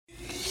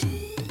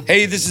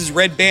Hey, this is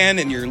Red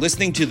Band, and you're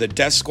listening to the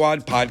Death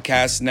Squad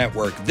Podcast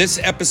Network. This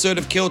episode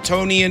of Kill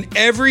Tony and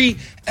every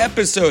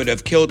episode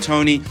of Kill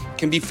Tony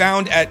can be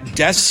found at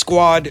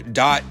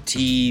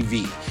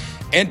deathsquad.tv.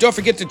 And don't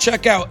forget to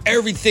check out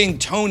everything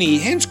Tony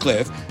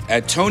Hinchcliffe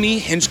at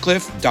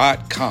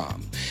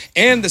tonyhinchcliffe.com.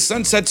 And the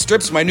Sunset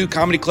Strip's my new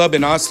comedy club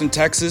in Austin,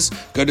 Texas.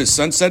 Go to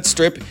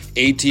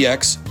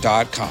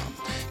sunsetstripatx.com.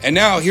 And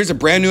now, here's a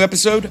brand new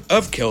episode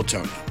of Kill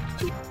Tony.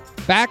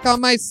 Back on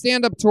my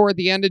stand-up tour at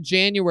the end of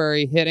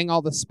January, hitting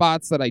all the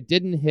spots that I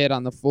didn't hit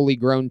on the fully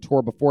grown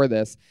tour before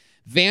this.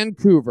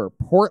 Vancouver,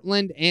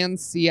 Portland, and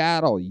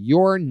Seattle.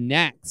 You're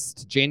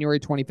next. January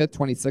 25th,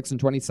 26th,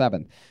 and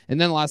 27th. And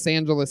then Los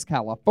Angeles,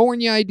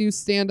 California, I do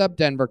stand-up.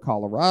 Denver,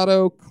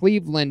 Colorado.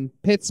 Cleveland,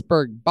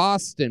 Pittsburgh,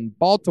 Boston,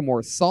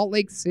 Baltimore, Salt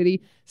Lake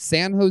City,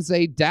 San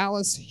Jose,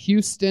 Dallas,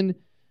 Houston,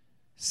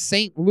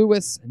 St.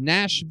 Louis,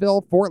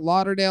 Nashville, Fort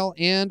Lauderdale,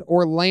 and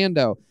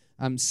Orlando.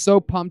 I'm so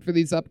pumped for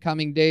these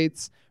upcoming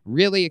dates.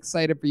 Really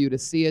excited for you to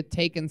see it.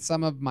 Taking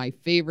some of my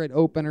favorite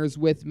openers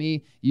with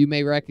me. You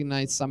may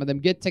recognize some of them.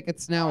 Get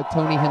tickets now at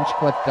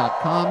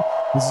tonyhinchcliffe.com.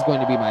 This is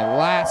going to be my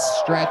last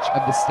stretch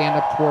of the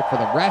stand-up tour for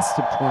the rest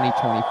of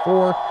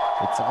 2024.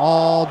 It's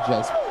all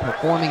just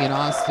performing in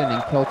Austin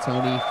and Kill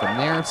Tony from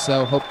there,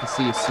 so hope to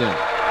see you soon.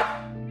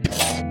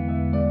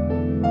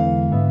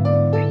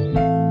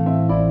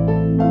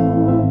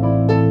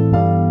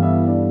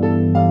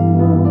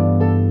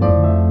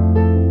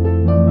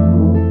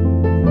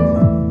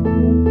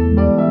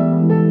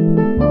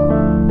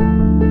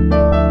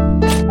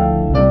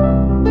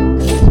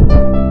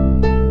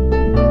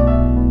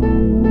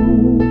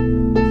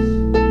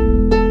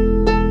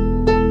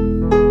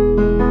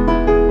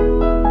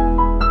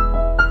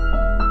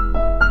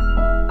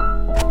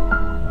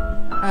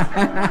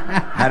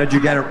 How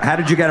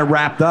did you get it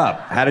wrapped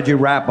up? How did you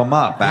wrap them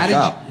up? Back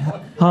up.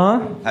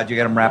 How'd you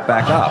get them wrapped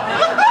back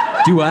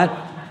up? Do what?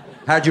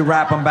 How'd you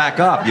wrap them back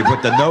up? You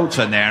put the notes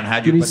in there, and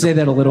how'd you? Can you say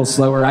that a little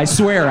slower? I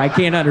swear, I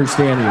can't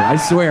understand you. I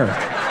swear.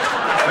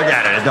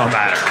 Forget it. It don't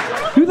matter.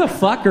 Who the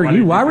fuck are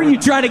you? Why were you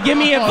trying to give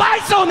me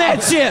advice on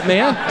that shit,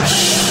 man?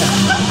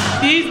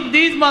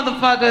 These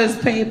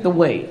motherfuckers paved the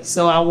way.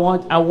 So I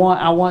want.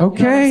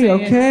 Okay,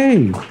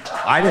 okay.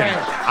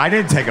 I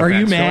didn't take offense. Are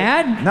you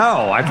mad?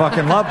 No, I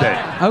fucking loved it.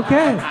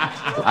 Okay.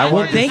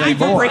 Well, thank you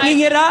for bringing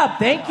it up.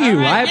 Thank you.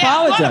 Right, I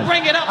apologize.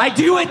 Bring it up. I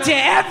do it to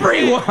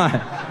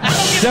everyone.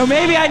 So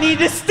maybe I need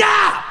to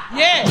stop.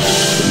 Yeah.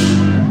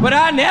 But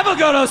I never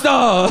go to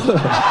store.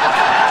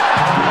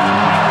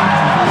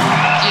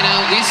 You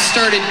know, we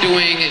started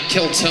doing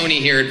Kill Tony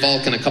here at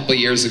Vulcan a couple of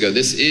years ago.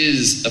 This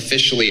is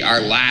officially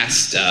our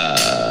last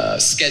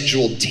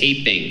scheduled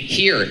taping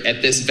here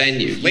at this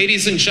venue.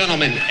 Ladies and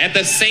gentlemen, at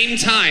the same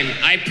time,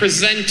 I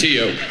present to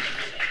you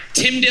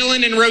Tim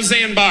Dillon and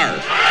Roseanne Barr.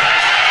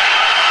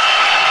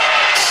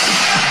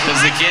 I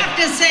have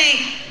to say,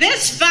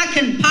 this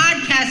fucking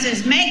podcast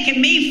is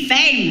making me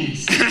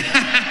famous.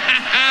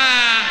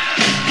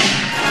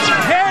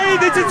 Hey,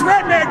 this is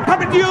Redneck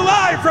coming to you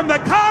live from the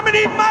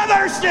Comedy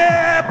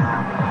Mothership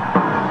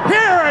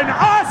here in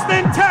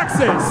Austin,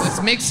 Texas.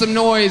 Let's make some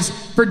noise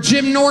for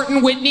Jim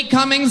Norton, Whitney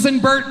Cummings,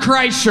 and Bert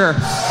Kreischer.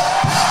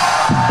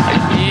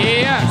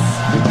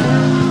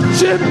 Yes.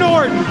 Jim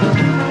Norton,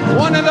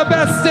 one of the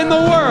best in the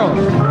world.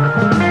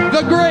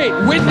 The great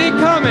Whitney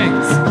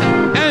Cummings.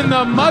 And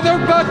the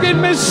motherfucking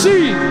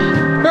machine,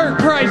 Bert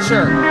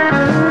Kreischer.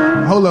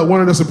 Hold up,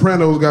 one of the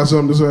Sopranos got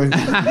something to say.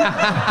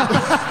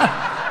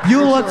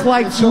 You look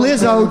like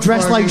Lizzo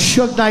dressed like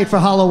Suge Knight for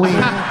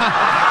Halloween.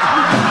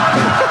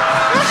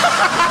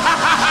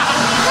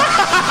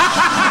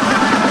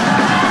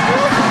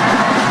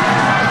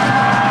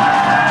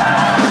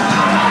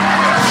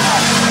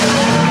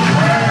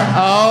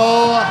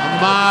 Oh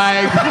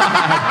my God.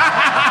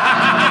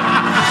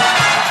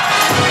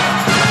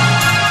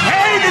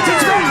 Hey, this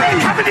is Redneck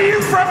coming to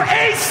you from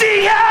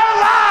ACL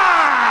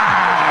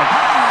Live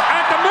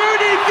at the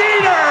Moody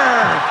Theater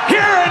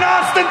here in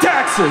Austin,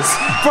 Texas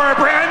for a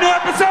brand new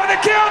episode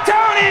of Kill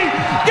Tony.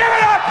 Give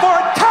it up for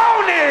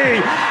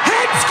Tony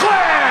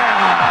Hinchcliffe.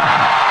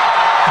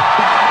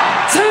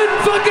 10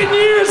 fucking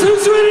years,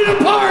 who's ready to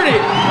party?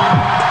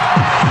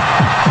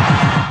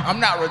 I'm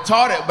not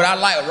retarded, but I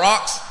like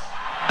rocks.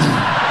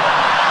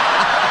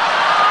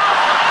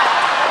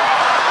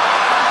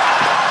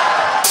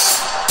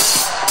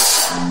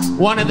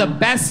 One of the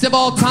best of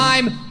all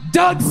time,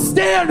 Doug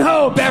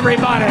Stanhope,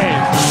 everybody.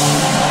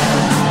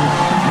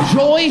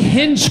 Joy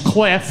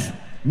Hinchcliffe,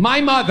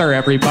 my mother,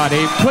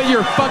 everybody. Put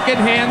your fucking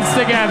hands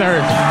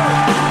together.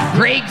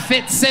 Greg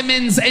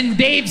Fitzsimmons and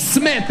Dave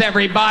Smith,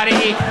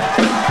 everybody.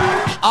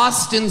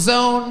 Austin's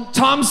own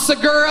Tom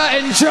Segura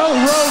and Joe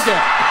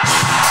Rogan.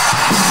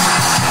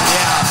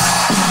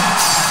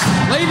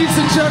 Yeah. Ladies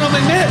and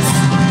gentlemen, this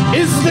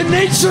is the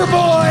Nature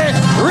Boy,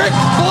 Ric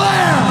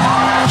Flair.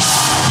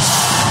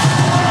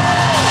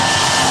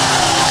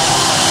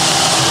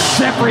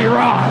 Jeffrey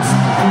Ross.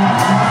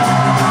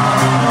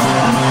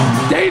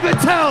 Dave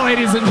Attell,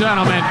 ladies and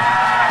gentlemen.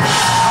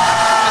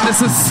 And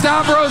this is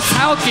Stavros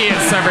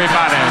Halkias,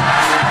 everybody.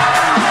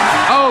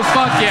 Oh,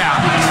 fuck yeah.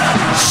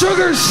 Sugar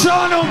Sugar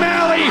Sean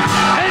O'Malley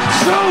and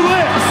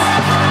Gillis.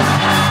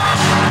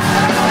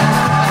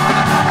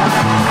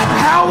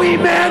 Howie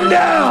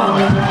Mandel.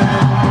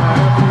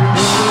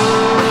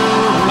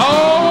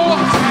 Oh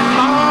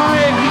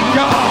my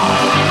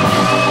God.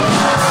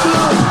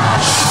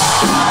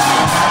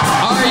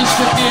 Ari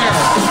Shaffir.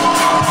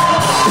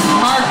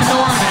 Mark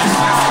Norman.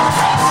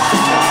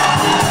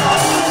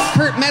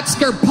 Kurt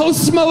Metzger,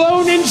 Post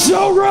Malone, and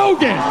Joe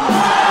Rogan.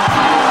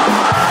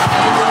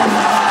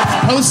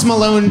 Post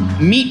Malone,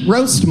 meet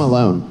Roast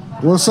Malone.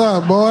 What's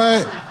up,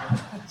 boy?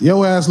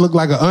 Your ass look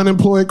like an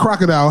unemployed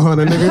crocodile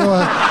hunter,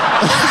 nigga.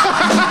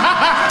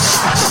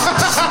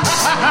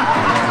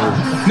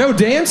 No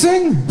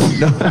dancing?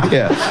 No,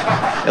 yeah.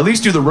 At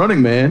least you're the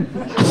running man.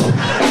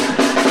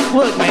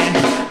 Look, man.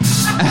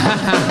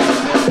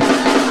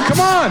 Come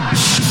on.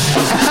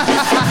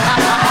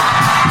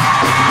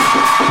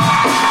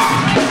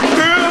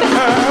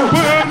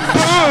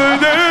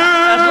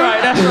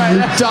 That's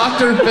right.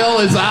 Dr. Phil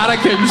is out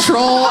of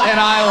control, and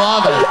I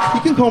love it.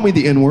 You can call me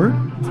the N-word.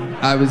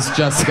 I was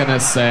just gonna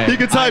say. He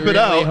could type it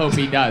out. I hope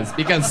he does,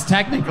 because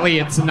technically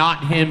it's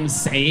not him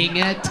saying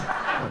it.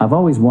 I've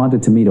always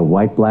wanted to meet a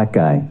white black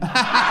guy.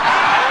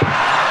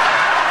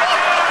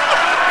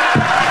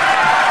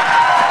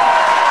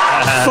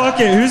 Fuck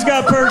it, who's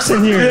got perks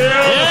in here?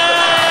 Yeah!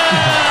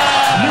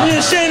 You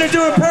ashamed of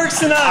doing perks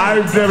tonight?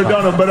 I've never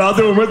done them, but I'll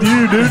do them with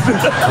you, dude.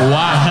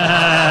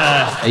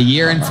 Wow. A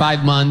year and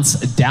 5 months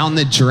down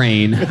the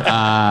drain.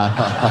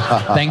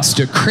 Thanks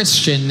to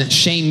Christian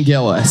Shane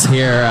Gillis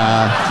here.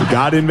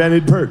 God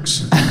invented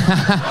perks.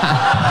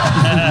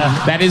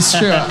 That is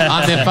true.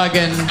 On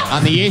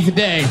the 8th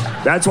day.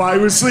 That's why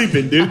he was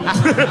sleeping, dude.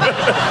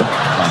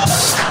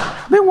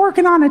 Been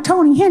working on a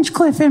Tony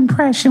Hinchcliffe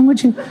impression.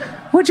 Would you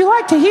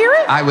like to hear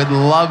it? I would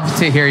love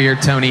to hear your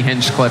Tony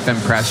Hinchcliffe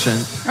impression.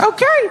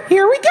 Okay,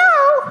 here we go.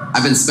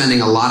 I've been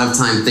spending a lot of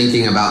time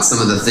thinking about some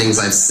of the things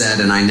I've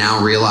said, and I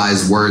now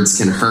realize words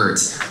can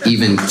hurt,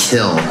 even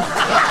kill.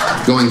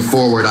 Going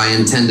forward, I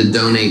intend to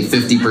donate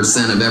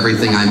 50% of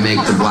everything I make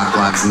to Black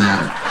Lives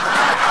Matter.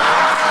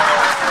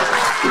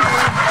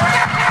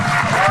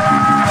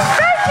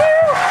 Thank you.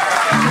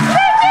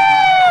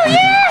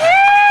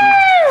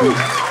 Yahoo!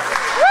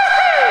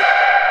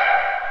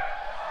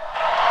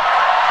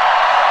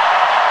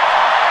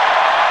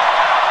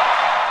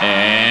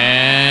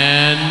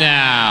 And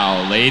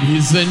now,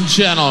 ladies and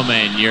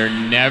gentlemen, you're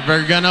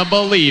never gonna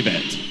believe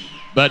it,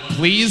 but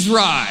please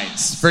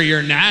rise for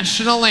your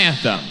national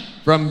anthem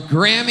from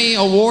Grammy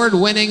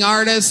Award-winning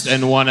artist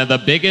and one of the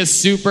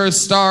biggest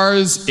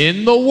superstars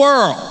in the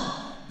world.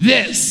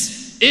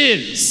 This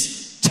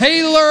is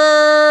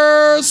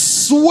Taylor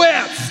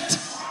Swift.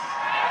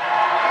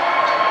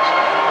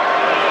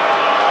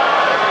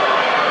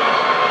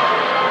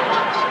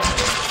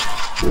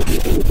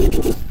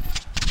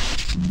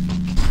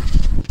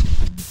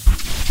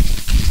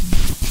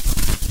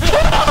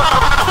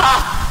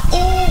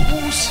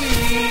 Oh,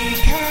 see,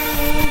 can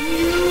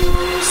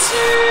you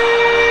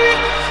see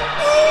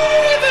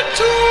the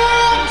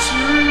dawn's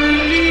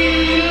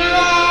early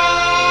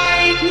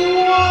light?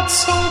 What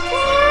so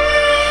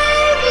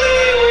proudly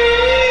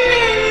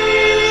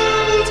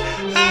wheeled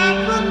at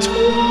the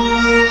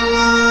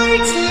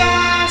twilight's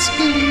last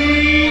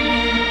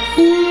gleaming,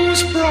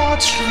 whose broad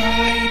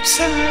stripes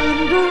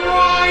and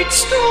bright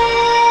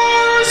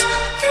stars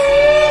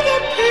through the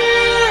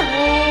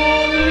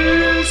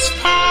perilous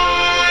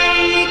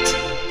fight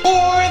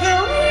o'er the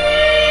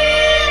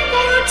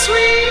ramparts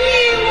we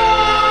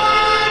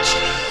watched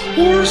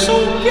were so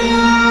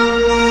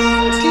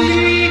gallantly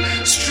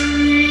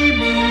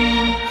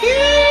streaming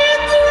in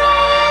the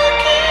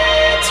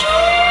rocket's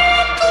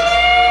red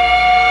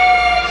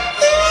glare,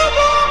 the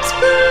bombs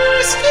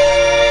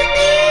bursting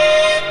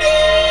in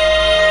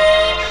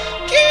air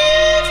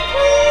give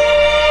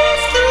proof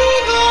through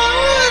the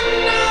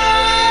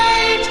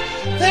night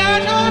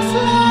that our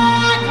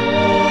flag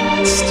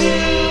was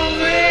still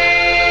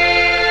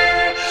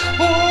there.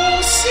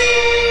 Oh,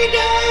 see,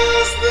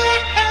 does the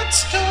Head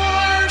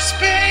Star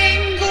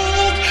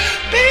Spangled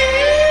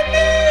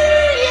Banner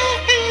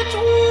yet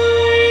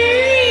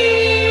wave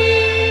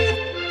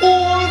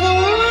o'er the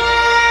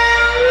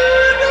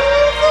land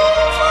of the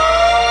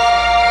free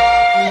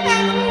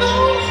and the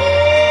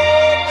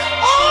home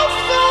of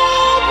the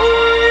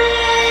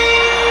brave?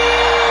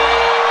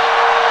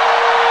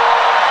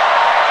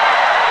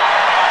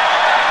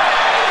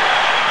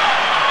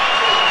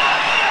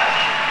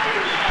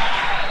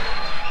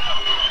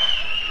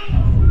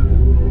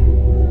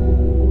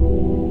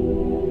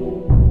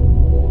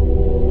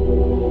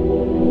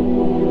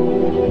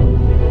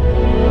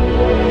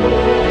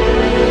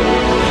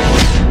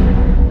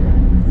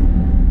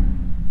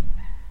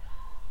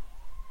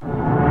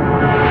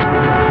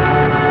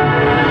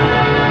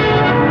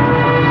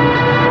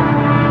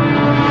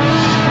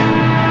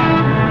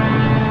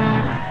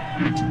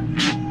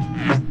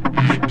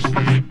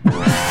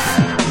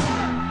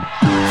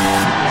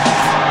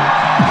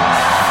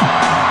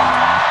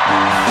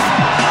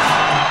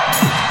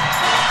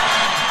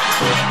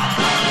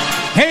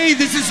 Hey,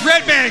 this is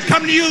Redman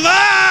coming to you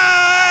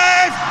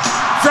live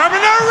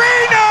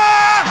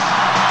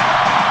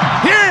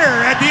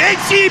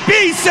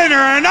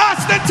center in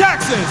Austin,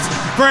 Texas,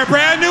 for a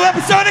brand new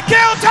episode of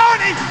Kill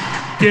Tony.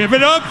 Give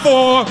it up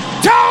for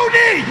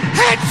Tony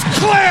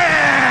Hinchcliffe!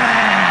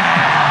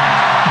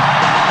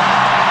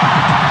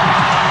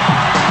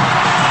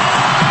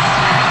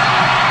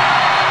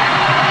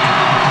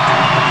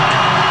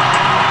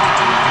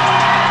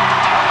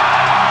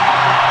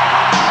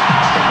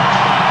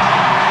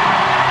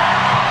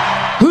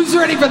 Who's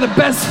ready for the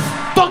best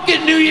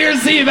fucking New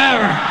Year's Eve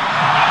ever?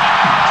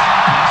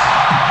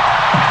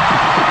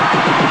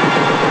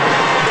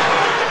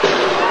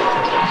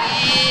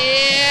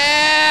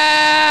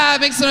 Yeah!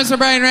 Make some noise for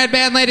Brian Red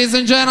Band, ladies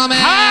and gentlemen.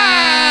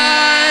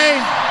 Hi!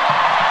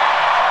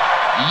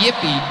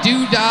 Yippee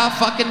doo-dah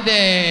fucking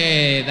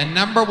day. The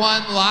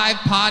 #1 live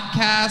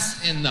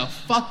podcast in the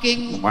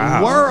fucking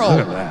world.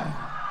 Look at that.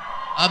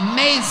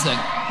 Amazing.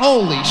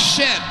 Holy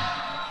shit.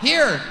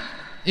 Here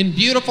in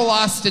beautiful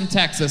Austin,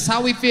 Texas.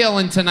 How we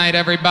feeling tonight,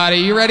 everybody?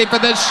 You ready for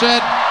this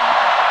shit?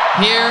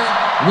 Here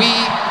we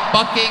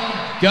fucking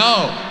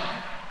go.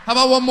 How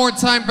about one more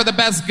time for the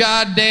best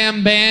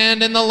goddamn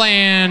band in the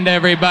land,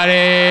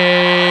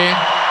 everybody?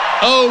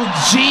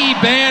 OG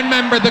band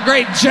member, the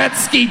great jet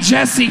ski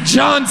Jesse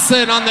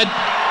Johnson on the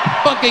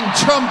fucking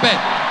trumpet.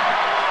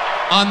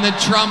 On the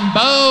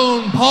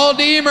trombone, Paul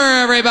Deemer,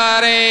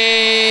 everybody.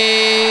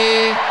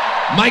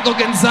 Michael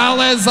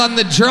Gonzalez on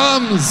the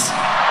drums.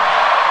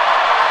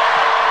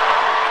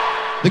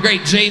 The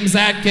great James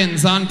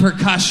Atkins on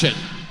percussion.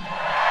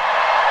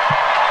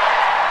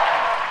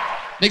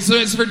 Make some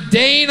noise for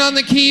Dane on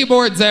the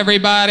keyboards,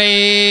 everybody.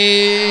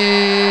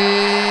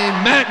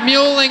 Matt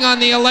Muelling on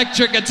the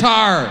electric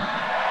guitar.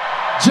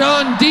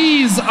 John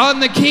Dees on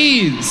the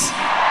keys.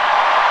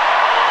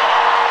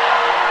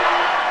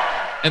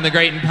 And the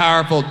great and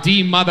powerful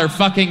D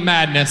Motherfucking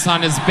Madness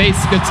on his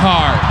bass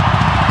guitar.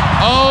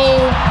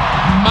 Oh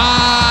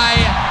my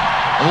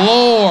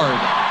Lord.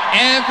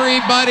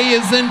 Everybody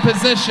is in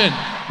position.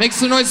 Make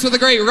some noise for the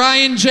great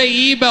Ryan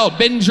J. Ebelt.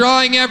 Been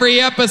drawing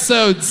every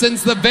episode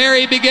since the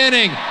very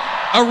beginning.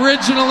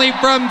 Originally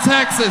from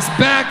Texas,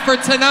 back for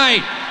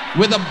tonight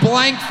with a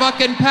blank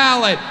fucking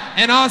palette.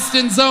 And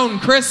Austin's own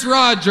Chris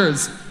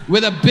Rogers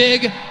with a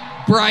big,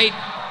 bright,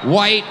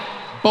 white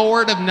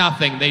board of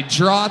nothing. They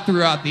draw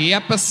throughout the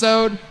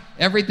episode.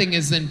 Everything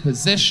is in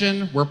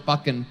position. We're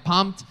fucking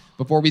pumped.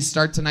 Before we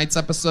start tonight's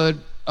episode,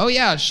 oh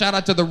yeah, shout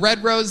out to the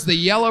Red Rose, the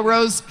Yellow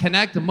Rose,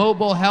 Connect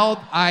Mobile Health,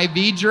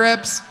 IV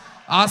Drips,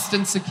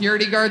 Austin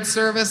Security Guard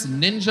Service,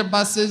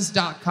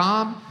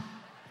 ninjabuses.com,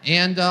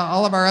 and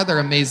all of our other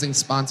amazing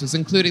sponsors,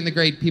 including the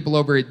great people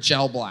over at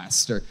Gel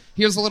Blaster.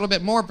 Here's a little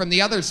bit more from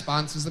the other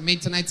sponsors that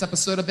made tonight's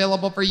episode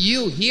available for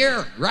you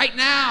here, right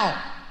now.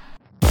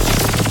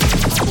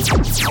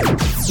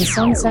 The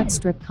Sunset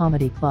Strip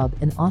Comedy Club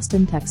in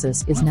Austin,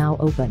 Texas is now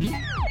open.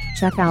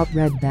 Check out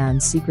Red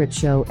Band's secret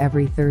show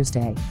every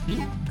Thursday.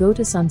 Go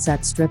to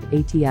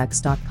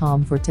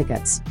sunsetstripatx.com for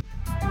tickets.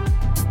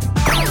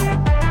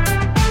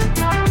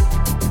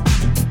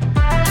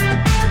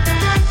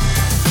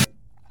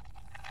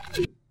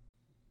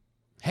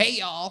 Hey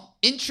y'all,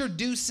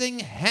 introducing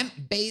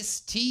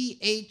hemp-based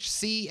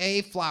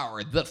THCA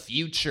flower, the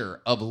future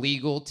of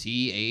legal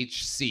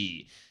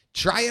THC.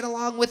 Try it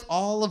along with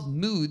all of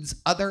Mood's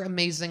other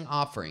amazing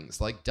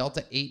offerings like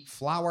Delta 8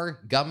 flower,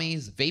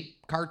 gummies, vape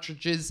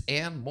cartridges,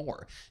 and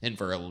more. And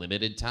for a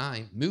limited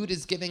time, Mood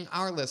is giving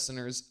our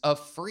listeners a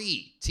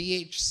free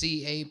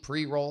THCA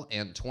pre-roll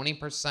and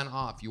 20%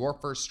 off your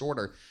first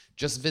order.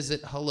 Just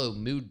visit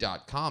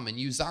hellomood.com and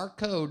use our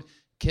code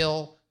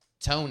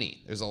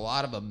KILLTONY. There's a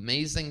lot of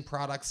amazing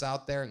products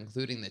out there,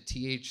 including the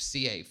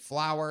THCA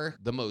flower,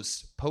 the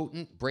most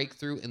potent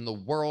breakthrough in the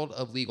world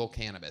of legal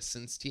cannabis.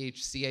 Since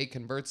THCA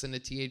converts into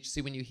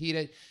THC when you heat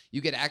it,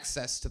 you get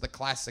access to the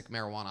classic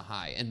marijuana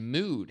high. And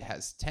Mood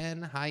has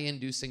 10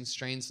 high-inducing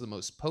strains, the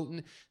most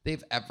potent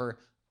they've ever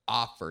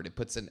offered. It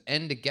puts an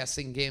end to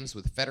guessing games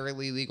with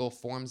federally legal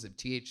forms of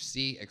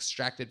THC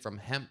extracted from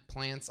hemp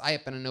plants. I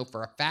happen to know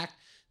for a fact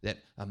that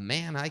a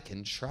man I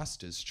can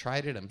trust has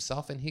tried it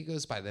himself, and he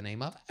goes by the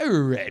name of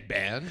Red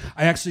Band.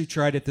 I actually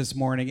tried it this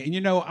morning, and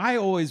you know, I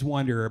always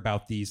wonder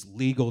about these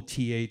legal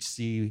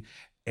THC,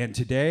 and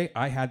today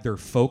I had their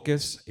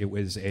Focus. It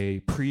was a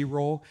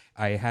pre-roll.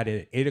 I had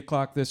it at 8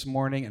 o'clock this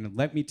morning, and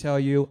let me tell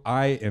you,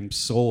 I am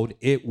sold.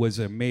 It was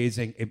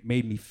amazing. It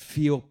made me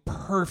feel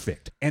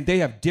perfect. And they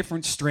have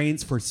different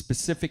strains for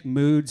specific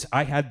moods.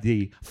 I had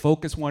the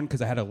Focus one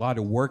because I had a lot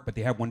of work, but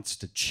they have ones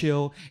to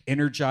chill,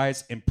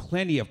 energize, and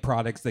plenty of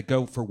products that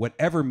go for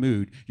whatever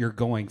mood you're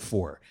going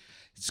for.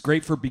 It's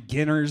great for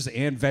beginners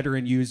and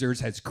veteran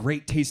users, has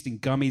great tasting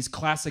gummies,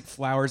 classic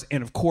flowers,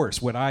 and of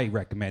course, what I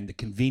recommend, the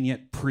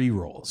convenient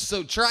pre-rolls.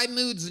 So try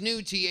Mood's new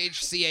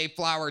THCA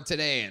flower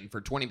today, and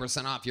for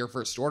 20% off your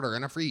first order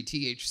and a free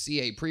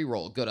THCA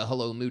pre-roll, go to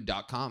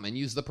hellomood.com and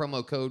use the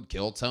promo code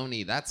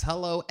KILLTONY. That's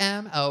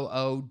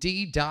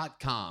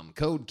HelloMood.com.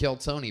 Code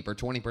KILLTONY for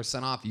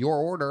 20% off your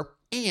order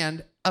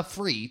and a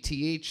free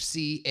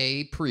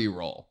THCA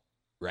pre-roll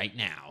right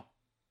now.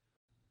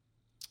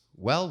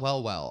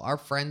 Well. Our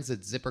friends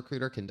at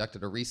ZipRecruiter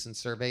conducted a recent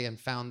survey and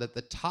found that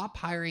the top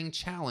hiring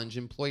challenge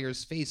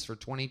employers face for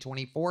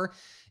 2024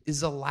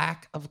 is a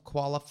lack of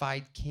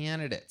qualified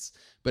candidates.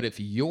 But if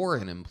you're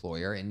an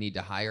employer and need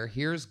to hire,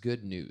 here's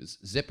good news.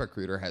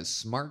 ZipRecruiter has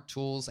smart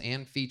tools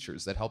and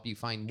features that help you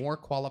find more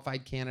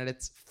qualified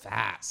candidates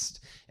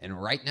fast.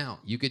 And right now,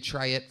 you could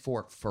try it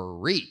for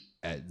free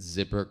at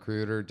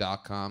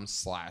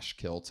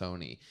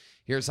ZipRecruiter.com/KillTony.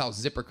 Here's how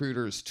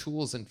ZipRecruiter's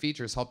tools and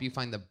features help you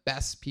find the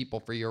best people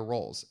for your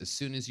roles. As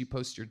soon as you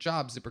post your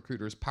job,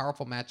 ZipRecruiter's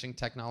powerful matching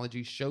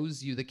technology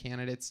shows you the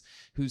candidates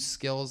whose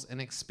skills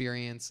and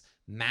experience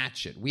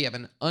match it. We have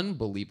an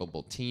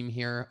unbelievable team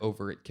here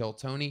over at Kill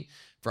Tony,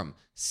 from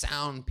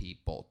sound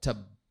people to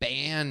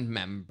band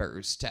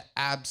members to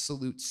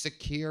absolute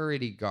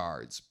security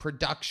guards,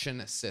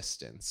 production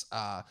assistants,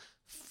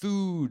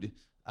 food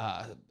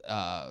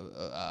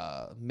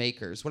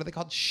makers. What are they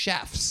called?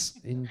 Chefs,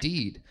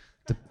 indeed.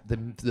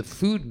 The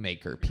food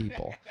maker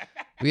people.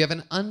 We have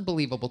an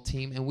unbelievable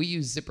team, and we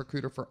use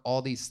ZipRecruiter for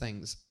all these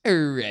things.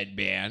 Red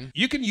Band.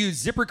 You can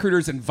use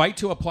ZipRecruiter's Invite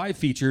to Apply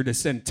feature to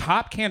send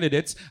top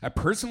candidates a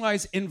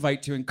personalized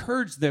invite to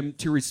encourage them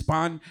to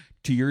respond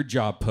to your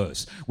job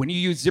post. When you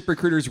use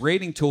ZipRecruiter's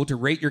rating tool to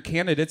rate your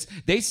candidates,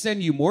 they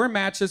send you more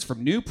matches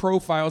from new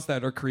profiles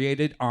that are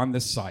created on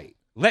the site.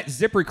 Let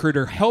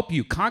ZipRecruiter help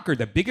you conquer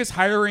the biggest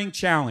hiring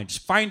challenge,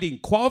 finding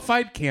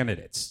qualified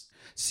candidates.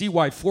 See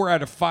why 4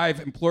 out of 5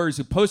 employers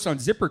who post on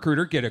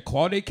ZipRecruiter get a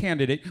quality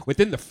candidate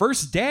within the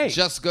first day.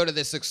 Just go to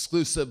this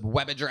exclusive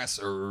web address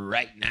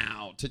right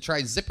now to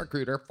try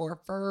ZipRecruiter for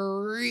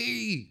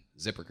free.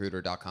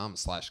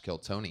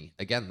 ZipRecruiter.com/KillTony.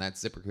 Again,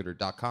 that's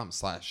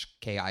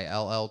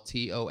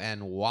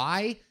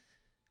ZipRecruiter.com/KILLTONY,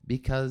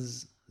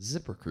 because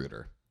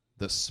ZipRecruiter,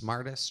 the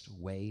smartest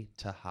way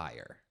to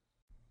hire.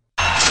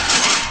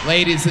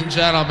 Ladies and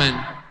gentlemen,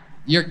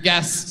 your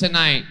guests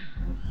tonight,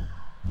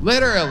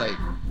 literally,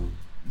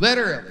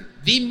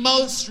 the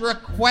most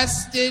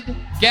requested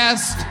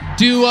guest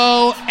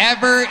duo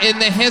ever in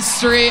the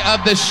history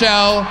of the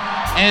show,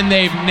 and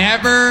they've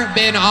never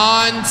been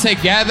on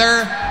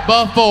together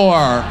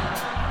before.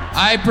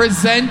 I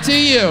present to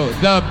you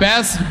the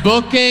best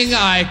booking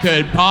I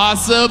could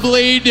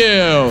possibly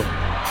do.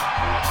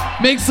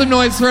 Make some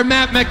noise for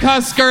Matt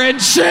Mccusker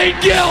and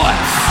Shane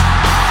Gillis.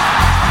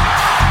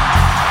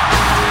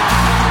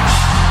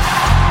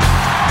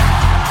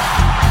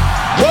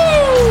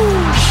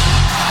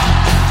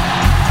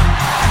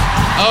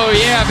 Oh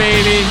yeah,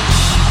 baby.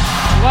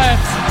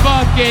 Let's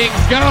fucking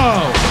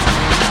go.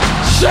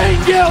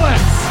 Shane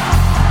Gillis.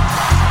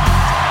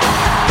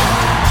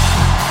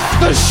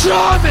 The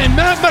Shaman,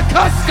 Matt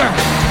Mccusker.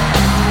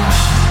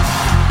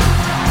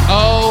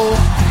 Oh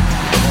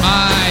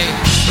my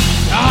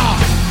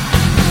God.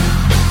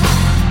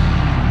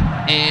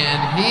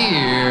 And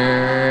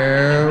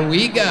here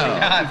we go.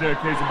 Is there a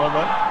case of Bud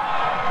Light?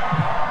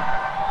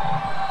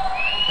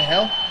 The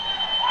hell?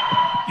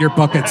 Your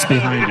bucket's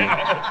behind you.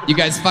 You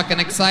guys fucking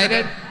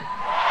excited?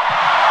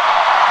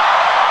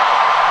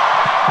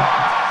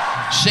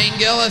 Shane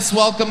Gillis,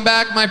 welcome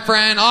back, my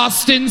friend.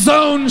 Austin's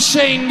own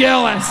Shane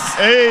Gillis.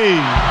 Hey.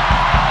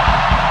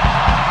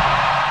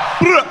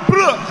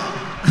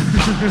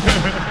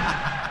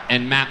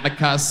 And Matt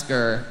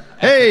Mccusker.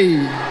 Hey.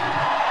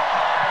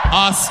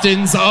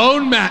 Austin's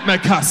own Matt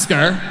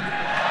Mccusker.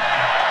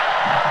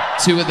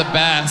 Two of the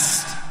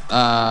best.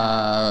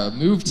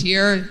 Moved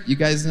here. You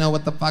guys know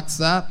what the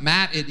fuck's up.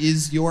 Matt, it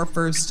is your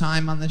first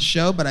time on the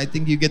show, but I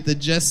think you get the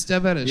gist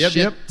of it. A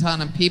shit ton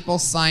of people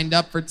signed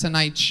up for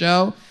tonight's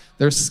show.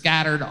 They're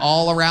scattered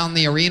all around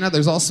the arena.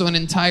 There's also an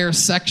entire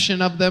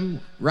section of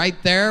them right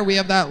there. We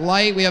have that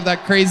light. We have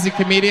that crazy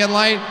comedian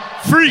light.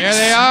 Freaks. There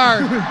they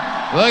are.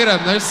 Look at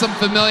them. There's some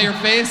familiar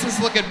faces.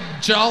 Look at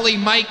Jolly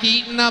Mike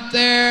Eaton up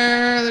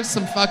there. There's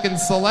some fucking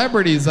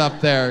celebrities up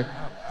there.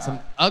 Some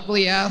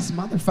ugly ass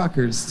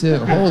motherfuckers too.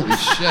 Holy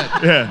shit.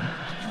 Yeah.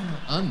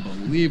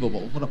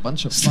 Unbelievable. What a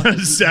bunch of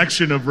fucking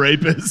section of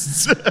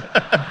rapists.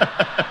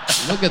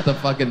 Look at the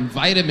fucking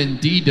vitamin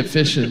D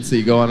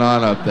deficiency going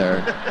on up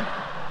there.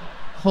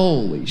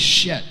 Holy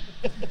shit.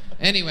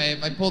 Anyway,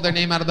 if I pull their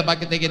name out of the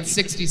bucket, they get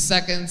 60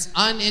 seconds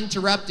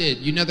uninterrupted.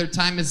 You know their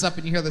time is up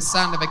and you hear the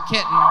sound of a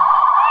kitten.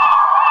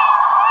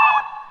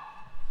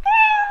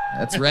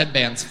 That's Red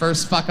Band's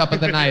first fuck up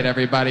of the night,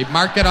 everybody.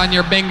 Mark it on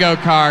your bingo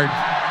card.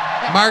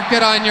 Mark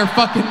it on your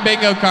fucking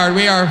bingo card.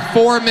 We are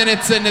 4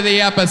 minutes into the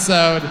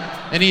episode,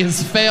 and he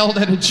has failed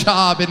at a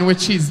job in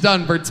which he's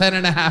done for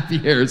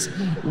 10.5 years.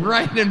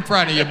 Right in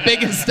front of you.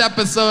 Biggest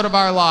episode of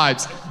our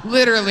lives.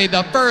 Literally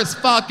the first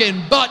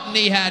fucking button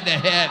he had to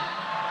hit.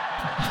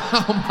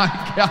 Oh my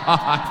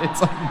God,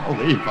 it's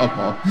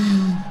unbelievable.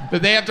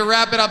 But they have to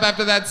wrap it up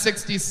after that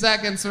 60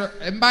 seconds.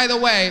 And by the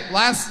way,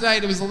 last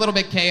night it was a little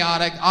bit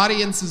chaotic.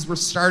 Audiences were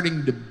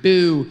starting to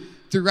boo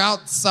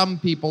throughout some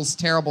people's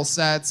terrible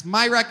sets.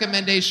 My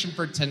recommendation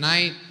for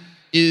tonight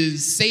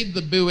is save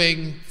the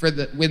booing for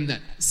when the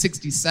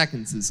 60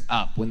 seconds is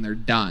up, when they're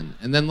done.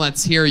 And then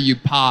let's hear you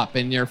pop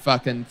in your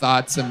fucking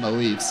thoughts and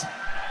beliefs.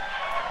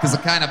 Because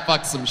it kind of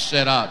fucks some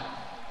shit up.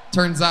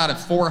 Turns out if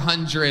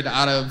 400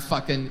 out of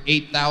fucking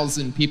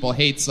 8,000 people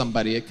hate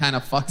somebody, it kind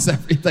of fucks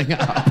everything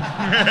up.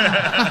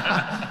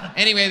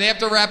 Anyway, they have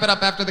to wrap it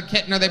up after the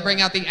kitten or they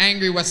bring out the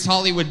angry West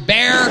Hollywood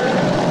bear,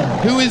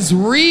 who is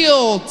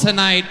real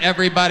tonight,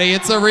 everybody.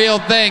 It's a real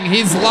thing.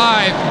 He's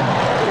live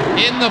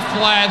in the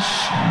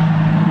flesh.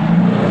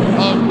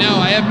 Oh no,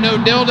 I have no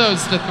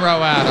dildos to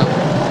throw at him.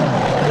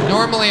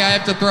 Normally I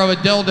have to throw a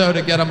dildo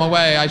to get him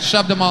away. I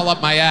shoved them all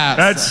up my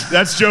ass.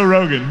 That's Joe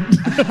Rogan.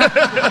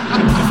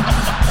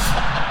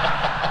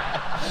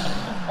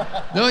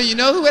 No, you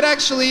know who it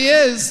actually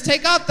is?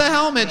 Take off the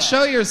helmet.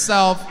 Show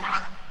yourself.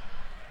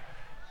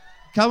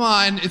 Come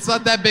on. It's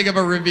not that big of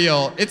a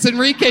reveal. It's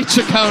Enrique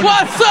Ciccone.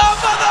 What's up,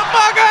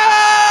 motherfucker?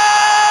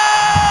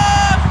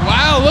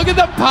 Wow, look at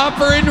the pop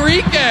for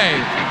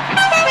Enrique.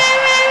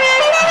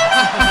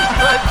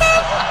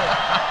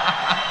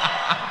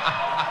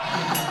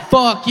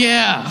 Fuck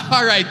yeah.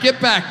 All right,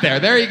 get back there.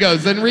 There he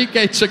goes,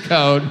 Enrique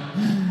Ciccone.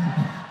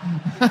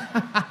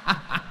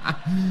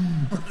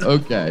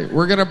 Okay,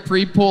 we're gonna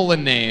pre-pull a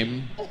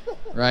name,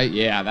 right?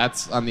 Yeah,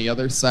 that's on the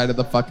other side of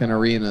the fucking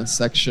arena,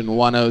 section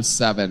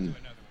 107.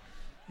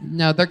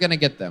 No, they're gonna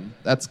get them.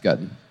 That's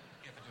good.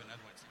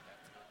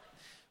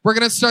 We're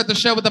gonna start the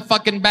show with a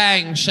fucking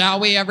bang, shall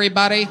we,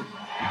 everybody?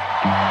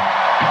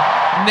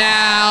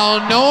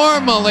 Now,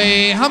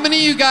 normally, how many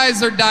of you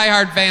guys are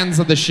diehard fans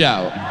of the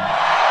show?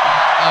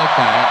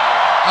 Okay,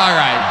 all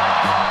right.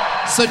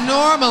 So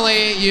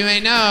normally, you may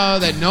know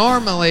that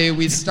normally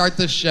we start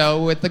the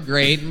show with the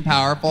great and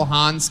powerful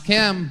Hans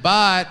Kim,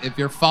 but if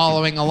you're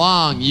following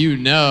along, you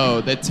know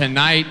that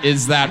tonight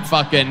is that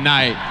fucking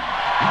night.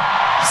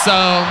 So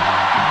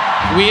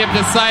we have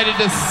decided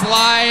to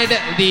slide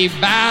the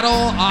battle,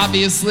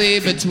 obviously,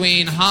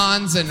 between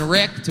Hans and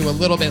Rick to a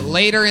little bit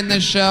later in the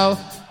show,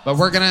 but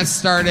we're gonna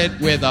start it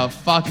with a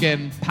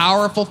fucking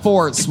powerful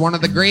force, one of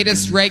the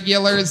greatest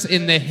regulars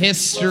in the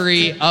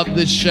history of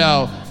the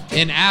show.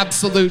 An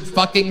absolute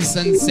fucking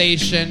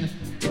sensation.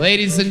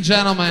 Ladies and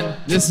gentlemen,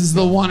 this is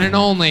the one and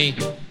only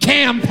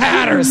Cam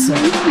Patterson.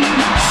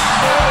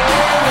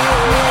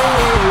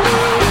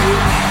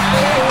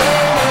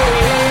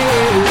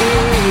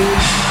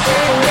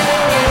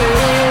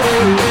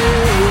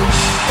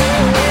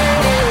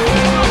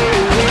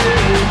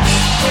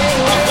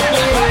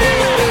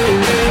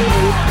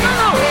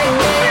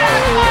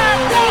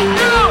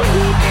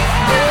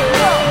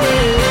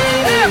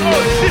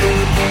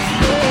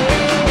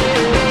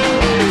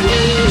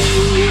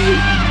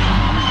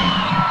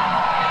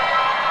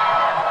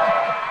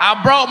 I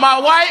brought my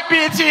white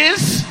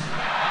bitches.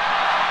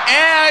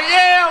 Hell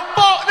yeah,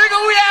 fuck,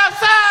 nigga, we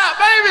outside,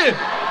 baby.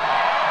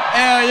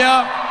 Hell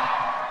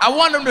yeah. I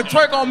want them to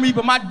twerk on me,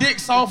 but my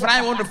dick's soft and I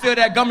ain't want to feel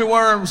that gummy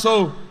worm,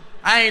 so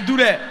I ain't do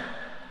that.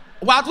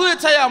 Well, I will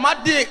tell y'all, my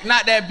dick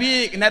not that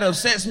big and that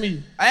upsets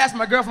me. I asked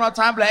my girlfriend all the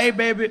time, like, hey,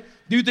 baby,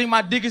 do you think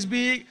my dick is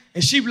big?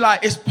 And she be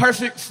like, it's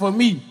perfect for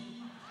me.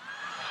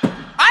 I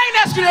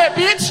ain't ask you that,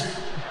 bitch.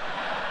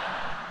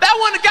 That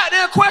wasn't a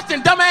goddamn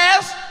question,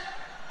 dumbass.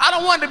 I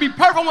don't want it to be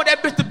perfect. I want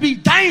that bitch to be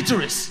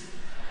dangerous.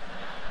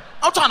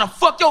 I'm trying to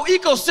fuck your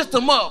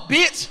ecosystem up,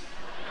 bitch.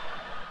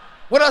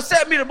 What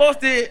upset me the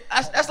most is,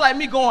 that's like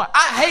me going,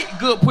 I hate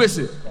good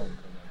pussy.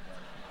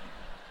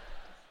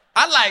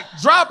 I like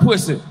dry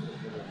pussy.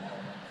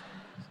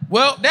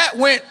 Well, that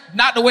went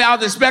not the way I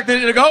was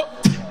expecting it to go.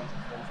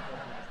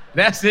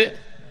 That's it.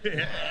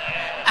 The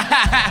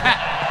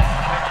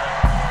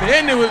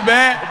ending was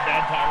bad.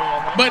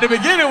 But the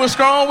beginning was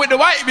strong with the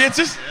white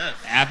bitches.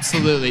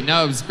 Absolutely.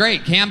 No, it was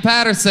great. Cam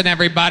Patterson,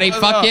 everybody.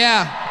 Fuck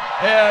yeah.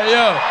 Hell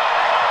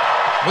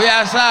yeah. We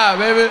outside,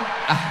 baby.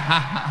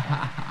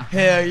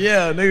 Hell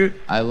yeah, nigga.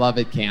 I love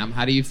it, Cam.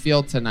 How do you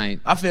feel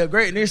tonight? I feel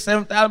great. There's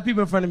 7,000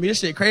 people in front of me. This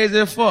shit crazy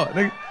as fuck,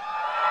 nigga.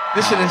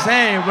 This shit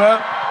insane, bro. You know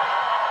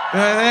what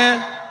I'm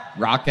saying?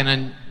 Rocking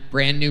a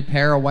brand new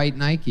pair of white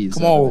Nikes.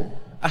 Come on.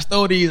 I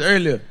stole these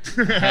earlier.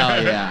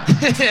 Hell yeah.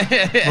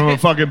 From a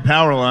fucking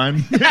power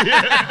line.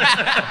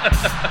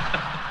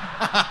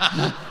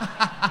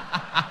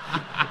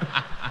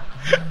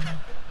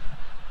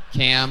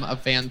 Cam, a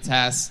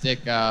fantastic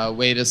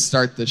way to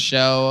start the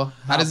show.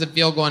 How does it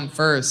feel going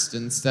first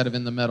instead of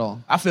in the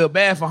middle? I feel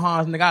bad for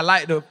Hans, nigga. I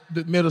like the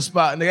middle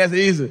spot, nigga. That's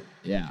easy.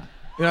 Yeah.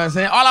 You know what I'm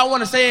saying? All I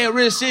want to say is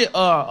real shit.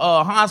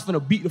 Hans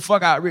finna beat the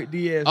fuck out of Rick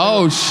Diaz.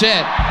 Oh, shit.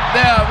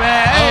 Yeah,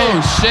 man. Hey,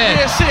 oh, shit.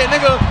 Real shit,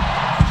 nigga.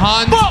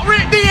 Hans. Fuck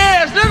Rick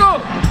Diaz, nigga.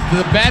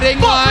 The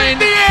betting line.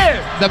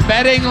 The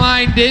betting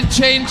line did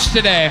change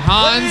today.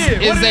 Hans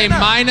is a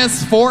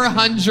minus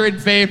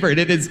 400 favorite.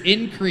 It is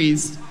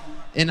increased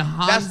in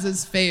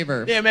Hans's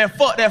favor. Yeah, man.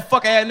 Fuck that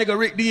fuck ass nigga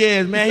Rick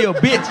Diaz, man. He a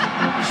bitch.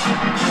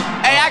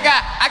 Hey, I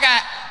got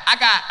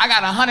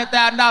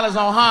 $100,000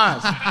 on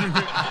Hans.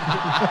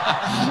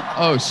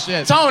 Oh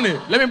shit. Tony,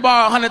 let me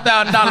borrow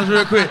 $100,000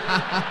 real quick.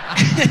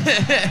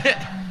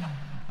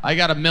 I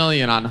got $1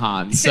 million on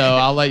Hans, so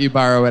I'll let you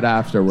borrow it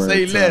afterwards.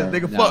 Say less,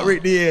 nigga. No. Fuck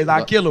Rick Diaz.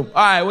 I'll kill him.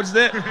 All right, what's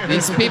that?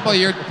 These people,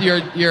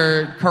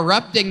 you're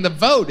corrupting the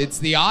vote. It's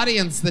the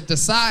audience that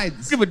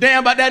decides. Give a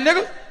damn about that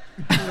nigga.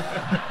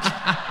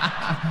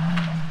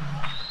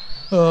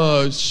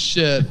 Oh,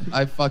 shit.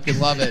 I fucking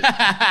love it.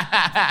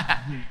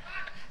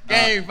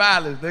 Gang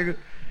violence, nigga.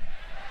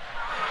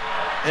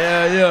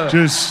 Yeah.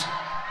 Just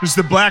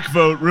the black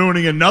vote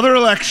ruining another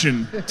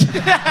election.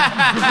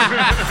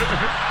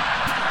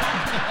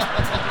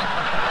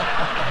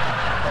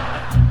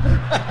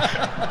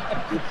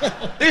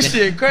 This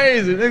shit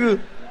crazy, nigga.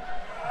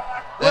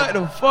 What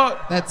the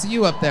fuck? That's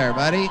you up there,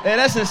 buddy. Hey,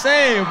 that's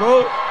insane,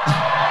 bro.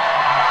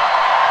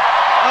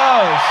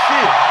 Oh,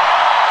 shit.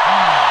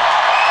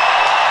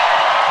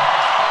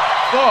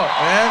 Fuck,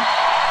 man.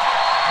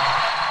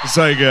 It's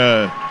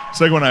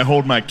like when I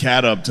hold my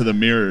cat up to the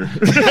mirror.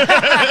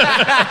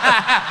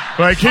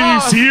 Like, can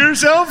you see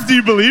yourself? Do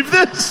you believe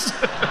this?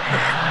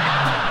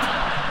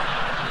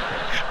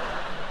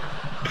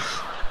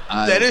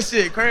 This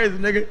shit crazy,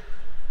 nigga.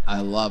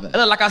 I love it. I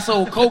look like I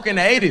sold coke in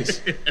the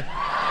 80s.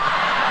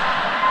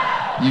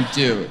 You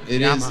do.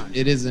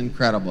 It is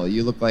incredible.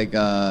 You look like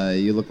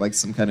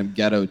some kind of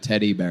ghetto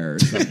teddy bear or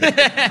something.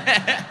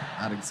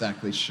 Not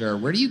exactly sure.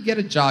 Where do you get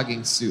a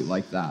jogging suit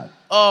like that?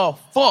 Oh,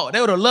 fuck.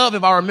 They would have loved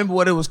if I remember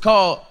what it was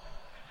called.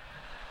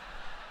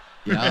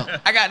 Yeah.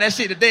 I got that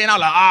shit today, and I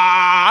was like,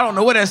 I don't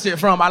know where that shit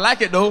from. I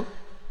like it, though.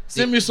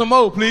 Send me some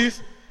more, please.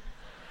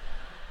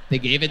 They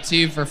gave it to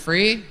you for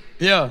free?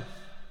 Yeah.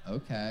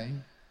 Okay.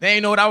 They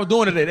ain't know what I was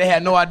doing today. They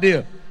had no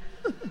idea.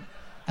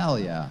 Hell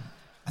yeah.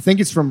 I think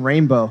it's from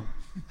Rainbow.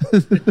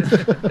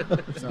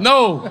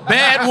 No,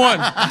 bad one.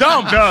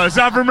 Dumb. No, it's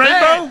not from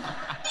Rainbow?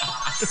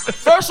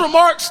 First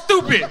remark,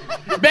 stupid.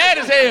 Bad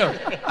as hell.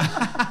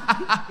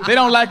 They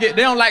don't like it.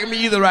 They don't like me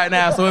either right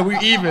now, so we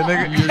even,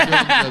 nigga. You're doing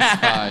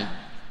just fine.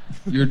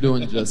 You're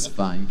doing just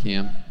fine,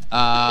 Cam.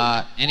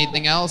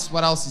 Anything else?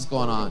 What else is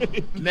going on?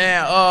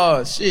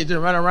 Man, shit, just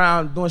running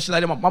around doing shit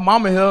like that. My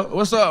mama here.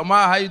 What's up,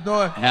 Ma? How you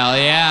doing? Hell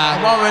yeah.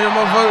 My mama here,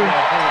 motherfucker.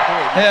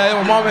 Hell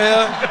yeah, my mama here. You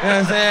know what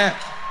I'm saying?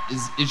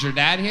 Is your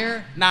dad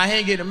here? Nah, he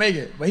ain't get to make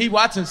it, but he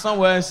watching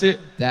somewhere and shit.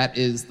 That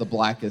is the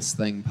blackest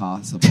thing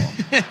possible.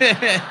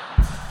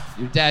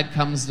 Your dad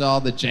comes to all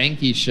the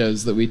janky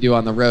shows that we do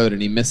on the road,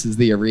 and he misses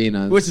the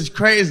arenas. Which is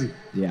crazy.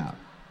 Yeah.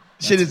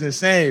 Shit is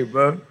insane,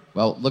 bro.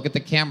 Well, look at the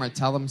camera.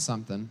 Tell him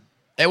something.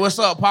 Hey, what's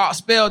up, Pop?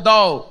 Spell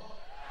dog.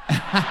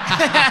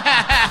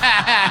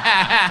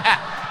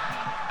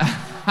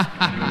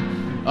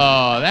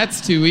 Oh,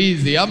 that's too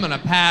easy. I'm going to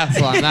pass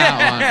on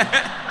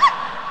that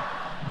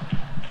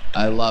one.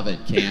 I love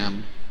it,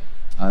 Cam.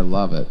 I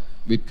love it.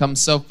 We've come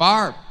so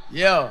far.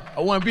 Yeah,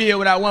 I wouldn't be here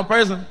without one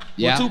person.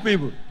 Yeah. With 2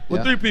 people.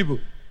 With Yeah. 3 people.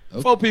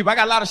 Okay. 4 people. I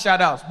got a lot of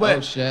shout outs. But,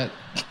 oh, shit.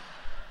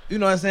 You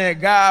know what I'm saying?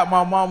 God,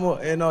 my mama,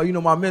 and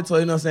my mentor,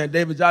 you know what I'm saying?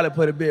 David Jolly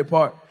played a big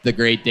part. The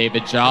great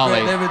David Jolly.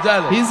 The great David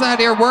Jolly. He's out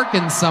here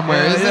working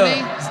somewhere, Yeah, isn't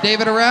yeah. he? Is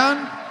David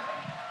around?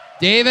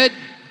 David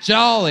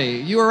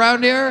Jolly. You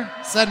around here?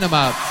 Send him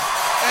up. Oh,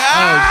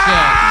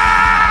 shit.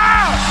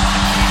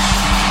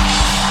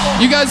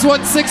 You guys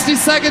want 60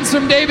 seconds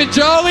from David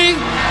Jolly?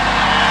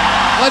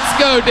 Let's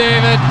go,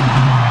 David.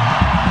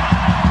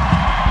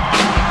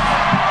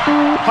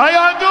 How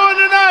y'all doing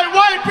tonight,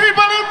 white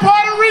people in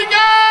Puerto Rico?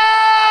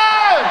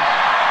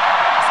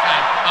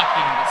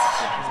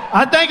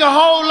 I think a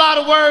whole lot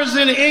of words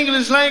in the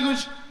English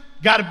language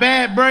got a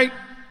bad break.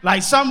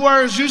 Like some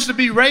words used to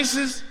be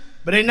racist,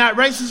 but they not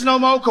racist no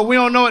more because we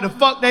don't know what the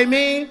fuck they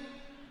mean.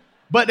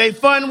 But they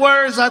fun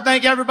words I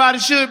think everybody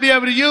should be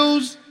able to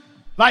use.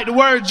 Like the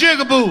word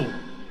jigaboo.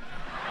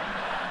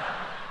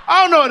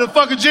 I don't know what the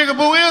fuck a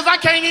jigaboo is. I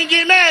can't even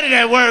get mad at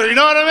that word, you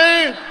know what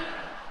I mean?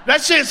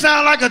 That shit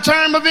sound like a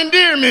term of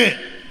endearment.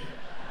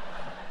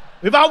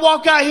 If I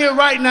walk out here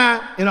right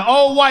now and an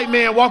old white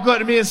man walk up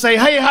to me and say,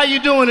 hey, how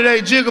you doing today,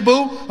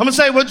 jigaboo? I'm gonna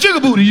say, well,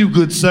 jigaboo to you,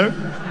 good sir.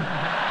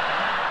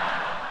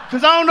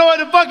 Cause I don't know what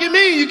the fuck it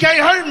means. You can't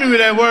hurt me with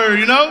that word,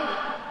 you know?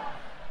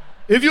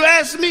 If you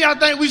ask me, I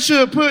think we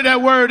should put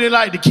that word in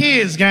like the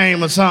kids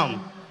game or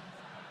something.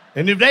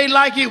 And if they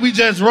like it, we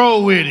just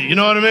roll with it, you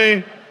know what I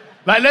mean?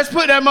 Like, let's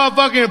put that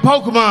motherfucker in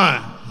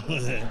Pokemon.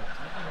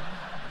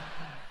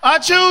 I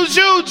choose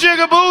you,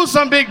 jigaboo.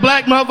 Some big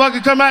black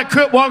motherfucker come out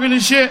crip walking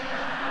and shit.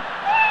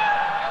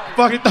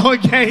 Fucking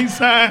throwing gang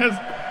signs.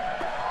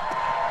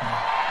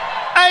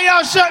 Hey,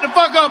 y'all shut the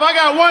fuck up. I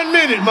got 1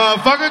 minute,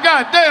 motherfucker.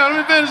 God damn,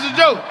 let me finish the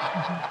joke.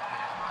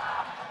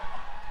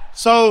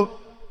 So,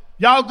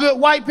 y'all good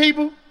white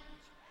people,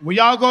 when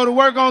y'all go to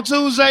work on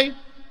Tuesday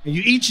and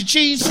you eat your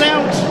cheese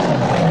sandwich.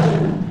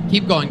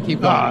 Keep going,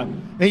 keep going.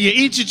 And you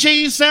eat your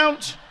cheese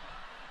sandwich.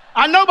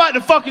 I know about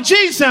the fucking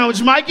cheese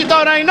sandwich, Mike. You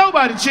thought I ain't know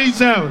about the cheese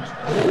sandwich. Oh,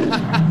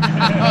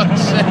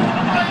 shit.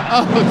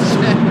 Oh,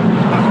 shit.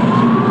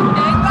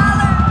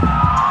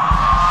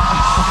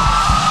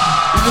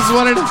 You just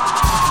wanted to...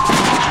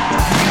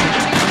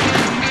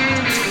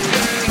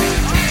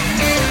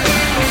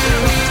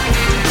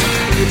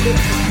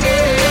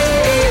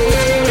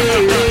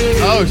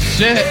 Oh,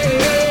 shit.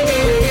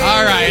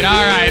 All right.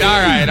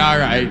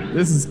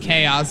 This is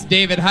chaos.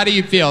 David, how do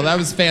you feel? That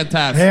was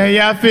fantastic. Hell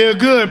yeah, I feel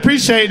good.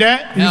 Appreciate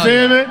that. You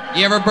feel me?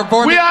 You ever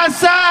performed? We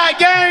outside,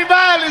 gang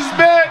violence,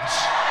 bitch.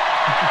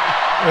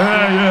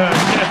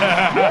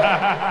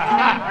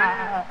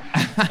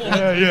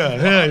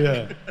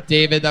 Yeah.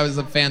 David, that was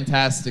a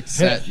fantastic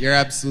set. You're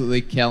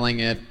absolutely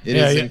killing it. It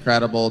is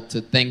incredible to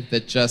think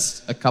that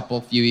just a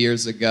few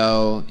years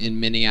ago in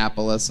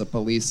Minneapolis, a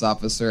police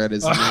officer at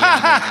his knee.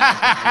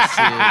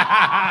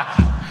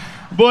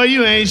 Boy,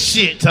 you ain't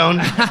shit,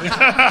 Tony.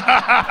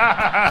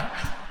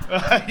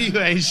 You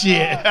ain't shit.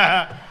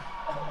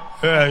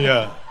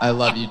 Yeah. I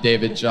love you,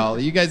 David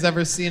Jolly. You guys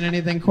ever seen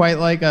anything quite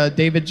like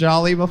David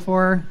Jolly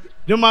before?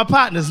 They're my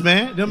partners,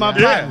 man. They're my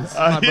partners.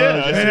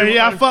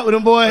 I fuck with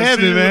them boys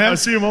heavy, man. I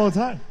see them all the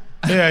time.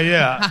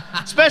 Yeah.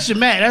 Especially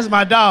Matt. That's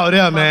my dog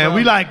there, man.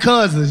 We like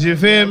cousins, you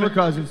feel me? We're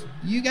cousins.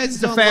 You guys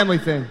It's a family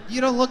thing. You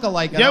don't look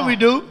alike at all. Yeah, we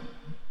do.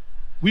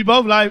 We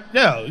both like,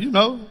 you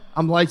know.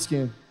 I'm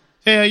light-skinned.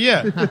 Hell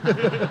yeah.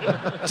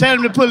 Tell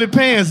him to pull his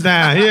pants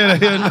down. He'll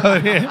know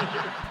that.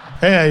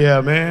 Hell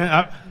yeah,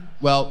 man.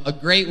 Well, a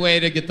great way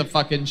to get the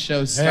fucking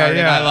show started.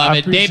 Yeah, I love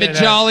it. David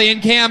that. Jolly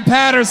and Cam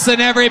Patterson,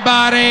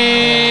 everybody.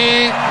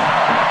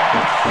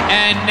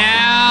 And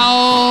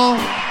now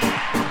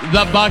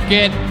the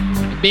bucket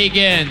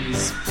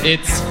begins.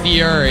 It's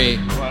fury.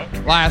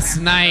 Last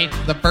night,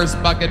 the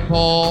first bucket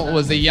pull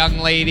was a young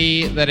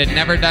lady that had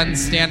never done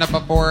stand-up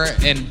before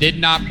and did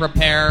not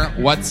prepare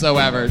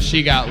whatsoever.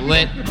 She got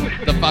lit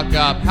the fuck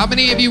up. How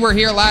many of you were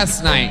here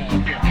last night?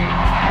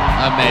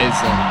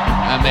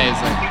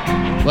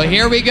 Amazing. Well,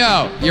 here we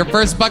go. Your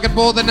first bucket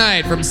pull of the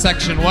night from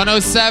section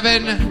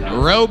 107,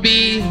 row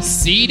B,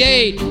 seat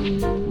 8.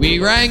 We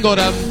wrangled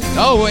them.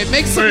 Oh, wait,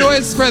 make some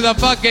noise for the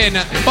fucking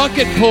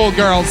bucket pull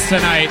girls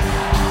tonight.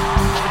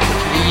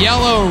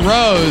 Yellow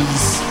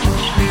Rose.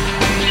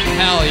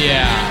 Hell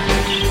yeah.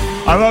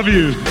 I love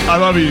you.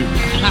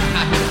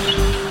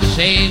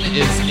 Shane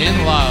is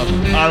in love.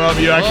 I love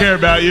you. I care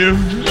about you.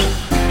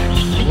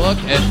 Look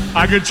at...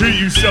 I could treat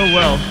you so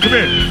well. Come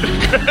here.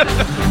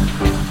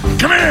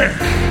 Come here.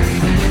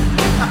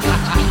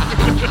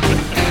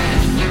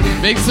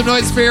 Make some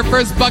noise for your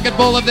first bucket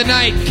bowl of the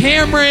night,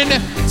 Cameron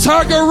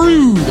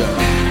Targarood.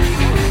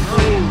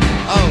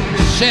 Oh,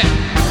 shit.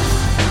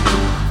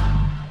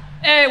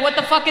 Hey, what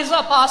the fuck is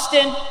up,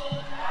 Austin?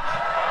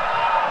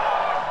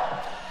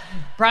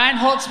 Brian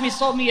Holtzme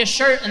sold me a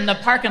shirt in the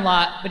parking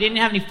lot, but he didn't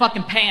have any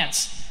fucking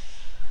pants.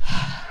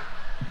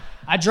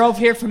 I drove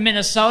here from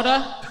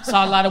Minnesota,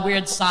 saw a lot of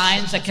weird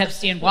signs that kept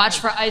saying, watch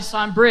for ice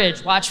on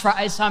bridge, watch for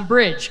ice on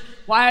bridge.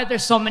 Why are there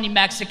so many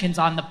Mexicans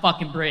on the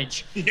fucking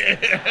bridge?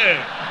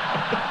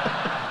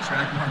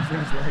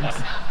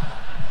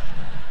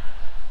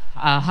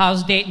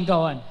 How's Dayton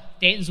going?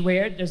 Dayton's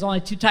weird. There's only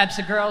 2 types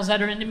of girls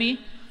that are into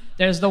me.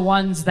 There's the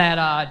ones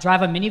that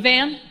drive a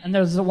minivan, and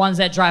there's the ones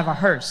that drive a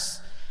hearse.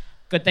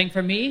 Good thing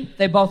for me,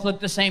 they both look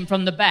the same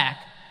from the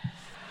back.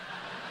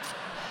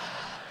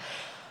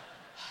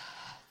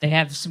 They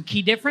have some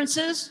key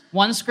differences.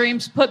 One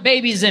screams, put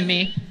babies in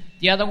me.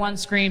 The other one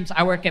screams,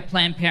 I work at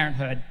Planned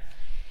Parenthood.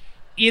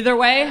 Either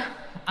way,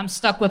 I'm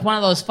stuck with one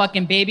of those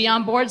fucking baby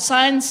on board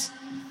signs.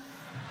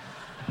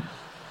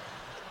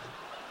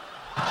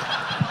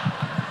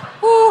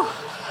 Whew.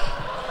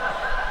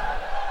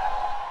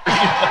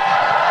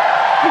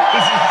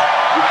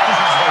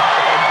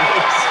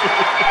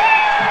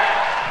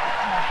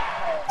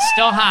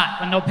 Still hot,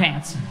 but no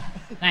pants.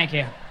 Thank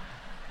you.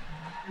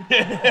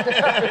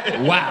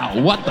 Wow,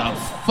 what the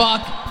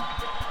fuck?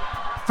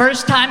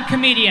 First time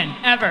comedian,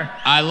 ever.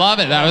 I love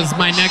it. That was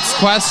my next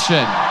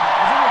question.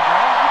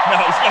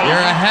 You're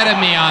ahead of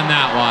me on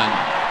that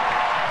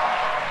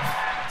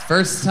one.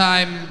 First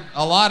time,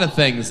 a lot of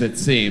things, it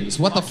seems.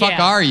 What the fuck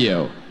are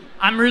you?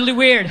 I'm really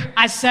weird.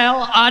 I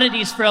sell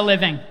oddities for a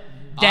living.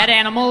 Dead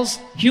animals,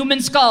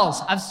 human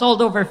skulls. I've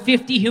sold over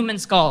 50 human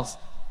skulls.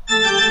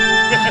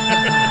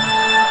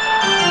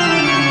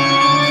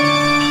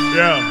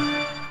 Yeah.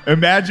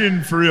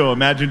 Imagine, for real,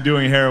 imagine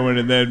doing heroin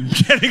and then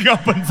getting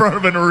up in front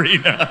of an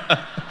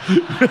arena.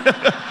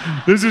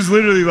 This is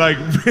literally like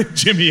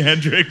Jimi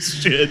Hendrix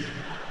shit.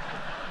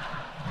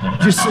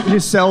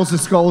 Just sells the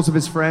skulls of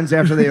his friends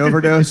after they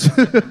overdose.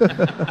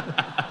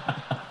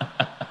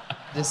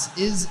 This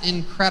is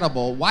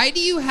incredible. Why do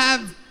you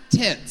have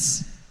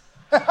tits?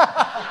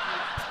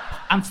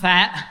 I'm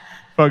fat.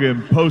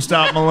 Fucking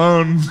post-op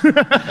Malone.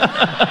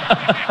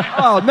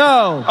 Oh,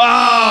 no.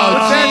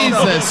 Oh,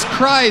 Jesus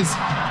Christ.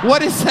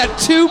 What is that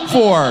tube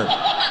for?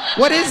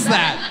 What is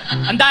that?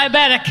 I'm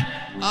diabetic.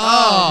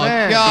 Oh,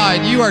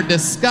 God, you are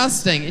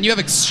disgusting. And you have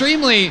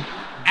extremely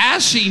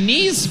ashy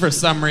knees for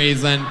some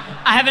reason.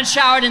 I haven't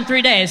showered in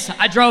 3 days.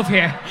 I drove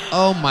here.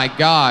 Oh, my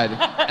God.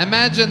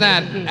 Imagine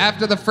that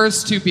after the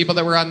first 2 people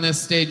that were on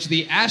this stage,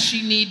 the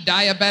ashy-kneed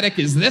diabetic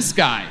is this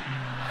guy.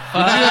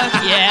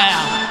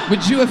 Yeah.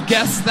 Would you have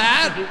guessed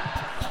that?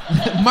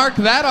 Mark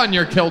that on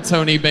your Kill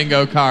Tony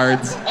bingo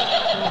cards.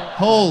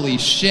 Holy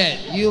shit.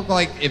 You look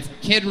like if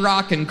Kid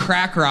Rock and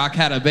Crack Rock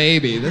had a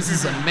baby. This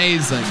is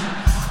amazing.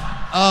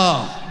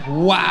 Oh,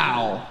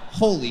 wow.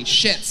 Holy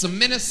shit. So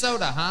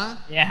Minnesota, huh?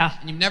 Yeah.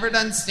 And you've never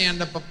done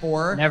stand-up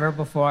before? Never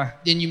before.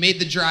 And you made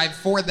the drive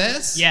for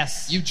this?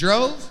 Yes. You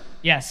drove?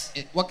 Yes.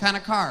 What kind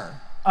of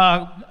car?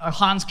 A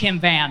Hans Kim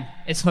van.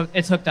 It's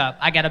hooked up.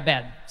 I got a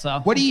bed.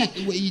 So. What do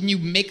you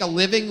make a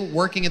living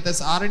working at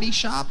this oddity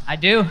shop? I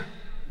do.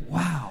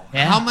 Wow.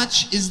 Yeah. How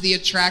much is the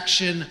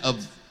attraction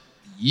of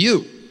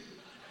you?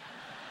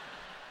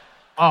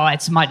 Oh,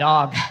 it's my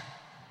dog.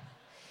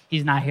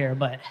 He's not here,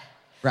 but.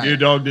 Right. Your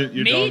dog did.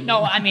 Your Me? dog?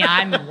 No, I mean,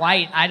 I'm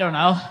white. I don't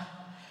know.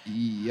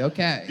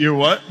 Okay. You're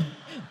what?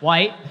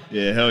 White.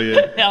 Yeah, hell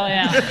yeah. Hell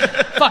yeah.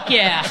 Fuck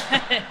yeah.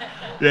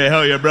 Yeah,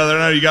 hell yeah, brother. I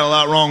know you got a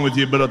lot wrong with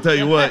you, but I'll tell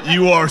you what,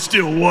 you are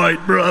still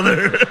white,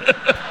 brother.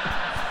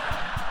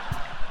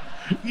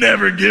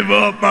 Never give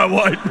up, my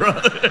white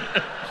brother.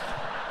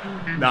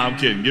 Nah, I'm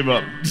kidding. Give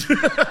up.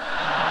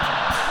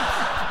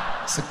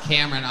 So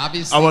Cameron,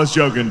 obviously. I was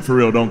joking. For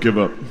real, don't give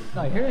up.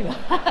 Oh, here we go.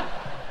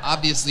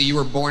 Obviously, you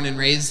were born and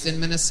raised in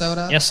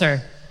Minnesota. Yes,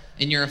 sir.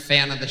 And you're a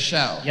fan of the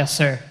show. Yes,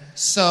 sir.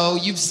 So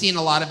you've seen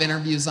a lot of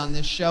interviews on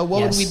this show.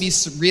 What would we be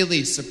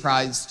really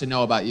surprised to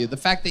know about you? The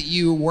fact that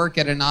you work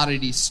at an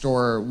oddity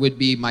store would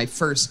be my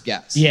first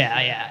guess.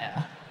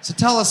 Yeah. So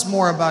tell us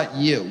more about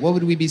you. What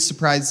would we be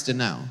surprised to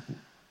know?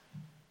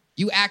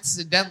 You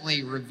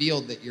accidentally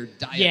revealed that you're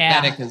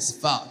diabetic as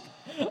fuck.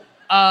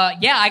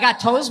 Yeah, I got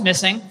toes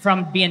missing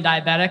from being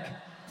diabetic.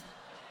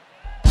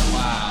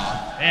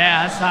 Wow.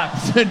 Yeah, that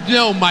sucks.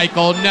 No,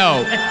 Michael, no.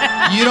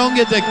 You don't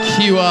get to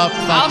queue up.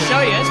 I'll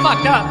show you. It's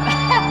fucked up.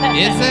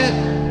 Is it?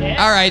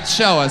 Yeah. All right,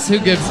 show us. Who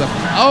gives them?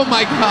 Oh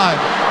my God.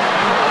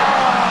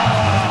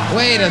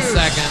 Wait a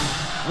second.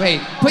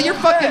 Wait, put your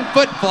fucking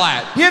foot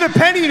flat. He had a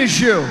penny in his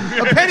shoe.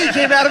 A penny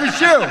came out of his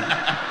shoe.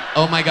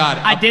 Oh my God.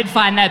 I did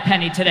find that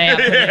penny today. Go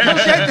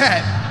get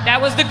that. That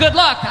was the good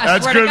luck.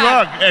 That's good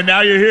luck. And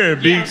now you're here.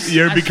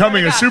 You're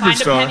becoming a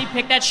superstar. Find a penny,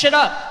 pick that shit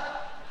up.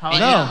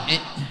 No.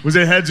 Was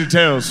it heads or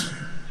tails?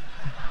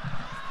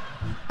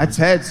 That's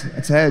heads.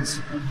 That's heads.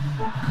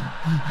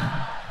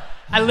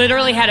 I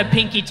literally had a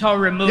pinky toe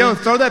removed. Yo,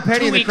 throw that penny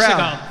 2 in the weeks crowd.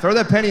 ago. Throw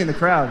that penny in the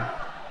crowd.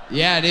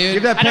 Yeah, dude.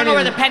 Give that I penny don't know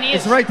where the penny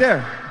is. It's right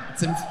there.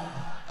 It's in.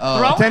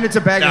 Pretend it's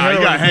a bag of Nah,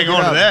 heroin. you gotta hang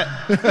on to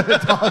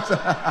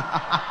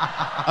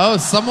that. Oh,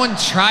 someone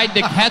tried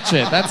to catch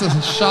it. That's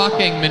a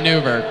shocking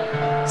maneuver.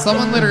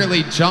 Someone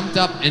literally jumped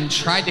up and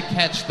tried to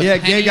catch the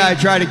penny. Gay guy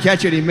tried to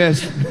catch it. He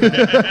missed.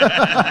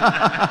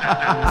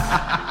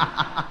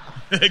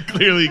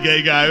 Clearly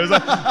gay guy. It was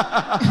like...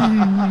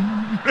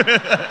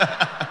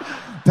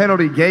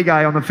 Penalty, gay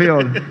guy on the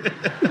field.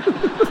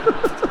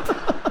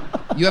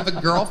 You have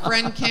a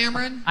girlfriend,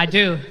 Cameron? I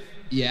do.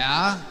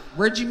 Yeah?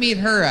 Where'd you meet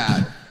her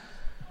at?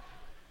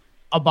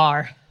 A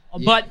bar.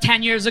 But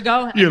 10 years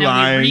ago, and You're then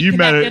lying. we You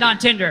met reconnected her- on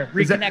Tinder.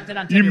 Reconnected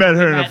on Tinder. You met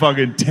her in a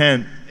fucking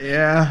tent.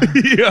 Yeah.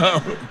 Yo.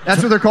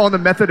 That's what they're calling the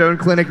methadone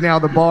clinic now,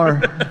 the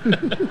bar.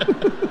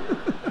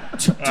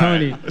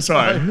 Tony.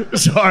 Sorry.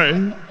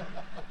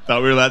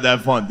 Thought we were allowed to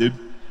have fun, dude.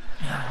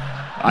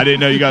 I didn't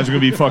know you guys were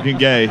going to be fucking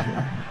gay.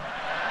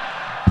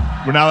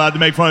 We're not allowed to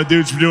make fun of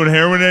dudes for doing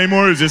heroin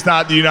anymore? Is this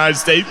not the United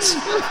States?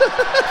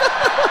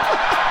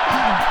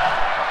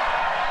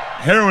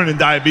 Heroin and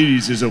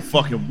diabetes is a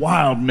fucking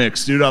wild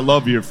mix, dude. I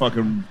love it.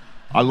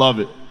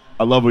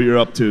 I love what you're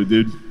up to,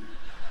 dude.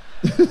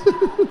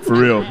 For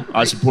real.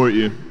 I support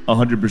you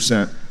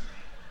 100%.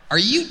 Are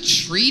you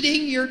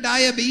treating your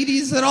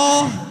diabetes at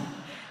all?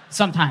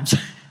 Sometimes.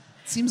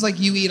 Seems like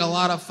you eat a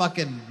lot of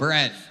fucking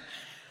bread.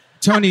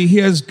 Tony, he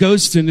has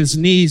ghosts in his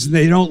knees and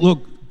they don't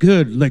look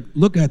good. Like,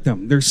 look at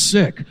them. They're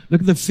sick.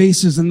 Look at the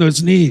faces in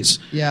those knees.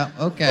 Yeah,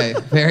 okay.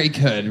 Very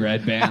good,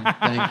 Red Band.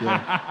 Thank you.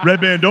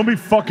 Red Band, don't be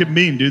fucking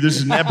mean, dude. This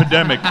is an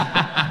epidemic.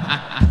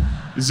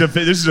 This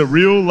is a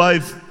real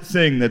life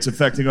thing that's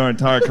affecting our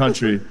entire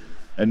country.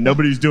 And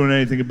nobody's doing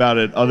anything about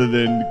it other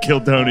than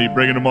Kill Tony,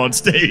 bringing him on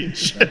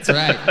stage. That's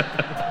right.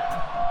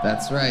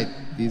 That's right.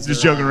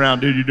 Just joking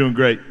around, dude. You're doing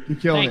great. You're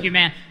killing Thank you,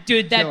 man.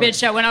 Dude, that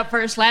bitch that went up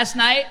first last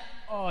night,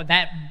 oh,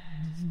 that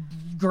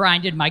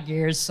grinded my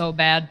gears so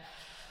bad.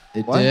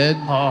 It did?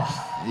 Oh.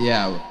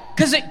 Yeah.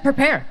 Because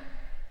prepare.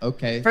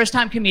 Okay. First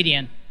time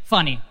comedian.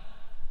 Funny.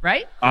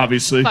 Right?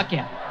 Obviously. Fuck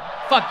yeah.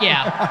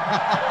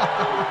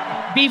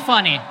 Be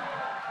funny.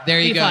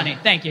 There you Be go. funny.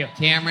 Thank you.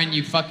 Cameron,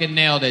 you fucking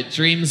nailed it.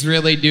 Dreams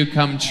really do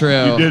come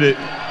true. You did it.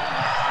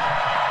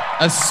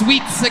 A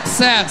sweet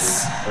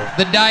success.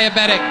 The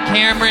diabetic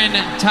Cameron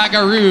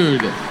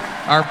Tagarud.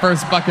 Our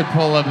first bucket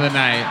pull of the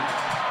night.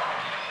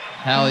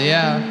 Hell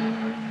yeah.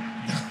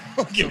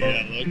 Give me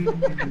that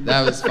look.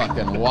 That was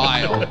fucking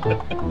wild.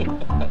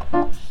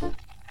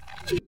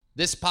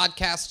 This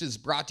podcast is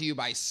brought to you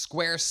by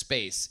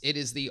Squarespace. It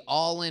is the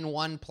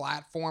all-in-one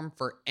platform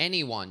for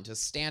anyone to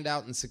stand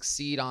out and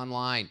succeed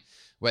online.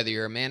 Whether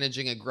you're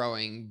managing a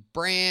growing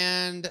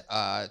brand,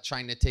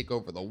 trying to take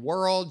over the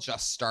world,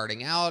 just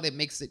starting out, it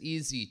makes it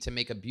easy to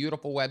make a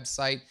beautiful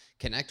website,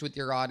 connect with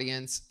your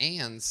audience,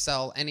 and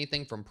sell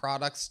anything from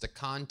products to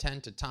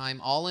content to time,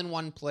 all in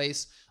one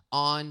place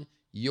on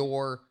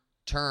your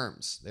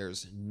terms.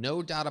 There's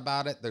no doubt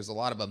about it. There's a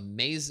lot of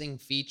amazing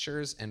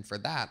features, and for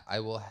that, I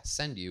will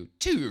send you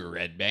to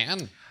Red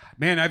Band.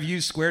 Man, I've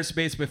used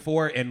Squarespace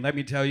before, and let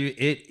me tell you,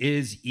 it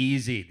is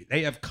easy.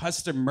 They have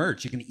custom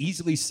merch. You can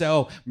easily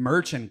sell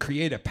merch and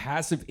create a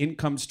passive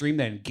income stream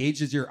that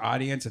engages your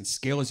audience and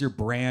scales your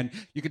brand.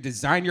 You can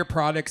design your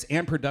products,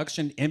 and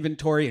production,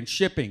 inventory, and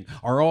shipping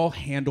are all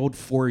handled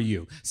for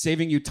you,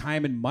 saving you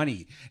time and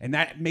money. And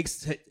that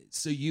makes it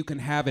so you can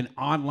have an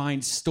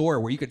online store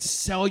where you could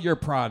sell your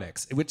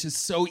products, which is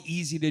so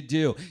easy to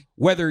do.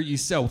 Whether you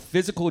sell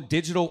physical,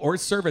 digital, or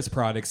service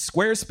products,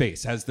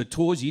 Squarespace has the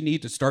tools you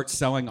need to start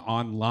selling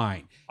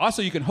online.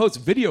 Also, you can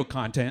host video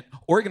content,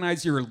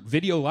 organize your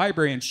video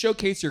library, and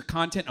showcase your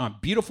content on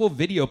beautiful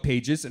video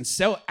pages and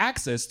sell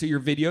access to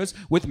your videos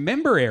with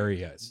member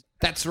areas.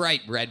 That's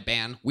right, Red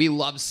Band. We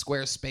love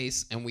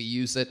Squarespace and we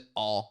use it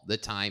all the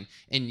time,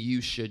 and you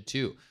should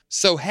too.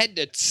 So head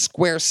to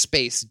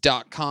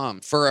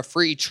squarespace.com for a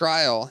free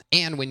trial,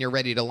 and when you're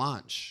ready to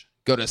launch,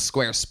 go to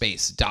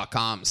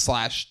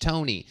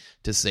squarespace.com/Tony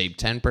to save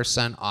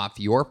 10% off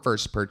your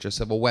first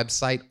purchase of a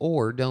website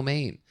or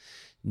domain.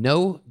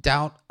 No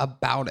doubt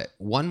about it.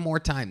 One more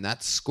time,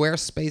 that's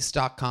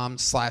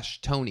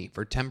squarespace.com/Tony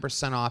for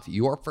 10% off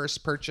your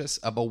first purchase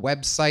of a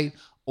website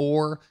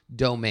or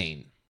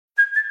domain.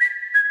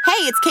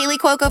 Hey, it's Kaylee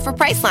Cuoco for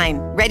Priceline.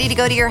 Ready to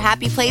go to your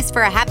happy place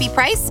for a happy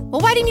price? Well,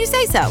 why didn't you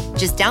say so?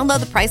 Just download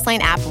the Priceline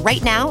app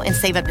right now and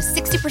save up to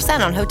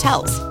 60% on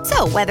hotels.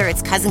 So whether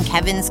it's Cousin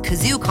Kevin's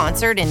Kazoo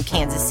Concert in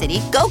Kansas City,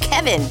 go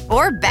Kevin,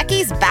 or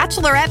Becky's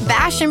Bachelorette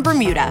Bash in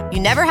Bermuda, you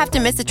never have to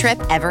miss a trip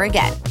ever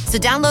again. So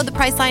download the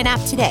Priceline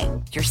app today.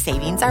 Your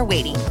savings are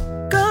waiting.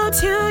 Go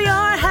to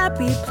your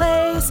happy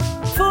place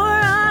for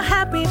a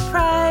happy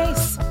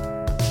price.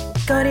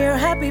 Go to your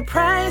happy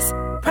price,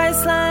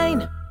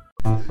 Priceline.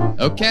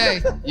 Okay,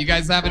 you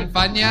guys having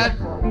fun yet? It's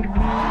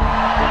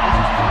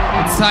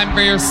time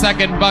for your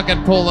second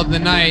bucket pull of the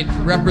night.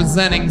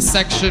 Representing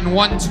section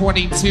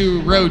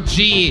 122, row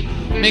G.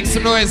 Make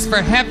some noise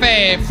for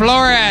Jefe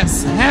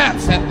Flores.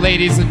 Hef,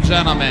 ladies and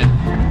gentlemen.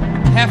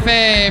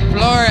 Jefe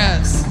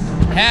Flores.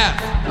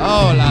 Hef.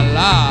 Oh la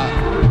la.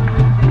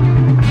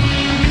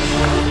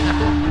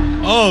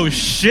 Oh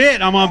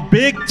shit, I'm on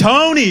Big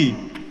Tony.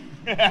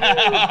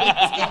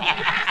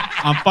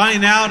 I'm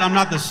finding out I'm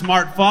not the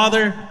smart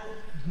father.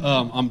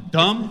 I'm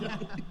dumb.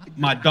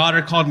 My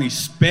daughter called me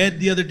sped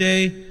the other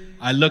day.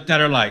 I looked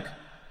at her like,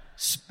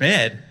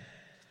 sped? What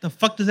the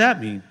fuck does that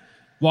mean?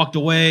 Walked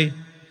away.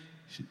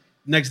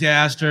 Next day I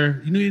asked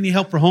her, you need any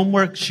help for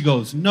homework? She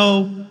goes,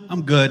 no,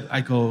 I'm good.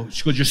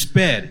 She goes, you're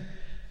sped.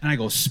 And I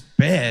go,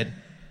 sped?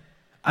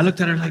 I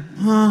looked at her like,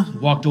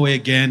 walked away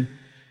again.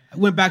 I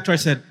went back to her, I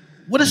said,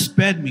 what does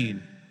sped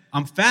mean?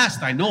 I'm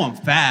fast, I know I'm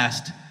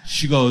fast.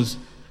 She goes,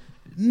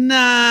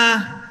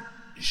 nah.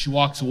 She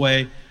walks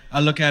away. I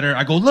look at her,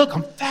 I go, look,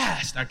 I'm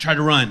fast. I try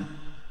to run.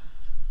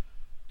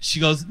 She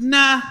goes,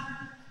 nah.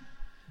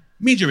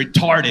 Means you're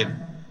retarded.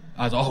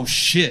 I was, oh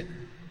shit.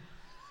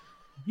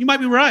 You might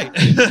be right.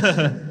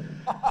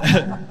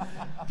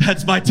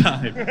 That's my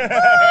time.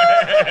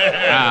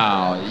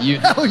 Wow.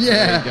 Hell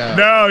yeah.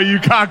 No, you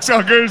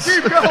cocksuckers.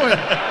 Keep going.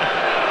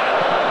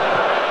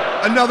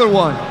 Another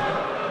one.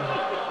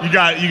 You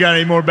got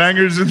any more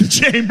bangers in the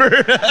chamber?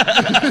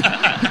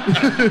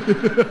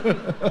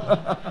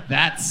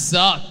 That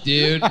sucked,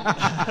 dude.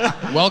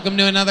 Welcome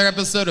to another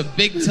episode of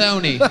Big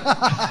Tony.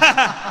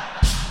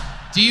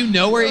 Do you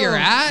know where you're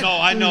at? No,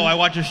 I know. I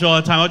watch your show all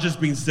the time. I was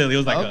just being silly. It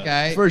was like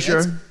okay. For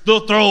sure.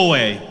 Little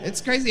throwaway. It's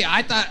crazy.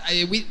 I thought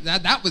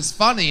that was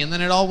funny, and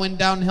then it all went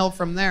downhill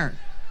from there.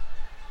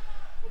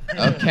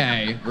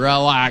 Okay,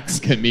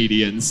 relax,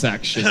 comedian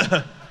section.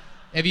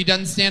 Have you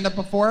done stand-up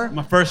before?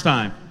 My first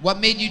time. What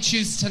made you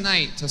choose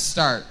tonight to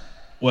start?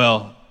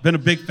 Well, been a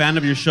big fan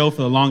of your show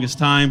for the longest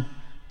time.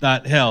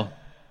 Thought, hell,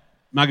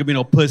 I'm not gonna be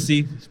no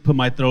pussy. Just put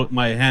my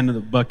hand in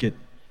the bucket.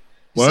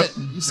 What?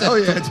 You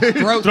said yeah, dude.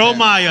 Throw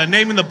my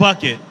name in the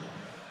bucket.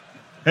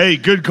 Hey,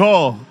 good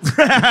call.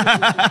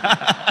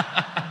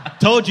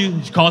 Told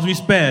you, she calls me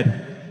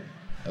sped.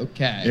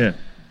 Okay. Yeah.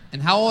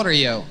 And how old are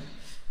you?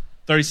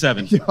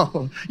 37.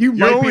 Yo, you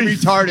might be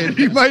retarded.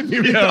 You might be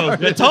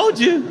retarded. I told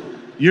you.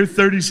 You're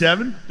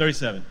 37?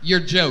 37.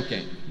 You're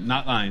joking.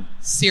 Not lying.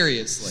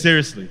 Seriously.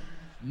 Seriously.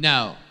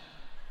 No.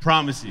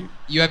 Promise you.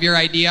 You have your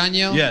ID on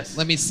you? Yes.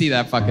 Let me see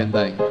that fucking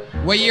thing.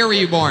 What year were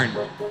you born?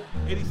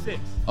 86.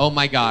 Oh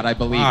my God, I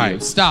believe All you.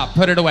 right. Stop.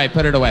 Put it away.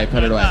 Put it away.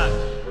 Put it away.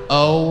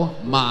 Oh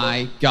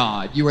my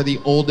God. You are the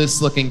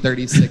oldest looking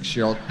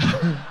 36-year-old.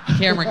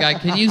 Camera guy,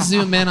 can you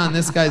zoom in on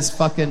this guy's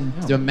fucking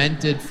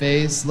demented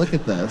face? Look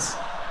at this.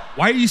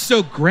 Why are you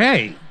so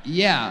gray?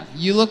 Yeah,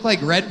 you look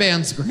like Red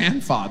Band's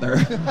grandfather.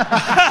 You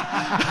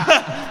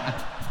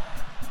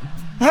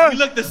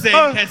look the same,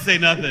 can't say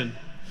nothing.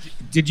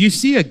 Did you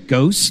see a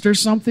ghost or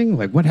something?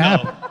 Like, what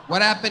happened?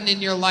 What happened in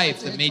your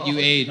life that made you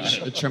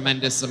age a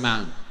tremendous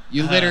amount?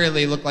 You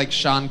literally look like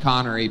Sean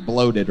Connery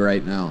bloated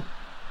right now.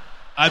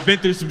 I've been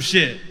through some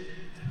shit.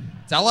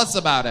 Tell us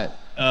about it.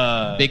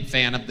 Big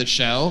fan of the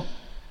show.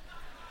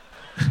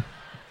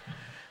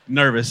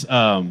 Nervous.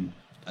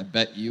 I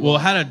bet you Well, are.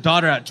 I had a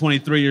daughter at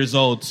 23 years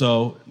old,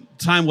 so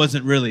time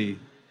wasn't really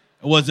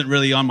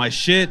on my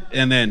shit.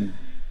 And then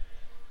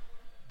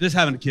Just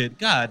having a kid.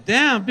 God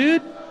damn,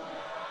 dude.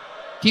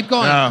 Keep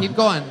going. Yeah. Keep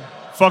going.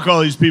 Fuck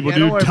all these people,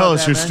 dude. Tell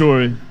us your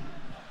story.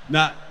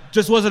 Nah,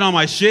 just wasn't on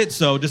my shit,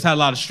 so just had a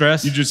lot of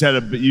stress. You just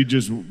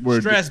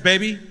were Stress,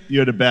 baby. You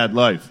had a bad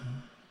life.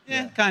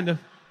 Yeah, kind of.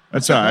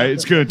 That's all right.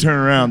 It's gonna turn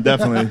around,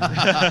 definitely.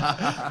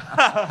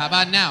 How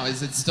about now?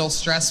 Is it still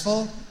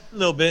stressful? A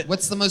little bit.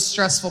 What's the most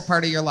stressful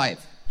part of your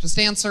life? Just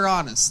answer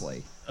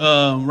honestly.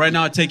 Right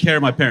now, I take care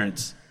of my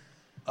parents.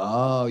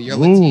 Oh, you're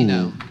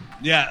Latino.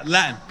 Yeah,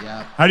 Latin.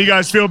 Yeah. How do you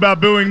guys feel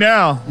about booing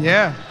now?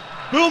 Yeah.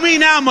 Boo me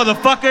now,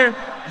 motherfucker.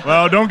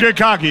 Well, don't get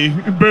cocky.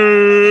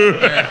 Boo.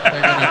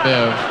 They're gonna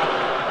boo.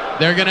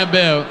 They're gonna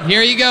boo.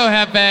 Here you go,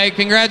 Hefe.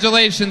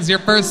 Congratulations, your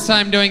first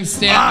time doing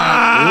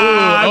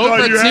stand-up.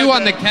 Ooh, 0 for 2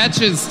 on the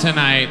catches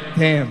tonight.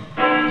 Damn.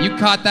 You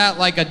caught that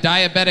like a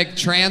diabetic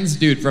trans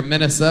dude from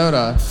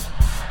Minnesota.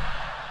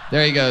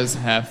 There he goes,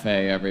 Hefe,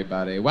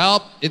 everybody.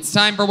 Well, it's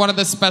time for one of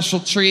the special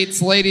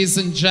treats, ladies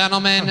and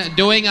gentlemen.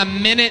 Doing a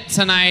minute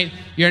tonight.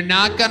 You're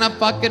not gonna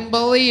fucking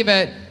believe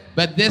it,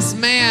 but this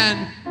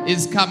man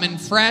is coming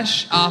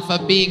fresh off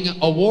of being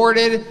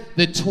awarded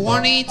the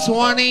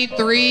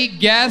 2023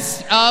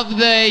 Guest of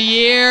the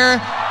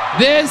Year.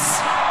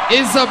 This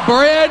is a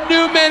brand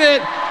new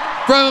minute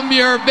from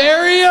your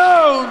very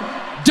own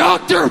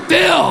Dr.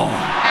 Phil.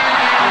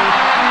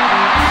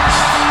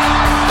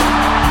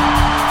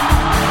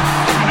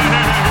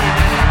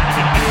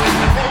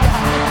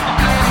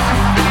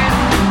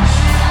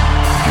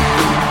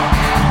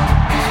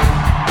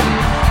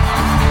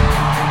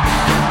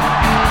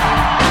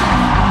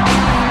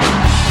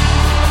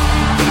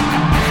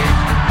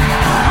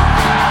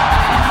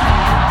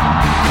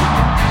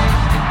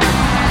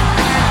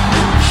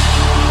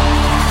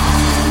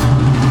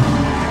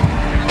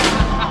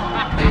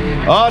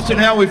 Austin,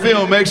 how we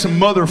feel? Make some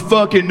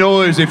motherfucking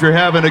noise if you're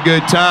having a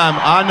good time.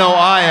 I know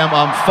I am.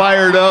 I'm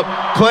fired up.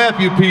 Clap,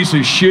 you piece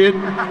of shit.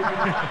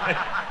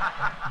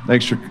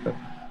 Thanks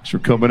for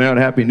coming out.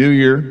 Happy New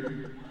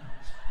Year.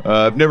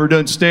 I've never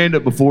done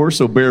stand-up before,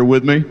 so bear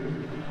with me.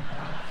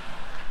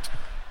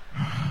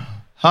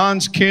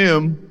 Hans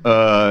Kim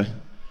has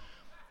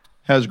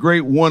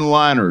great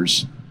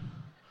one-liners.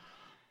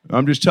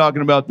 I'm just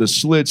talking about the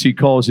slits he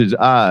calls his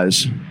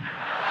eyes.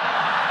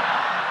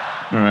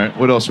 All right,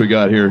 what else we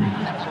got here?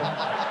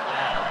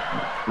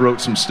 Wrote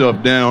some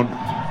stuff down.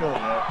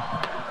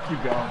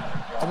 Keep going.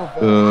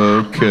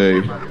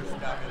 Okay.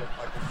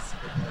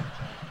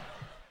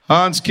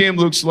 Hans Kim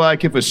looks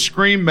like if a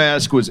Scream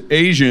mask was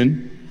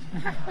Asian.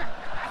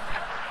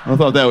 I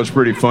thought that was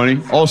pretty funny.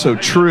 Also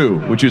true,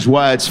 which is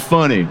why it's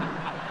funny.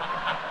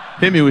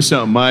 Hit me with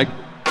something, Mike.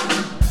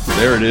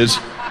 There it is.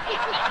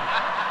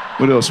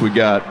 What else we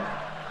got?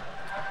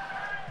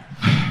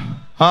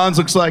 Hans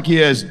looks like he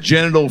has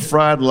genital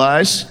fried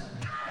lice.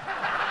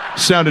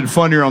 Sounded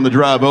funnier on the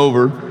drive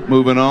over.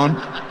 Moving on.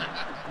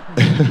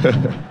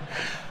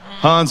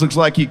 Hans looks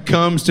like he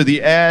comes to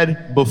the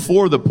ad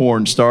before the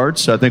porn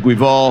starts. I think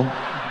we've all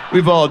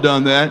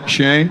done that.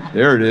 Shane,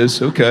 there it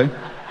is. Okay.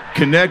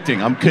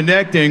 Connecting. I'm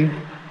connecting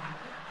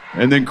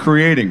and then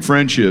creating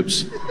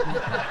friendships.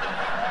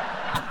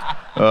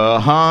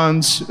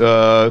 Hans,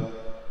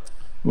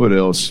 what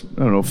else?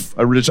 I don't know.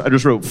 I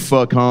just wrote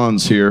fuck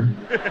Hans here.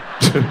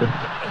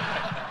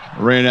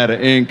 Ran out of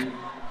ink.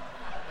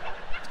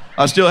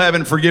 I still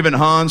haven't forgiven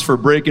Hans for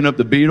breaking up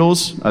the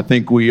Beatles. I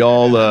think we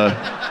all,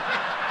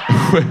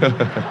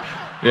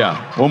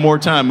 yeah. One more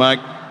time, Mike.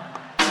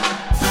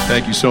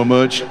 Thank you so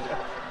much.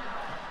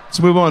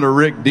 Let's move on to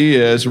Rick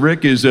Diaz.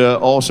 Rick is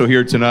also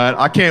here tonight.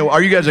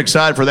 Are you guys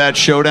excited for that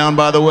showdown,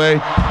 by the way?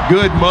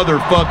 Good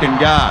motherfucking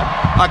God.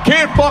 I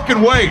can't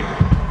fucking wait.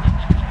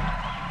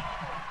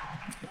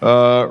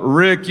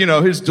 Rick,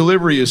 his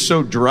delivery is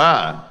so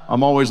dry.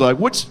 I'm always like,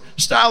 what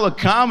style of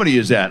comedy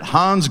is that?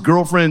 Hans'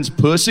 girlfriend's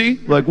pussy?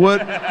 Like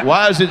what?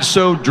 Why is it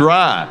so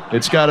dry?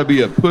 It's gotta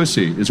be a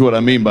pussy, is what I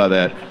mean by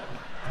that.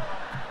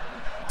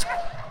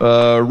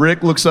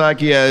 Rick looks like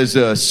he has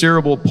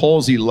cerebral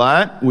palsy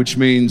light, which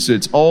means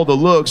it's all the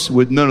looks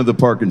with none of the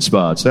parking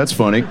spots. That's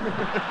funny.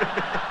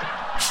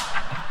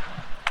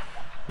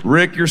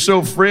 Rick, you're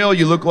so frail,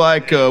 you look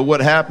like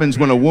what happens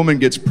when a woman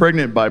gets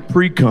pregnant by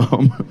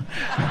pre-cum.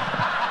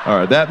 All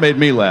right, that made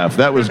me laugh.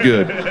 That was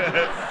good.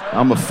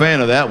 I'm a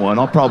fan of that one.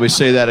 I'll probably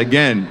say that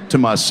again to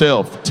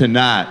myself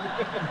tonight.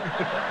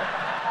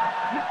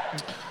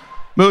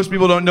 Most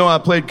people don't know I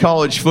played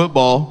college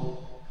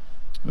football,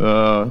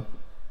 but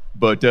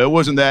it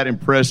wasn't that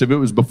impressive. It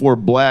was before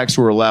blacks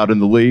were allowed in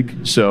the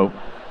league, so.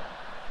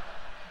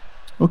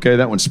 Okay,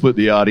 that one split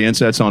the audience.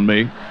 That's on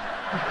me.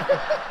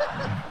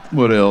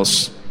 What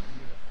else?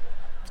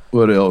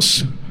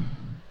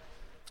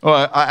 Oh,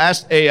 I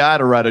asked AI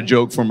to write a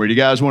joke for me. Do you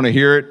guys want to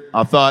hear it?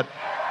 I thought,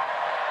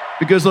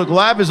 because look,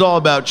 life is all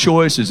about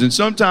choices, and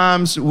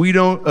sometimes we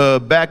don't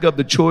back up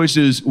the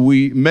choices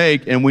we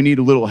make, and we need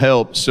a little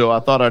help, so I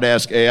thought I'd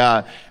ask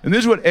AI. And this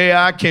is what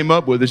AI came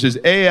up with. This is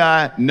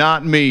AI,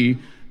 not me,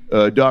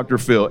 Dr.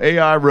 Phil.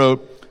 AI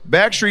wrote,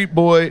 Backstreet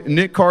Boy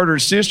Nick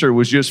Carter's sister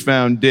was just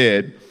found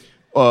dead.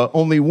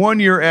 only 1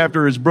 year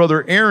after his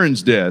brother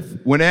Aaron's death.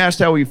 When asked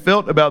how he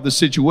felt about the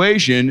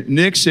situation,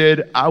 Nick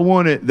said, "I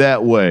want it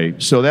that way."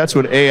 So that's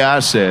what AI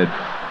said.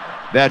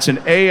 That's an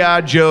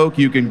AI joke.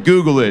 You can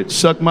Google it.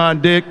 Suck my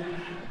dick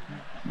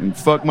and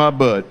fuck my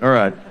butt. All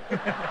right.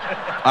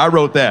 I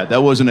wrote that.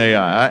 That wasn't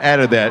AI. I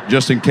added that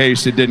just in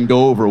case it didn't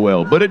go over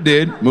well. But it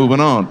did. Moving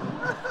on.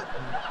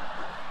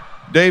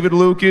 David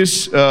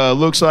Lucas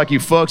looks like he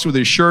fucks with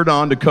his shirt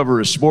on to cover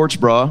his sports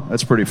bra.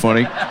 That's pretty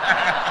funny.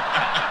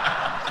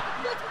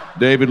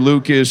 David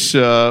Lucas,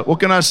 what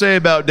can I say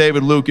about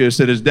David Lucas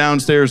that his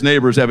downstairs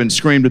neighbors haven't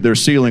screamed at their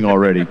ceiling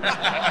already?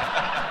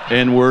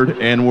 N-word,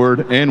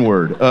 N-word,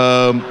 N-word.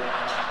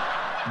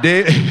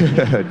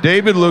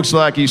 David looks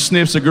like he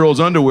sniffs a girl's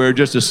underwear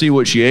just to see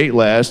what she ate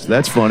last.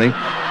 That's funny.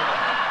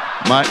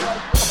 Mike,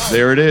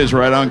 there it is,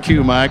 right on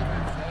cue, Mike.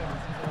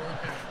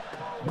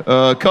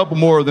 A couple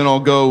more, then I'll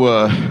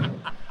go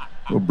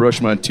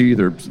brush my teeth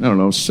or, I don't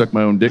know, suck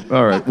my own dick.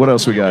 All right, what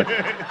else we got?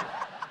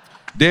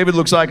 David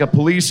looks like a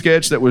police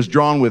sketch that was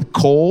drawn with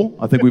coal.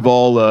 I think we've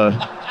all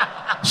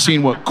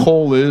seen what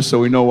coal is, so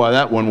we know why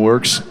that one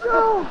works.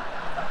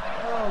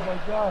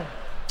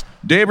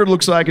 David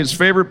looks like his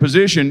favorite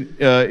position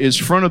is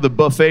front of the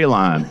buffet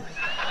line.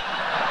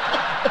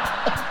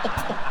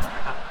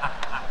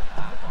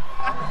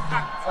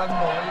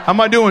 How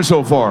am I doing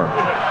so far? Okay.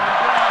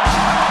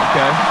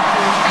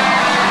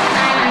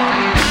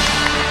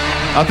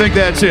 I think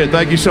that's it.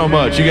 Thank you so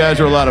much. You guys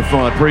are a lot of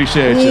fun.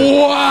 Appreciate you.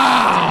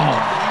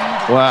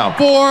 Wow.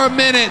 4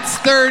 minutes,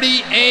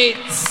 38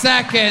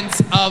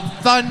 seconds of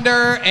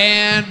thunder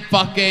and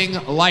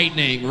fucking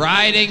lightning.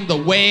 Riding the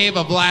wave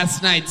of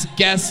last night's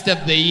guest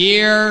of the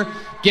year,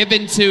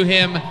 given to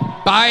him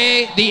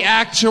by the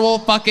actual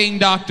fucking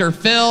Dr.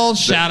 Phil.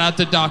 Shout out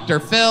to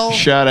Dr. Phil.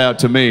 Shout out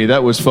to me.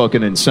 That was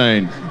fucking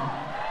insane.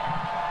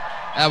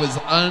 That was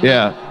unbelievable.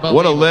 Yeah,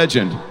 what a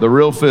legend. The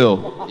real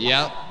Phil.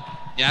 Yep.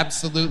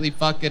 Absolutely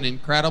fucking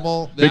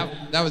incredible.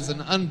 That was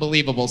an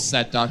unbelievable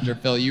set, Dr.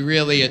 Phil. You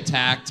really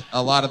attacked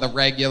a lot of the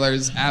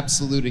regulars.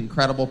 Absolute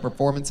incredible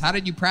performance. How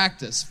did you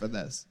practice for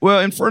this?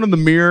 Well, in front of the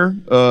mirror,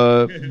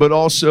 but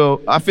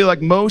also I feel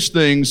like most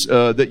things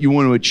that you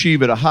want to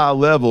achieve at a high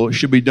level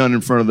should be done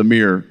in front of the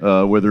mirror,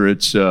 whether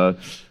it's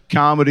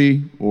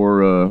comedy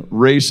or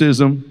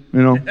racism,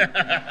 you know.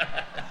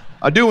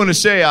 I do want to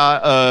say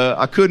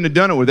I couldn't have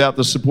done it without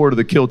the support of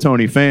the Kill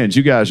Tony fans.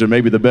 You guys are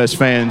maybe the best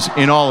fans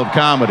in all of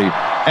comedy.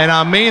 And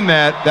I mean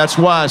that. That's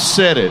why I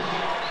said it.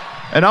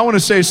 And I want to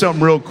say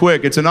something real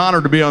quick. It's an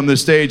honor to be on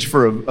this stage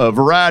for a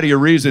variety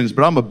of reasons,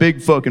 but I'm a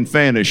big fucking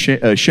fan of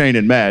Shane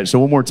and Matt. So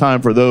one more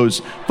time for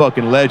those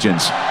fucking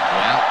legends.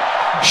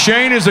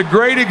 Shane is a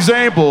great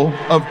example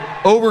of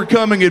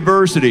overcoming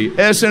adversity.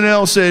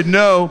 SNL said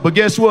no, but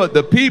guess what?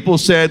 The people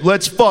said,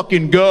 let's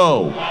fucking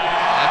go.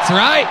 That's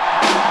right.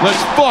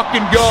 Let's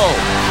fucking go.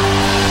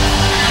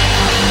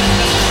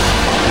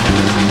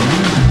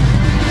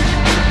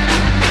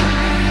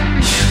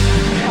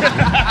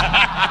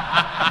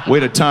 Way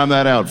to time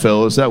that out,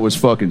 fellas. That was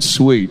fucking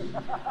sweet.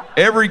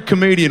 Every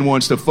comedian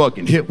wants to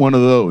fucking hit one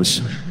of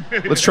those.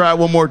 Let's try it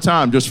one more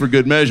time, just for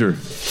good measure.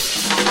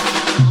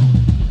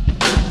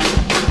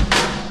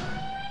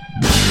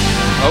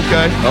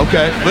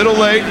 Okay. Little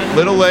late.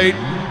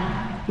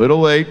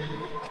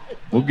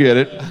 We'll get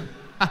it.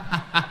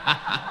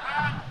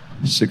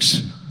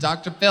 6.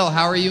 Dr. Phil,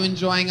 how are you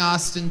enjoying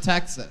Austin,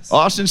 Texas?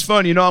 Austin's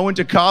fun. You know, I went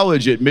to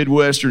college at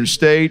Midwestern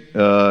State,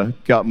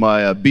 got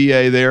my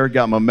BA there,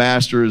 got my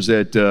master's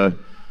at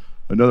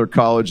another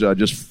college I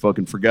just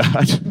fucking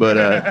forgot.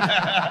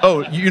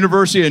 But,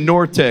 University of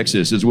North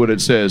Texas is what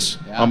it says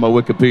on my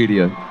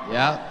Wikipedia.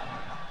 Yeah.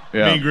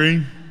 Mean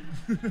Green.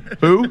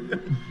 Who?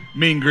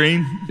 Mean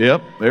Green.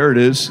 Yep, there it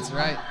is. That's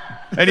right.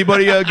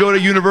 Anybody go to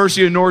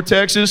University of North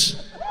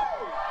Texas?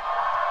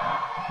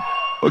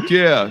 Fuck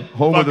yeah.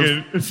 Home of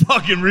the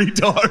fucking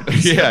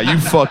retards. Yeah, you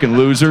fucking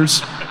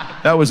losers.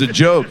 That was a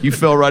joke. You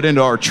fell right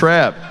into our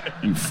trap,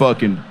 you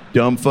fucking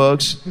dumb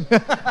fucks.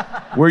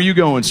 Where are you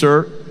going,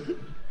 sir?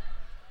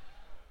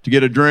 To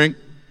get a drink?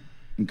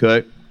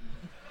 Okay.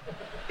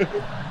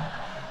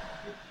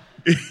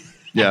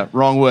 Yeah,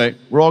 wrong way.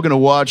 We're all going to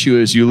watch you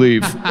as you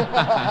leave.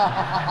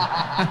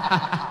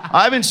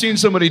 I haven't seen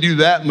somebody do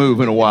that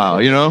move in a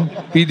while, you know?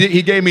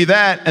 He gave me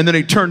that, and then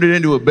he turned it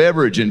into a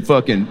beverage and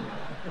fucking...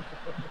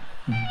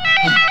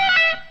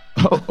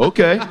 Oh,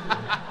 okay.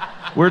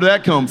 Where'd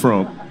that come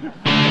from?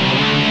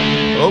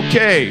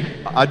 Okay.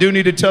 I do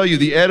need to tell you,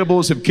 the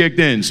edibles have kicked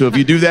in, so if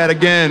you do that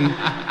again,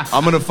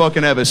 I'm going to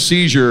fucking have a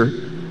seizure.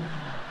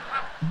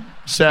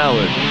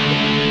 Salad.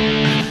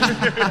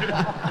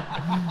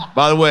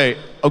 By the way,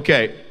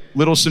 okay,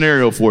 little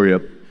scenario for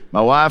you.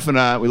 My wife and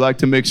I, we like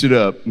to mix it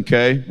up,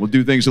 okay? We'll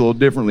do things a little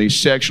differently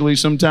sexually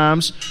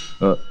sometimes.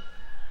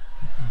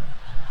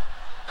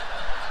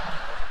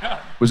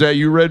 Was that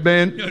you, Red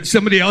Band?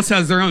 Somebody else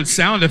has their own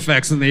sound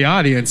effects in the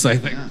audience, I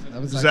think.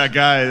 That was that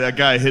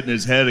guy hitting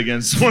his head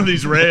against one of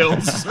these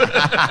rails.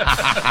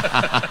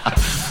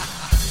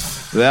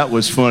 That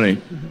was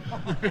funny.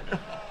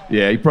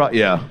 Yeah,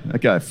 that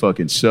guy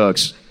fucking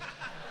sucks.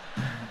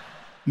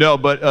 No,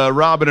 but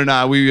Robin and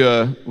I,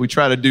 we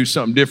try to do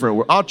something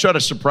different. I'll try to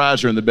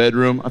surprise her in the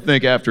bedroom. I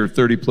think after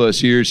 30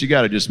 plus years, you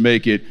got to just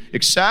make it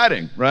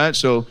exciting, right?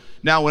 So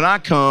now when I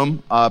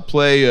come, I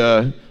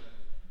play.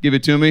 Give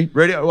it to me.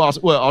 Ready?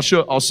 Well,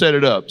 I'll set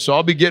it up. So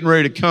I'll be getting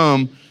ready to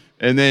come,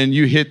 and then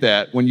you hit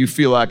that when you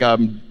feel like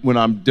when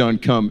I'm done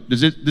coming. Does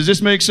this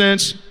make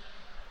sense?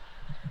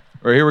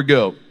 All right, here we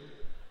go.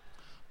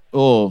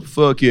 Oh,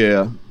 fuck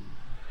yeah.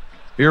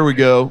 Here we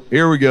go.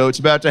 It's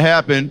about to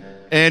happen,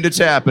 and it's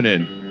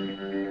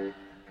happening.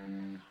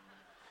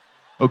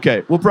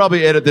 Okay, we'll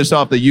probably edit this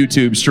off the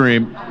YouTube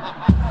stream.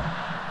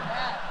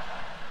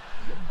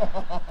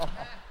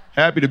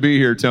 Happy to be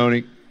here,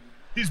 Tony.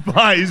 He's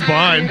behind.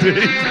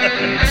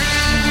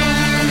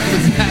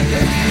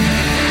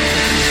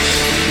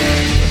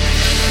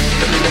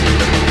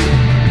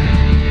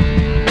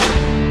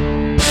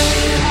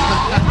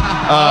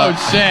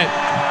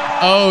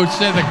 Oh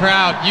shit, the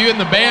crowd. You and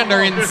the band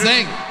are in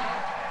sync.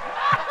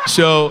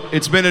 So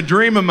it's been a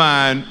dream of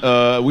mine.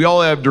 We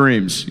all have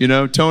dreams, you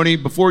know. Tony,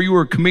 before you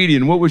were a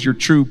comedian, what was your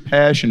true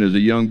passion as a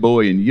young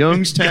boy in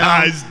Youngstown?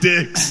 Guys'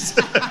 dicks.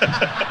 Son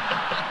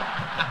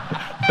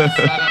of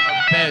a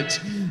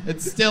bitch. It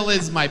still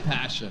is my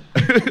passion.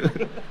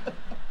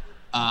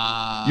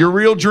 Your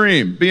real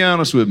dream, be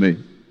honest with me.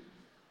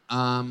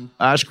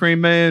 Ice cream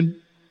man?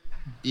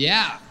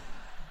 Yeah.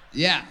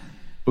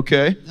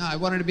 Okay. No, I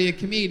wanted to be a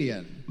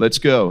comedian. Let's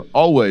go.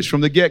 Always,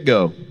 from the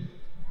get-go.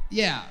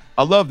 Yeah.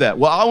 I love that.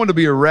 Well, I want to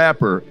be a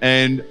rapper,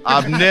 and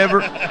I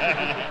never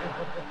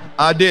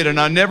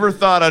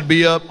thought I'd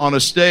be up on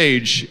a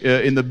stage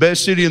in the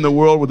best city in the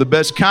world with the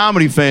best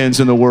comedy fans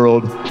in the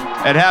world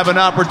and have an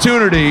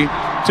opportunity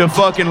to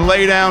fucking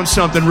lay down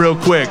something real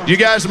quick. Do you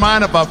guys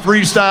mind if I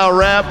freestyle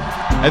rap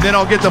and then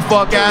I'll get the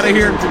fuck out of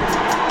here?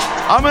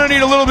 I'm gonna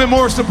need a little bit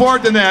more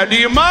support than that. Do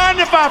you mind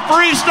if I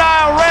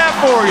freestyle rap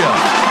for you?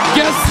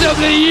 Guest of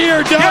the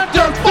year,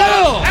 Dr.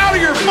 Phil! Out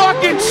of your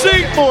fucking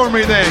seat for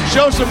me then.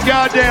 Show some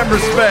goddamn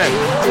respect.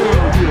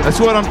 That's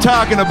what I'm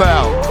talking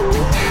about.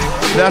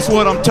 That's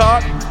what I'm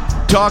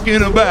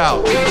talking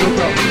about.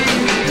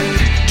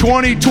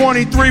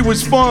 2023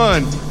 was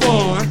fun.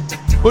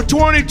 But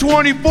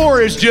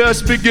 2024 has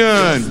just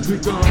begun.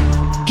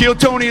 Kill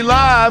Tony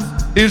Live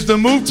is the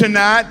move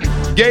tonight.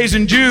 Gays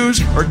and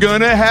Jews are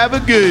gonna have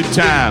a good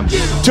time.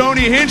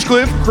 Tony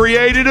Hinchcliffe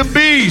created a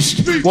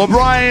beast, while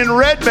Brian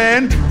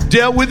Redband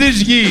dealt with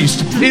his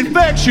yeast.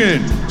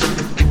 Infection,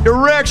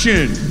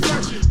 erection,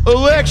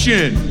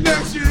 election,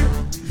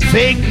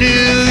 fake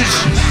news,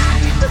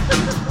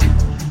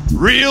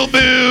 real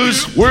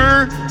booze.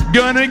 We're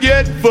gonna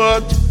get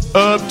fucked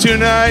up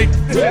tonight.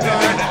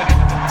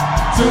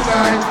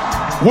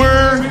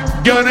 We're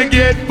gonna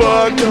get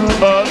fucked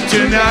up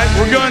tonight.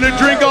 We're gonna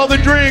drink all the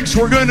drinks.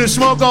 We're gonna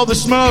smoke all the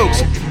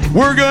smokes.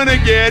 We're gonna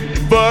get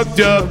fucked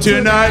up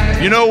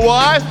tonight. You know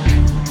why?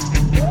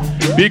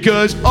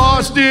 Because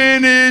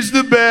Austin is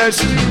the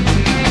best.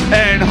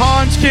 And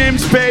Hans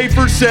Kim's pay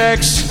for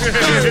sex.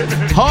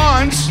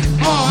 Hans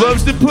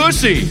loves the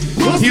pussy.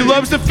 He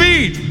loves the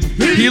feet.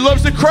 He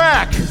loves the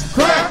crack.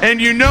 And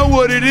you know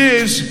what it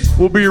is.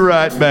 We'll be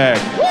right back.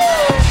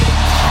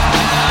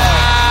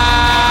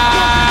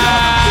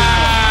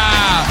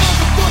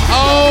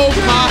 Oh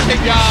my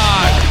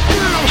God.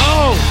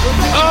 Oh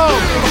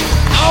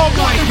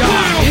my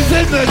God. He's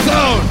in the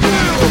zone.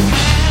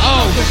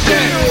 Oh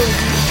shit.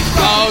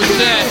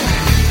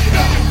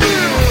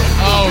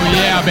 Oh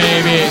yeah,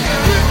 baby.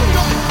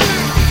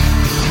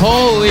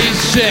 Holy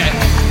shit.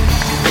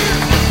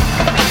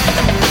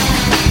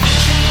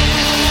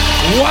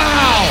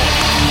 Wow.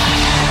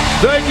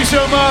 Thank you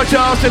so much,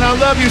 Austin. I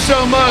love you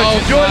so much. Oh,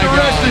 enjoy the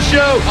rest of the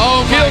show.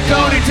 Oh, Kill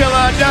Tony till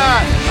I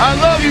die. I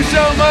love you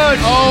so much.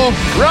 Oh,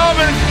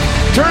 Robin,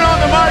 turn on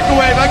the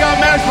microwave. I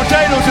got mashed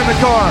potatoes in the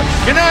car.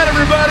 Good night,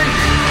 everybody.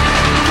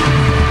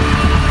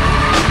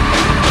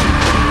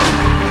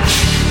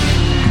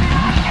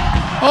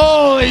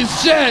 holy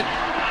shit.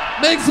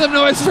 Make some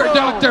noise for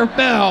Dr.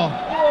 Phil.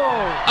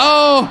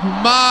 Oh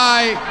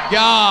my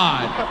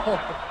God.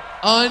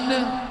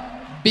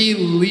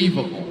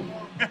 Unbelievable.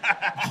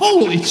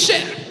 Holy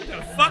shit.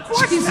 The fuck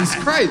was Jesus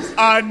that? Christ.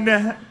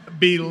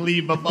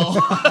 Unbelievable.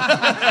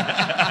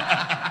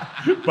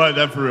 But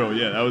that for real,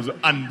 yeah, that was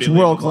unbelievable. It's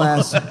world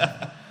class.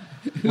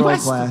 World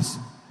class.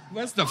 Who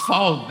has to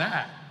follow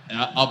that?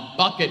 A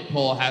bucket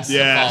pull has to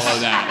Yes. follow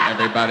that,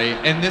 everybody.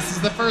 And this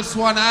is the first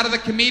one out of the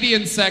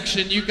comedian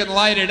section. You can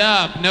light it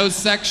up. No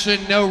section,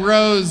 no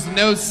rows,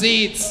 no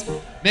seats.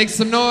 Make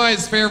some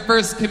noise for your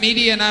first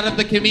comedian out of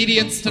the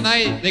comedians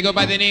tonight. They go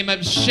by the name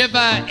of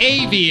Shiva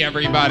Avi,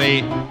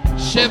 everybody.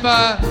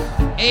 Shiva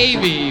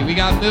Avi. We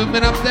got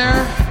movement up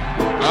there?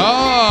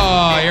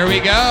 Oh, here we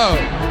go.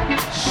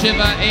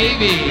 Shiva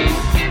Avi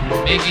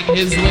making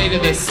his way to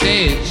the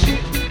stage.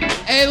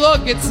 Hey,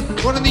 look, it's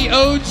one of the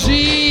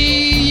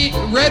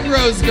OG Red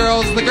Rose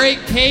girls, the great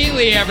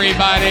Kaylee,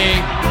 everybody.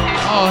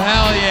 Oh,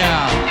 hell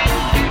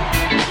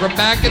yeah. From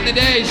back in the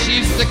day, she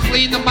used to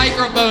clean the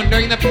microphone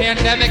during the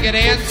pandemic at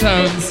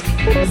Antone's,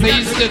 because they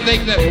used to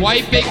think that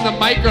wiping the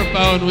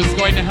microphone was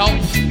going to help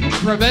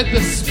prevent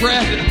the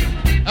spread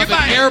of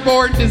an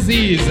airborne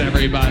disease,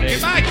 everybody.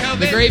 Goodbye, COVID.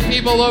 The great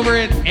people over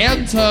at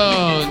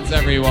Antone's,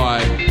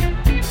 everyone.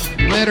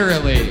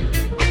 Literally.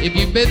 If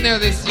you've been there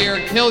this year,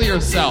 kill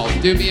yourself.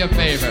 Do me a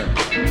favor.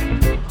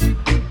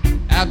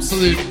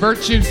 Absolute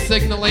virtue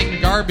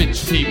signaling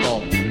garbage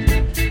people.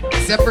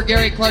 Except for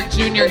Gary Clark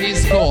Jr.,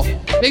 he's cool.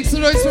 Make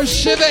some noise for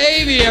Shiva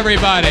Avi,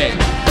 everybody.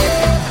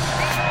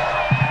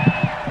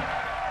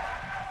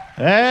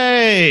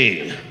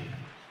 Hey.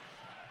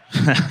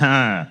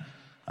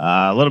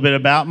 A little bit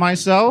about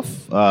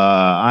myself.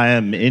 I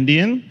am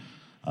Indian.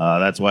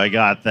 That's why I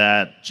got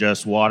that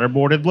just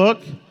waterboarded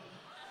look.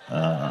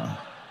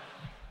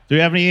 Do we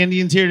have any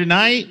Indians here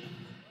tonight?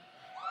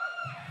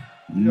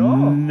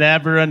 No.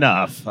 Never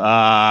enough.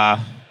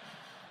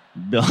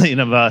 Billion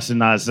of us and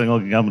not a single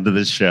can come to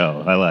this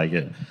show. I like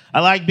it. I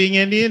like being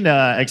Indian,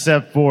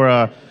 except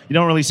for you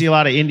don't really see a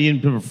lot of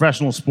Indian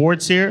professional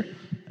sports here.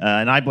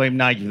 And I blame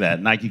Nike for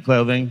that. Nike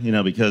clothing,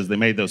 because they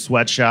made those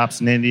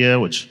sweatshops in India,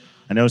 which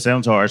I know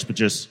sounds harsh, but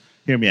just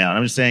hear me out.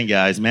 I'm just saying,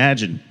 guys,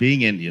 imagine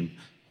being Indian,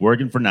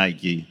 working for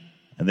Nike,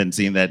 and then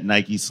seeing that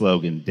Nike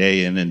slogan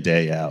day in and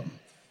day out.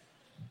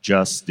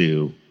 Just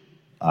do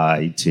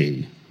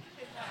IT.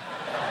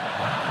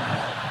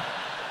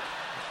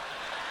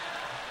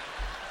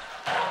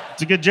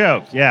 It's a good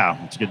joke.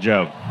 Yeah, it's a good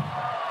joke.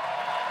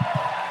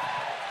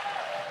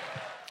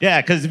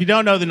 Yeah, because if you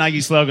don't know the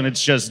Nike slogan,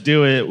 it's just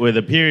do it with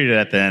a period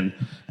at the end.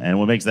 And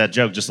what makes that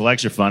joke just a little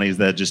extra funny is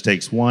that it just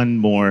takes one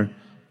more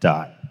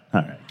dot.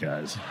 All right,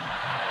 guys.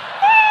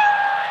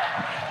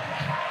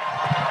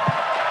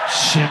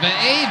 Shiva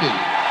Avi.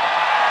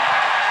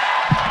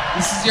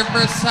 This is your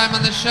first time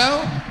on the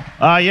show?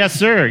 Yes,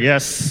 sir.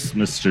 Yes,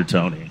 Mr.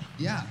 Tony.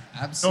 Yeah,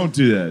 absolutely. Don't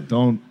do that.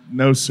 Don't.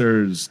 No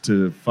sirs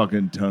to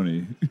fucking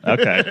Tony.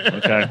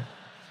 Okay.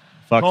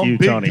 Fuck Call you,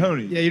 Big Tony.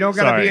 Yeah, you don't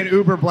got to be in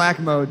Uber black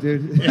mode,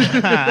 dude.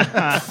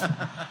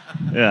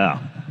 Yeah.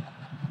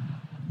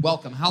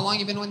 Welcome. How long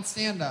you been doing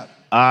stand-up?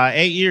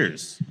 8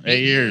 years.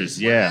 8 years,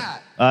 yeah.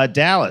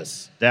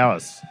 Dallas.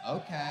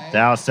 Okay.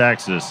 Dallas,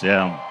 Texas,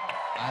 yeah.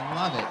 I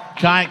love it.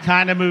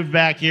 Kind of moved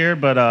back here,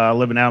 but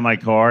living out of my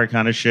car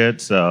kind of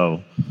shit,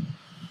 so.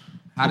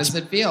 How does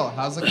it feel?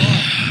 How's it going?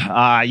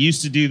 I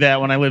used to do that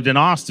when I lived in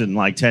Austin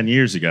like 10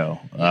 years ago.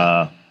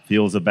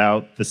 Feels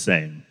about the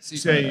same. You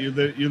say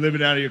you're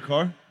living out of your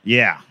car?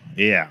 Yeah.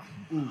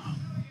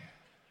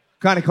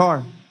 Kind of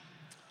car?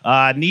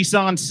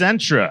 Nissan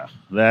Sentra.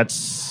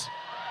 That's...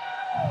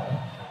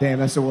 Damn,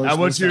 that's the worst.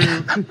 What's your...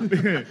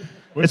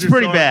 It's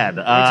pretty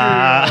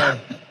bad.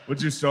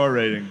 What's your star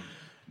rating?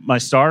 My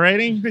star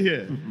rating?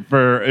 Yeah.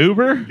 For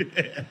Uber?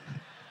 Yeah.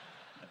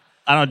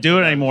 I don't do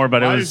it anymore,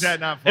 but Why it was... is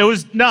that not it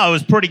was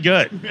pretty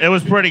good. It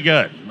was pretty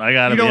good. I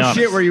gotta be honest.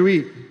 You don't shit where you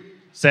eat.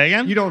 Say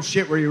again? You don't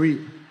shit where you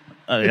eat.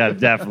 Yeah,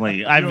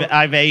 definitely.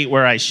 I've ate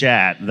where I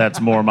shat. That's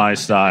more my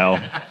style.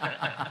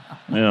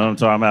 You know what I'm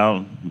talking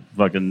about?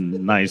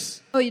 Fucking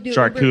nice you do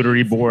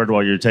charcuterie board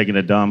while you're taking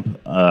a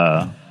dump.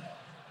 Yeah.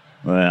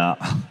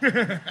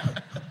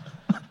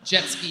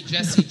 Jet ski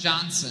Jesse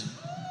Johnson.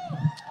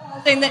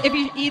 Saying that if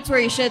he eats where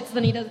he shits,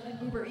 then he doesn't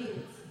Uber Eats.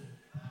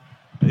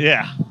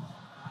 Yeah.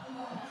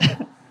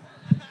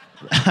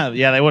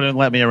 Yeah, they wouldn't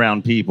let me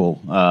around people.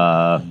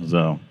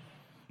 So.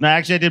 No,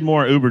 actually, I did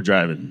more Uber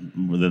driving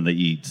than the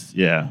eats.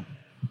 Yeah.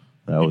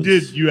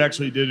 You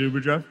actually did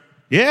Uber drive?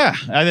 Yeah,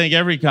 I think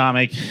every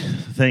comic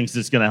thinks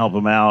it's going to help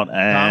them out,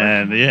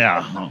 and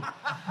yeah.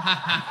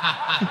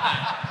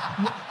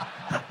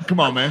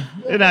 Come on, man.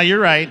 No, you're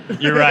right.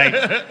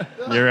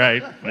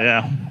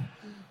 Yeah.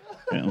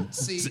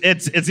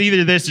 It's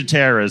either this or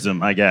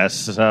terrorism, I guess.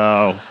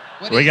 So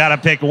we got to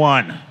pick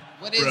one.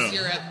 What is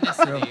your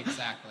ethnicity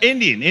exactly?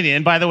 Indian.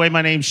 And by the way,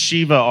 my name's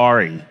Shiva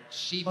Ari.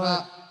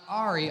 Shiva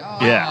Ari. Oh,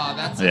 yeah.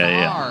 That's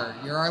an R.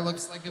 Your R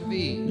looks like a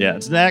V. Yeah,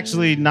 it's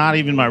actually not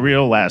even my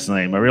real last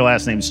name. My real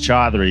last name's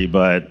Chaudhary,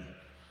 but,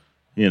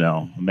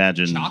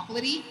 imagine...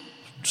 Chocolatey?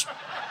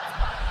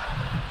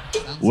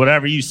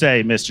 Whatever you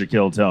say, Mr.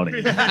 Kill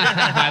Tony.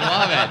 I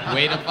love it.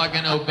 Way to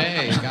fucking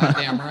obey.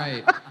 Goddamn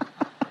right.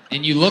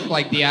 And you look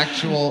like the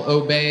actual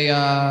Obey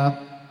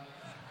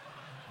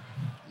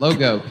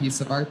logo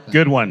piece of art. Thing.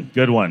 Good one.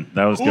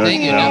 That was good.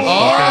 Thank you.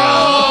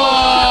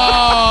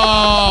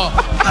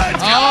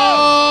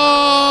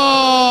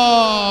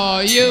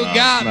 You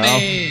got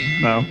me.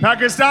 No.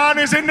 Pakistan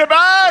is in the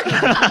bag.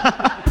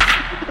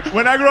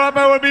 When I grow up,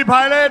 I will be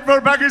pilot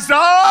for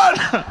Pakistan.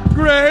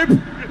 Grape.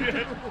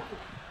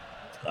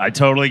 I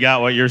totally got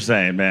what you're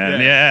saying,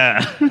 man.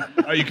 Yeah.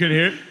 Oh, you couldn't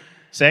hear it?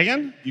 Say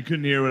again? You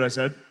couldn't hear what I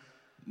said?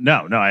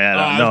 No, I had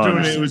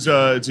it was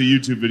it's a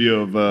YouTube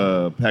video of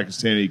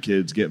Pakistani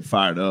kids getting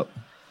fired up.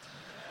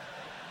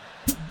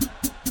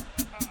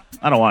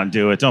 I don't want to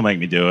do it. Don't make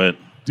me do it.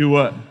 Do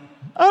what? No,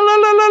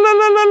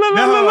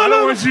 I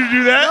don't want you to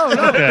do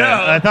that. Okay.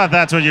 No. I thought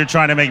that's what you're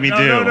trying to make me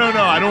do.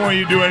 No. I don't want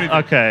you to do anything.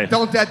 Okay.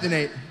 Don't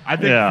detonate. I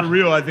think for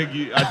real. I think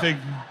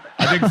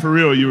for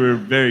real. You were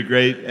very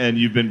great, and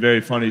you've been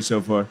very funny so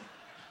far.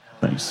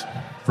 Thanks.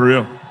 For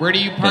real. Where do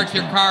you park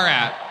your car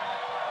at?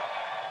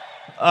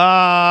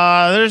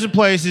 There's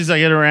places I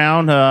get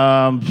around.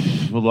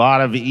 a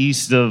lot of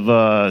east of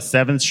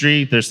 7th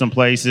Street. There's some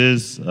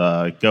places.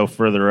 Go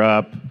further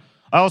up.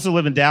 I also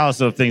live in Dallas,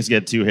 so if things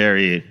get too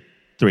hairy,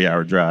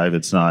 3-hour drive.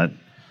 It's not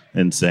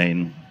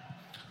insane.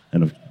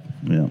 And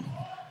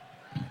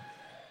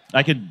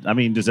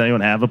does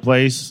anyone have a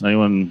place?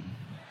 Anyone?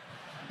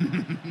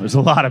 There's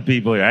a lot of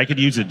people here. I could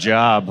use a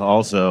job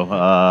also.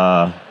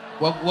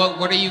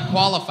 What are you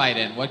qualified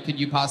in? What could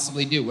you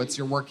possibly do? What's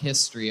your work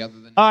history other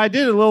than? I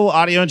did a little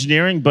audio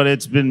engineering, but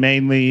it's been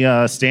mainly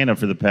stand-up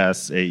for the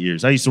past 8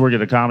 years. I used to work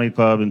at a comedy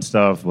club and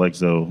stuff, What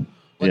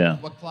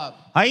club?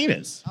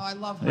 Hyenas. Oh, I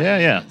love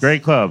Hyenas. Yeah.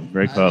 Great club.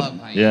 I love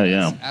Hyenas.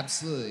 Yeah.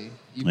 Absolutely.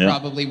 You Yeah.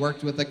 probably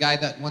worked with a guy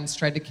that once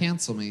tried to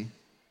cancel me.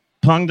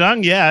 Pung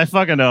Dung? Yeah, I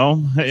fucking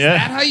know. Is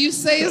that how you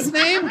say his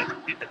name?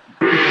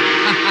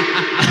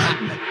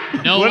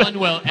 No one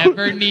will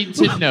ever need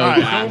to know All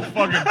right, that. don't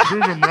fucking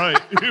prove him right.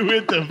 You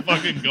hit the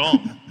fucking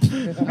gong.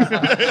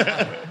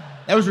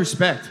 That was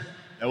respect.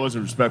 That was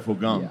a respectful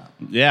gong.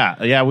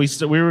 Yeah.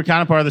 We were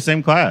kind of part of the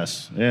same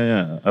class.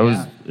 Yeah.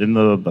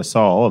 I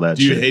saw all of that.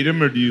 Do you shit. hate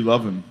him or do you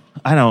love him?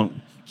 I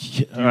don't.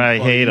 I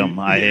hate him.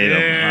 I hate him.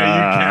 Yeah,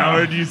 you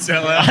coward. You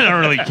sell out. I don't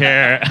really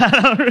care.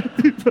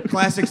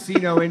 Classic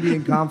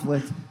Sino-Indian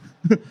conflict.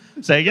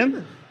 Say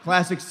again?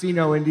 Classic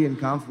Sino-Indian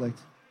conflict.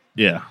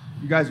 Yeah.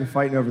 You guys are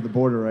fighting over the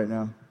border right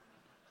now.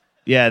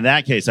 Yeah, in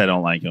that case, I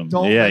don't like him.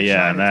 Don't yeah, let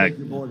yeah. China take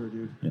your border,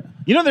 dude. Yeah.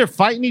 You know, they're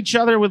fighting each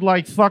other with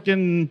like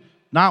fucking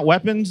not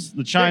weapons.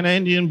 The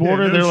China-Indian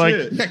border. no they're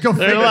shit. like, go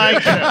they're figure.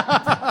 like,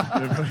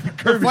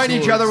 They're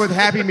fighting each other with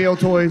Happy Meal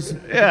toys.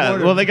 at the yeah.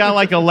 border. Well, they got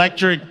like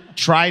electric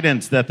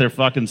tridents that they're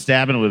fucking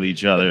stabbing with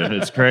each other.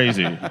 It's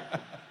crazy.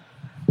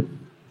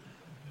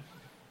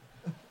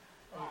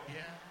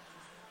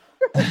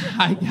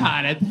 I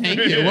got it.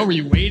 Thank you. What were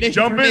you waiting?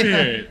 Jump for in me?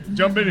 here.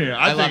 Jump in here.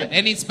 I love it.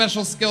 Any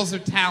special skills or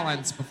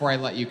talents before I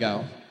let you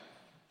go?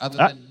 Other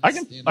than I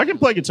can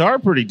play guitar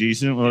pretty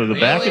decent with the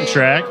backing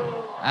track.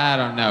 I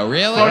don't know.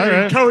 Really?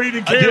 Fucking Coheed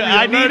and Cambria.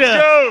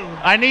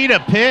 I need a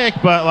pick,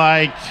 but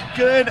like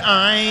good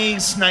eye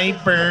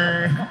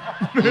sniper.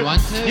 You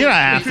want to? You don't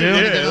have to.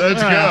 Yeah,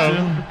 let's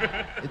go.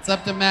 It's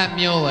up to Matt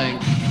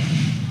Mueling.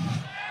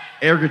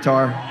 Air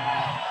guitar.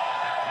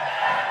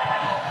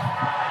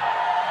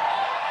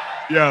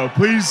 Yo,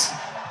 please.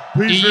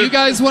 Do you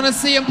guys want to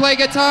see him play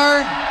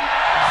guitar?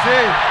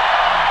 See.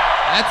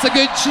 That's a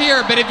good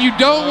cheer, but if you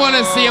don't want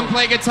to see him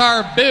play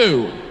guitar,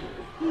 boo.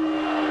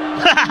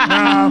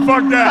 Nah,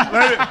 fuck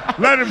that.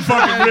 Let him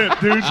fucking rip,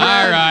 dude. All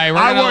right, we're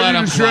I gonna want let you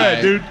him to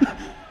shred, play. dude.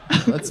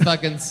 Let's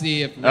fucking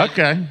see if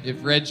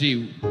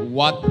Reggie,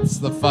 what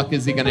the fuck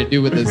is he gonna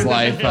do with his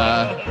life?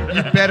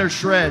 You better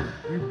shred.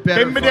 You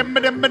better.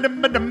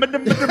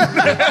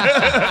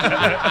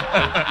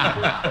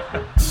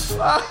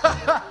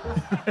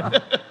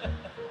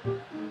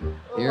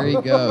 Here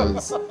he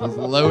goes. He's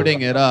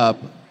loading it up.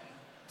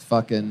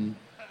 Fucking.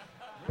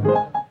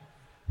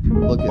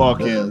 Look at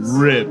Fucking this.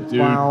 rip, dude.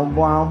 Wow,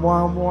 wow,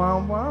 wow, wow,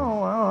 wow,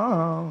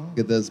 wow. Look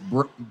at this.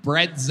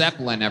 Brett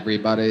Zeppelin,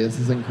 everybody. This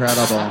is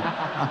incredible.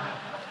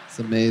 It's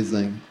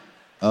amazing.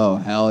 Oh,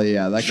 hell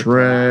yeah. That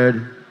Shred.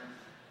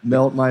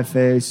 Melt my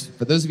face.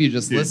 For those of you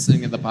just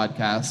listening to the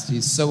podcast,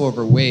 he's so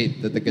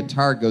overweight that the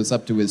guitar goes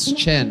up to his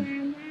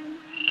chin.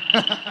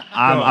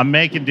 I'm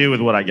making do with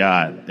what I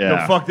got. Yeah.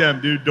 No, fuck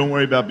them, dude. Don't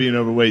worry about being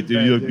overweight,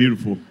 dude. You look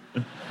beautiful.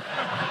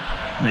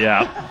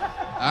 Yeah.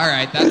 All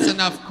right, that's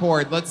enough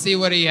chord. Let's see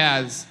what he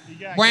has.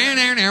 Can I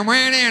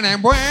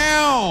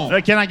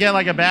get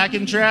like a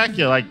backing track?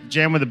 You like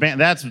jam with the band?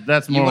 That's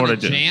more what I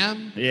do.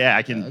 Jam? Yeah,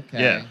 I can.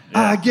 Okay. Yeah.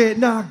 I get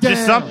knocked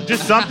down.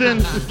 Just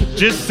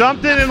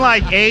something in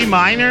like A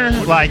minor,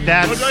 like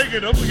that's.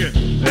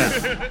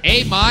 Yeah.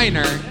 A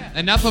minor.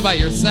 Enough about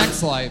your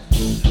sex life.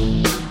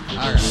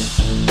 All right,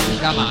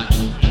 come on.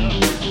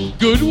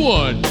 Good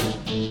one.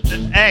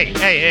 Hey,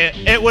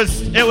 it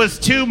was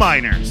 2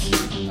 minors.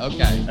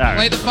 Okay. All right.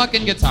 Play the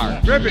fucking guitar.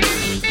 Rip it.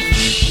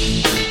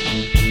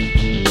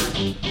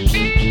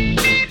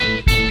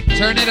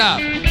 Turn it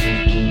up.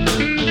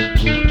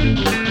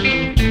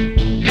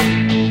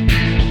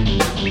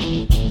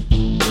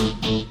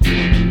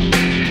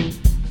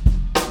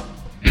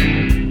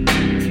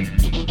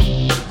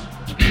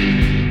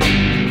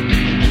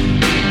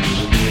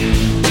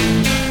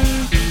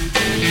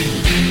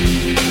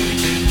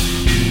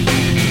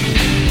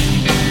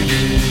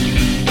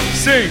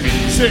 Sing.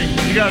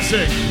 You gotta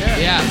sing.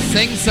 Yeah,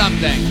 sing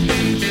something.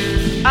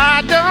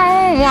 I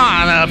don't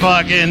wanna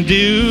fucking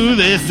do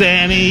this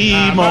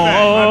anymore.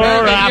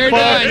 You're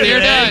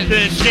done.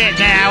 This shit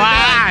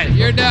now.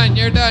 You're done.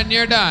 Get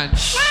the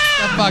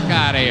fuck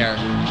out of here.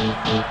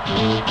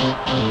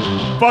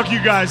 Fuck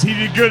you guys. He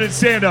did good at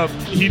stand-up.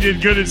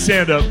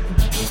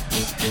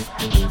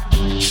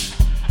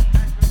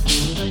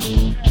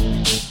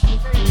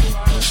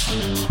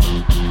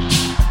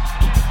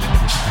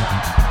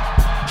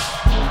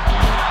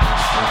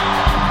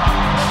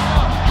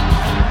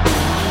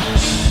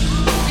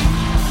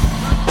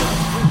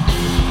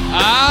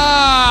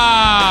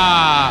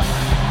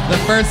 The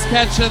first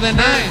catch of the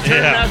night.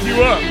 Turn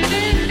Matthew up.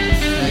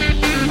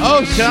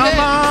 Oh, shit. Come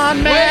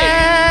on,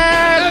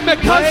 man. Wait.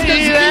 Mccusker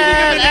beating him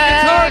in a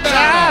guitar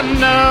battle. I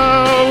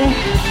know.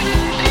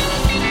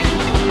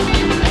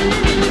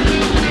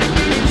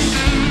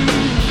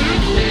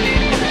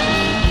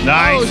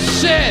 Nice. Oh,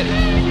 shit.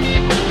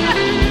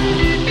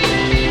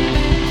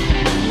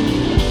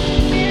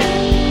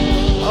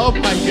 Oh,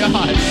 my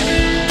God.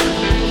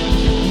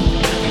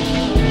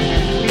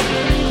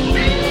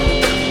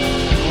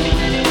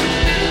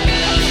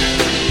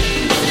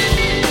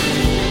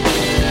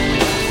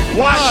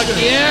 Watch Fuck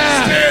it.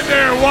 yeah. Stand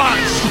there and watch.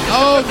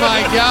 Oh,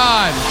 my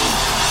God.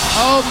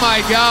 Oh,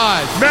 my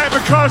God. Matt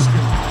Mccusker.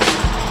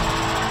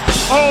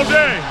 All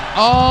day.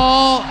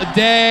 All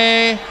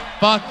day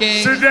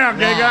fucking Sit down,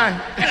 gay long. guy.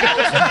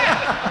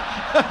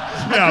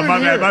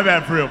 Yeah, my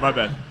bad, for real, my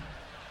bad.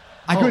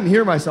 I couldn't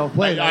hear myself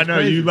playing. I know,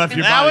 you left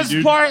your That body, was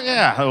dude. part,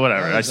 yeah,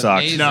 whatever. I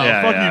sucked. amazing. No,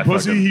 Yeah, fuck yeah, you,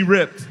 pussy. fuck him. He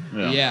ripped.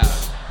 Yeah.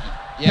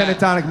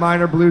 Pentatonic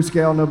minor, blue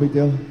scale, no big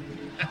deal.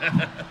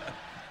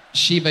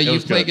 Shiva, you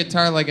was play good.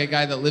 guitar like a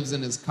guy that lives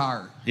in his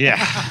car. Yeah,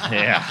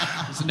 yeah.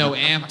 There's no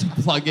amp to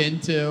plug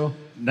into.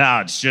 No,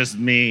 it's just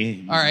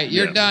me. All right,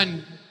 you're Yeah.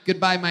 done.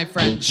 Goodbye, my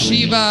friend.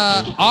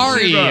 Shiva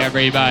Ari, Shiva.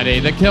 everybody.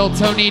 The Kill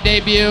Tony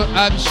debut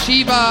of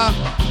Shiva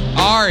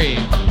Ari.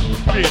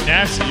 You're being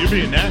nasty. You're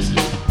being nasty.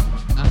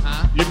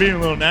 Uh-huh. You're being a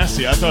little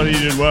nasty. I thought he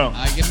did well.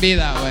 I can be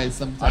that way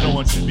sometimes. I don't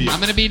want you to be. I'm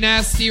going to be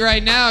nasty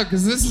right now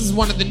because this is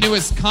one of the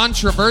newest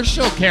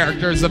controversial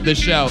characters of the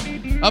show.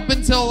 Up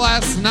until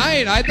last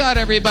night, I thought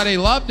everybody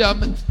loved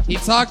him. He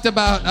talked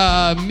about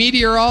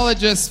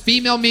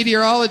female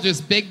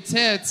meteorologist, big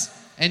tits,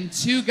 and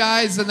two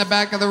guys in the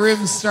back of the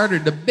room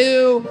started to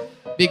boo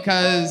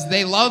because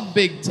they love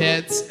big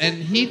tits, and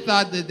he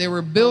thought that they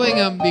were booing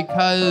him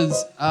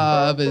because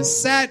of his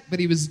set, but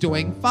he was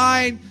doing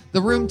fine.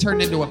 The room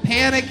turned into a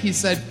panic. He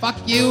said, "Fuck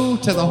you,"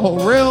 to the whole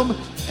room,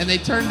 and they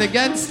turned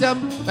against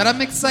him. But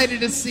I'm excited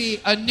to see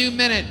a new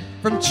minute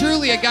from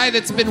truly a guy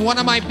that's been one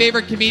of my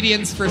favorite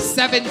comedians for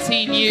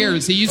 17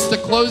 years. He used to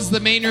close the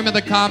main room of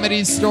the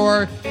Comedy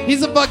Store.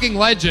 He's a fucking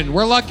legend.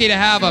 We're lucky to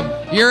have him.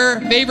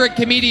 Your favorite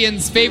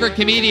comedian's favorite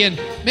comedian.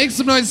 Make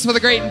some noise for the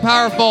great and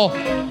powerful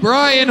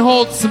Brian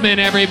Holtzman,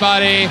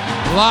 everybody.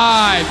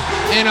 Live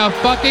in a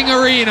fucking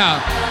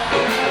arena.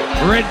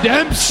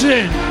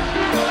 Redemption.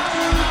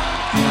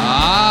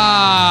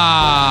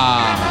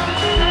 Ah.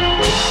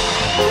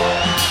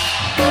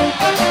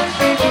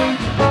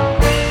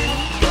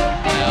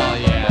 Hell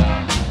yeah.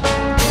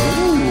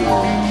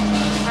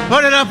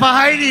 Put it up for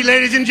Heidi,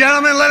 ladies and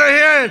gentlemen. Let her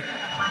hear it.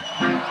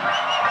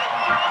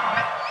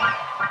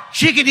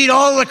 She can eat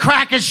all the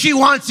crackers she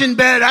wants in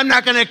bed. I'm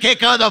not going to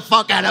kick her the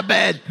fuck out of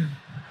bed.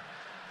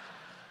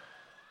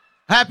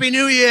 Happy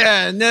New Year.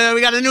 And,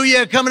 we got a new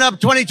year coming up,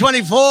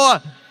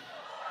 2024.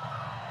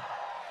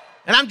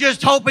 And I'm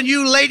just hoping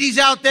you ladies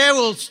out there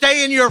will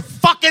stay in your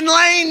fucking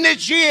lane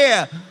this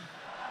year.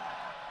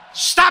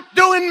 Stop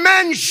doing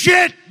men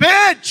shit,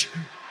 bitch.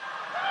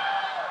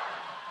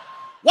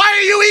 Why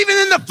are you even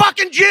in the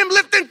fucking gym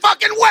lifting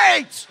fucking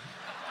weights?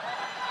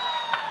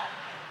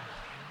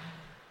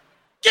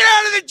 Get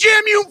out of the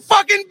gym, you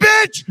fucking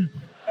bitch.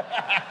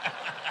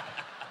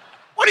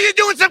 What are you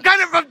doing, some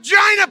kind of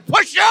vagina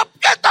push-up?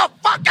 Get the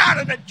fuck out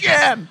of the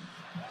gym.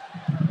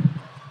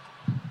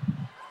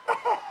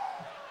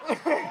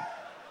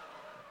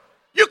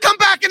 You come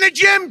back in the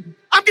gym,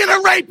 I'm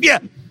gonna rape you.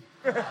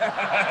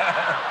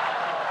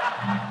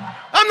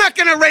 I'm not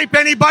gonna rape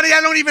anybody.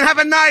 I don't even have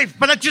a knife.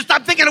 But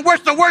I'm thinking the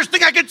worst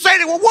thing I could say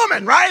to a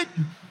woman, right?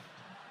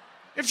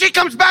 If she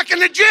comes back in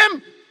the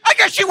gym, I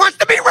guess she wants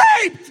to be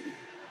raped.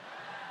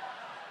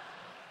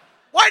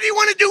 Why do you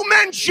want to do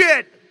men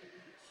shit?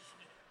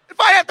 If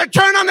I have to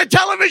turn on the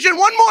television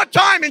one more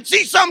time and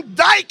see some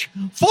dyke,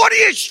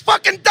 40-ish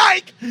fucking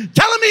dyke,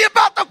 telling me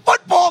about the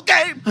football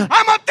game,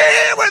 I'm up to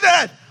here with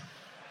it.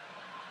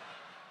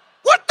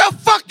 What the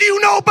fuck do you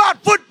know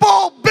about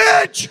football,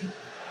 bitch?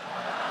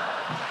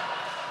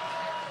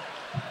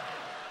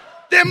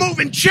 They're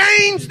moving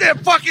chains, they're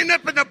fucking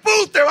up in the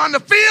booth, they're on the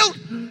field.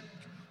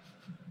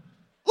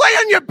 Lay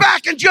on your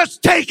back and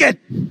just take it.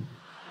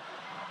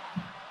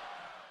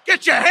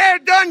 Get your hair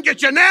done,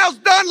 get your nails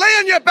done, lay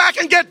on your back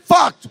and get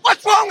fucked.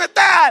 What's wrong with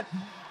that?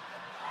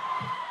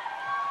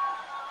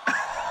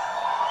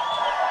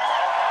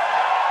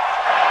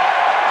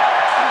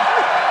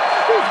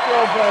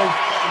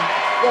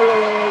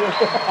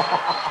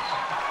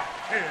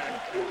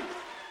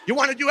 You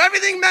want to do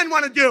everything men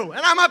want to do,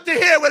 and I'm up to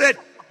here with it.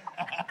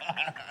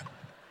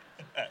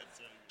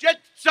 Get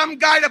some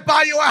guy to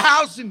buy you a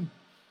house and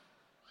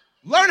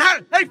learn how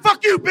to... Hey,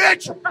 fuck you,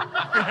 bitch!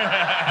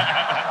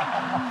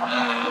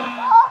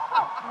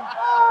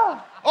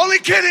 Only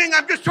kidding,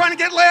 I'm just trying to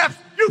get laughs.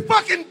 You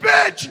fucking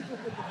bitch!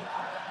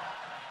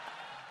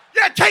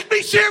 Yeah, take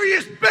me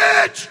serious,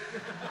 bitch!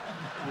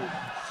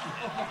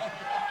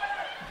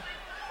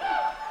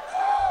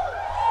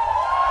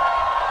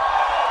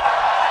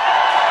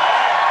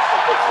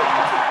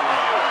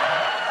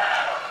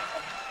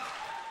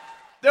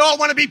 They all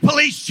want to be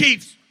police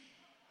chiefs.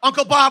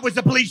 Uncle Bob was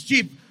a police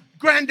chief.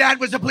 Granddad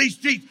was a police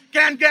chief.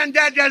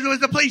 Granddad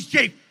was a police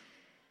chief.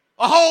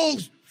 A whole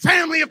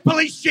family of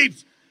police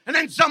chiefs. And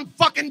then some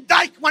fucking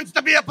dyke wants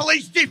to be a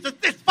police chief that's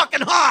this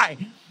fucking high.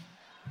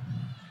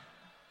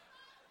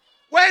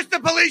 Where's the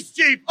police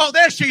chief? Oh,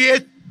 there she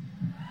is.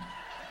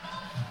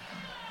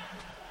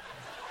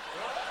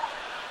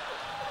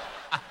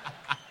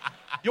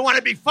 You want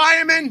to be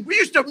firemen? We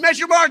used to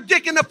measure our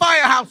dick in the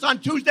firehouse on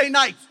Tuesday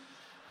nights.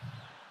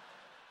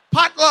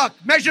 Potluck,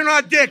 measuring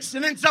our dicks,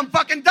 and then some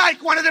fucking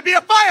dyke wanted to be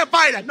a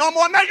firefighter. No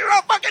more measuring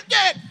our fucking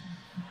dick.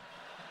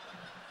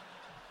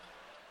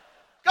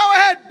 Go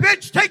ahead,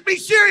 bitch. Take me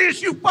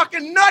serious, you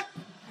fucking nut.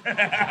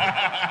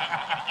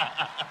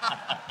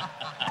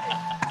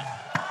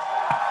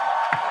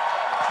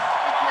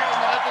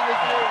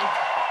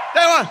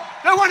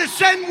 They want to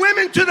send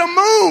women to the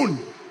moon.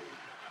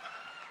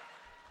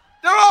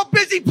 They're all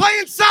busy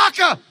playing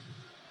soccer.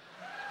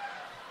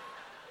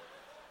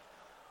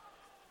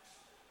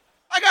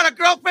 I got a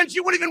girlfriend, she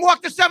wouldn't even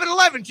walk to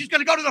 7-Eleven. She's going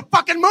to go to the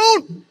fucking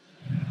moon?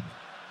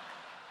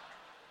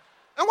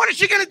 And what is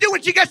she going to do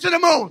when she gets to the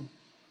moon?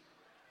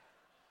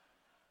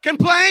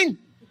 Complain?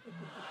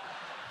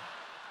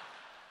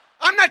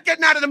 I'm not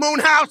getting out of the moon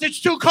house.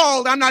 It's too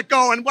cold. I'm not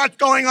going. What's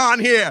going on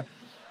here?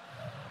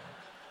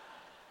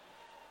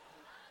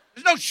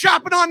 There's no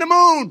shopping on the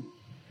moon.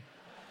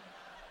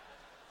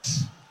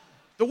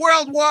 The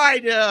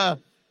worldwide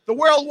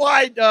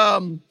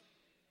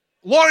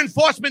law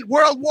enforcement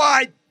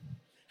worldwide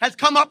has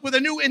come up with a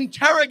new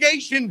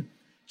interrogation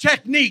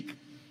technique.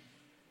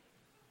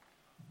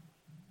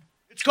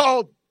 It's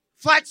called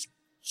flat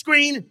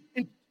screen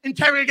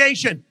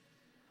interrogation.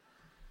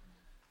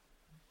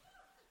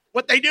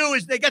 What they do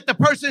is they get the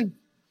person,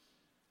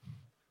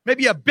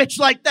 maybe a bitch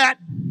like that,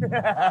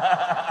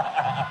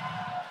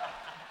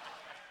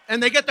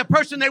 and they get the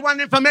person they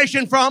want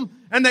information from,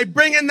 and they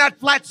bring in that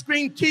flat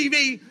screen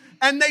TV,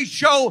 and they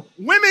show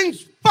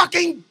women's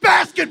fucking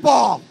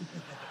basketball.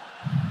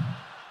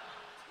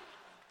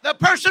 The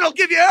person will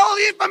give you all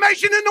the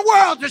information in the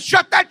world to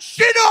shut that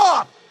shit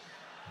off.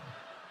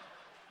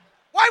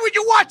 Why would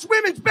you watch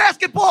women's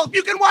basketball if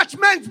you can watch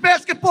men's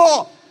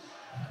basketball?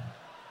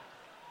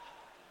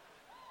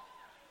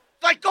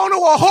 It's like going to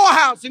a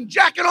whorehouse and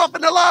jacking off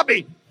in the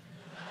lobby.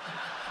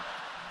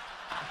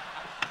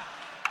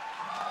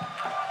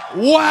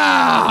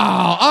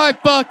 Wow, I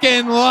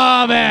fucking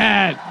love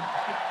it.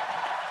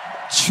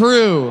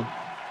 True,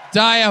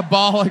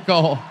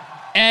 diabolical,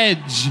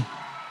 edge.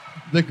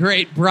 The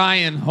great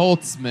Brian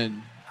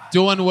Holtzman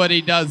doing what he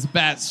does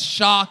best.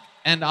 Shock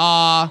and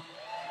awe.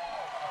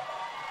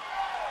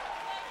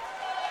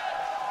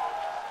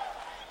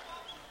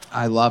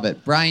 I love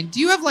it. Brian, do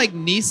you have like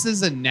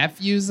nieces and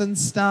nephews and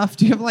stuff?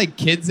 Do you have like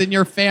kids in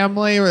your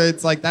family where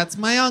it's like, that's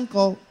my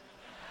uncle?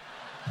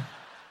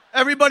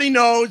 Everybody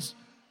knows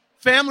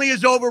family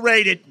is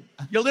overrated.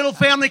 Your little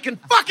family can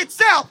fuck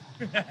itself.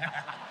 If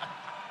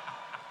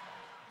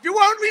you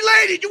weren't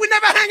related, you would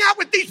never hang out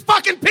with these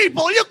fucking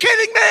people. Are you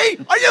kidding me?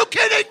 Are you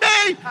kidding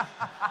me?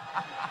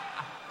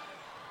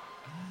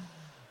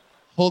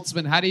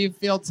 Holtzman, how do you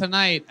feel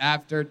tonight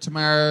after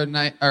tomorrow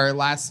night or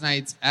last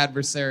night's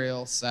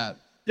adversarial set?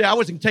 Yeah, I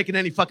wasn't taking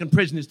any fucking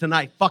prisoners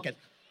tonight. Fuck it.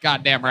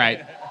 Goddamn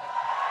right.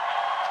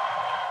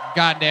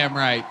 Goddamn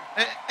right.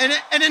 And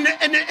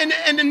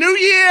in the new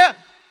year,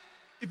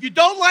 if you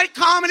don't like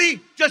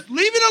comedy, just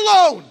leave it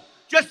alone.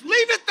 Just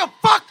leave it the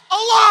fuck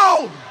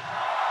alone.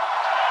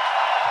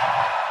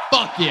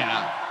 Fuck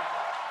yeah.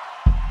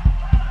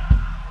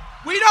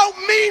 We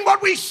don't mean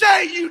what we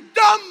say, you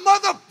dumb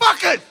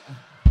motherfuckers.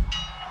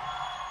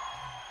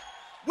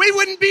 We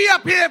wouldn't be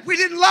up here if we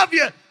didn't love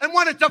you and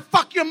wanted to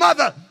fuck your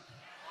mother.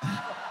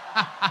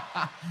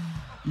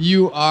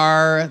 You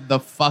are the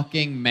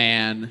fucking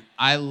man.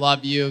 I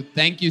love you.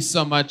 Thank you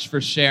so much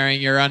for sharing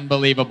your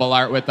unbelievable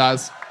art with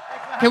us.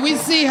 Can we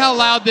see how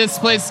loud this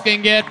place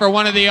can get for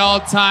one of the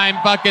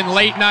all-time fucking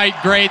late-night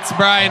greats,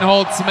 Brian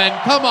Holtzman?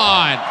 Come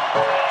on.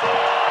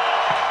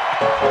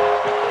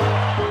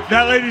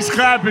 That lady's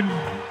clapping.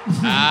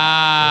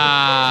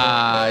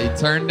 He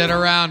turned it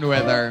around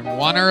with her.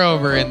 Won her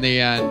over in the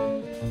end.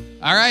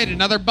 All right,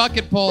 another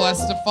bucket pull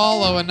has to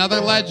follow. Another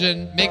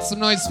legend. Make some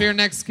noise for your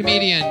next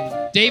comedian.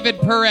 David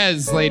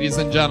Perez, ladies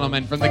and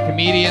gentlemen, from the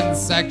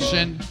comedians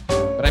section.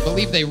 But I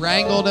believe they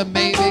wrangled him,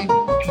 maybe.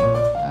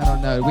 I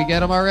don't know. Did we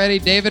get him already?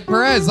 David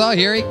Perez. Oh,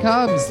 here he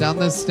comes down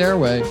this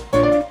stairway.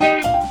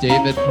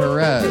 David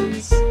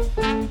Perez.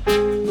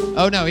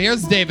 Oh, no,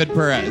 here's David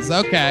Perez.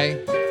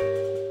 Okay.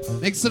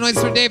 Make some noise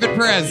for David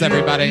Perez,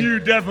 everybody. You're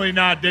definitely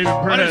not David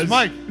Perez.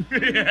 My name's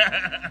Mike.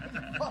 Yeah.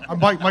 I'm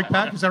Mike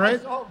Pack, is that right?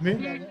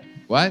 Me?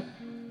 What?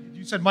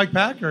 You said Mike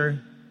Pack, or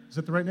is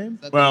that the right name?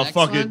 Well,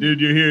 fuck it,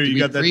 dude. You're here. You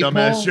got that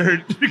dumbass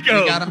shirt. Go. We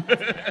got him.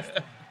 I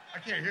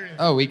can't hear you.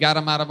 Oh, we got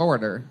him out of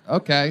order.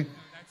 Okay.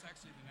 That's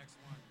actually the next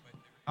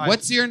one.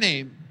 What's your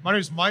name? My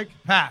name's Mike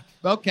Pack.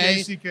 Okay.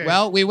 P-A-C-K.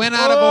 Well, we went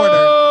out of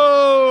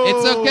order.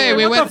 It's okay.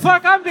 We what went. the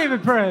fuck? I'm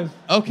David Perez.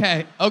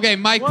 Okay.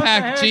 Mike What the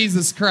Pack. heck?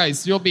 Jesus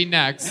Christ, you'll be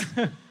next.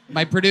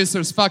 My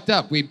producers fucked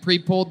up. We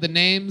pre-pulled the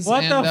names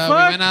What and the we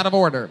fuck? went out of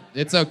order.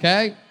 It's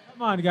okay.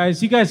 Come on,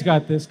 guys. You guys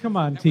got this. Come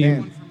on,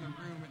 team.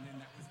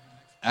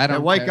 I don't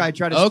That white care. guy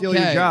tried to steal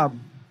your job.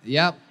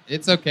 Yep.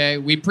 It's okay.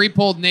 We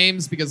pre-pulled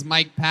names because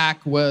Mike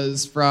Pack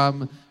was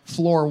from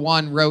floor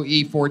 1, row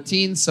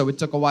E14, so it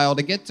took a while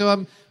to get to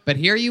him. But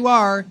here you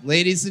are,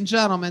 ladies and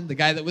gentlemen, the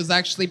guy that was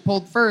actually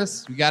pulled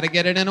first. We got to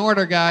get it in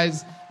order,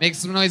 guys. Make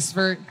some noise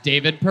for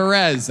David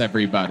Perez,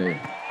 everybody.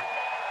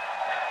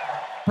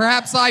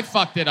 Perhaps I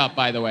fucked it up,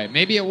 by the way.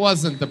 Maybe it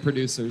wasn't the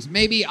producers.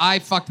 Maybe I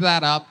fucked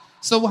that up.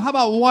 So how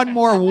about one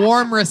more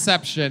warm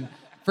reception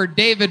for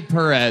David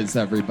Perez,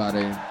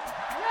 everybody?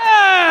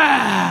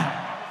 Yeah!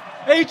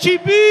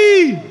 HEB!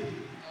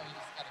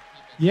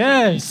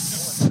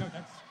 Yes.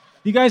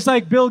 You guys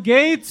like Bill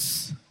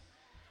Gates?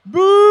 Boo!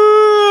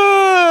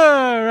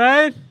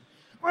 Right?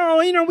 Well,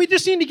 we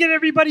just need to get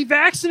everybody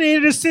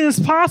vaccinated as soon as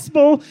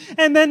possible,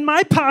 and then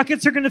my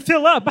pockets are going to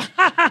fill up.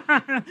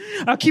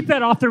 I'll keep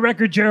that off the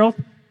record, Gerald.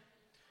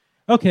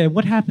 Okay,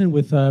 what happened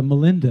with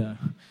Melinda?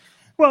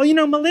 Well,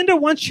 Melinda,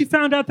 once she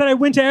found out that I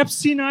went to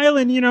Epstein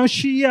Island,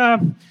 she,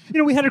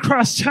 we had to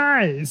cross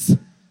ties.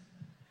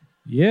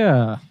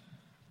 Yeah.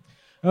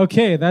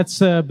 Okay, that's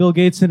Bill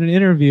Gates in an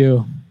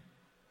interview.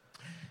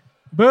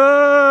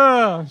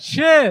 Boo!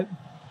 Shit!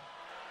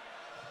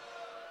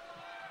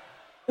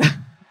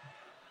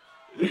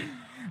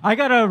 I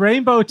got a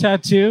rainbow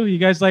tattoo. You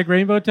guys like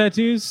rainbow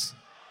tattoos?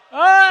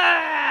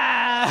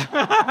 Ah!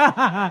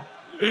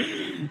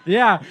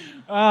 Yeah.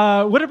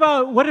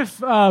 What if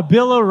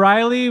Bill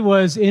O'Reilly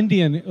was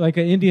Indian, like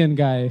an Indian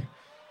guy?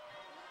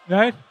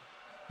 Right?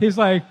 He's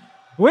like,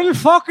 we'll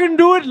fucking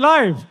do it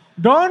live.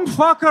 Don't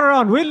fuck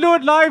around. We'll do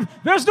it live.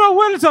 There's no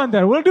wills on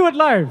there. We'll do it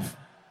live.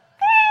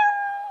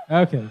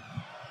 Okay.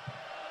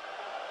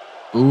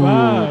 Ooh,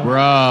 Wow.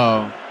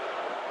 bro.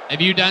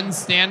 Have you done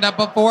stand-up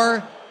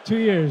before? 2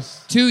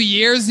 years. 2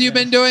 years you've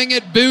been doing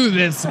it? Boo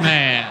this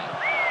man.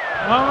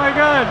 Oh my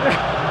God.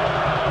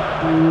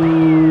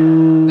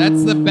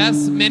 That's the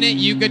best minute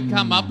you could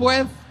come up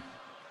with?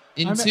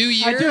 In 2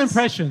 years? I do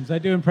impressions.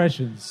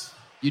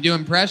 You do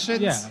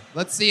impressions? Yeah.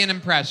 Let's see an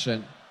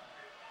impression.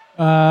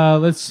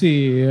 Let's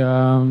see.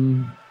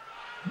 You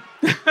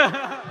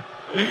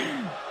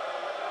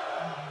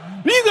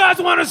guys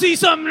want to see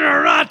something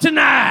or not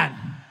tonight?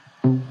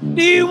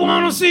 Do you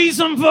want to see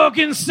some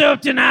fucking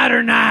stuff tonight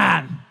or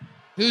not?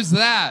 Who's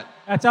that?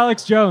 That's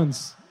Alex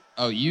Jones.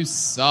 Oh, you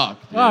suck,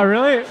 dude. Oh,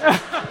 really?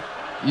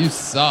 You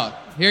suck.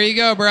 Here you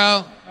go,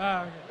 bro.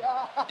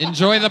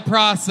 Enjoy the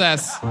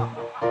process.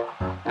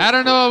 I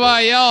don't know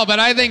about y'all, but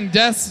I think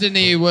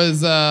Destiny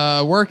was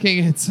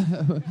working its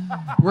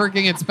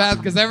path,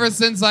 because ever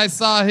since I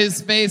saw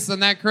his face in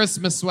that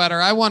Christmas sweater,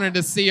 I wanted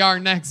to see our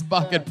next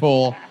bucket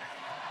pool.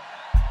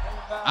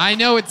 I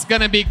know it's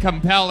going to be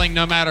compelling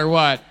no matter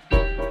what.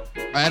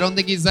 I don't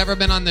think he's ever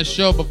been on this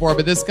show before,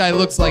 but this guy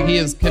looks like he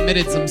has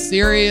committed some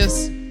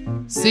serious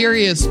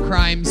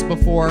crimes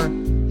before.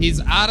 He's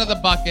out of the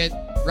bucket,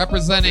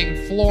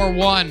 representing floor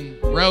 1,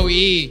 row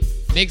E.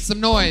 Make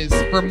some noise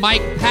for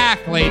Mike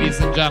Pack,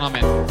 ladies and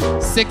gentlemen.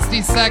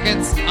 60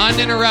 seconds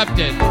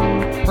uninterrupted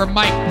for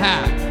Mike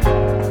Pack.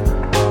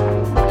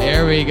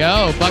 There we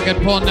go.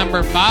 Bucket pull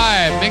number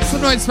 5. Make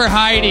some noise for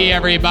Heidi,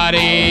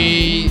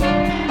 everybody.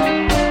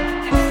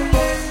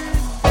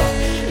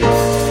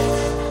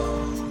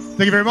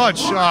 Thank you very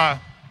much.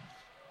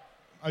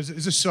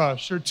 Is this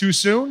shirt too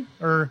soon?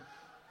 Or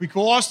we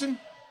cool, Austin?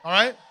 All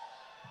right.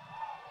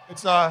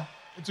 It's a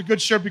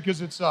good shirt because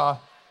it's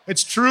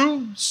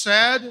true,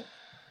 sad,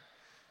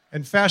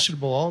 and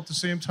fashionable all at the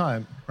same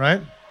time,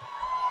 right?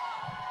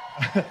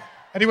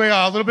 Anyway,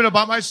 a little bit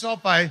about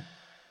myself. I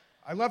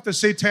left a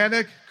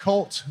satanic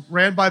cult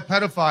ran by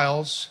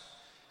pedophiles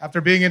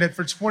after being in it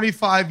for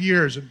 25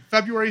 years. On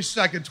February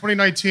 2nd,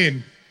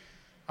 2019,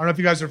 I don't know if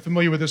you guys are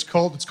familiar with this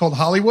cult. It's called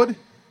Hollywood.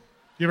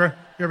 You ever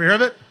heard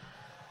of it?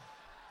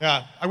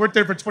 Yeah, I worked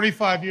there for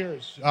 25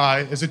 years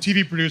as a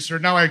TV producer.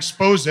 Now I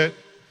expose it.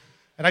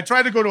 And I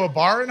tried to go to a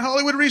bar in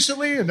Hollywood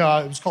recently, and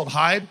it was called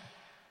Hyde,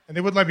 and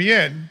they wouldn't let me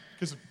in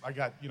because I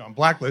got, I'm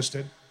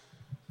blacklisted.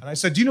 And I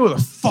said, do you know who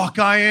the fuck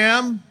I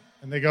am?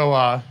 And they go,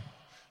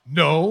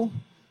 no.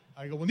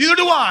 I go, well, neither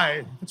do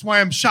I. That's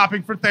why I'm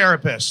shopping for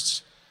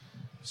therapists.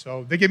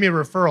 So they gave me a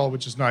referral,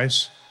 which is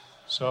nice.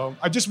 So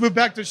I just moved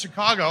back to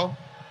Chicago.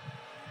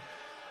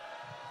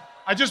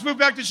 And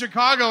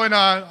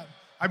I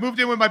moved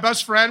in with my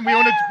best friend. We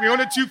own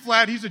a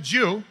 2-flat. He's a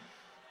Jew.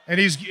 And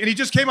he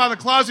just came out of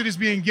the closet as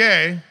being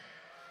gay.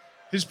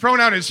 His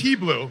pronoun is he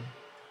blue.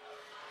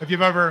 If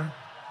you've ever...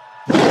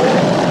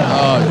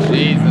 Oh,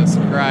 Jesus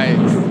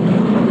Christ.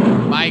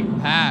 Mike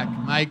Pack.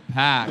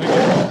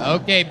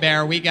 Okay,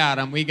 Bear, we got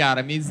him.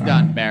 He's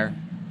done, Bear.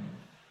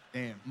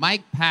 Damn.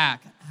 Mike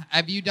Pack,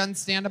 have you done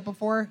stand-up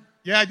before?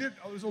 Yeah, I did.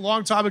 It was a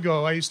long time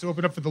ago. I used to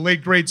open up for the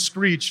late, great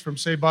Screech from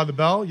Saved by the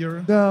Bell.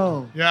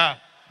 No. Yeah.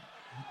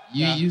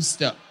 You used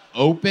to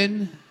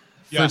open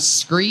for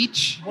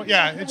Screech? Well,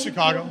 yeah, in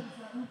Chicago.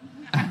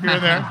 Here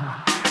and there.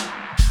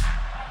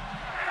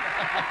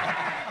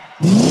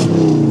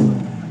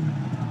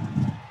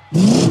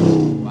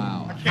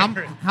 Wow.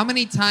 How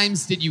many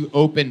times did you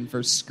open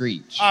for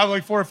Screech?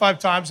 Like 4 or 5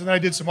 times, and then I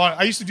did some...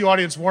 I used to do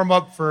audience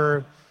warm-up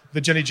for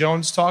the Jenny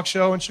Jones talk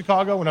show in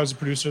Chicago when I was a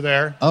producer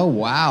there. Oh,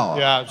 wow.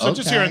 Yeah, so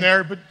just here and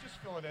there, but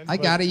man. I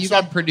but- got it. You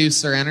got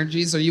producer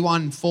energies. Are you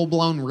on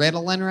full-blown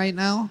Ritalin right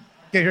now?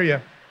 Can't hear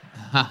you.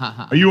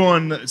 Are you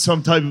on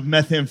some type of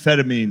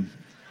methamphetamine?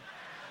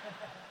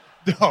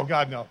 Oh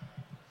God, no.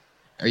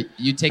 Are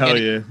you take Hell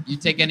any? yeah. You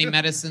take any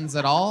medicines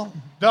at all?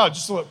 No,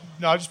 just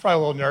probably a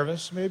little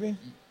nervous, maybe.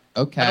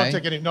 Okay. I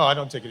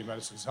don't take any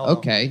medicines. Hell no.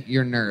 Okay,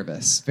 you're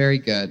nervous. Very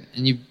good.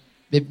 And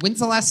when's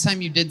the last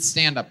time you did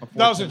stand up before?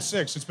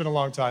 2006. It's been a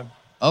long time.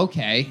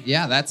 Okay,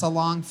 yeah, that's a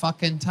long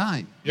fucking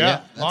time.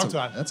 Yeah, that's long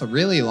time. That's a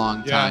really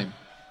long Yeah. time.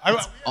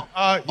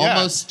 Yeah.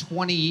 Almost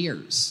 20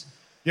 years.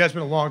 Yeah, it's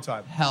been a long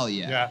time. Hell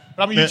yeah. Yeah,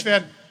 but I'm a huge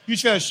fan.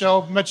 Huge fan of the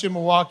show. Met you in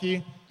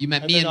Milwaukee. You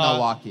met me in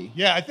Milwaukee.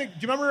 Yeah, I think.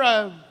 Do you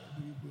remember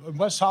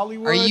West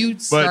Hollywood? Are you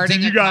starting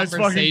did you a guys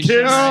fucking conversation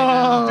kiss? right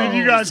now? Did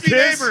you guys Used to be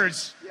kiss?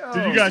 neighbors.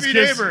 Did you guys Used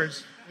to be kiss?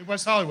 neighbors in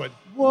West Hollywood.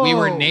 We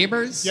were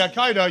neighbors? Yeah,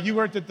 kinda. You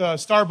worked at the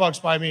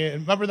Starbucks by me,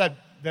 and remember that?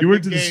 You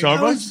worked at big the gay-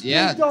 Starbucks?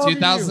 Yeah,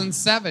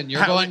 2007.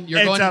 You're going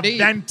It's a deep.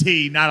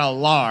 venti, not a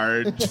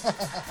large.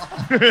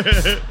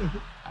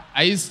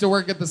 I used to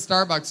work at the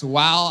Starbucks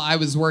while I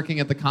was working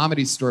at the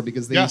Comedy Store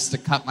because they Yeah. used to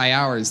cut my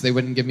hours. They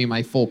wouldn't give me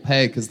my full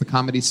pay because the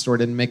Comedy Store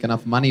didn't make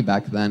enough money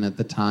back then at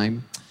the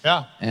time.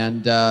 Yeah.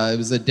 And it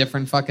was a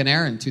different fucking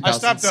era in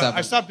 2007.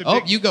 I stopped the Oh,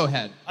 big- you go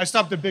ahead. I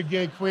stopped a big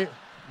gay queen.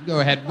 Go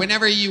ahead.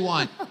 Whenever you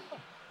want.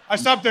 I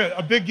stopped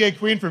a big gay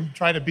queen from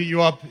trying to beat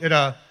you up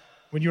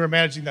when you were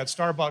managing that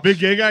Starbucks. Big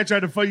gay guy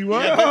tried to fight you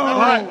up? Yeah, What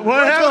I told you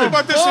happened?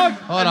 about this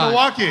Hold in on.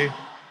 Milwaukee.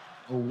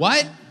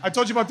 What? I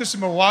told you about this in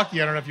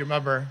Milwaukee. I don't know if you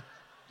remember.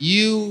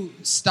 You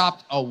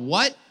stopped a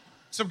what?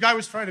 Some guy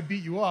was trying to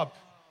beat you up.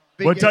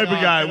 What type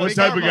of guy? What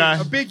type of guy?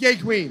 A big gay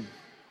queen.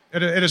 At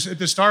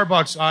the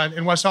Starbucks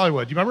in West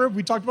Hollywood. Do you remember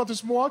we talked about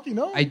this in Milwaukee?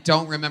 No. I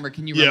don't remember.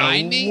 Can you Yeah,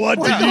 remind me? what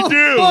did you do? What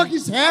the fuck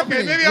is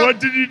happening? maybe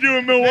What did you do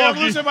in Maybe I'm Milwaukee?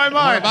 losing my We're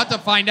mind. about to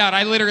find out.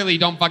 I literally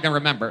don't fucking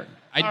remember.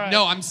 right.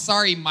 No, I'm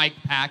sorry, Mike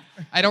Pack.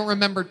 I don't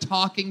remember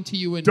talking to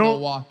you in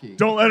Milwaukee.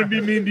 Don't let him be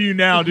mean to you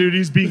now, dude.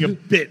 He's being a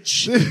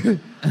bitch.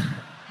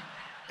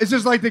 It's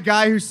just like the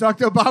guy who sucked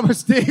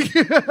Obama's dick.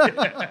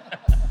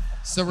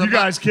 So You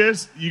guys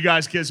kiss? You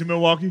guys kiss in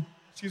Milwaukee?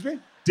 Excuse me?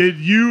 Did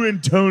you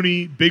and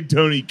Tony, Big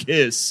Tony,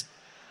 kiss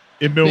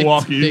in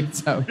Milwaukee? Big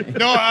Tony.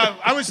 No,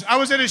 I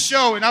was at his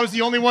show, and I was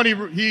the only one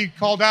he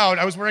called out.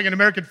 I was wearing an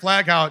American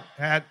flag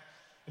hat,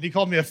 and he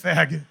called me a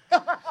fag.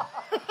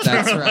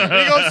 That's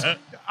right. He goes,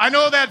 I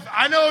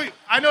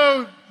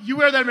know you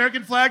wear that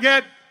American flag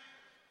hat.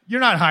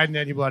 You're not hiding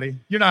anybody.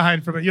 You're not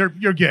hiding from it. You're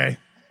gay.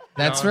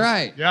 That's You know?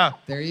 right. Yeah.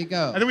 There you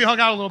go. And then we hung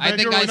out a little bit. I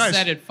think You're really I nice.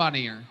 said it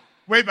funnier.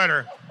 Way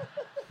better.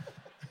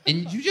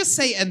 And you just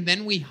say, and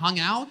then we hung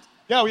out?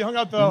 Yeah, we hung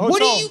out at the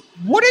hotel.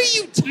 What are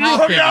you talking You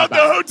hung out at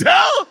the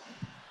hotel?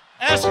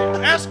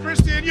 Ask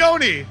Christy and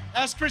Yoni.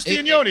 Ask Christy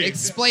and Yoni.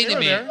 Explain They to were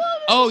me. there.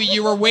 Oh,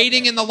 you were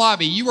waiting in the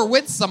lobby. You were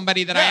with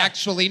somebody that I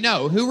actually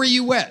know. Who were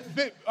you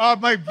with?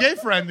 My gay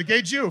friend, the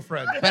gay Jew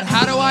friend. But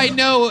how do I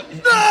know?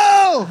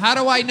 No! How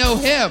do I know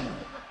him?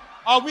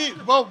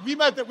 We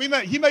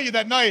met. He met you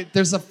that night.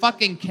 There's a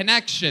fucking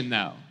connection,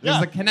 though. There's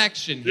Yeah. a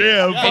connection here.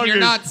 Yeah, And fucking- you're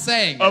not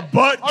saying A it.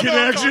 butt Oh, no,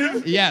 connection?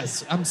 no.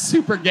 Yes, I'm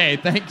super gay.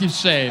 Thank you,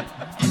 Shane.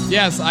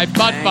 Yes, I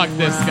butt fucked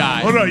this guy.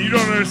 Hold on, you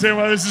don't understand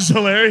why this is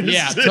hilarious?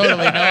 Yeah,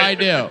 totally. No, I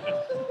do.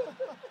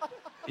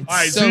 It's All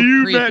right, so so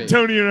you creepy. met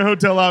Tony in a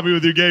hotel lobby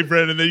with your gay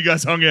friend, and then you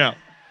guys hung out.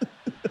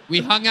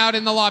 We hung out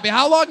in the lobby.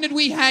 How long did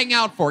we hang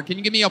out for? Can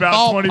you give me a About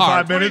ballpark?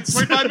 25 minutes.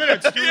 25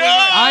 minutes.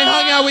 I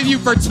hung out with you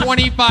for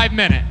 25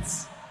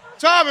 minutes.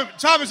 Tom,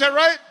 is that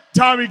right?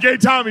 Tommy, gay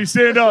Tommy,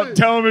 stand up.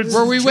 Tell him it's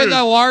Were we with true.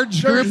 a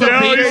large group of Yeah,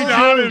 people? it's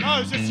Tommy. No,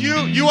 it's just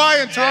you, I,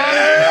 and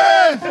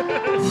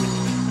Tom.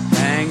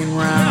 Hanging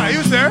Yeah, he around.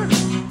 was there.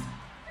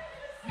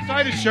 He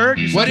signed his shirt.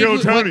 What Yo,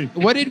 did, Tony.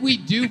 what did we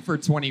do for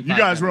 25 You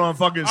guys were on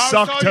fucking I was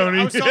suck, telling you-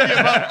 Tony. I was telling you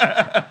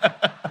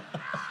about.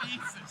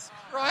 Jesus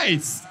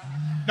Christ.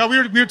 No, we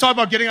were talking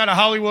about getting out of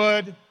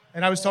Hollywood,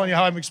 and I was telling you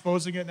how I'm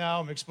exposing it now.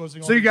 I'm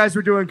exposing. So you guys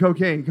were doing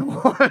cocaine. Come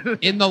on.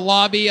 In the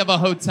lobby of a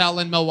hotel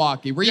in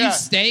Milwaukee. Were Yeah. you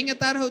staying at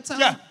that hotel?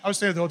 Yeah, I was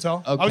staying at the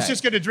hotel. Okay. I was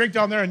just getting a drink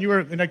down there,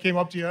 and I came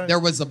up to you. There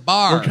was a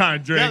bar. What kind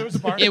of drink? Yeah, there was a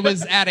bar. It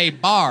was at a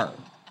bar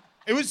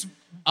It was.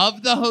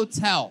 of the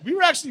hotel. We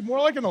were actually more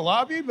like in the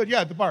lobby, but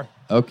yeah, at the bar.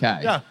 Okay.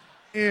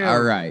 Yeah.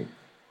 All right.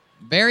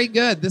 Very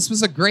good. This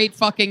was a great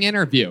fucking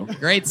interview.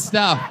 Great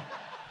stuff.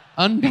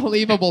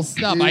 Unbelievable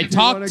stuff. Dude, I you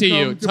talked wanna to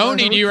you. come to my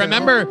Tony, do you hotel?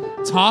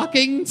 remember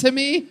talking to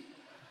me?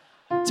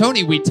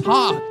 Tony, we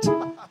talked.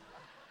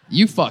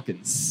 You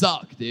fucking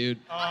suck, dude.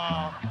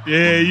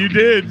 Yeah, you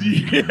did.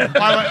 Yeah.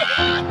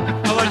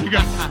 I like you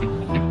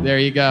guys. There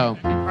you go.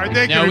 All right,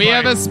 thank you. Now we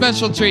have everybody. a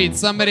special treat.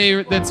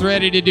 Somebody that's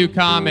ready to do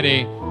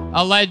comedy.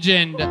 A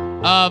legend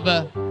of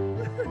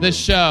the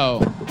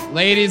show.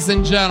 Ladies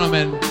and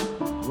gentlemen.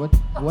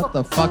 What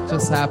the fuck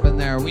just happened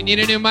there? We need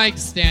a new mic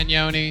stand,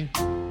 Yoni.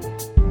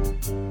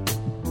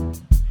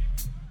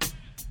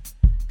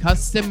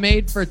 Custom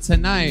made for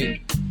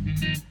tonight.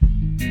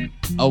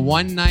 A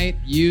one night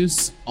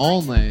use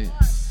only.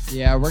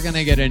 Yeah, we're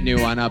gonna get a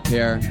new one up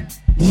here.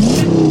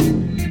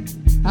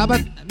 How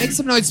about make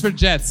some noise for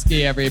Jet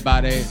Ski,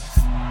 everybody?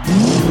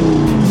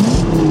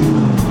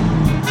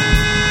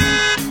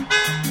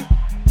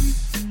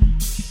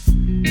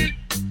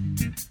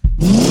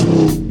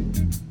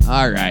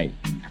 All right.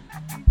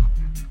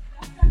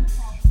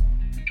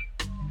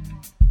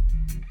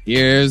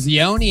 Here's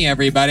Yoni,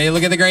 everybody.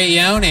 Look at the great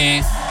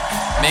Yoni.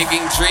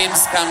 Making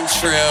dreams come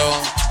true.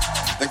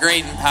 The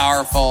great and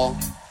powerful.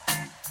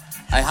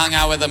 I hung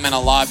out with him in a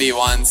lobby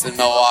once in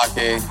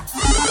Milwaukee.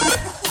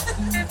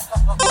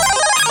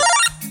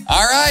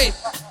 All right.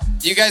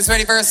 You guys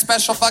ready for a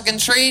special fucking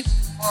treat?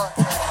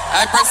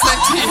 I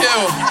present to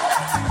you.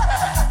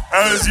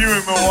 How was you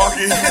in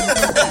Milwaukee?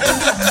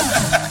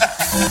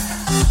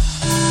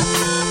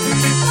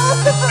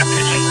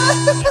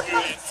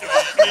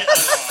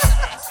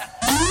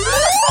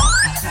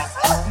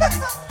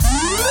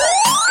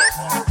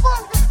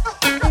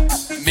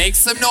 Make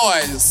some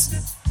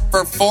noise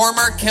for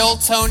former Kill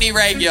Tony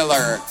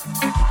regular,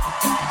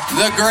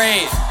 the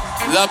great,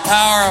 the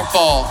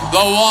powerful, the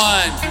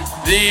one,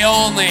 the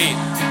only,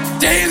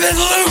 David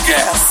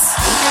Lucas.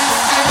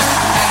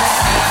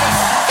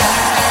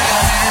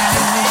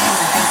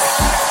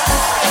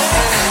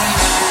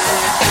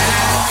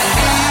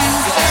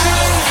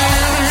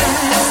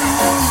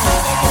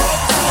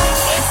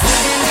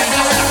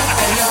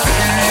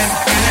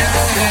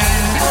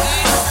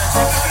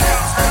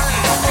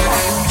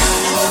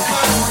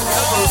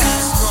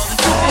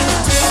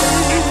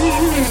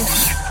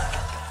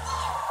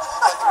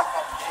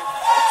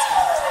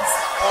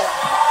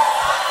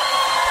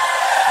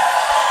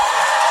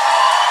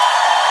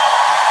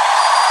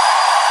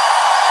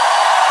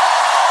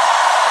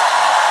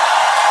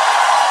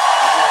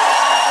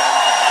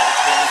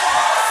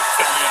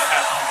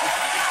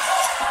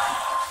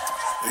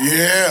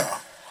 Yeah.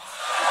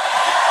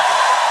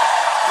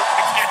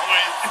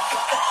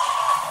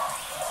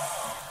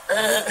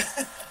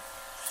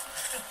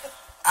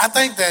 I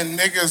think that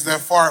niggas that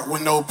fart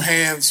with no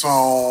pants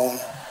on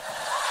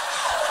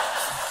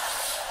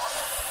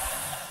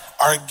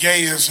are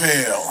gay as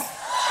hell.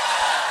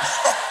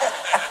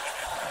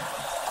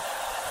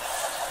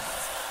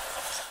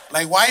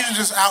 Like, why you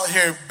just out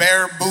here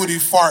bare booty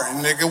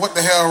farting, nigga? What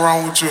the hell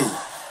wrong with you?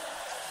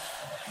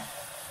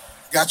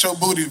 Got your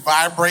booty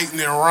vibrating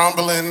and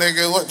rumbling,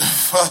 nigga? What the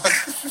fuck?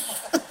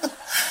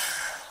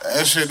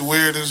 That shit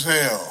weird as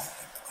hell.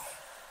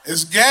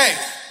 It's gay.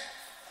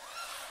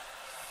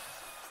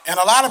 And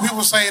a lot of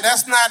people say,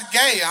 that's not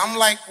gay. I'm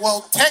like,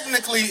 well,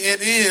 technically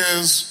it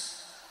is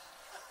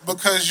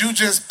because you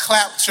just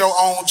clapped your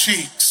own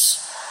cheeks.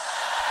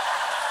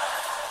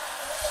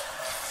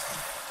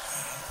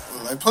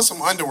 Like, put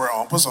some underwear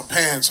on, put some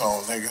pants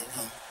on, nigga.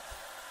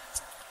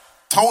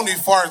 Tony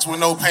farts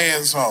with no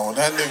pants on.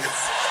 That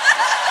nigga.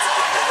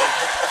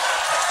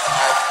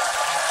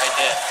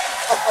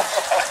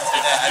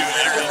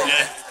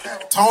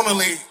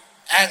 Tony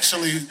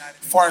actually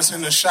farts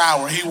in the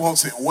shower. He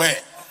wants it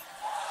wet.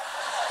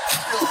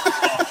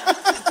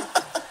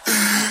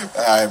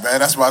 All right, man,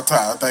 that's my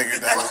time. Thank you.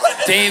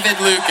 David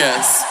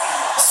Lucas.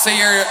 So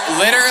you're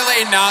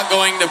literally not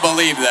going to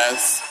believe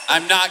this.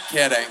 I'm not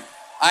kidding.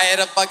 I had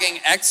a fucking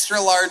extra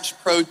large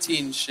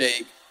protein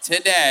shake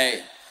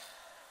today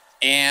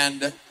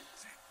and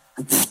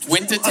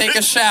went to take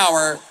a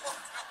shower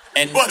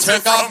and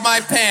took off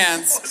my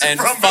pants and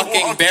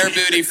fucking bare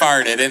booty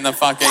farted in the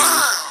fucking,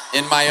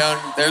 in my own,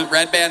 there's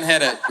Red Band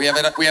hit it. We have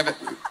it.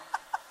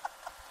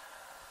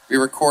 We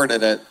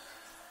recorded it.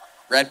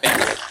 Red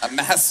Band, a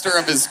master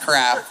of his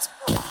craft.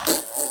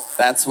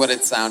 That's what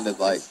it sounded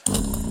like.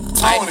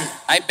 Tony.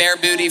 I bare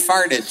booty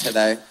farted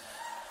today.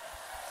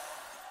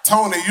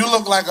 Tony, you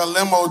look like a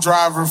limo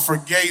driver for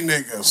gay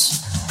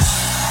niggas.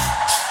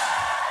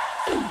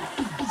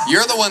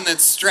 You're the one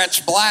that's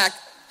stretch black.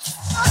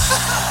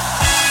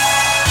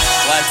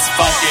 Let's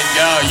fucking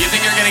go. You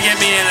think you're gonna get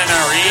me in an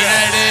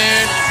arena,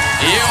 dude?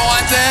 You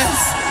want this?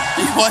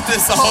 You want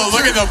this? Oh,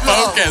 look at the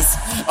focus.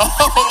 Oh,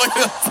 look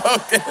at the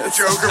focus.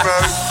 Joker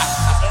mode.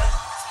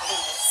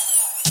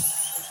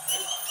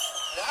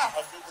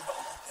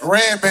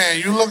 Red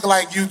Band, you look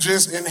like you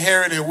just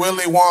inherited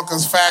Willy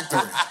Wonka's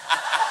factory.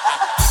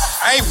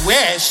 I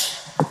wish.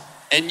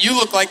 And you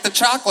look like the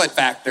chocolate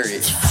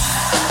factory.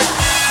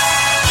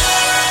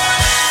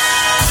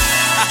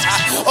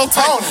 Oh,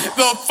 Tony.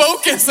 The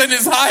focus in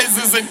his eyes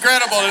is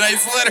incredible today.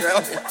 It's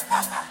literally.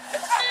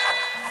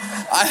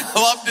 I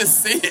love to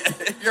see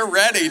it. You're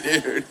ready,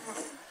 dude.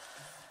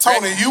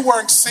 Tony, you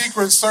work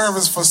Secret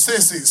Service for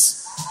sissies.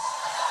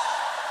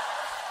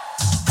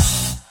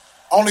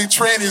 Only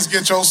trannies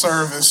get your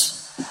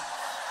service.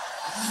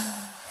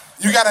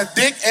 You got a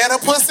dick and a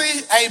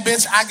pussy? Hey,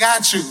 bitch, I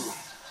got you.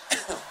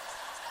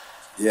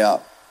 Yeah,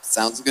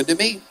 sounds good to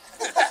me.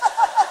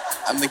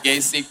 I'm the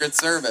gay Secret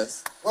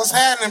Service. What's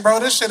happening, bro?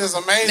 This shit is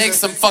amazing. Make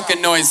some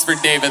fucking noise for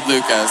David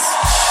Lucas.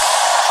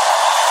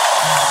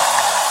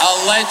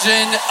 A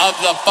legend of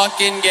the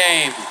fucking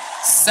game.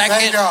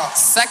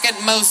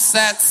 Second most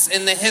sets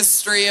in the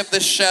history of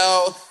the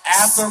show.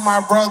 After my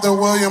brother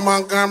William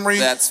Montgomery.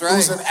 That's right.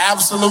 Who's an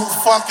absolute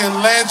fucking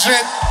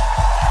legend.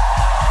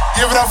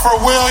 Give it up for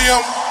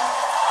William.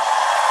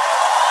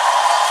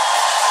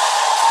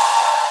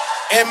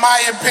 In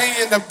my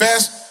opinion, the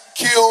best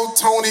Kill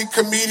Tony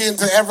comedian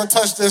to ever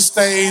touch this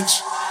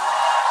stage.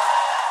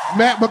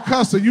 Matt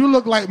Mccusker, you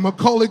look like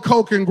Macaulay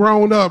Culkin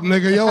grown up,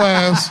 nigga.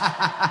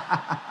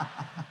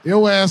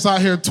 Your ass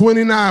out here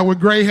 29 with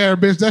gray hair,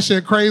 bitch. That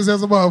shit crazy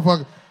as a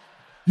motherfucker.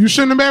 You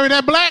shouldn't have married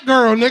that black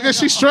girl, nigga.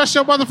 She stressed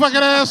your motherfucking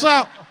ass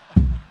out.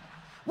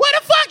 Where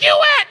the fuck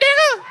you at,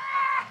 nigga?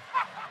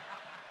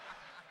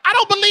 I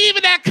don't believe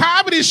in that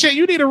comedy shit.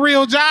 You need a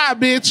real job,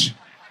 bitch.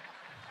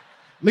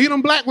 Leave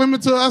them black women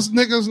to us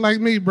niggas like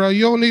me, bro.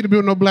 You don't need to be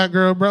with no black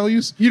girl, bro.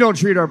 You don't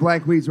treat our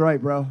black queens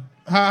right, bro.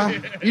 Huh?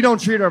 You don't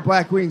treat our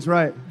black queens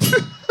right.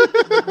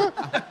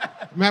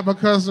 Matt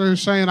Mccusker and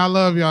Shane, I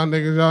love y'all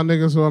niggas. Y'all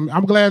niggas.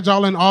 I'm glad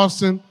y'all in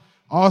Austin.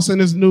 Austin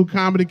is the new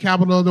comedy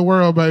capital of the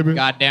world, baby.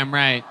 Goddamn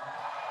right.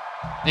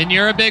 And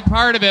you're a big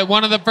part of it.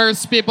 One of the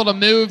first people to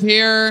move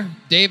here,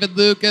 David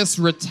Lucas,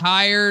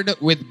 retired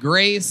with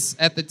grace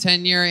at the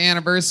 10-year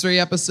anniversary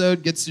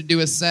episode. Gets to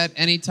do a set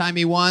anytime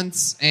he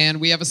wants. And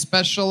we have a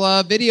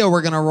special video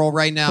we're going to roll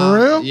right now. For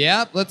real?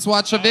 Yep, let's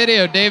watch a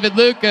video. David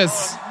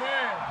Lucas.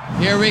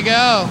 Here we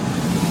go.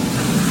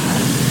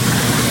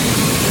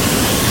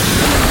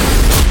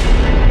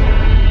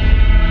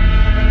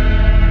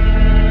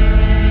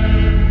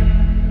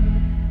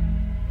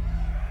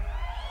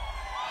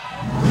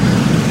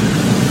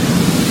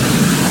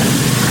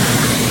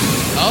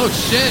 Oh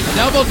shit,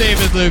 double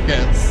David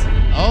Lucas.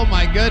 Oh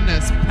my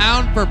goodness,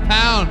 pound for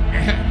pound.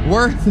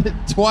 Worth it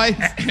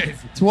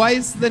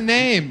twice the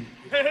name.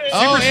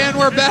 Oh, and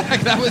we're back.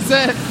 That was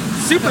it.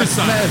 Super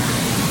Son.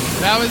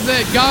 That was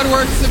it. God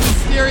works in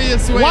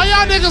mysterious ways. Why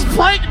y'all niggas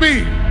prank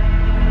me?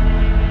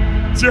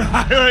 It's your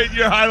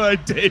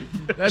highlight tape.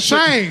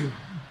 Shane.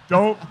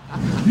 Don't.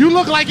 You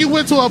look like you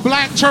went to a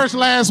black church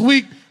last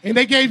week and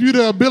they gave you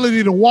the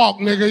ability to walk,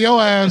 nigga. Your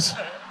ass.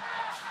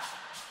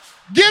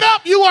 Get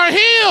up, you are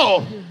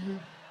healed.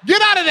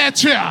 Get out of that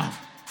chair.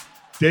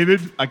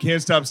 David, I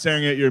can't stop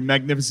staring at your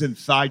magnificent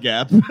thigh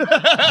gap.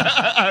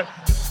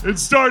 It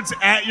starts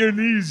at your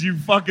knees, you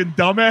fucking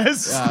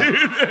dumbass.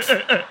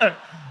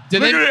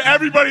 Dude.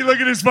 Everybody look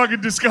at his fucking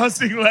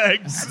disgusting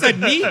legs. That's a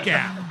knee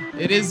gap.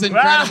 It is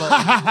incredible.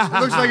 It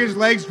looks like his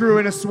legs grew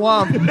in a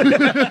swamp.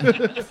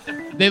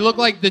 They look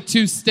like the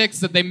two sticks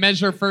that they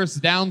measure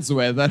first downs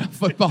with at a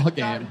football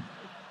game.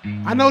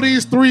 I know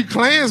these three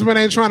Klansmen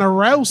ain't trying to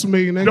roast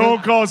me, nigga.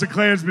 Don't call us a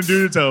Klansman,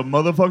 dude. It's a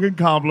motherfucking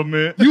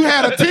compliment. You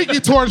had a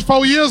tiki torch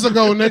 4 years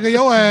ago, nigga.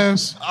 Your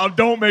ass. Oh,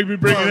 don't make me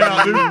bring it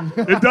out,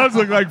 dude. It does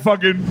look like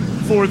fucking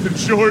 4th and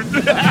short.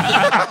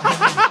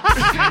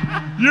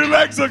 Your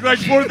legs look like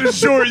 4th and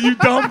short, you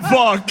dumb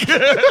fuck.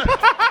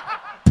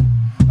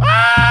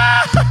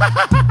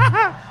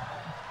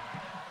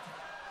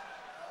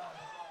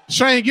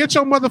 Shane, get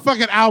your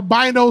motherfucking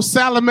albino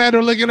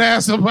salamander looking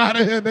ass up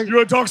out of here, nigga. You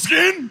wanna talk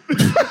skin?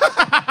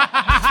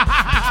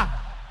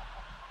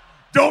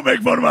 Don't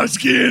make fun of my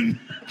skin.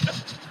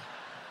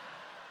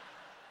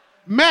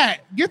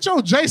 Matt, get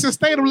your Jason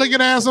Statham looking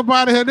ass up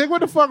out of here, nigga.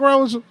 What the fuck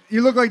wrong with you?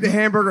 You look like the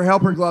hamburger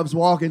helper gloves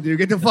walking, dude.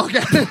 Get the fuck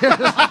out of here.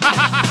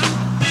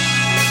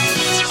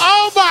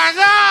 Oh my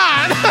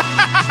God!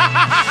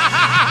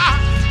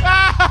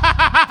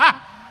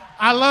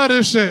 I love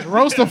this shit.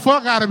 Roast the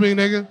fuck out of me,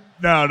 nigga.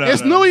 No.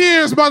 It's New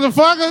Year's,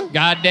 motherfucker.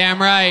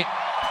 Goddamn right.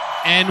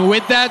 And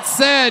with that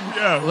said,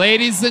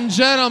 ladies and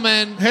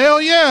gentlemen, hell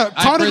yeah,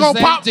 Tony gonna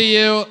pop to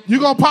you. You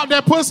gonna pop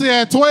that pussy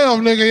at 12,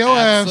 nigga? Your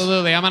ass.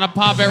 Absolutely, I'm gonna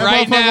pop it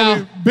right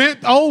now.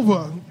 Bent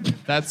over.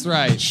 That's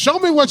right. Show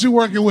me what you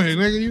working with,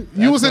 nigga.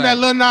 You was in that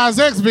Lil Nas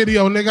X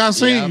video, nigga. I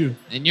seen you.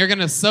 And you're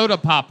gonna soda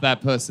pop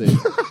that pussy.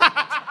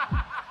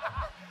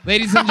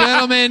 Ladies and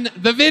gentlemen,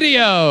 the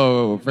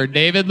video for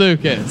David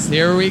Lucas.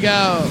 Here we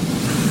go.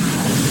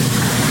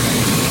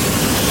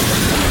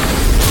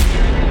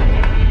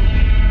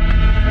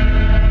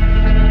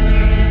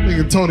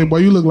 Tony, boy,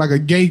 you look like a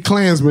gay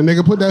Klansman,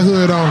 nigga. Put that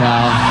hood on.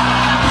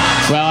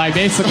 Well, I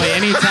basically,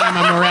 anytime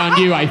I'm around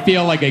you, I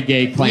feel like a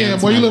gay Klansman. Yeah,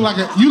 boy, you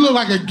look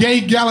like a gay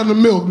gallon of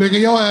milk,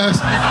 nigga. Your ass.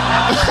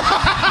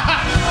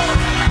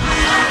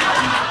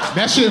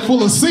 That shit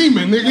full of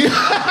semen, nigga.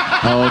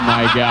 Oh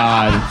my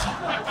God.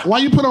 Why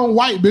you put on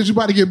white, bitch? You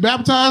about to get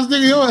baptized,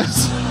 nigga? Your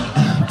ass.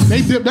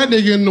 They dipped that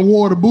nigga in the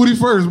water, booty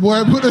first,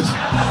 boy. Put this.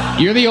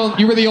 You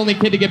were the only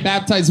kid to get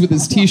baptized with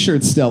his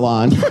t-shirt still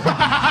on.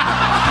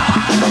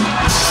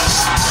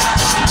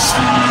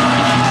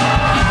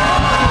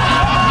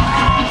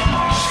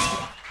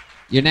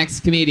 Your next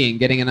comedian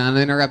getting an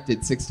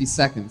uninterrupted 60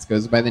 seconds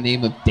goes by the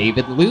name of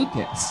David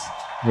Lucas.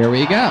 Here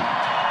we go.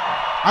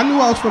 I knew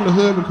I was from the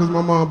hood because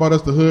my mom bought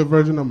us the hood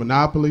version of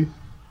Monopoly.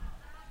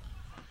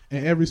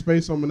 And every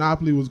space on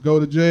Monopoly was go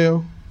to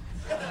jail.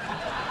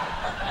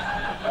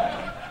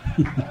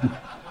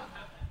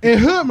 In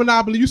hood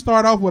Monopoly, you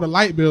start off with a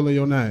light bill in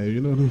your name,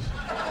 you know.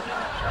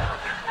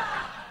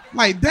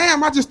 Like,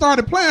 damn, I just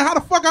started playing. How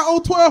the fuck I owe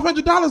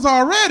 $1,200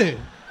 already?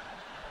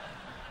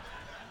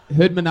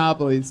 Hood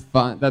Monopoly's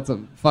fun. That's a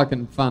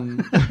fucking fun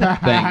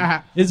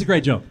thing. It's a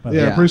great joke. By the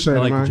way. Yeah, appreciate it,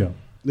 I like man. the joke.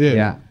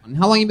 Yeah. And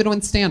how long you been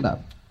doing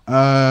stand-up?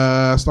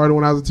 I started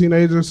when I was a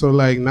teenager, so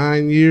like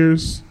 9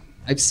 years.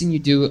 I've seen you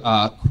do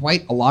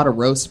quite a lot of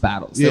roast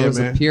battles. There was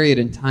a period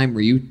in time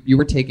where you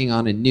were taking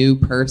on a new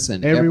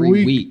person every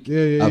week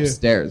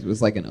upstairs. It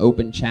was like an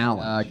open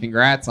challenge.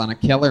 Congrats on a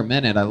killer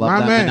minute. I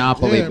love that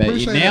Monopoly bit.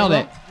 You nailed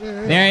it.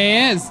 There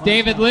he is,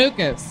 David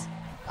Lucas.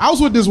 I was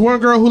with this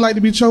one girl who liked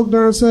to be choked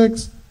during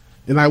sex,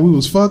 and we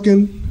was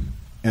fucking,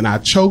 and I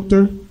choked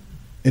her,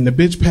 and the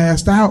bitch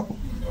passed out.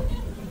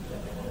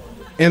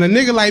 And a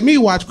nigga like me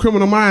watched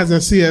Criminal Minds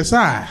and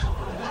CSI.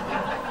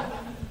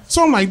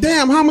 So I'm like,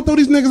 damn, how am I gonna throw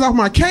these niggas off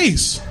my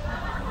case?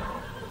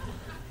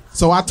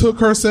 So I took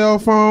her cell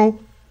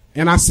phone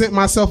and I sent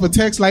myself a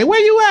text like, where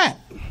you at?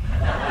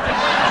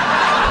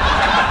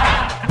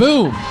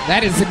 Boom.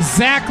 That is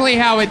exactly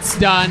how it's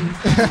done.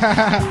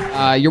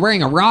 You're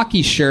wearing a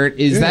Rocky shirt.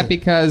 Is that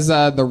because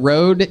the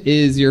road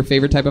is your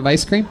favorite type of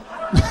ice cream?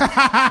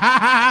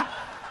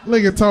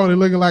 Look at Tony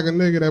looking like a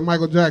nigga that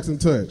Michael Jackson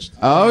touched.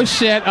 Oh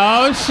shit,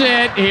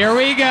 here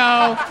we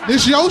go.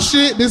 This your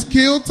shit, this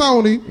killed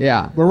Tony.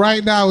 Yeah. But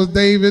right now it's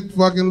David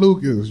fucking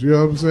Lucas, you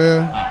know what I'm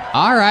saying?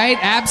 All right,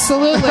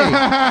 absolutely.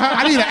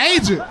 I need an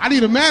agent, I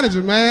need a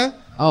manager, man.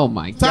 Oh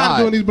my God.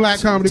 Time doing these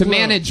black comedy To clubs.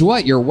 manage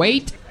what, your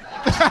weight?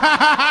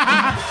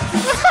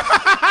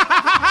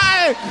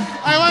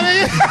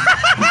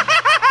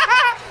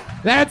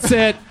 That's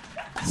it.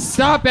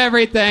 Stop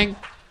everything.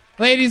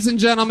 Ladies and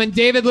gentlemen,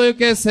 David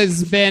Lucas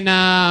has been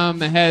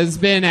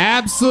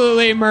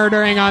absolutely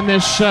murdering on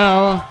this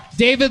show.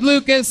 David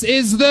Lucas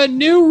is the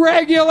new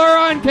regular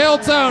on Kill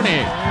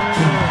Tony.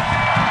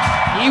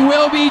 He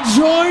will be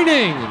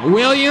joining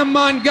William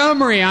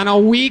Montgomery on a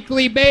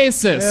weekly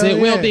basis. It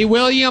will be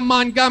William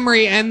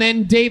Montgomery and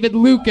then David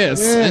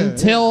Lucas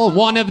until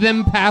one of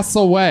them pass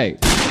away.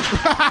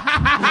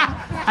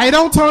 Hey,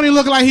 don't Tony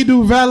look like he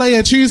do valet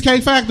at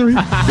Cheesecake Factory?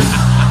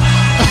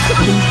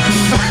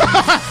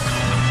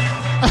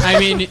 I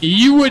mean,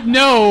 you would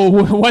know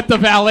what the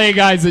valet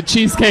guys at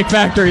Cheesecake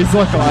Factories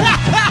look like.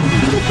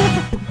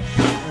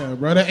 Yeah,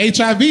 bro, that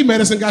HIV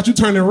medicine got you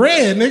turning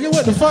red, nigga.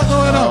 What the fuck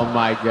going on? Oh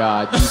my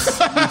God, you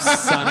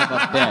son of a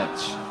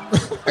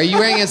bitch. Are you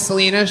wearing a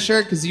Selena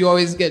shirt because you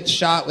always get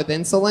shot with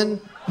insulin?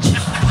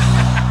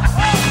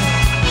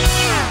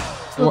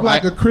 Look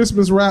like a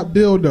Christmas wrap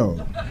dildo.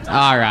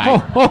 All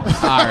right.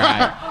 All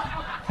right.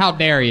 How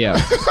dare you?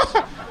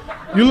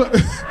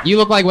 You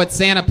look like what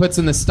Santa puts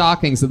in the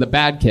stockings of the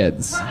bad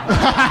kids.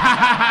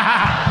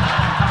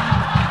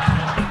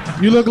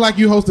 You look like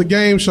you host a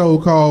game show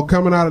called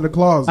Coming Out of the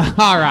Closet.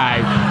 All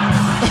right.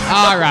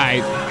 All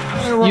right.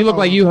 You look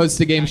like you host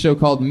a game show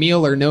called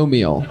Meal or No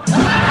Meal.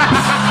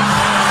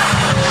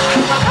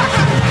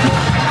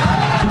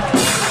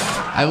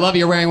 I love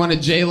you're wearing one of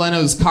Jay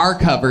Leno's car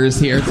covers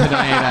here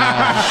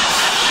tonight.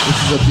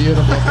 This is a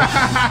beautiful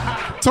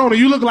thing. Tony,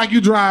 you look like you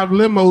drive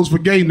limos for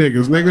gay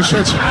niggas, nigga.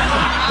 Shut your...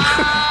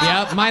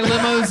 Yep, my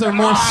limos are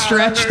more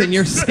stretched than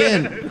your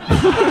skin.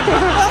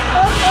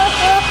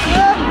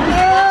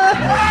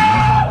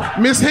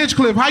 Miss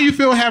Hinchcliffe, how you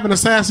feel having a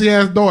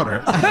sassy-ass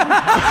daughter?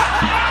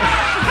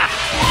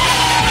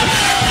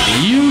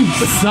 You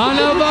son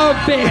of a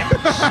bitch!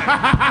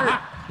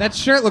 That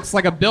shirt looks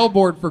like a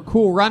billboard for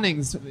Cool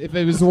Runnings if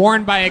it was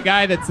worn by a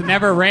guy that's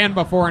never ran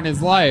before in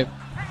his life.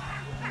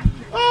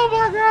 Oh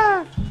my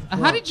God!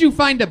 How did you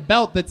find a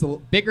belt that's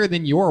bigger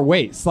than your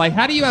waist? Like,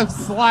 how do you have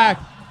slack?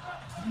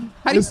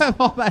 How do you have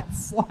all that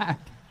slack?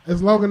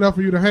 It's long enough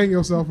for you to hang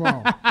yourself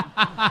on.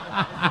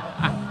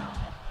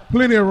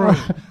 Plenty of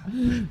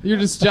room. You're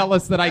just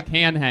jealous that I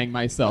can hang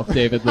myself,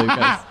 David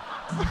Lucas.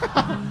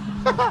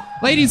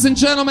 Ladies and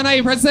gentlemen,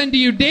 I present to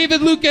you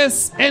David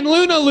Lucas and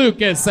Luna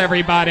Lucas,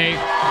 everybody.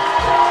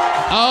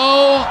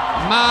 Oh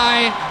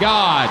my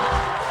God.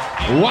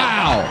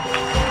 Wow.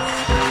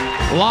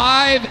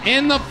 Live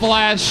in the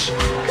flesh.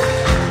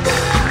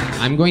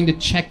 I'm going to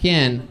check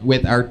in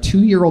with our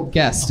 2-year-old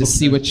guest to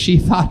see what she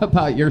thought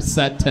about your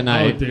set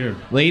tonight. Oh, dear.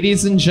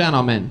 Ladies and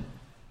gentlemen,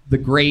 the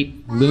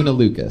great Luna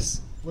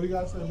Lucas. What do you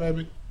got to say,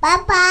 baby?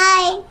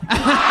 Bye-bye.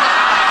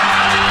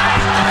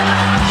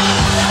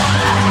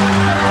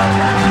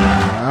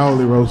 I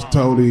only roast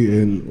Tony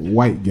and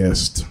white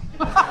guest.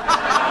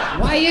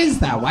 Why is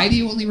that? Why do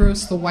you only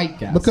roast the white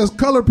guest? Because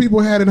colored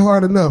people had it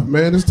hard enough,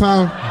 man. It's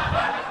time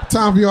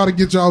for y'all to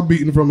get y'all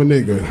beaten from a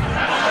nigga.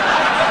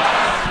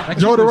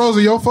 Joe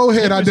DeRosa, your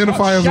forehead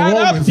identify as a woman.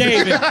 Shut up,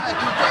 David.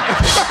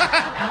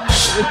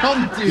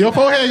 Your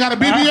forehead got a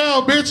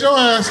BBL, bitch. Your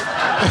ass.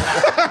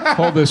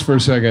 Hold this for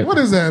a second. What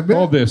is that, bitch?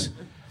 Hold this.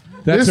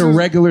 That's a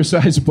regular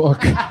size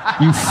book.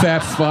 You fat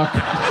fuck.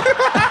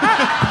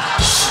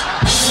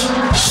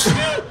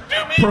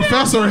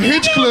 Professor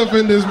Hinchcliffe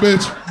in this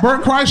bitch.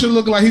 Bert Kreischer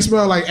look like he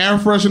smelled like air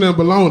freshener and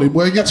bologna.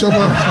 Boy, get your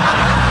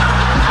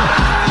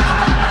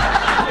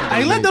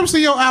Hey, let them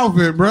see your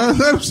outfit, bro. Let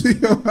them see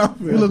your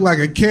outfit. You look like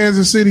a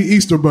Kansas City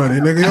Easter bunny,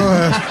 nigga. Your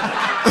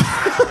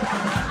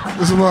ass.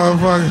 This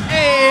motherfucker.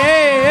 Hey.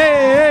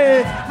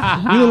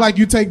 You look like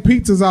you take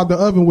pizzas out the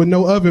oven with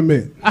no oven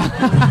mitt.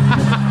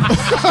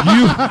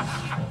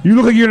 You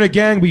look like you're in a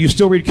gang, but you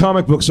still read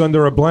comic books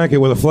under a blanket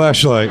with a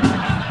flashlight.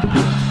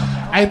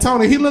 Hey,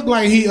 Tony, he looked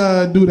like he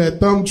do that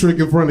thumb trick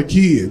in front of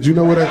kids. You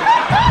know what that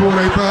pull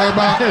they thumb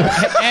about?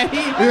 Eddie?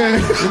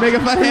 Yeah. You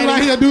making fun of He Eddie?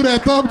 like he'll do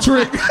that thumb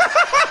trick.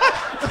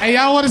 Hey,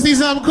 y'all want to see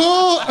something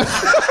cool?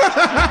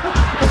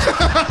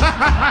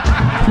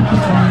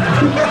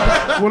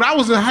 When I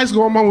was in high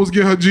school, my mom was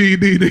getting her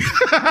GED.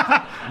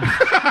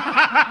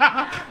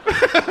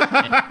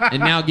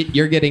 And now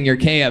you're getting your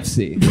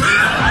KFC.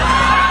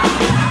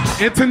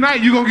 And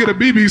tonight you're going to get a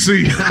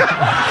BBC.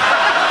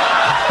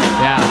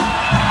 Yeah.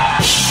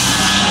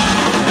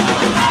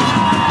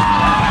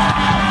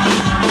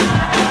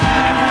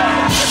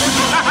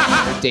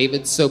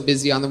 David's so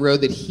busy on the road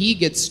that he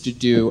gets to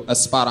do a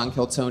spot on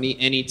Kill Tony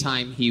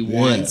anytime he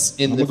wants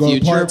in the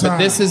future. But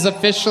this is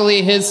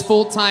officially his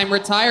full-time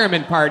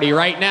retirement party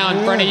right now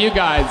in front of you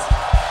guys.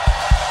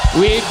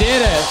 We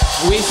did it.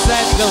 We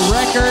set the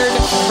record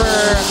for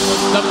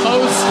the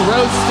most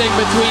roasting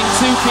between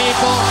two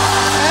people.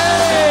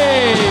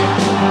 Hey!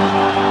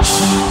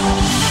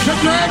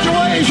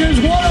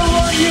 Congratulations, what a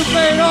run you've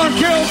made on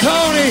Kill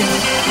Tony.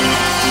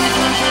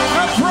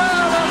 I'm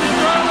proud of you,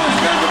 brother.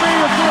 It's good to be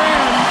your friend.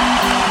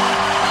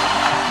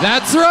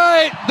 That's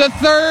right, the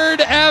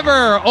third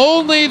ever,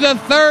 only the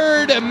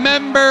third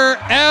member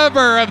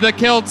ever of the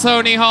Kill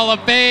Tony Hall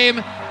of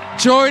Fame,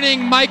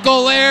 joining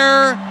Michael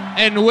Lair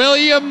and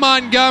William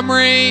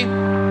Montgomery.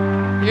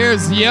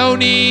 Here's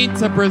Yoni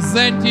to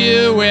present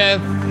you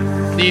with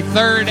the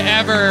third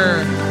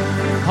ever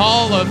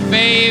Hall of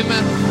Fame.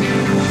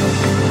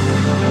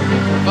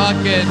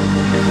 Fucking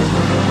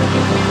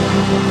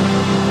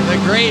the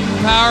great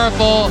and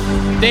powerful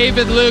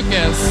David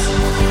Lucas.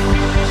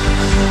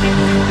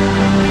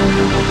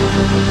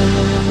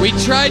 We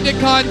tried to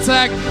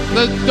contact,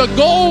 the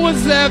goal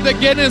was to have the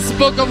Guinness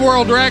Book of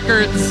World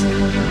Records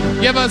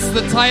give us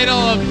the title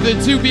of the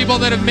two people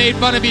that have made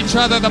fun of each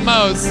other the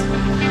most.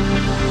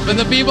 But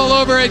the people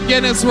over at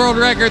Guinness World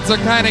Records are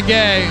kind of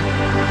gay.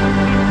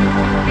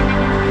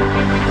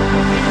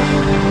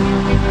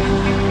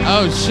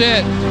 Oh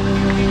shit.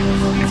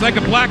 It's like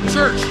a black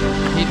church.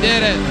 He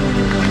did it.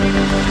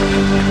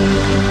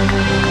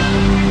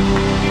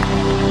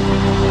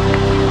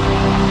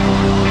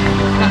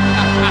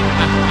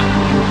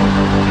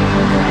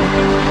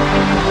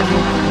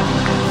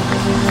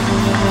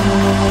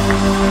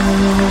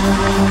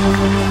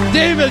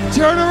 David,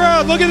 turn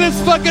around. Look at this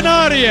fucking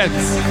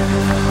audience.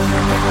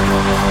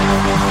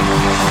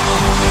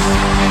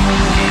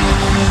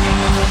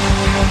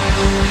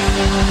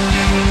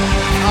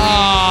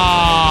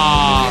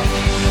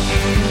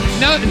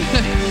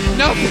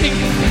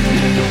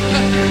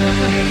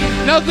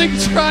 Nothing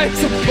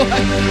drives a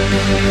black.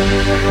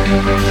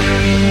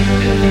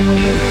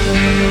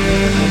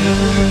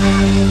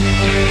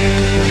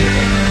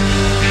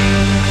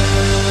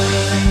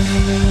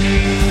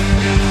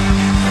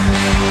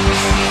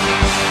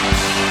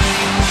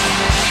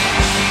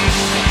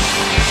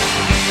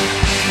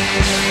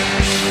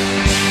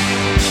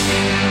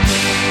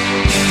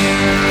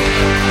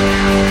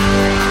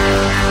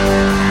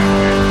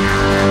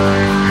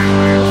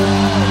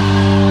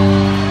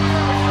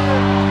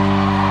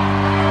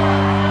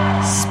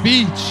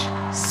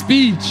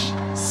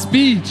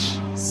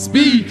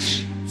 Speech.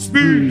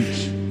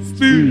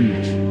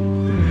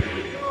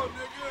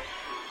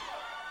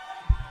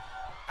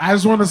 I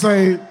just want to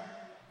say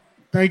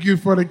thank you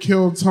for the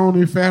Kill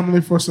Tony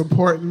family for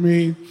supporting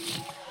me.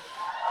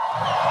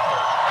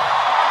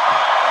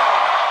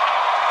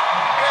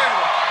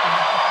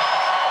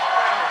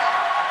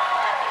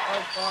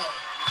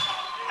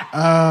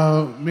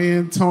 Me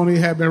and Tony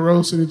have been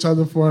roasting each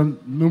other for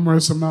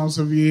numerous amounts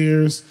of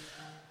years.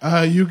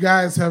 You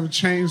guys have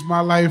changed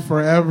my life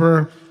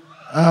forever.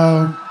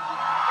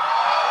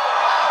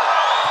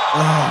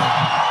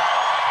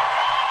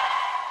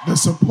 The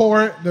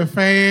support, the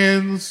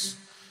fans,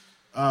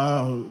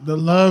 the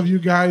love you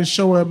guys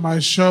show at my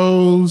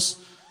shows.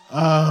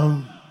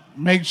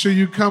 Make sure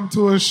you come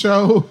to a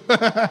show.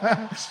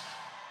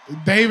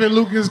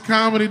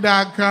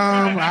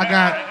 DavidLucasComedy.com. I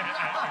got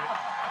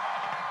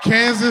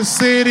Kansas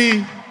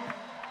City,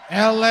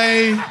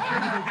 LA,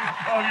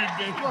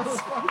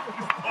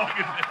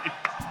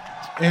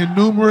 and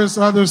numerous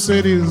other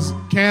cities.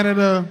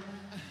 Canada.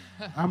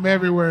 I'm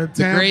everywhere.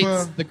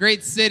 Tampa. The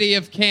great city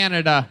of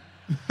Canada.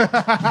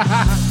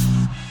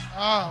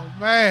 Oh,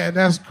 man,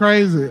 that's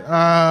crazy.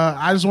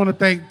 I just want to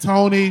thank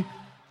Tony,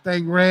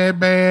 thank Red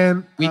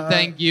Band. We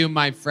thank you,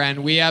 my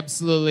friend. We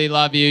absolutely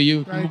love you.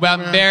 You've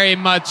very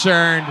much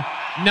earned.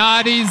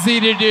 Not easy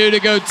to do to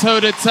go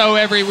toe-to-toe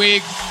every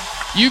week.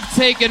 You've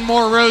taken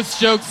more roast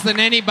jokes than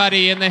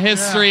anybody in the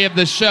history of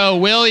the show.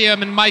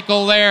 William and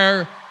Michael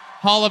Lair,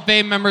 Hall of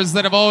Fame members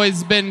that have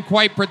always been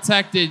quite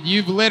protected.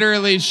 You've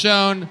literally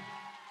shown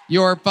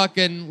your thick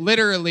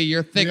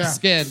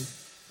skin.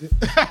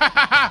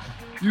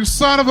 You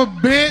son of a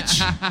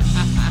bitch.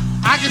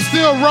 I can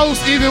still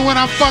roast even when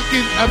I'm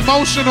fucking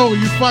emotional,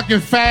 you fucking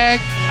fag.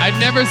 I've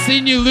never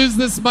seen you lose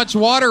this much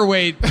water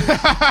weight.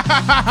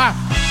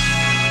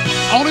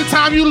 Only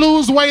time you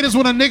lose weight is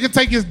when a nigga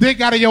take his dick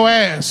out of your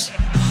ass.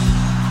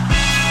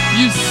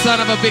 You son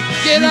of a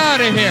bitch. Get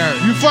out of here.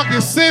 You fucking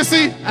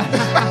sissy.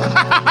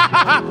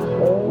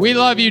 We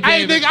love you,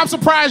 Hey, David. nigga, I'm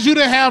surprised you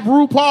didn't have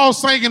RuPaul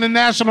singing the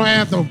national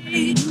anthem.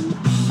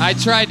 I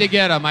tried to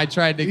get him.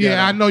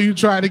 Yeah, I know you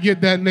tried to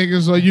get that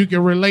nigga so you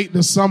can relate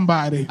to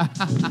somebody.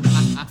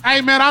 Hey,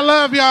 man, I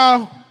love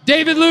y'all.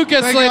 David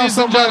Lucas, Thank ladies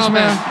y'all so and much,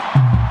 gentlemen. man.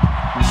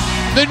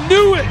 The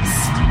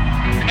newest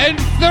and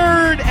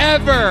third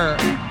ever,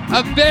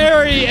 a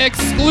very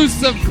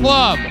exclusive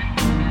club,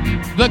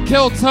 the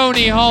Kill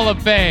Tony Hall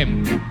of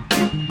Fame.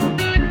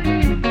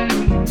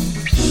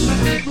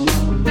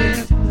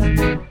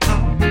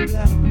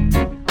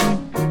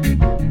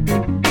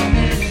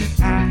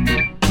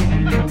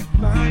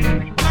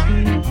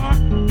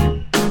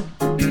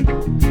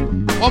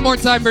 One more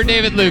time for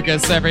David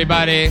Lucas,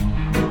 everybody.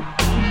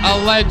 A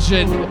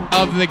legend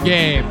of the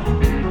game.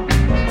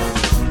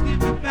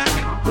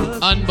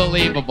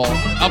 Unbelievable.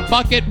 A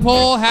bucket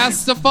pull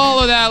has to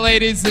follow that,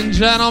 ladies and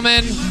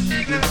gentlemen.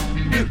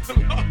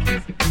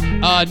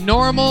 A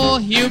normal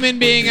human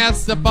being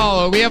has to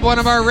follow. We have one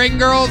of our ring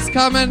girls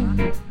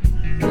coming.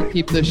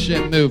 Keep this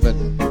shit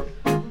moving.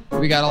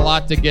 We got a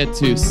lot to get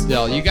to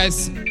still. You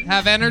guys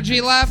have energy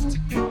left?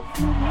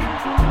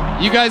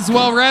 You guys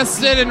well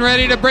rested and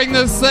ready to bring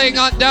this thing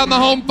on down the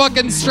home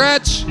fucking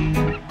stretch?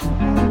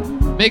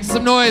 Make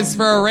some noise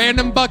for a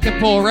random bucket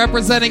pull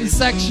representing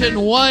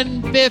section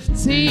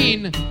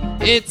 115.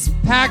 It's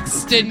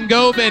Paxton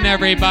Gobin,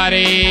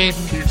 everybody.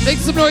 Make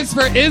some noise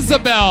for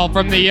Isabel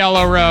from the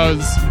Yellow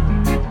Rose.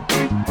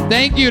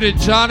 Thank you to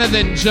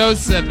Jonathan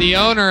Joseph, the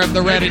owner of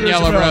the Red and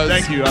Yellow Isabel. Rose.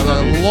 Thank you. I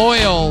love you.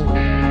 Loyal.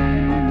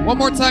 One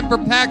more time for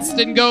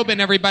Paxton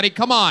Gobin, everybody.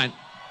 Come on.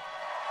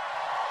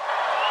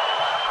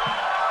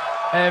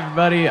 Hey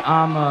everybody,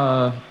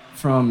 I'm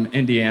from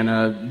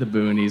Indiana, the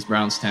boonies,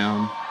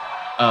 Brownstown.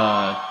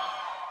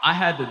 I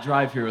had to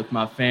drive here with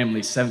my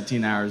family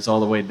 17 hours all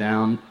the way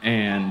down,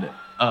 and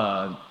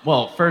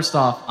well, first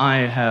off, I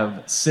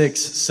have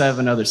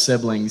 7 other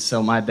siblings,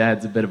 so my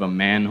dad's a bit of a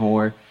man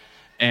whore,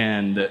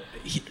 and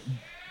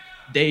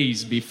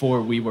days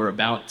before we were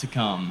about to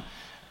come,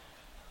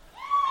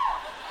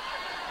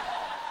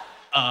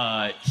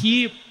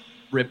 he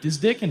ripped his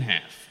dick in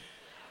half.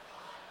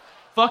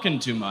 Fucking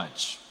too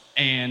much.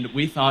 And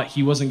we thought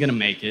he wasn't gonna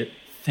make it.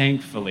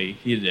 Thankfully,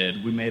 he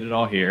did. We made it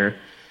all here.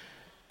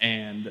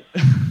 And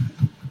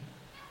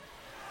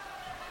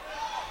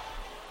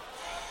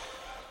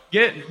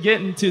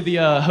getting to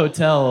the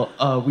hotel,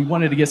 we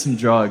wanted to get some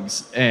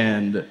drugs,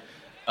 and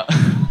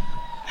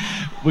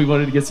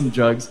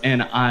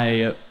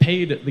I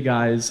paid the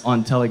guys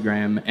on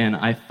Telegram, and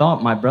I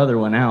thought my brother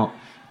went out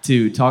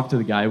to talk to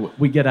the guy.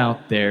 We get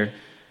out there.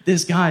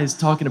 This guy's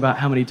talking about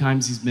how many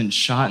times he's been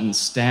shot and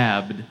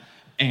stabbed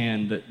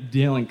and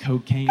dealing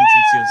cocaine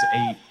since he was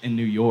 8 in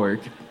New York.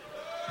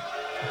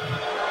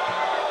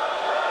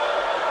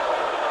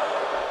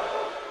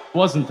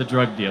 Wasn't the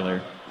drug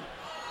dealer.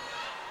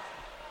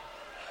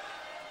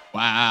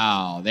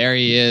 Wow, there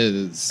he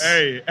is.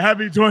 Hey,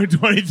 happy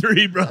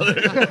 2023,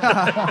 brother.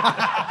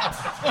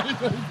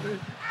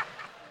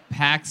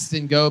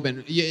 Paxton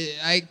Gobin.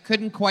 I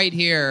couldn't quite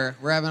hear.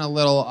 We're having a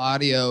little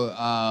audio.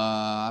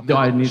 Do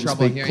I need to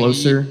speak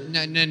closer?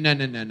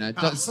 No.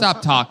 Don't,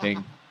 stop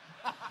talking.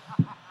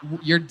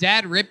 Your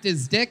dad ripped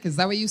his dick? Is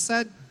that what you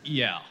said?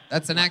 Yeah.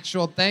 That's an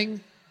actual thing?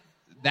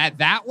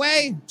 That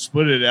way?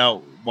 Split it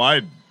out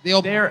wide.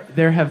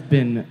 There have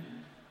been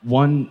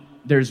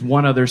there's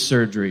one other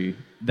surgery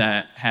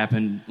that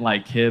happened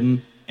like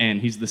him, and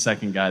he's the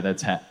second guy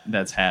that's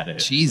had it.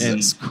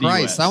 Jesus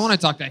Christ. I want to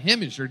talk to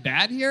him. Is your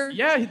dad here?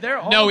 Yeah, they're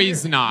all No, here.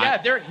 he's not.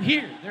 Yeah, they're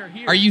here. They're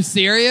here. Are you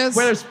serious?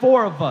 Well, there's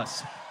 4 of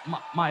us.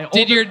 My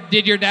Did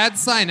your dad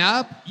sign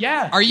up?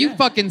 Yeah. Are you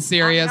fucking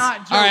serious? I'm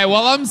not joking. All right,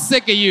 well, I'm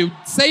sick of you.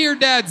 Say your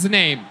dad's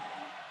name.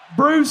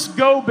 Bruce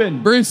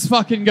Gobin. Bruce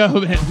fucking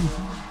Gobin.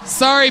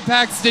 Sorry,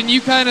 Paxton, you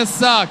kind of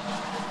suck.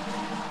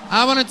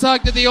 I want to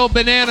talk to the old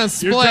banana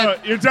split.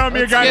 You're telling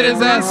me a Let's guy get named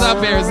his ass Bruce?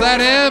 up here. Is that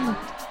him?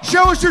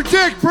 Show us your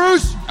dick,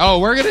 Bruce. Oh,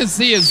 we're going to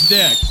see his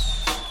dick.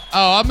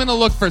 Oh, I'm going to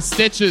look for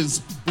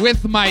stitches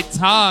with my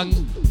tongue.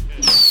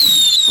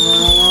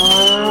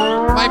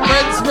 My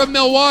friends from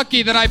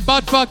Milwaukee that I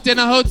butt-fucked in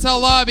a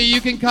hotel lobby,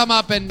 you can come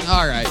up and...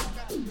 All right.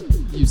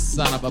 You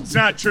son of a... It's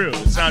not true.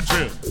 It's not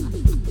true.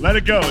 Let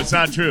it go. It's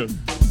not true.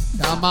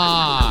 Come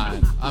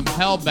on. I'm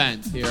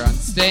hell-bent here on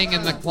staying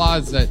in the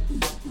closet.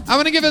 I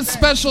want to give a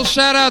special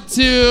shout-out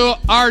to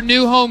our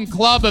new home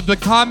club of the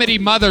Comedy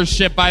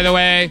Mothership, by the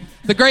way.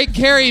 The great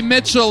Carrie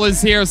Mitchell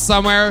is here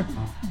somewhere.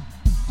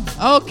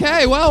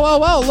 Okay,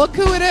 well, look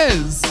who it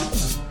is.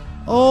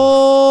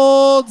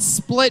 Old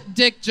Split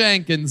Dick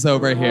Jenkins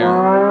over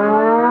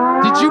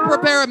here. Did you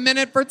prepare a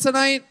minute for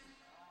tonight?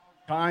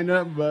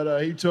 Kinda,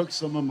 but he took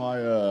some of my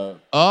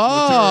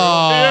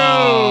Oh,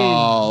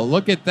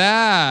 look at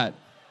that.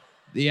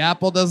 The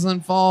apple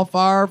doesn't fall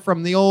far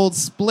from the old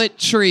split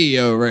tree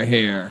over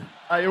here.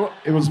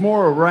 It was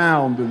more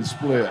round than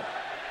split.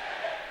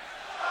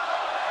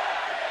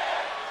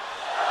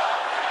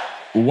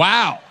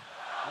 Wow.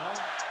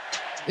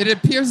 It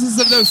appears as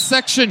though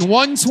Section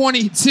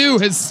 122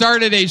 has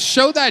started a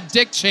show that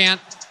dick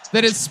chant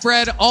that is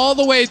spread all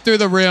the way through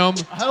the room.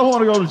 I don't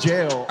want to go to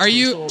jail. Are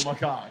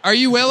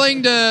you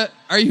willing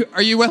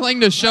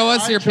to show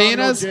us your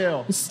penis?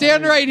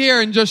 Stand right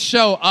here and just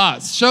show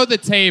us. Show the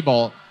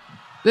table.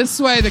 This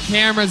way the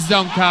cameras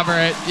don't cover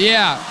it.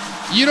 Yeah.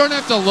 You don't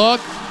have to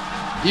look,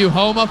 you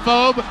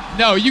homophobe.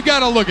 No, you got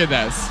to look at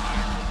this.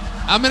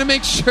 I'm going to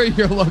make sure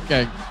you're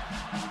looking.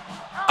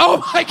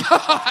 Oh my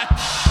God.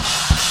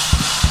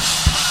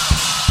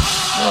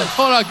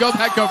 Hold on, go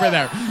back over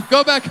there.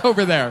 Go back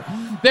over there.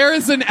 There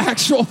is an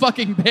actual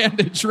fucking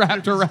bandage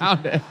wrapped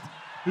around it.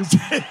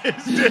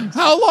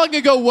 How long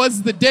ago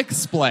was the dick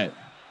split?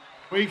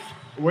 A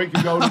week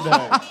ago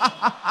today.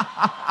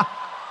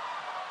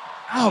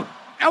 Oh,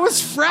 that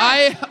was fresh.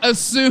 I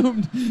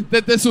assumed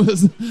that this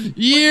was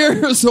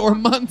years or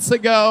months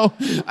ago.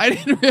 I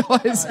didn't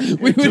realize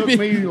we would It took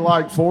me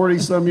like 40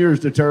 some years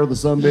to tear the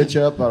sumbitch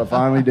up, but I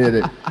finally did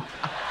it.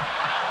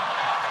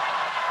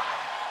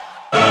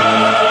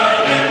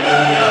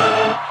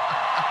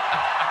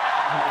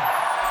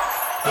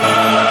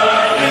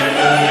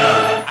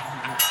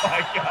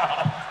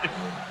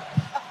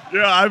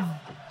 Yeah,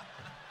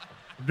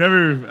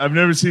 I've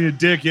never seen a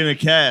dick in a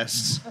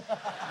cast.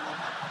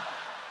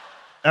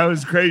 That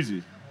was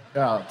crazy.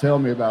 Yeah, tell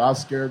me about it. I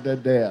was scared to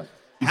death.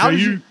 How did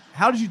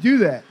you do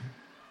that?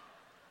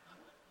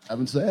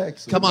 Having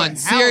sex. Come on,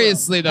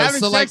 seriously though.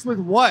 Having sex with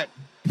what?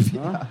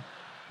 Huh?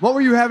 What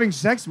were you having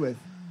sex with?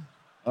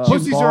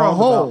 Pussies are a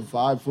hole.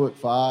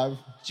 5'5".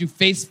 Did you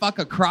face fuck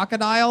a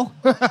crocodile?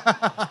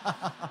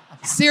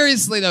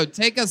 Seriously though,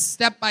 take us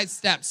step by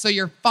step. So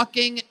you're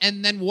fucking,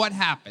 and then what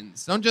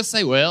happens? Don't just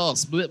say, "Well, I'll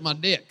split my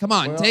dick." Come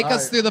on, take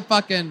us through the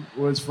fucking.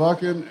 Was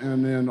fucking,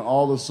 and then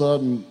all of a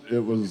sudden it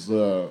was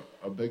a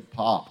big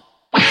pop.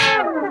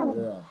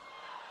 Yeah.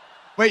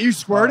 Wait, you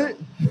squirted?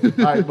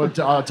 But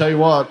I'll tell you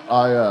what,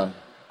 I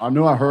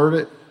knew I heard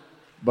it,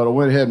 but I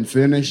went ahead and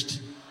finished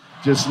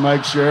just to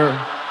make sure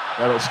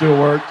that it still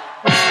worked.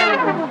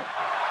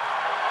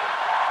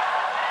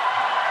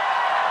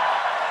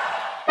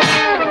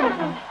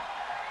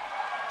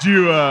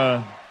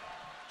 Do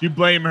you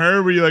blame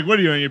her? Were you like, what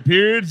are you, on your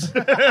periods?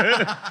 You should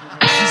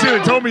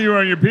have told me you were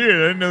on your period.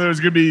 I didn't know there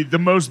was going to be the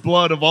most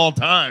blood of all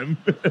time.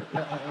 It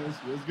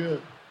was good.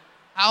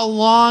 How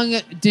long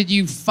did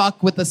you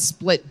fuck with a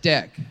split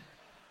dick?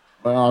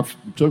 Well,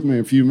 it took me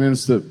a few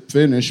minutes to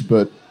finish,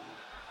 but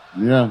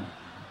yeah,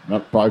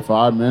 probably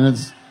 5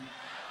 minutes.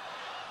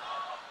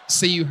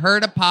 So you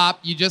heard a pop,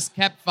 you just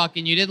kept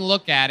fucking, you didn't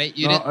look at it.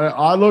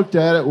 I looked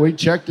at it, we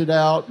checked it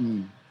out,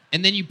 and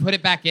then you put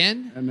it back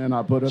in? And then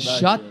I put it back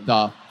Shut in.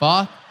 the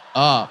fuck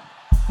up.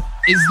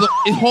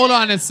 Hold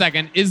on a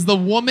second. Is the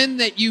woman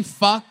that you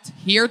fucked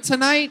here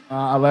tonight?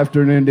 I left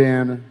her in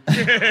Indiana.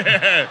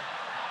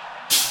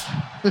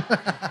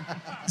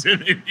 It's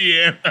in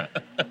Indiana.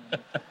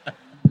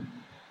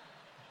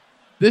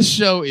 This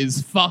show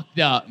is fucked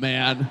up,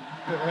 man.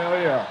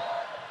 Hell yeah.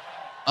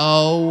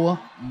 Oh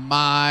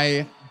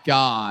my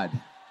God.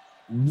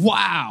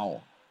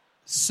 Wow.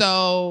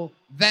 So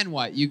then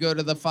what? You go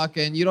to the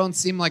fucking, you don't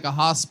seem like a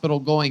hospital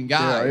going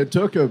guy. Yeah, it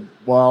took a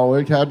while.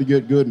 It had to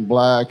get good and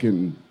black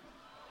and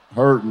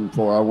hurting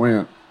before I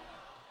went.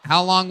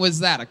 How long was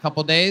that? A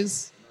couple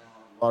days?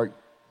 Like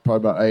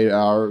probably about 8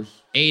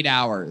 hours. 8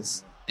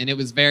 hours. And it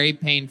was very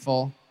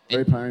painful.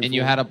 Very painful. And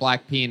you had a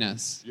black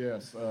penis.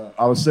 Yes.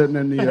 I was sitting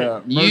in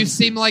the You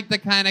seem like the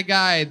kind of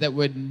guy that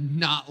would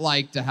not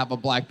like to have a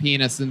black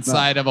penis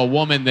inside of a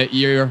woman that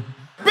you're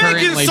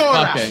currently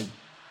fucking.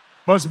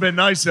 Must have been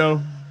nice, though.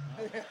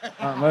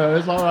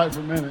 It's all right for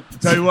a minute.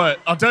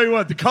 I'll tell you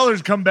what. The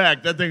colors come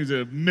back. That thing's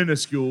a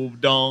minuscule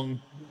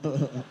dong.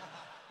 No,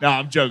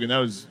 I'm joking. That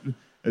was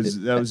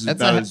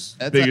about as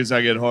big as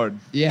I get hard.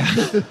 Yeah.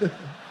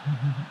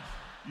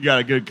 You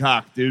got a good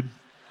cock, dude.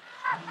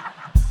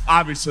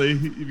 Obviously,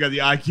 you've got the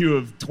IQ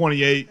of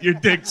 28. Your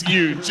dick's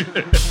huge.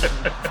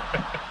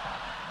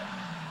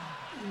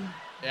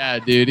 Yeah,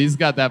 dude. He's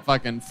got that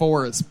fucking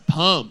Forrest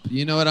pump.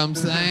 You know what I'm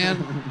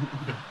saying?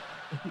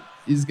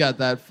 He's got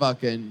that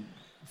fucking...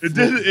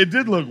 It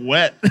did look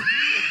wet.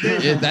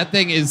 That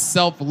thing is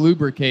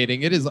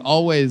self-lubricating. It is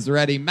always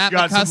ready. Matt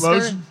Got some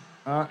Mccusker?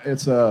 lotion?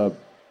 It's a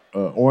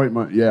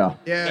ointment, yeah.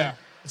 Yeah.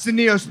 It's a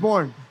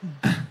Neosporin.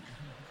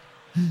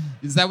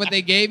 Is that what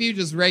they gave you?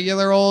 Just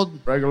regular old...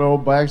 Regular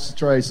old Baxter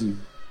Tracing.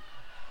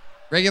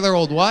 Regular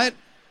old what?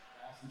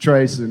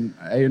 Tracing,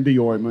 A&D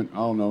ointment. I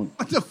don't know.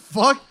 What the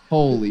fuck?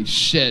 Holy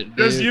shit,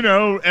 dude. Just,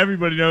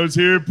 everybody knows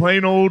here,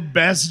 plain old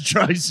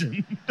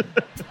bacitracin.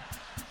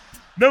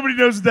 Nobody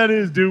knows what that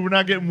is, dude. We're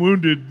not getting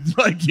wounded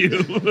like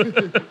you.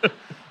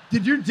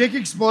 Did your dick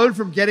explode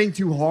from getting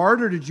too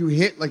hard, or did you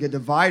hit like a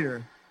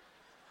divider?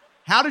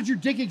 How did your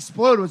dick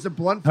explode? Was it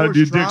blunt force How did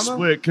your trauma? dick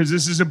split? Because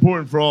this is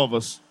important for all of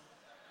us.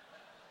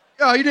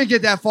 Oh, you didn't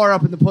get that far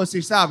up in the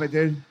pussy. Stop it,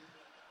 dude.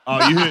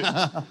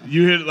 Oh,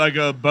 you hit like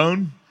a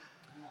bone?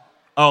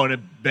 Oh, and it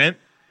bent?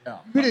 Yeah.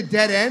 You hit a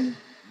dead end?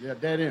 Yeah,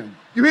 dead end.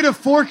 You hit a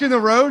fork in the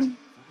road?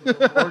 You're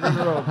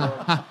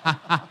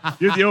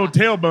the old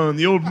tailbone,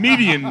 the old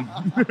median.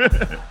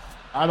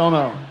 I don't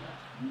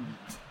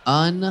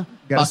know.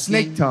 Got a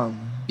snake tongue.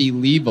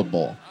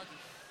 Unbelievable.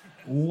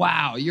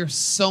 Wow, you're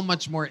so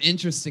much more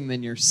interesting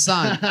than your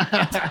son.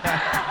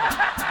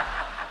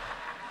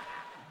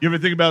 You ever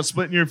think about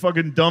splitting your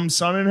fucking dumb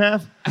son in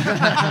half?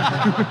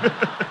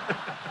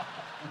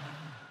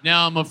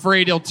 Now I'm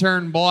afraid he'll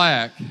turn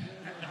black.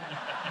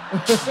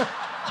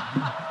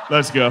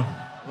 Let's go.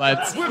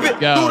 Let's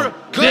go.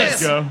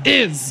 This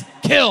is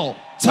Kill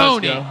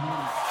Tony.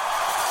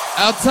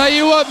 I'll tell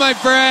you what, my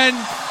friend.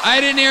 I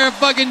didn't hear a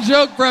fucking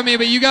joke from you,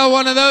 but you got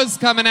one of those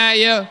coming at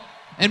you.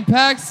 And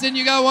Paxton,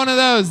 you got one of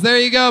those. There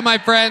you go, my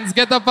friends.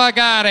 Get the fuck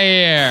out of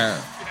here.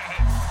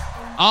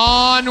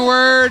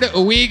 Onward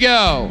we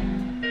go.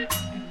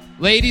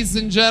 Ladies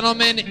and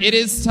gentlemen, it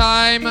is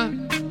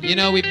time. You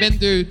know, we've been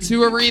through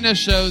 2 arena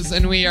shows,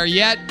 and we are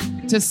yet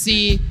to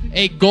see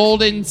a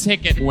golden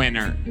ticket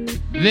winner.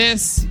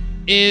 This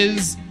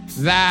is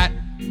that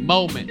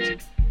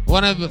moment.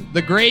 One of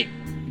the great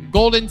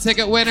golden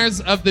ticket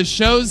winners of the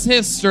show's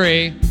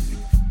history.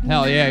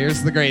 Hell yeah,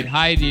 here's the great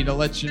Heidi to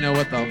let you know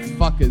what the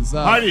fuck is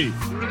up. Heidi.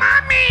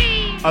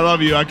 Mommy! I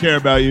love you. I care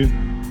about you.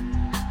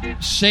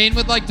 Shane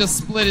would like to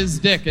split his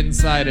dick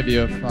inside of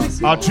you if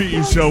possible. I'll treat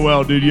you so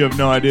well, dude. You have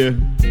no idea.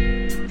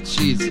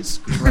 Jesus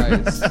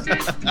Christ.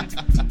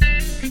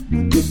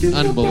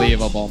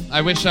 Unbelievable.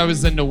 I wish I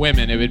was into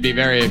women. It would be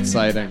very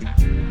exciting.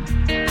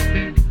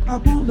 I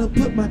wanna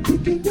put my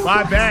dick in your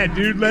My bad,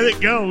 dude. Let it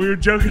go. We were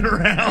joking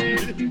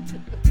around.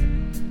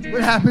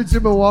 What happens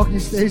in Milwaukee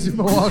stays in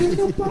Milwaukee.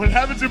 What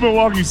happens in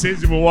Milwaukee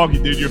stays in Milwaukee,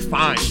 dude. You're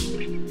fine.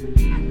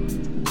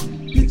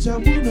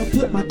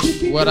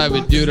 What I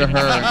would do to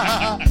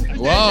her.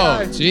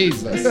 Whoa,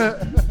 Jesus.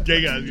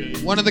 Gay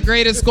guys. One of the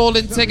greatest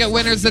golden ticket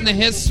winners in the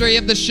history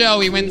of the show.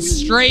 He went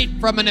straight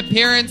from an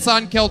appearance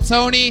on Kill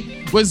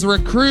Tony, was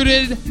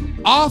recruited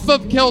off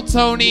of Kill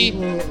Tony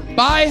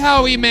by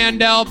Howie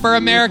Mandel for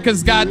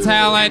America's Got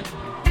Talent.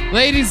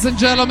 Ladies and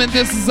gentlemen,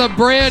 this is a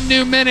brand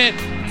new minute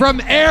from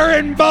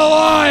Aaron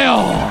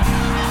Belial.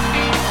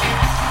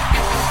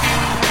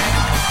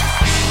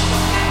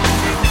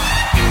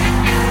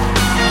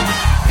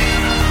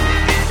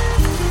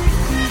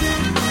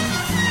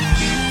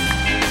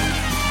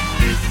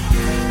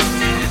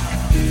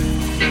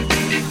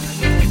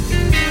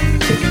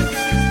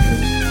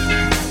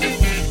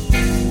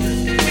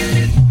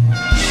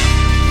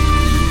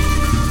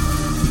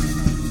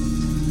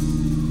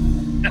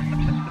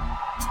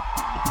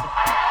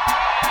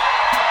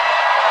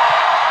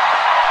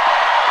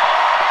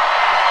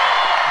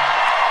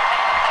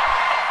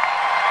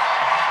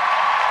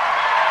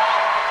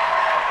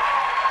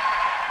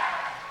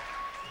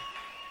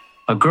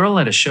 A girl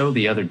at a show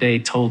the other day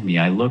told me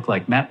I look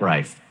like Matt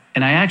Rife,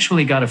 and I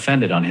actually got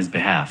offended on his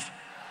behalf.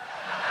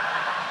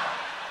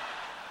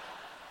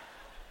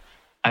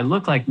 I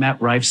look like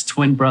Matt Rife's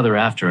twin brother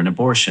after an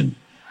abortion.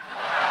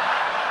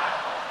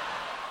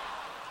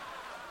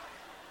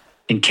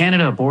 In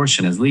Canada,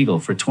 abortion is legal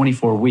for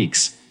 24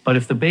 weeks, but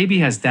if the baby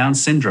has Down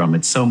syndrome,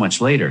 it's so much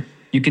later.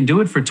 You can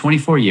do it for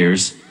 24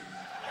 years.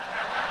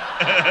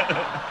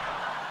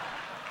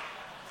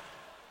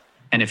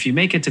 And if you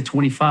make it to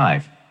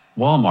 25,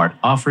 Walmart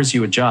offers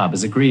you a job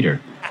as a greeter.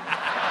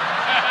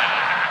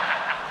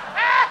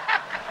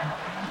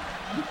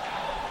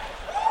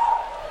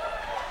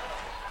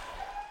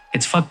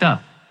 It's fucked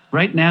up.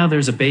 Right now,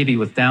 there's a baby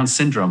with Down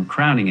syndrome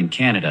crowning in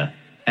Canada,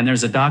 and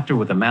there's a doctor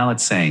with a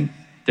mallet saying,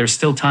 "There's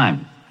still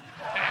time."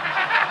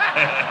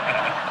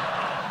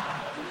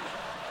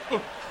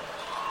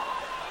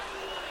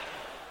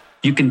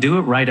 You can do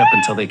it right up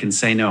until they can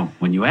say no.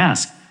 When you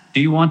ask, "Do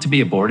you want to be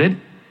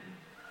aborted?"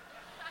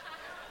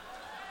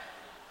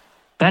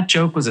 That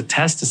joke was a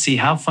test to see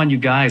how fun you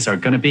guys are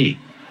gonna be.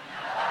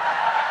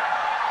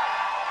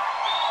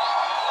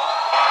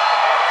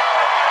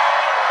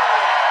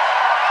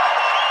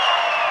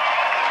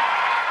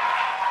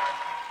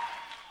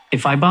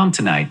 If I bomb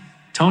tonight,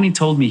 Tony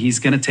told me he's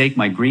gonna take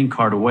my green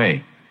card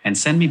away and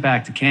send me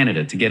back to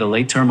Canada to get a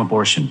late-term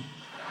abortion.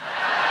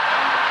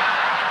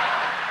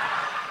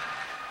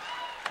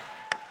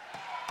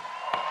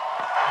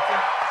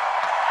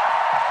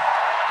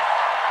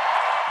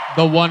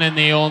 The one and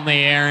the only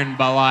Aaron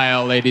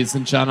Belial, ladies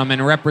and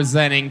gentlemen,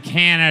 representing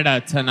Canada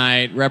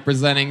tonight,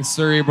 representing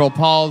cerebral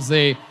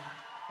palsy,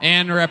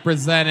 and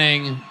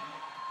representing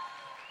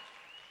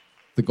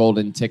the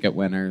golden ticket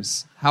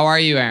winners. How are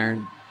you,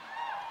 Aaron?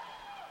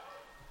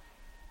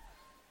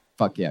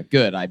 Fuck yeah,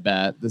 good, I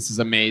bet. This is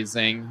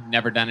amazing.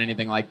 Never done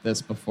anything like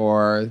this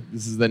before.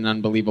 This is an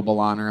unbelievable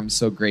honor. I'm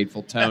so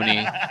grateful,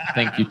 Tony.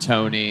 Thank you,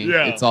 Tony.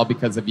 Yeah. It's all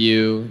because of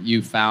you.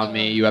 You found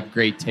me. You have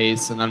great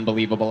taste, an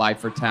unbelievable eye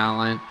for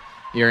talent.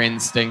 Your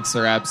instincts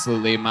are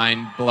absolutely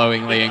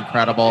mind-blowingly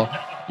incredible.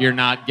 You're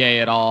not gay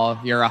at all.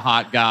 You're a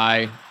hot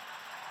guy.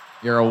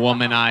 You're a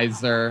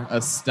womanizer,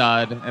 a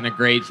stud, and a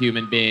great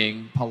human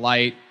being.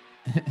 Polite,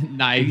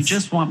 nice. You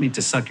just want me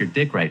to suck your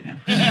dick right now.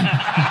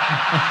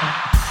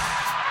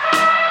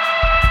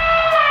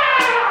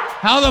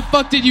 How the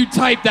fuck did you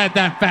type that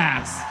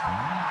fast?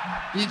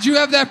 Did you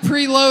have that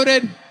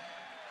preloaded?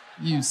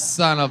 You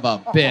son of a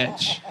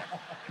bitch.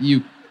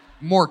 You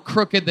more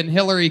crooked than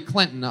Hillary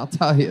Clinton, I'll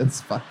tell you.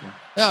 It's fucking...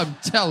 I'm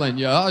telling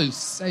you. I'll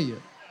just say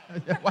it.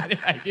 Why did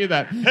I do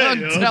that?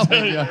 I'm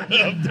telling you.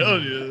 I'm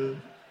telling you.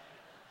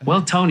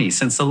 Well, Tony,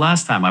 since the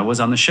last time I was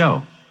on the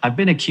show, I've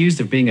been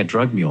accused of being a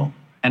drug mule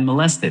and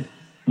molested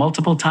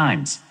multiple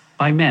times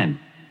by men.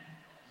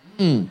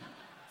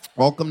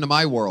 Welcome to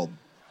my world.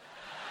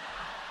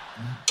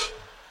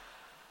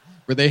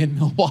 Were they in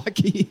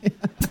Milwaukee?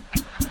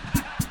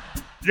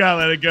 You gotta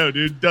let it go,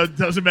 dude.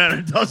 Doesn't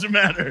matter. Doesn't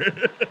matter.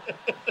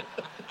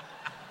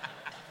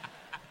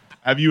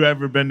 Have you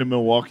ever been to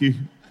Milwaukee?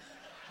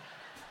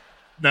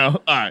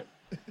 No? All right.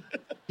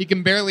 He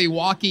can barely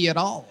walkie at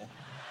all.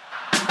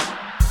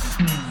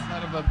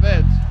 Son of a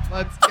bitch.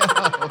 Let's go,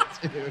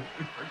 dude.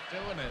 We're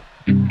doing it.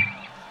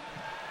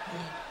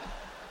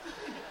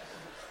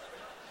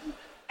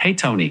 Hey,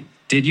 Tony,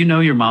 did you know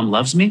your mom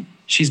loves me?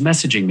 She's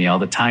messaging me all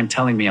the time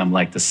telling me I'm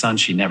like the son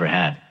she never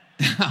had.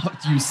 Oh,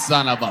 you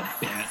son of a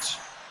bitch.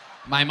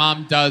 My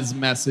mom does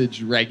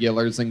message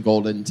regulars and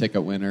golden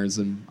ticket winners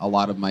and a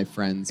lot of my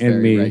friends And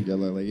very me.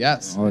 regularly.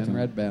 Yes, All the and time.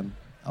 Red Band.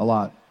 A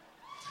lot.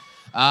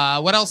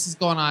 What else is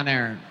going on,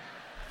 Aaron?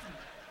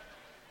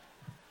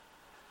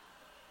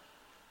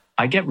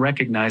 I get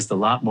recognized a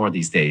lot more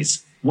these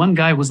days. One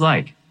guy was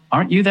like,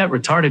 "Aren't you that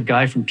retarded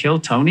guy from Kill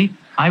Tony?"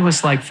 I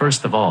was like,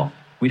 first of all,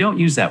 we don't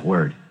use that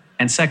word.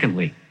 And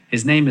secondly,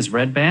 his name is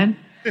Red Band?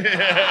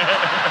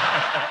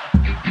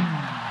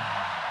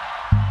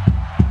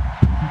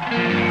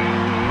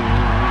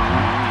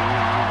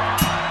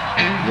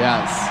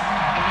 Yes.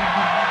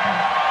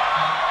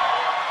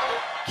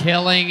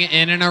 Killing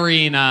in an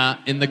arena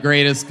in the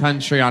greatest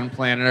country on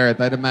planet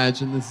Earth. I'd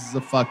imagine this is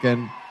a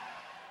fucking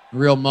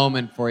real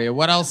moment for you.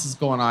 What else is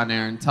going on,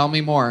 Aaron? Tell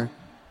me more.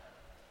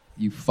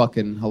 You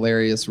fucking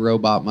hilarious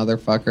robot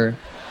motherfucker.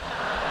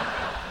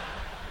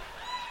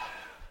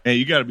 Hey,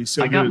 you gotta be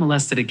so I got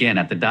molested again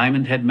at the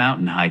Diamond Head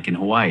Mountain hike in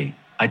Hawaii.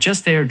 I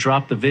just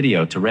airdropped the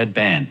video to Red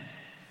Band.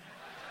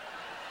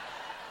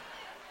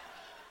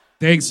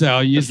 Thanks,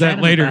 Al. Use The that fan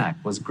in later. the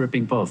back was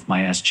gripping both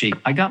my ass cheek.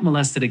 I got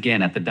molested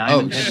again at the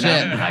Diamond Head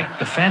Mountain hike.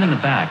 The fan in the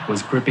back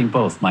was gripping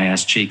both my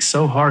ass cheeks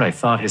so hard I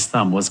thought his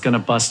thumb was gonna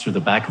bust through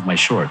the back of my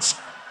shorts.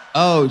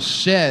 Oh,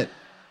 shit.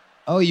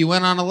 Oh, you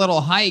went on a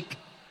little hike.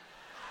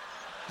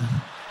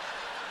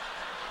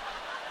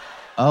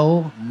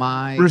 Oh,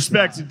 my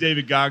Respect to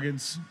David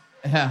Goggins.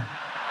 Yeah.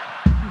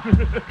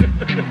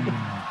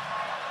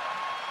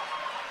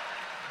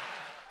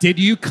 Did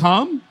you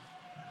come?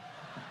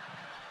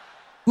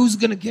 Who's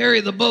going to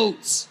carry the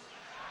boats?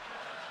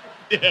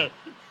 Yeah.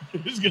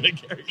 Who's gonna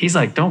carry? He's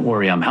like, "Don't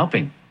worry, I'm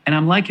helping." And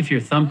I'm like, "If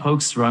your thumb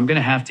pokes through, I'm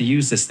gonna have to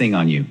use this thing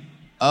on you."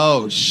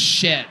 Oh,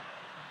 shit.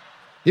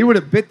 He would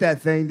have bit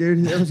that thing,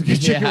 dude. That was a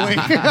good chicken wing.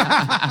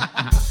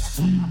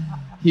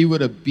 He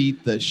would have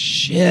beat the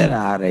shit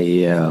out of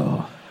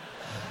you.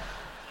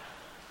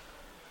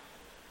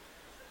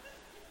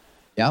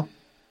 Yep.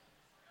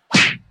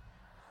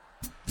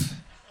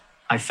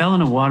 I fell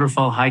in a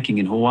waterfall hiking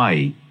in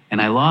Hawaii,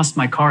 and I lost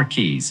my car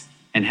keys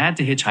and had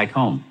to hitchhike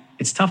home.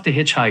 It's tough to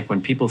hitchhike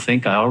when people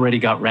think I already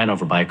got ran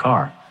over by a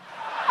car.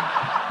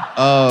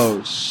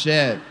 Oh,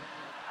 shit.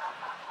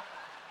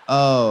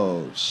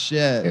 Oh,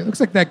 shit. It looks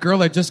like that girl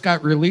that just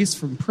got released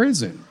from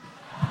prison.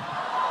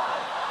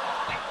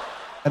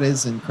 That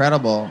is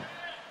incredible.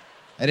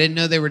 I didn't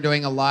know they were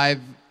doing a live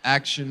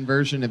action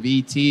version of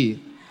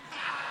E.T.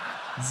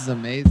 This is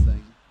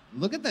amazing.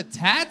 Look at the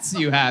tats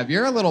you have.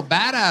 You're a little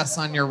badass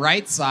on your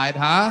right side,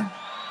 huh?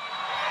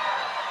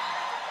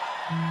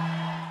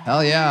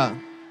 Hell yeah.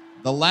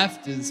 The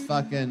left is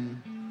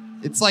fucking...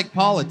 It's like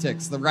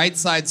politics. The right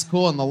side's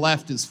cool and the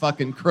left is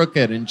fucking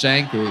crooked and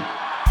janky.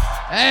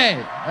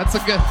 Hey, that's a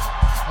good...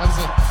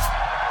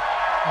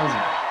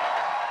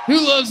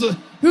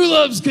 Who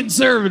loves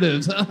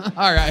conservatives?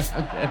 All right,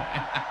 okay.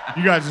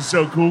 You guys are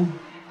so cool.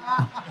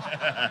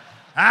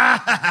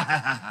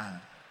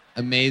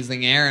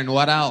 Amazing, Aaron.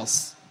 What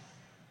else?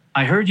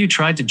 I heard you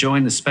tried to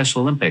join the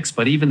Special Olympics,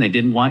 but even they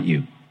didn't want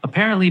you.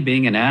 Apparently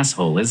being an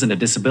asshole isn't a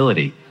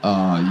disability.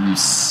 Oh, you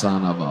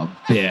son of a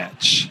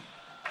bitch.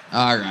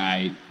 All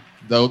right.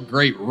 The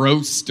great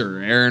roaster,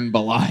 Aaron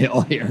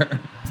Belial here.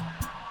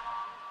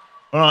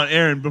 Hold on,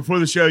 Aaron, before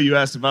the show, you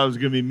asked if I was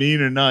going to be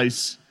mean or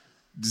nice.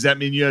 Does that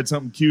mean you had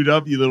something queued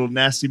up, you little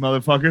nasty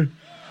motherfucker?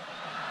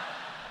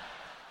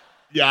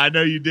 Yeah, I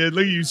know you did.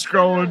 Look at you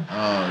scrolling.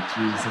 Oh,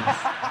 Jesus.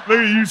 Look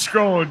at you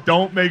scrolling.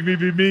 Don't make me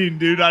be mean,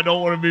 dude. I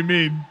don't want to be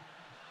mean.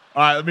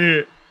 All right, let me hear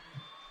it.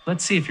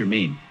 Let's see if you're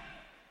mean.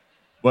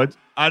 What?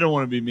 I don't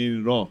want to be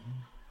mean at all.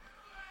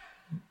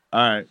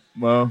 All right,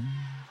 well.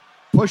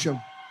 Push him.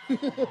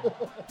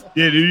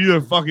 Yeah, dude,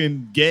 you're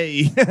fucking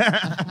gay.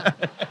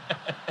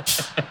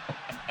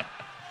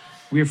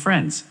 We're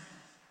friends.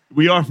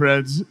 We are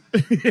friends.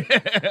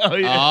 Oh,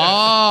 yeah.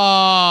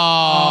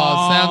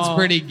 Oh, sounds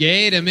pretty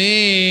gay to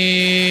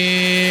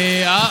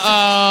me.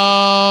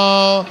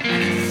 Uh-oh.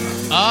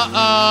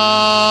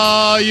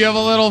 Uh-oh. You have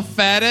a little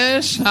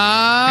fetish,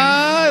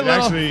 huh?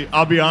 Actually,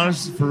 I'll be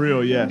honest, for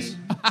real, yes.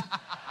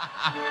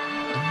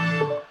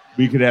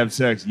 We could have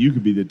sex. You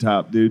could be the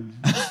top, dude.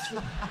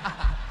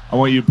 I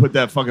want you to put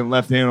that fucking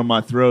left hand on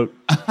my throat.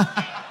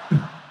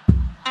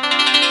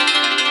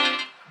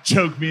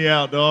 Choke me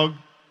out, dog.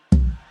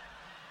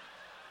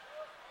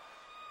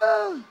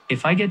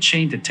 If I get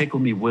Shane to tickle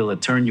me, will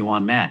it turn you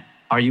on, Matt?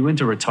 Are you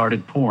into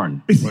retarded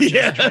porn? Or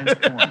just trans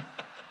porn?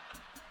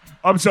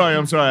 I'm sorry,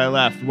 I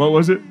laughed. What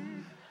was it?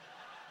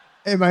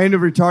 Am I into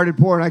retarded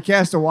porn? I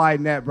cast a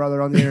wide net,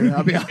 brother, on the internet.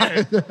 I'll be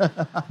honest.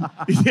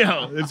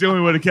 Yeah, it's the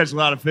only way to catch a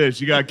lot of fish.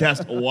 You gotta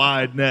cast a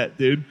wide net,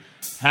 dude.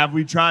 Have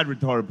we tried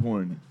retarded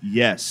porn?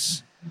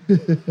 Yes.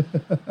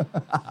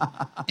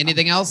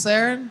 Anything else,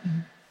 Aaron?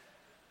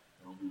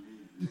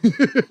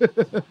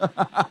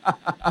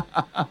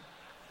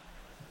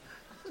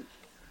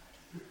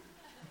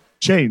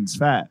 Shane's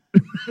fat.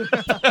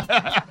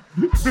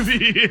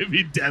 It'd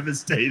be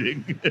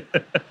devastating.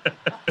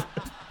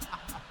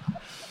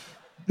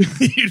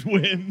 You'd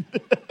win.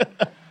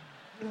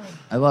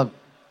 I love,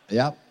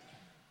 yep.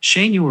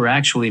 Shane, you were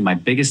actually my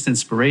biggest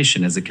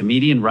inspiration as a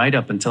comedian right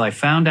up until I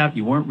found out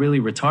you weren't really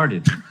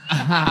retarded.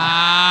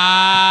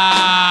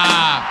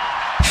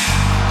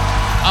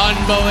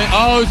 Unbelievable.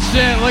 Oh,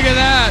 shit, look at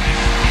that.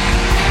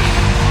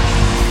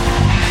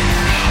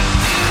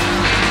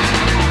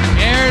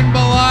 Aaron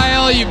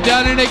Belial, you've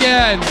done it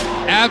again.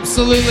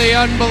 Absolutely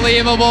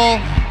unbelievable.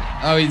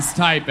 Oh, he's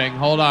typing.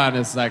 Hold on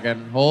a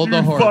second. Hold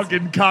the horse. You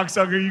fucking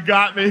cocksucker, you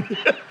got me.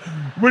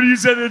 When you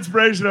said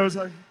inspiration, I was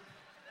like,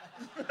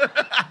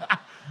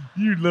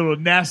 you little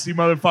nasty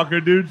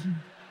motherfucker, dude.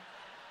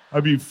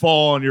 I'd be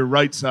fall on your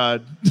right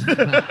side.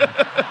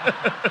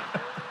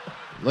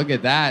 Look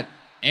at that.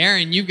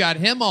 Aaron, you got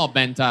him all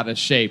bent out of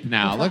shape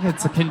now. Look,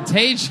 it's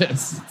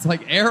contagious. It's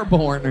like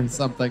airborne or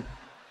something.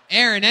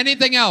 Aaron,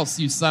 anything else,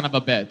 you son of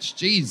a bitch?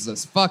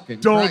 Jesus fucking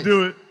Don't Christ.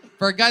 do it.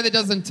 For a guy that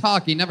doesn't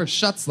talk, he never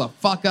shuts the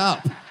fuck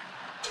up.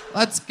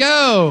 Let's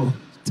go.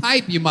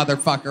 Type, you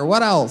motherfucker.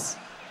 What else?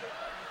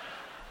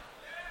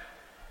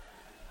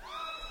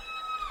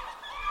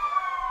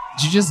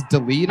 Did you just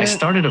delete it? I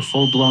started a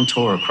full-blown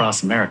tour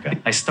across America.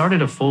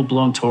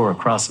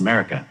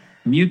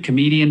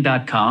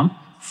 MuteComedian.com,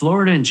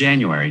 Florida in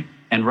January,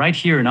 and right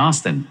here in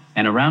Austin,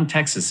 and around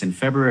Texas in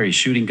February,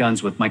 shooting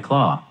guns with my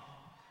claw.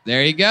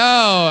 There you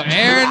go.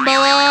 Aaron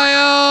Belial.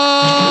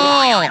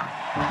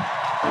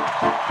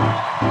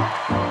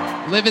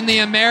 Living the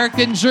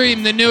American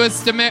dream, the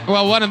newest,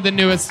 one of the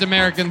newest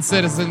American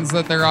citizens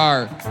that there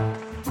are.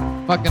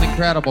 Fucking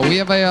incredible. We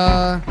have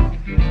a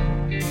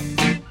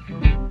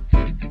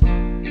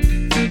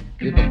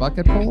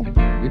bucket pool?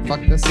 We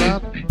fucked this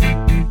up?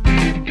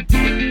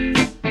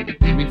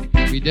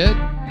 We did?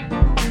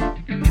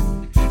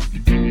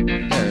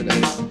 There it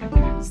is.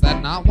 Is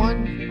that not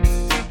one?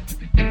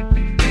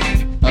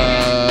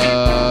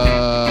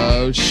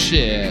 Oh,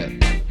 shit.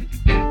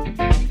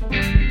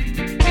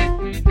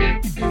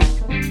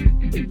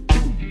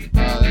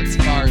 That's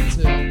far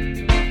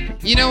too.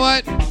 You know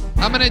what?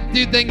 I'm gonna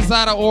do things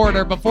out of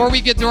order. Before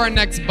we get to our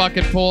next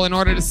bucket pool, in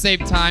order to save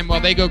time while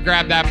they go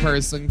grab that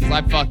person, because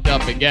I fucked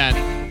up again.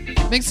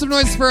 Make some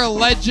noise for a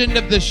legend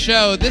of the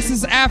show. This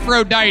is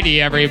Aphrodite,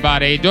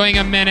 everybody, doing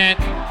a minute.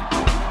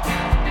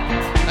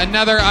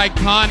 Another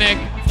iconic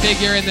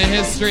figure in the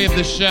history of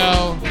the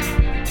show.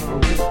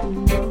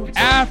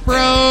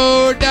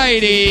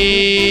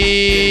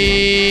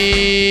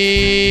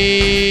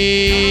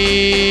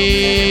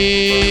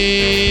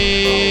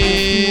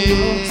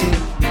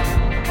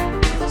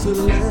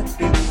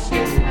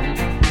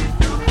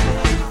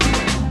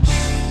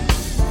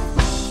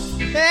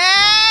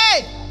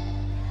 Hey!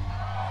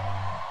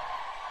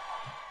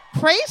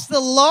 Praise the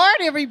Lord,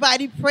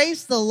 everybody.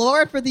 Praise the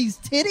Lord for these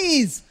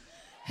titties.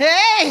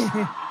 Hey!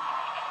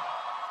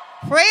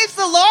 Praise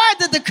the Lord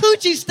that the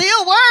coochie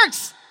still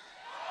works.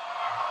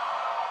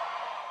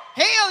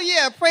 Hell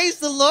yeah, praise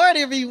the Lord,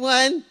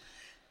 everyone.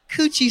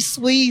 Coochie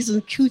squeeze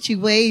and coochie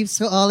waves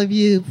to all of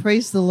you.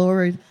 Praise the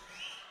Lord.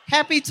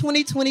 Happy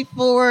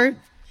 2024.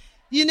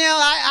 You know,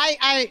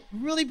 I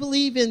really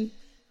believe in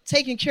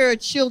taking care of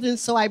children,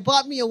 so I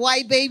bought me a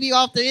white baby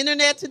off the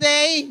internet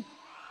today.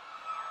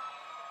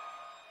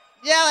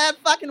 Yeah, that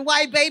fucking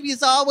white baby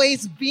is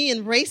always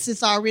being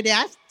racist already.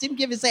 I didn't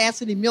give his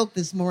ass any milk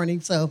this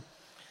morning, so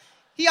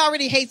he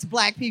already hates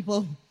black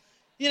people,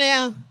 you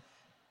know.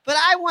 But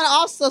I want to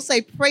also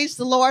say praise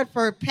the Lord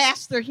for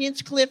Pastor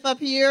Hinchcliffe up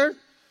here.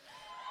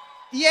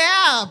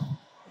 Yeah,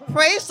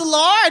 praise the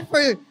Lord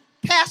for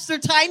Pastor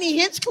Tiny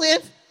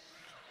Hinchcliffe.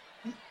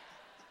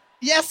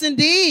 Yes,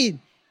 indeed.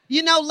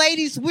 You know,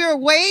 ladies, we're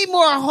way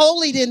more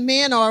holy than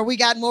men are. We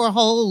got more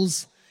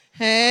holes.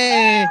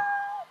 Hey.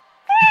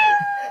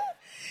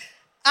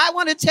 I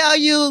want to tell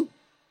you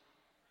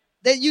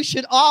that you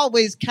should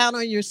always count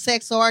on your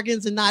sex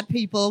organs and not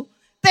people.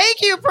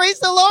 Thank you. Praise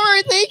the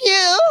Lord. Thank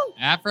you.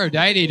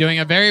 Aphrodite doing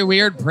a very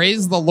weird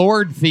praise the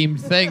Lord themed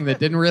thing that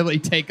didn't really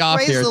take off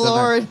Praise here the tonight.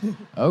 Lord.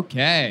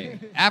 Okay.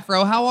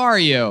 Afro, how are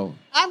you?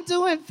 I'm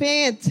doing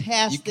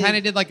fantastic. You kind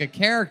of did like a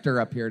character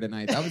up here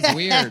tonight. That was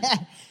weird.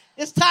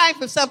 It's time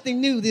for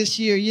something new this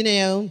year, you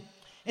know.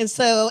 And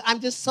so I'm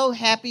just so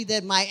happy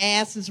that my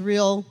ass is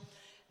real.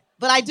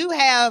 But I do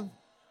have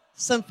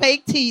some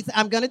fake teeth.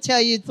 I'm going to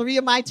tell you, 3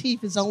 of my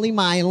teeth is only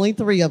mine, only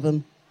 3 of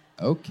them.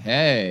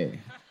 Okay.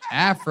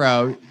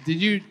 Afro,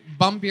 did you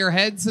bump your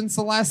head since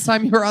the last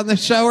time you were on the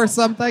show or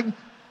something?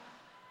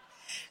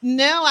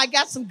 No, I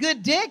got some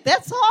good dick,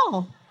 that's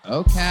all.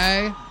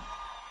 Okay.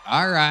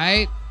 All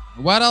right.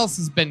 What else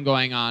has been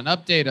going on?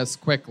 Update us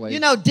quickly. You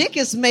know, dick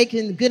is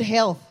making good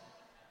health.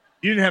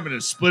 You didn't happen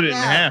to split it in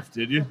half,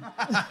 did you?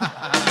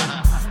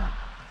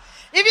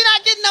 If you're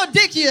not getting no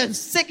dick, you're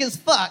sick as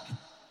fuck.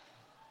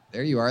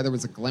 There you are. There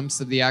was a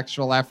glimpse of the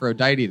actual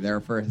Aphrodite there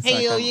for a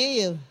second. Hell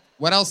yeah.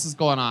 What else is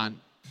going on?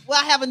 Well,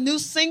 I have a new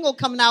single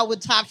coming out with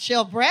Top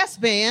Shelf Brass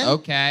Band.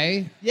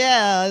 Okay.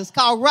 Yeah, it's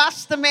called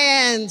Rasta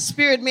Man,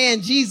 Spirit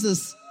Man,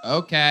 Jesus.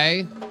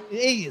 Okay.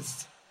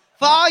 Yes.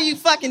 For all you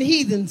fucking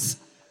heathens.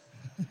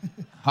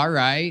 All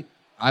right.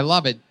 I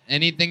love it.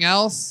 Anything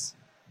else?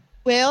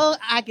 Well,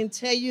 I can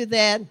tell you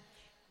that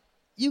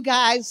you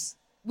guys,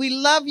 we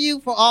love you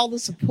for all the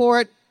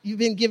support you've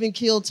been giving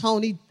Kill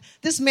Tony.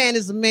 This man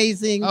is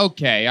amazing.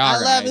 Okay,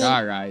 all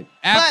right.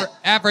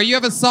 Afro, you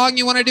have a song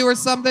you want to do or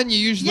something? You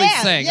usually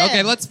sing. Yeah,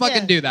 okay, let's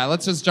fucking do that.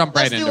 Let's just jump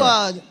right into it.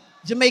 Let's do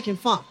Jamaican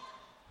funk.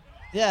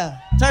 Yeah.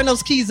 Turn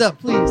those keys up,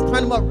 please.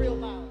 Turn them up real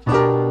loud.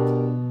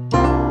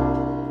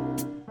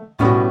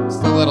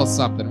 Just a little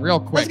something,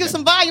 real quick. Let's get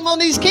some volume on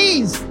these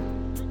keys.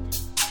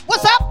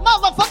 What's up,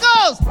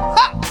 motherfuckers? Ha,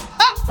 ha,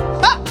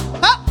 ha,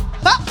 ha, ha,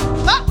 ha,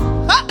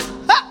 ha, ha,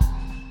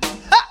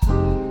 ha.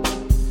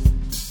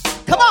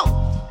 Come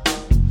on.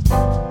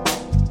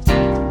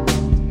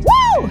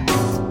 Woo!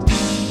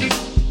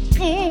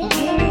 Oh.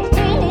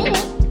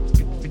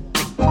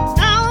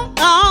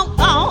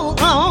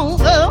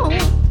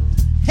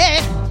 Hey.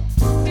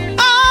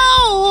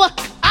 Oh,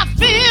 I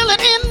feel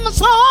it in my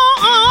soul.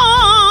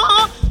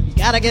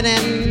 Gotta get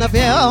in the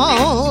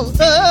field.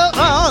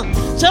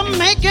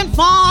 Jamaican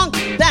funk,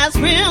 that's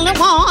really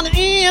what it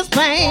is,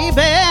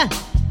 baby.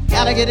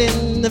 Gotta get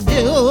in the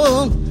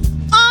view.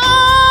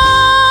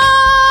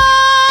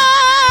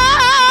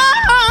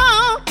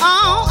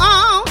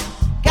 Oh,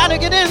 gotta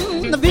get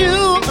in the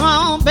view,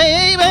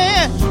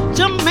 baby.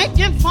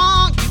 Jamaican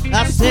funk,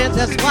 I said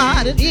that's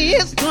what it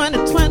is,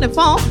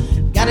 2024.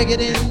 Gotta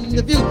get in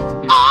the view.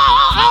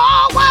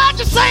 Oh, what'd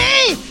you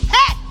say?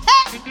 Hey,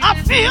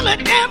 I feel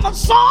it in my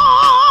soul.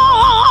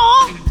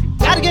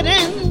 Gotta get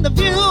in the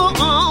view.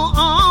 All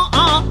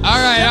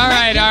right,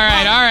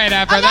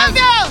 Afro.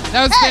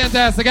 That was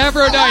fantastic.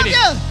 Aphrodite.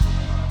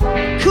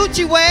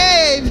 Coochie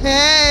wave,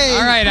 hey.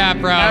 All right,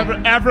 Afro.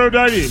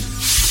 Aphrodite.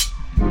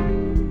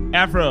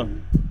 Afro,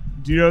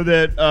 do you know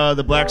that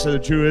the blacks are the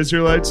true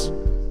Israelites? Do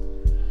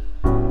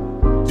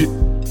you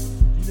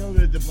know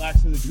that the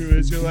blacks are the true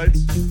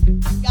Israelites?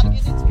 Gotta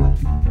get into it.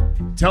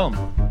 Tell them.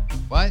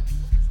 What?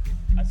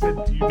 I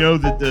said, do you know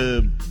that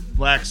the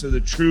blacks are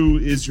the true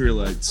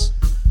Israelites?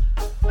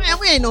 Man,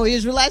 we ain't no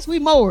Israelites, we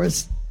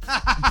Moors.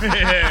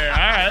 Yeah,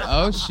 all right.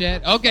 Oh,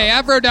 shit. Okay,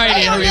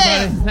 Aphrodite, everybody.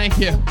 Yeah. Thank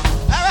you. All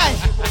right.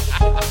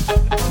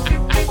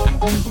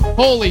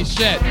 Holy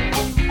shit.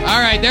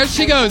 All right, there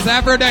she goes,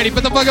 Aphrodite.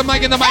 Put the fucking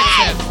mic in the mic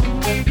stand.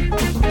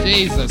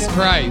 Jesus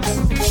Christ.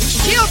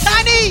 Kill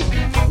Tiny.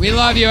 We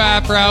love you,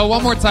 Afro.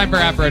 One more time for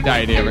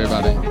Aphrodite,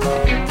 everybody.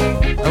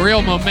 A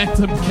real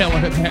momentum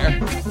killer there.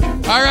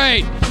 All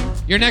right,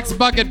 your next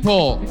bucket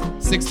pull.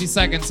 60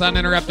 seconds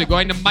uninterrupted.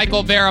 Going to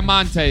Michael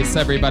Veramontes,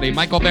 everybody.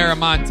 Michael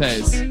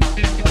Veramontes.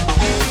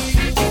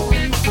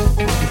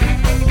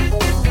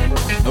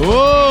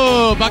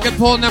 Ooh, bucket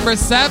pull number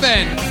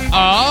 7.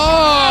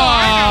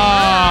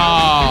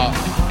 Oh,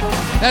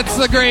 that's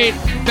the great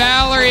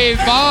Valerie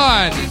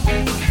Vaughn.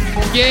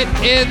 Get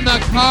in the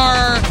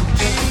car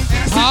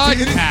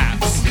podcast.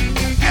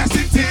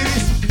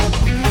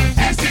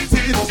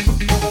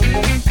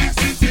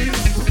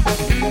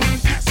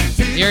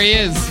 Here he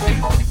is,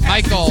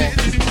 Michael.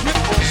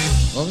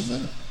 What was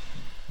that?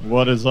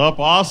 What is up,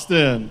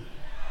 Austin?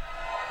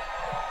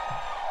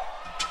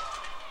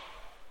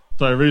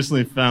 So I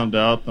recently found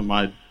out that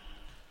my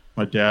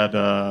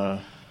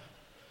dad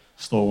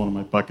stole one of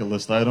my bucket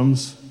list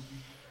items.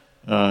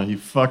 He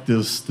fucked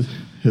his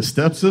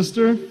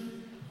stepsister.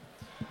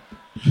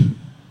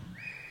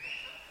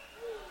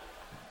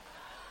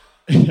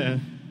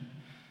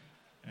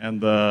 And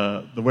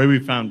the way we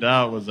found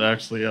out was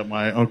actually at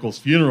my uncle's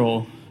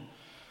funeral.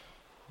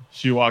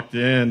 She walked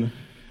in,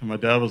 and my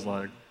dad was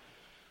like,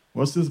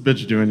 "What's this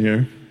bitch doing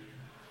here?"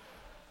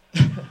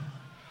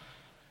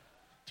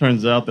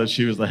 Turns out that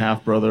she was the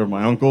half-brother of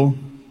my uncle.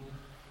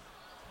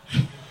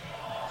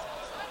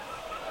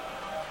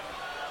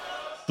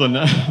 So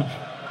now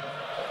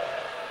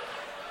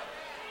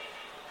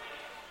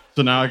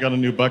I got a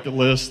new bucket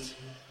list.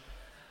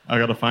 I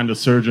got to find a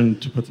surgeon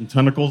to put some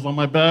tentacles on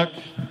my back.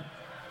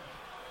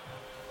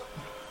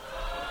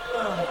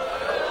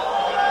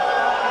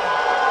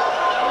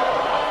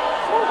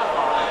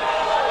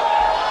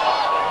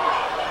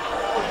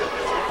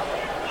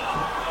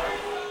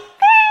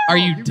 Are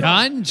you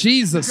done?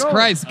 Jesus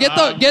Christ. Get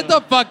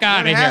the fuck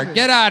out of here.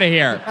 Get out of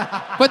here.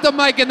 Put the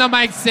mic in the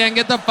mic stand.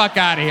 Get the fuck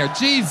out of here.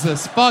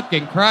 Jesus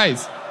fucking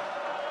Christ.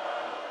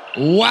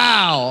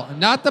 Wow,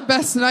 not the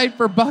best night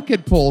for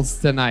bucket pulls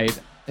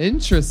tonight.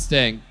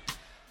 Interesting.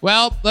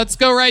 Well, let's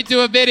go right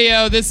to a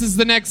video. This is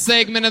the next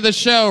segment of the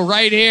show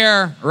right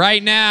here,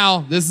 right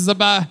now. This is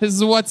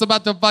what's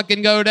about to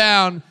fucking go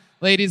down.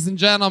 Ladies and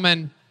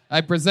gentlemen,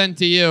 I present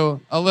to you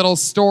a little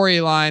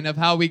storyline of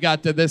how we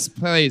got to this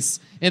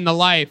place in the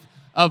life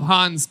of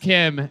Hans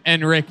Kim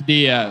and Rick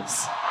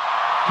Diaz.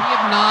 We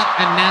have not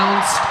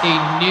announced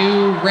a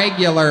new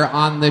regular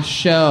on the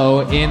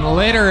show in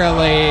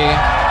literally...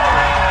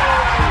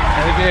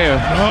 Thank you.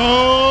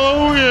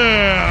 Oh,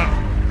 yeah.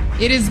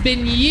 It has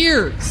been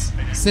years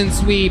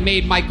since we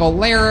made Michael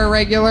Lara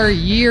regular,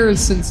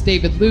 years since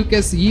David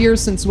Lucas, years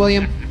since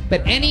William.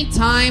 But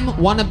anytime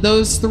one of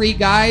those three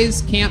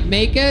guys can't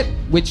make it,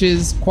 which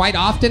is quite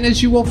often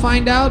as you will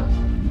find out,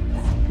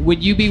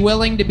 would you be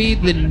willing to be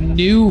the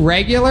new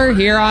regular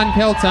here on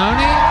Kill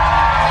Tony?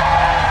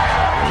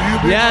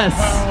 Yes,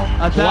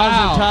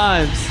 1,000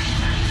 times.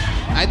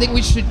 I think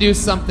we should do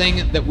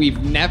something that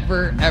we've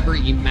never, ever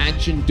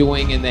imagined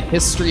doing in the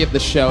history of the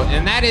show,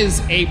 and that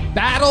is a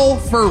battle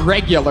for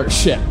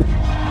regularship. Oh,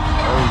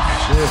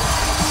 shit.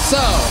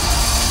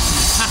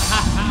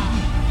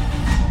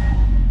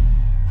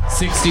 So,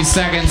 60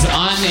 seconds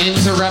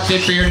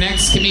uninterrupted for your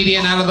next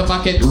comedian out of the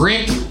bucket,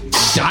 Rick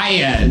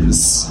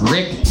Diaz.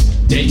 Rick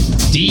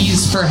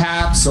D's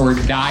perhaps, or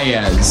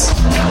Diaz?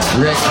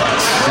 Rick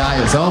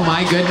Diaz. Oh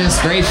my goodness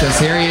gracious,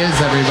 here he is,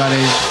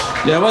 everybody.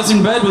 Yeah, I was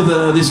in bed with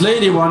this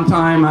lady one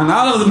time, and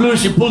out of the blue,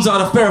 she pulls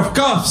out a pair of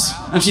cuffs,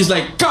 and she's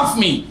like, "Cuff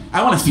me!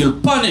 I want to feel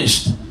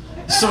punished."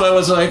 So I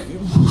was like,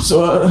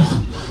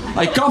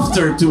 I cuffed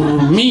her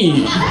to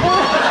me.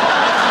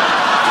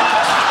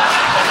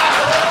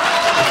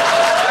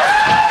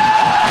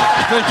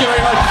 Thank you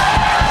very much.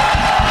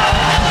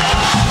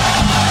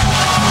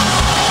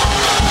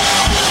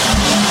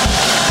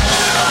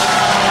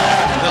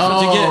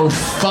 Oh,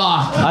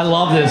 fuck. I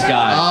love this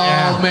guy.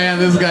 Oh, man,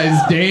 this guy's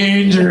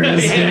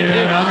dangerous, dude.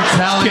 I'm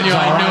telling you,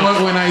 I know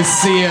it when I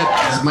see it.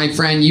 My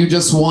friend, you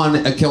just won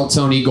a Kill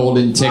Tony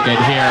golden ticket here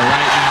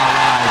right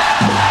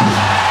now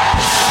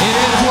live. It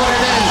is what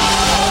it is.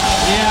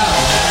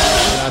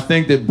 Yeah. I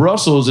think that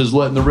Brussels is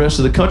letting the rest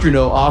of the country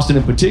know, Austin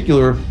in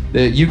particular,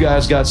 that you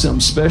guys got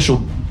something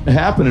special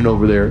happening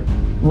over there.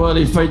 Well,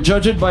 if I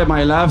judge it by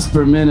my laughs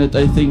per minute,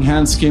 I think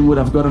Hans Kim would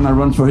have gotten a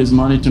run for his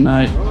money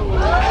tonight.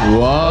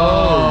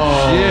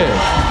 Whoa. Shit.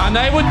 And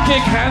I would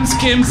kick Hans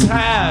Kim's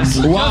ass.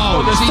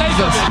 Whoa,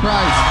 Jesus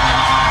Christ.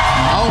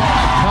 Oh,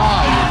 my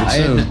God. I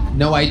had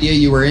no idea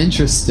you were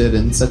interested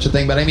in such a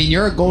thing. But, I mean,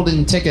 you're a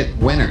golden ticket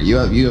winner. You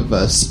have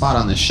a spot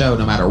on the show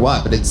no matter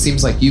what. But it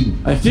seems like you...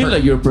 I feel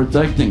like you're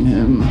protecting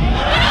him.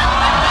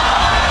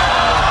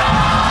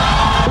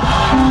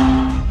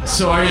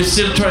 So are you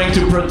still trying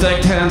to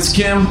protect Hans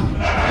Kim?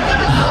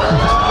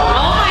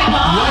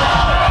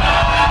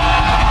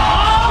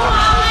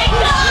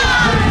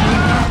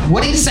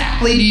 What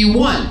exactly do you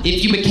want?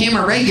 If you became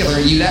a regular,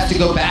 you'd have to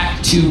go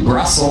back to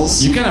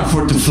Brussels. You can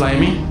afford to fly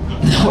me.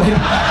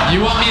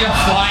 You want me to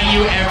fly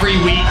you every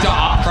week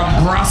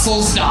from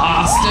Brussels to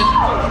Austin?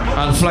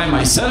 I'll fly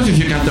myself if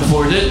you can't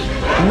afford it.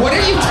 What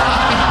are you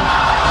talking about?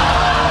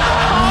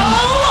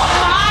 Oh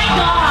my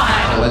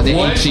God! What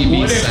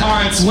if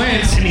Hans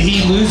wins and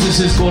he loses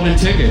his golden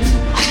ticket?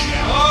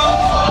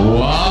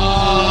 Whoa!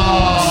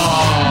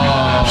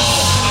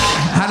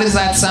 How does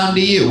that sound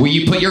to you? Will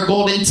you put your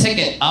golden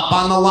ticket up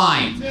on the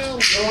line?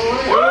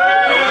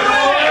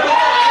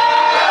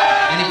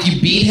 And if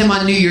you beat him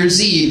on New Year's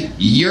Eve,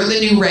 you're the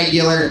new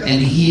regular and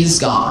he's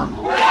gone.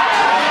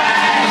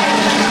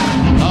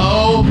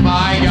 Oh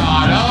my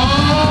God.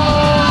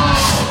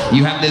 Oh!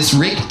 You have this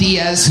Rick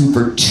Diaz who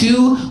for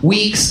 2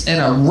 weeks in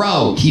a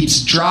row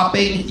keeps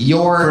dropping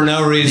your... For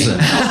no reason.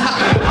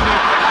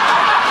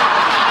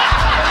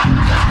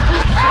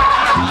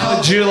 How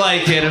would you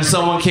like it if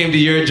someone came to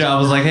your job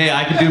and was like, hey,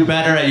 I could do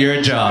better at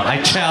your job.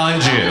 I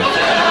challenge you.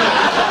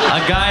 A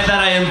guy that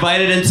I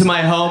invited into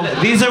my home.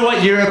 These are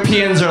what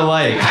Europeans are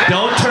like.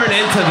 Don't turn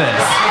into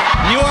this.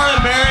 You are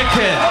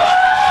American.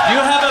 You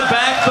have a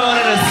backbone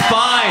and a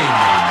spine.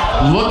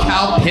 Look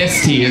how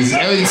pissed he is.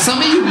 I mean, some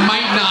of you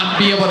might not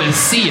be able to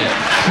see it.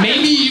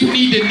 Maybe you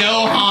need to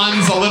know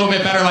Hans a little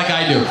bit better like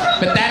I do.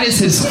 But that is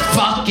his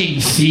fucking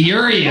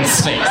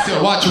furious face.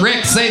 So watch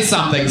Rick say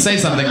something. Say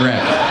something,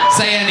 Rick.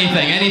 Say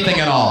anything. Anything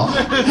at all.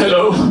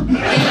 Hello.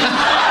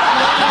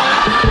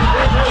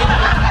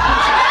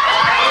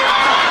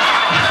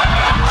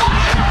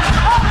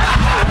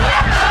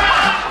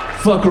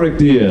 Fuck Rick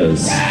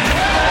Diaz.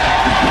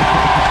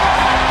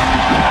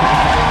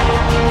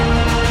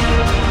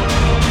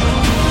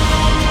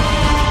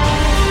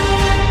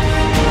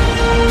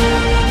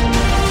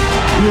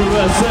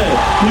 USA,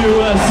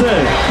 USA,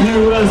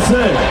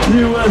 USA,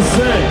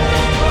 USA.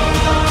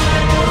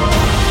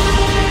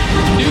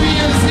 New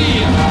Year's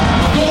Eve,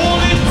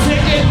 golden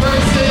ticket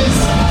versus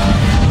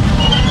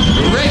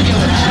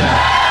regular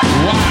check.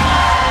 Wow.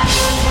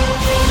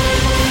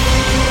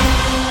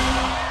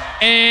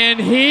 And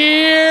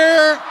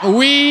here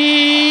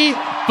we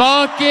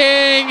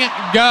fucking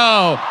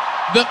go.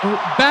 The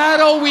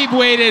battle we've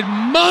waited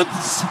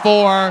months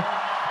for,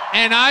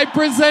 and I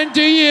present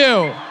to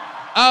you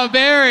a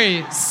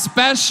very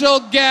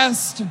special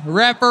guest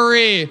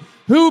referee.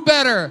 Who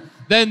better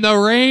than the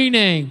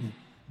reigning,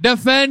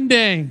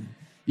 defending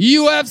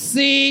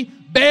UFC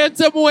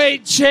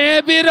bantamweight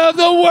champion of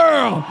the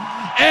world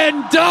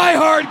and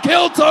diehard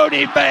Kill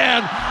Tony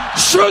fan,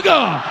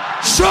 Sugar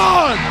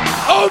Sean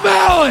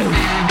O'Malley.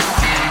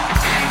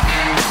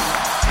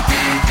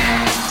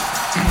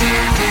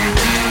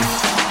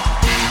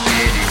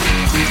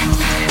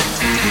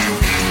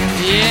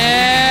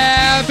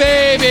 Yeah,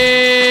 baby!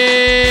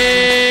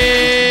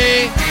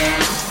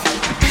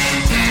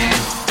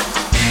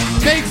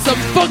 Make some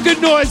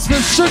fucking noise for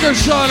Sugar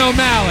Sean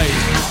O'Malley.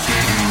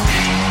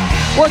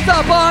 What's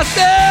up,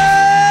 Austin?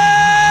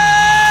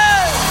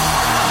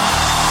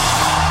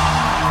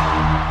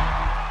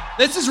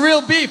 This is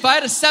real beef. I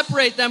had to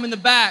separate them in the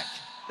back.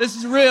 This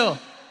is real.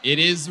 It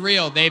is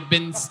real. They've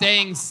been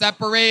staying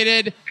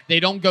separated. They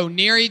don't go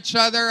near each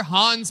other.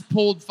 Hans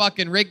pulled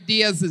fucking Rick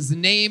Diaz's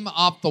name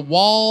off the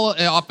wall,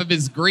 off of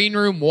his green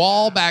room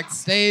wall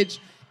backstage.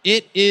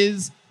 It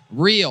is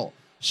real.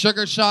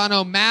 Sugar Sean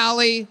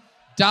O'Malley,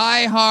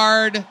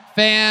 diehard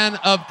fan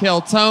of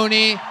Kill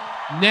Tony,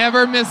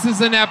 never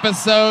misses an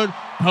episode,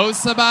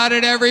 posts about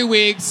it every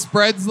week,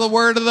 spreads the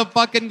word of the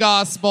fucking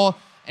gospel,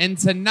 and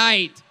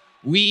tonight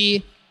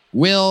we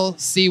will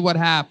see what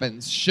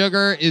happens.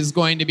 Sugar is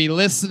going to be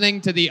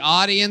listening to the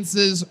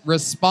audience's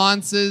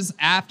responses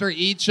after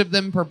each of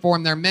them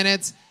perform their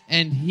minutes,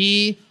 and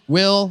he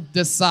will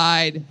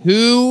decide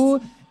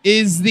who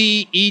is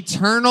the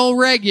eternal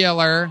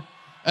regular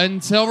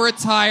until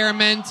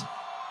retirement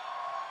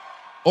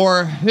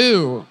or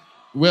who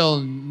will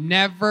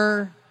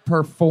never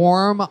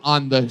perform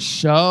on the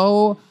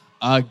show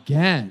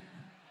again.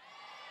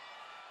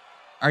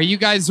 Are you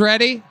guys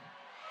ready?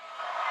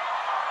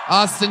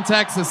 Austin,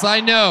 Texas,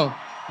 I know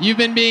you've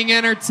been being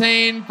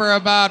entertained for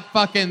about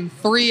fucking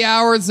 3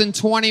 hours and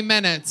 20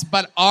 minutes,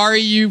 but are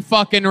you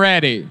fucking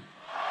ready?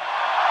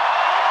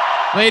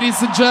 Ladies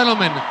and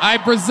gentlemen, I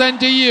present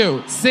to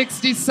you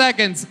 60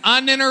 seconds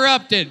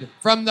uninterrupted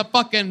from the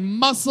fucking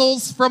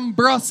muscles from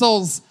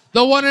Brussels,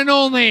 the one and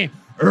only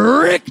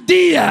Rick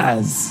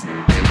Diaz.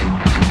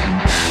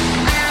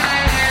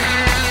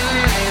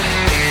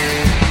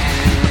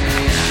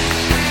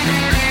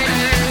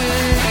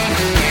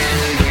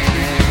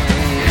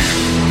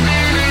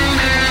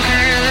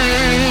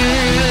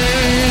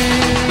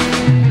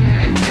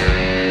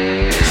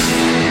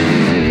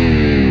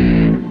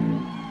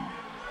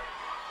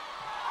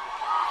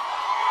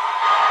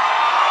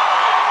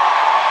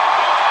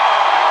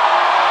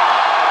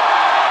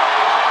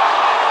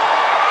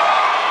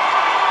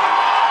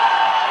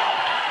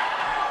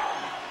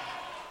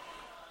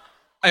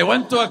 I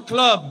went to a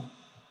club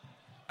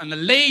and a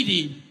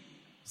lady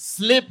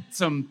slipped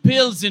some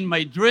pills in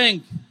my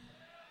drink.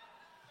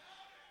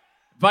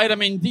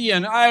 Vitamin D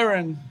and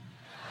iron.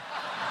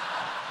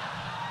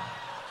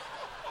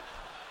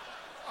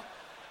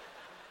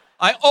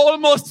 I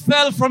almost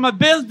fell from a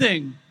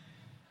building.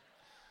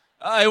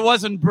 I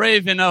wasn't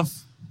brave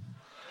enough.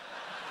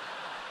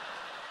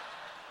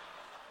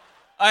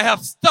 I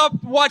have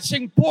stopped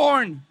watching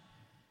porn.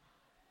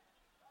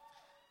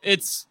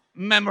 It's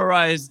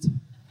memorized.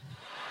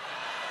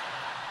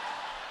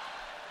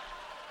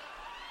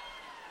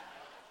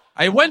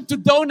 I went to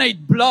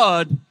donate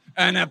blood,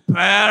 and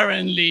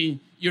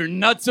apparently you're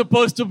not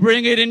supposed to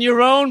bring it in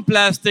your own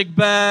plastic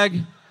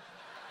bag.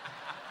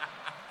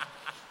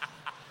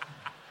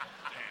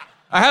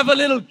 I have a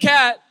little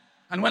cat,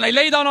 and when I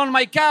lay down on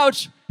my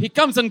couch, he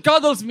comes and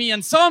cuddles me,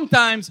 and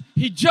sometimes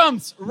he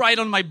jumps right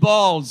on my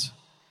balls.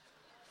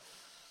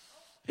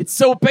 It's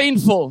so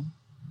painful.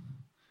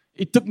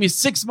 It took me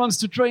 6 months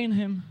to train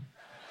him.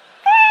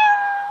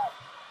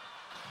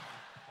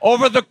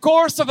 Over the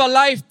course of a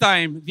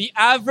lifetime, the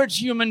average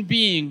human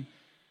being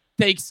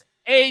takes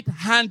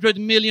 800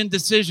 million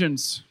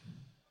decisions.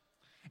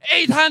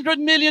 800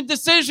 million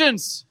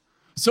decisions!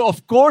 So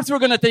of course we're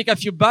gonna take a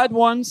few bad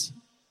ones.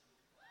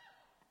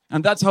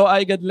 And that's how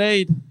I get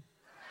laid.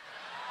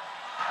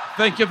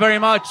 Thank you very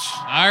much.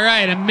 All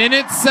right, 1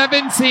 minute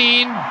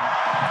 17.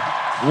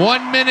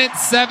 1 minute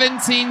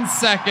 17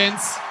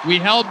 seconds. We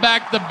held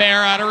back the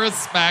bear out of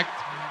respect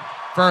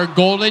for a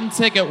golden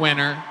ticket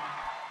winner.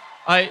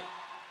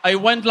 I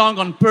went long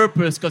on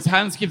purpose because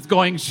Hans keeps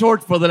going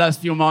short for the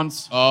last few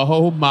months.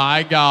 Oh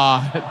my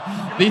God.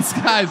 These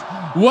guys,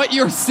 what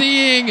you're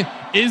seeing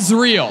is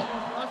real.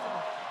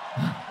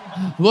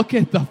 Look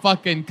at the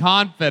fucking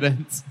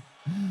confidence.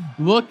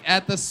 Look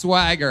at the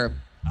swagger.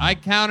 I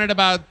counted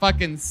about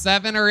fucking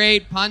 7 or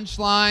 8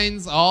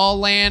 punchlines, all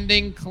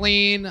landing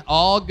clean,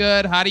 all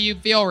good. How do you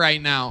feel right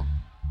now?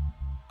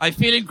 I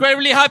feel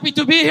incredibly happy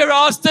to be here,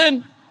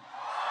 Austin.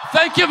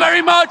 Thank you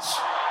very much.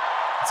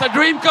 It's a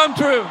dream come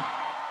true.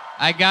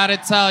 I gotta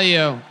tell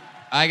you,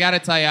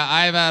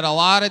 I've had a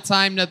lot of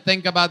time to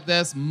think about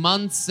this,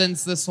 months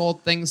since this whole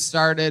thing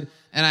started,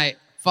 and I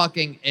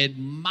fucking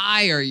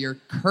admire your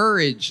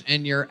courage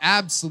and your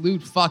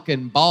absolute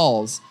fucking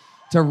balls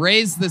to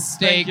raise the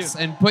stakes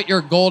and put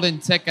your golden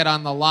ticket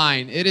on the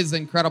line. It is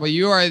incredible.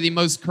 You are the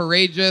most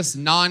courageous,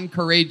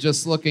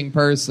 non-courageous looking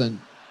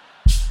person.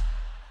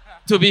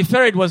 To be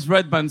fair, it was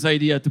Red Band's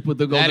idea to put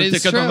the golden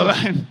ticket on the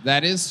line.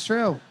 That is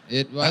true.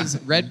 It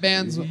was Red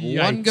Band's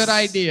one good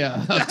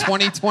idea of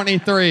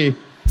 2023.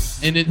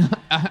 And it,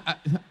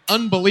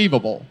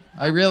 unbelievable.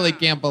 I really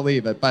can't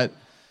believe it. But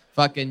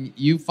fucking,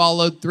 you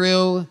followed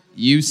through.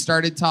 You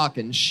started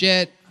talking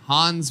shit.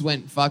 Hans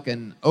went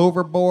fucking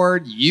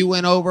overboard. You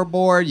went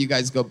overboard. You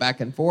guys go back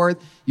and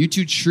forth. You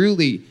two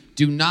truly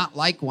do not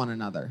like one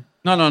another.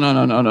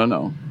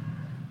 No.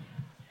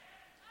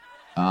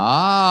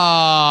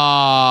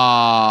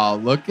 Ah,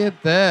 look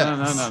at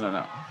this.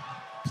 No.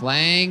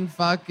 Playing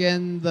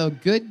fucking the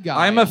good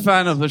guy. I'm a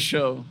fan of the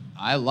show.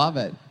 I love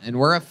it. And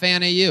we're a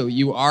fan of you.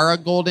 You are a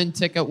golden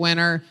ticket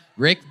winner.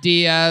 Rick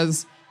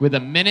Diaz with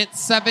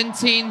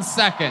 1:17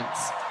 seconds.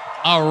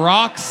 A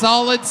rock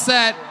solid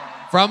set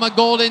from a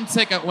golden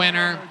ticket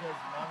winner.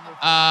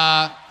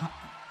 Why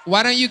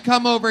don't you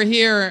come over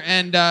here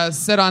and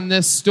sit on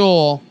this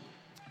stool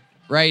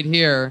right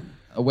here,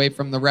 away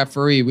from the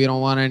referee. We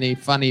don't want any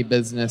funny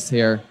business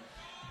here.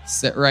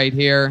 Sit right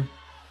here.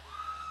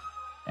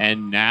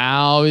 And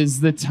now is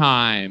the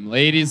time,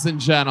 ladies and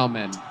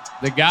gentlemen.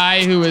 The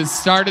guy who has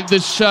started the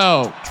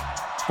show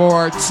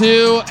for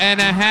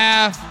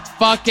 2.5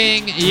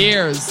 fucking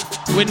years.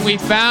 When we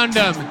found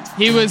him,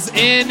 he was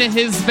in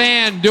his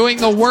van doing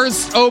the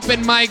worst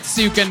open mics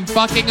you can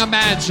fucking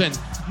imagine.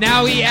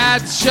 Now he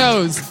adds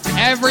shows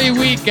every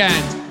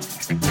weekend.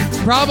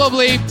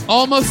 Probably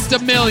almost a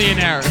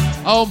millionaire.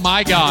 Oh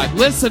my God.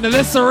 Listen to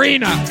this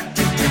arena.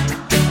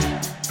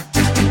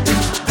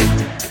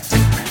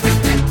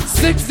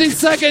 60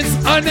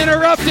 seconds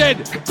uninterrupted.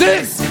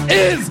 This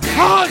is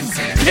Hans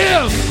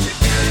Kim.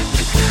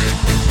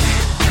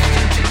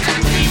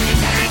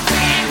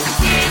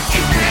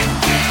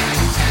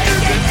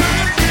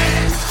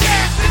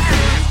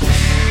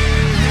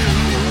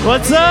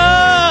 What's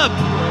up?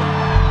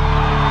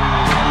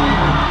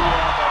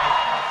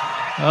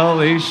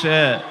 Holy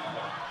shit.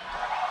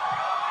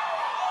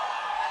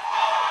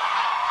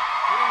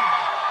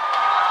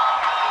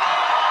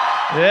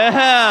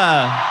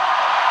 Yeah.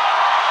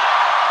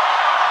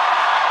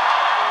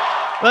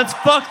 Let's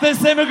fuck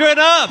this immigrant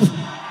up.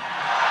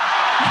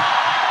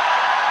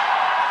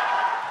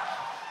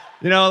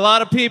 You know, a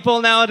lot of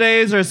people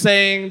nowadays are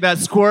saying that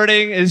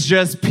squirting is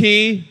just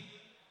pee.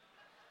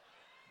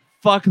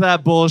 Fuck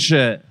that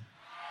bullshit.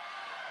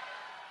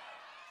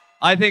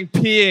 I think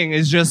peeing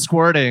is just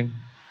squirting.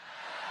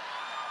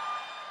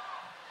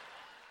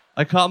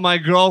 I caught my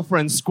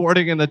girlfriend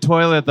squirting in the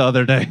toilet the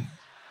other day.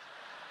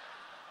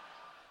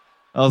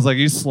 I was like,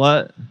 you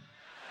slut.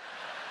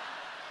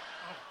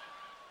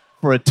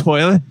 For a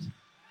toilet?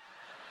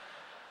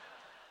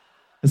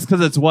 It's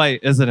because it's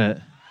white, isn't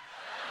it?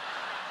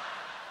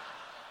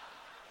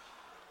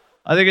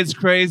 I think it's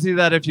crazy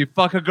that if you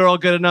fuck a girl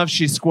good enough,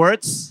 she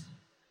squirts.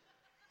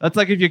 That's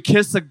like if you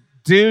kiss a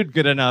dude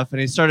good enough and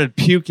he started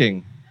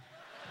puking.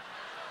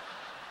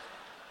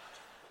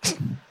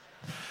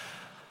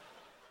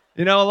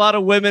 You know, a lot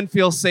of women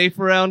feel safe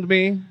around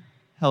me.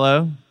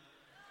 Hello?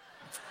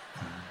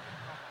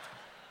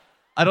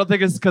 I don't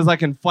think it's because I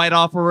can fight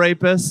off a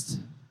rapist,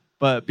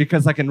 but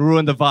because I can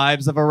ruin the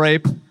vibes of a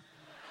rape.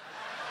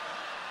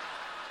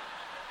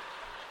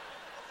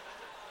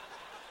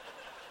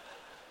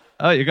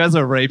 Oh, you guys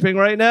are raping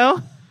right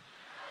now?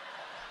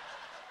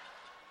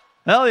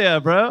 Hell yeah,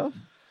 bro.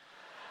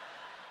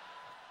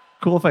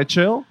 Cool if I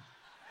chill?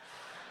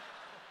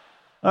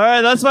 All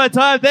right, that's my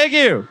time. Thank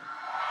you.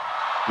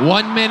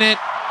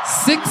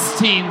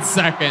 1:16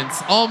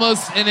 seconds.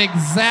 Almost an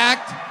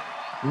exact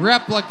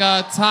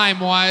replica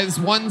time-wise.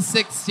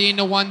 1:16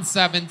 to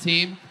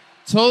 1:17.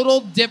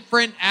 Total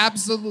different,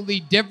 absolutely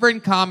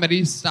different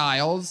comedy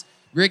styles.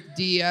 Rick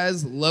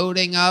Diaz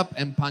loading up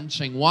and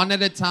punching one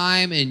at a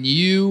time, and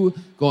you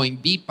going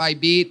beat by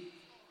beat.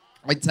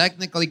 I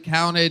technically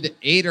counted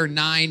 8 or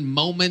 9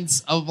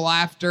 moments of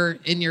laughter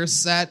in your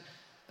set.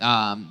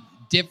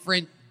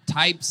 Different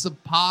types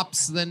of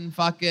pops than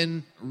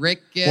fucking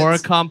Rick gets. More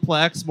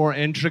complex, more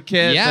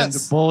intricate than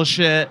the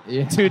bullshit,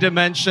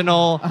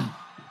 two-dimensional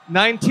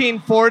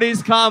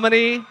 1940s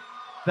comedy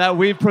that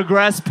we've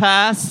progressed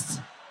past.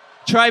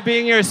 Try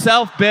being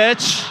yourself,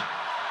 bitch.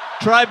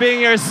 Try being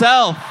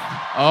yourself.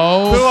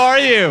 Oh. Who are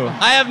you?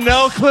 I have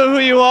no clue who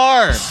you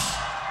are.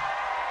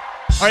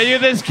 Are you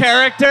this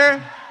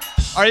character?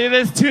 Are you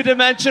this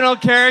two-dimensional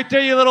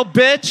character, you little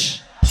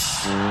bitch?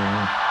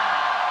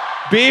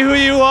 Be who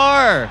you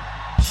are.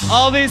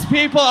 All these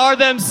people are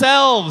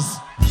themselves.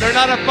 They're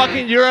not a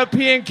fucking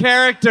European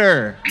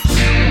character.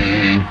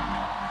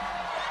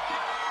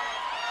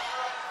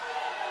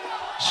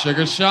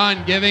 Sugar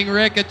Sean giving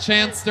Rick a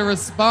chance to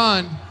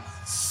respond.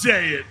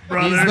 Say it,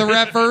 brother. He's the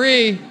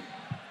referee.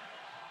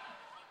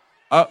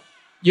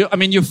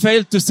 You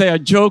failed to say a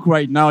joke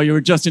right now. You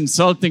were just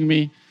insulting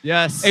me.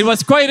 Yes. It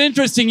was quite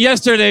interesting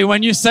yesterday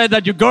when you said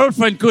that your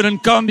girlfriend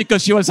couldn't come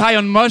because she was high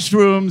on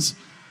mushrooms.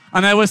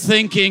 And I was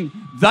thinking,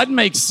 that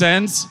makes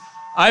sense.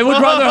 I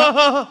would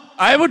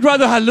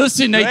rather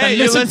hallucinate than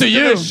listen to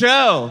you. The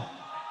show.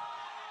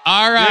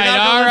 All right, You're not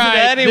all gonna listen to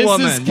right. any This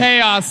woman. is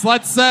chaos.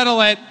 Let's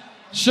settle it.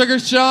 Sugar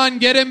Sean,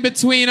 get in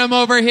between them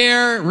over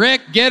here.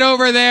 Rick, get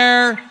over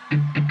there.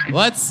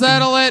 Let's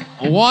settle it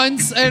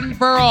once and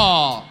for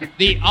all.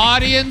 The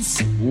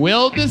audience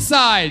will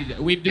decide.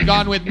 We've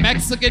gone with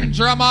Mexican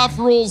drum-off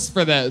rules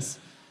for this.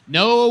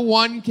 No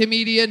one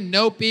comedian,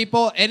 no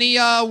people. Any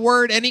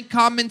word, any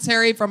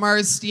commentary from our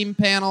esteemed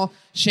panel,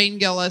 Shane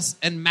Gillis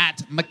and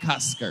Matt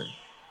Mccusker.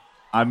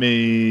 I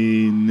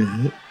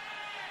mean,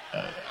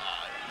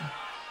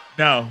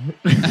 no.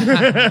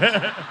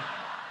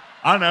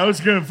 I don't know. It's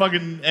gonna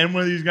fucking end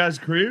one of these guys'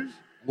 careers.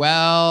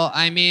 Well,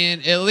 I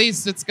mean, at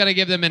least it's gonna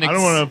give them an. I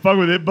don't want to fuck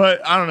with it, but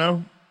I don't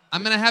know.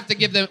 I'm gonna have to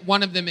give them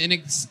one of them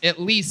at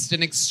least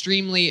an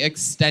extremely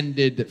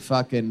extended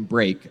fucking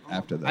break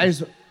after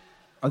this.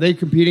 Are they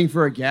competing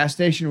for a gas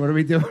station? What are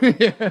we doing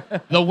here?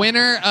 The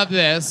winner of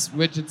this,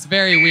 which it's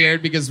very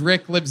weird because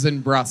Rick lives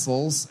in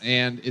Brussels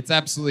and it's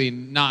absolutely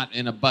not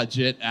in a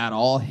budget at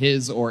all,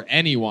 his or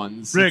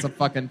anyone's. Rick, it's a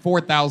fucking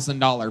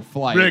 $4,000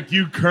 flight. Rick,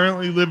 you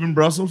currently live in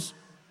Brussels?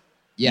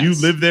 Yes. You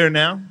live there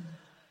now?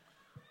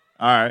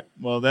 All right.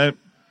 Well, all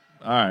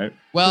right.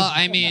 Well,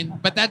 I mean,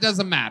 but that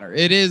doesn't matter.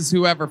 It is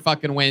whoever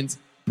fucking wins.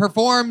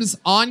 Performs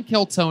on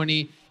Kill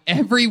Tony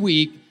every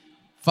week,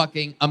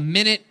 fucking a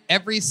minute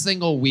every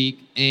single week.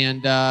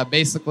 And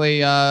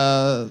basically,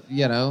 either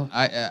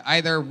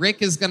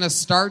Rick is going to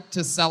start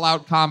to sell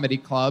out comedy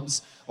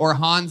clubs or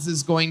Hans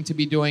is going to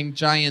be doing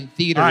giant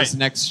theaters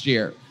next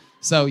year.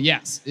 So,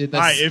 yes,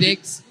 the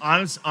stakes.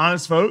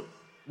 Honest vote?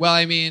 Well,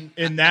 I mean.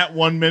 In that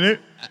 1 minute?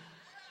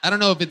 I don't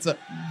know if it's a.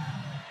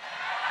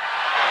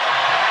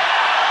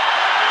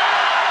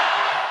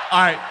 All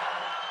right.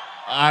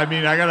 I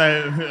mean, I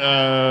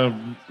gotta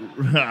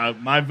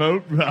my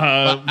vote. Do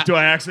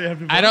I actually have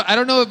to vote? I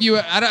don't know if you.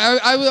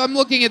 I'm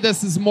looking at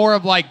this as more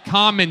of like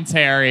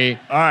commentary.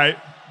 All right,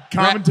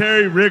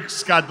 commentary.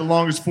 Rick's got the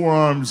longest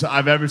forearms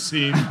I've ever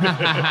seen.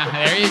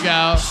 There you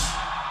go.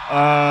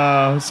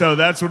 So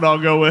that's what I'll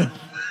go with.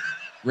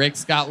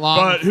 Rick's got long.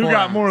 But who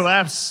got forearms. more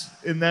laughs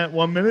in that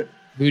 1 minute?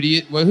 Who do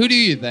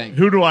you think?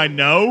 Who do I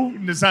know?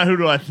 It's not who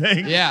do I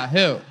think. Yeah,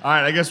 who? All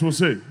right, I guess we'll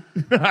see.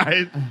 All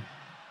right.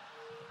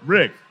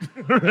 Rick.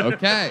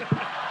 Okay.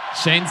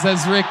 Shane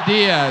says Rick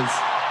Diaz.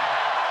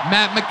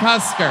 Matt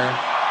Mccusker.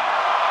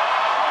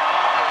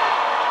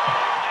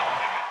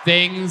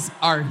 Things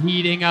are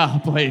heating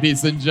up,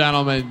 ladies and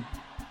gentlemen.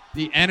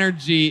 The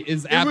energy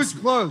is It was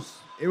close.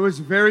 It was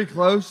very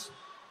close.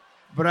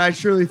 But I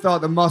surely thought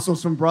the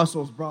muscles from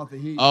Brussels brought the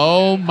heat.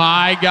 Oh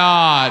my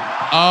God.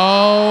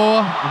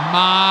 Oh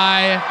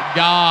my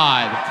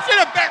God. Should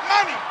have bet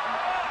money.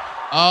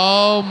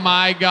 Oh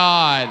my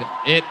God.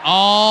 It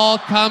all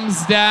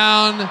comes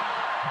down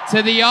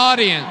to the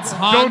audience.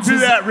 Don't do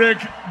that, Rick.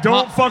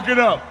 Don't fuck it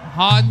up.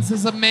 Hans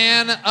is a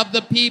man of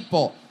the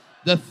people.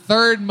 The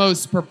third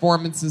most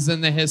performances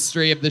in the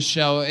history of the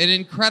show. An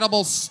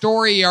incredible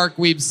story arc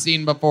we've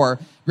seen before.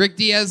 Rick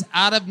Diaz,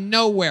 out of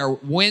nowhere,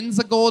 wins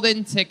a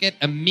golden ticket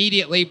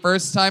immediately,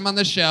 first time on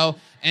the show,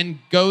 and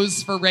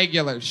goes for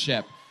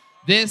regularship.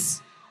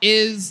 This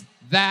is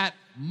that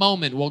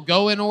moment. We'll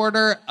go in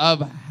order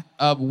of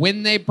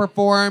when they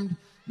performed.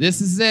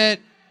 This is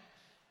it.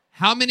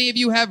 How many of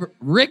you have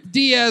Rick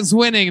Diaz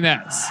winning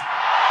this?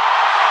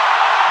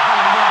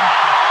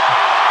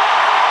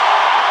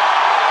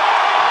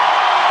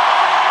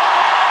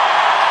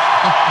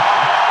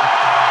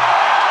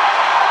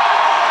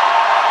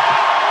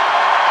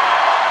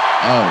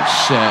 Oh,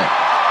 shit.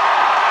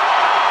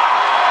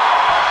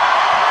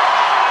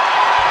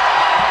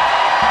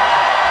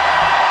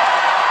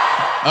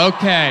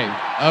 Okay.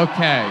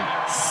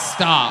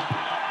 Stop.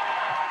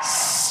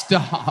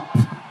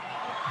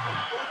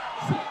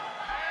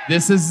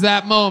 This is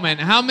that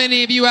moment. How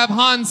many of you have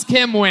Hans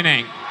Kim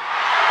winning?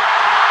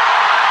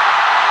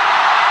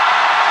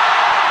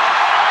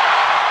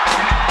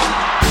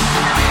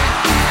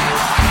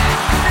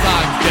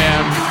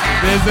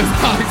 This is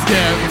Hans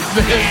Kim.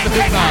 This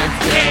is Hans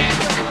Kim.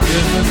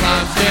 This is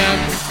Hans Kim.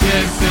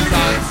 This is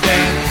Hans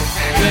Kim.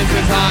 This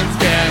is Hans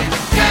Kim.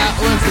 That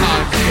was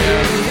Hans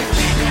Kim.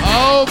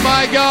 Oh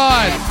my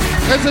God!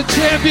 There's a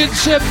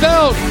championship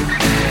belt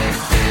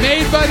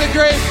made by the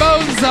great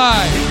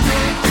Bonsai.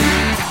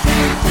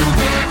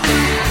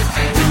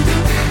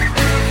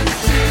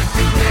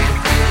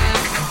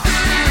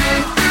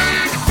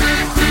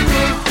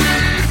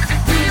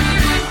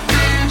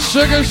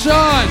 Sugar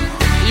Sean.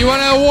 You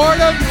want to award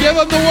him? Give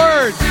him the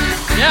word.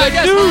 Yeah, I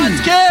guess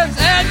Hans Kim's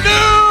and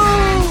new.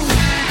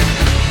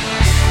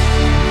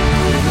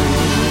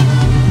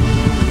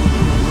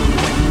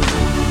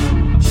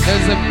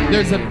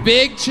 There's a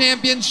big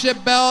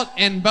championship belt,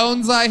 and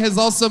Bonsai has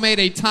also made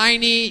a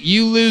tiny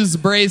you lose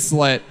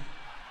bracelet.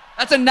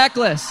 That's a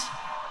necklace.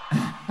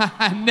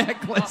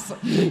 Necklace.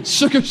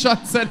 Sugar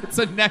Sean said it's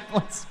a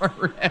necklace for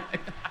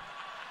Rick.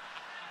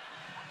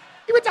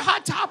 He went to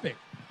Hot Topic.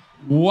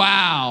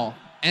 Wow.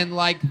 And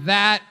like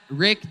that,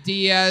 Rick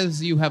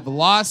Diaz, you have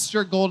lost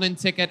your golden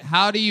ticket.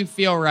 How do you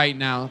feel right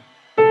now?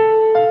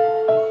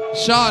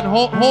 Sean,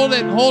 hold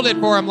it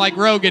for him like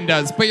Rogan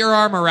does. Put your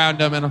arm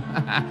around him and.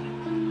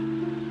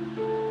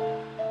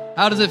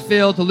 How does it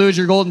feel to lose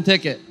your golden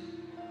ticket?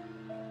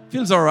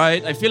 Feels all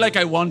right. I feel like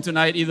I won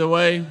tonight either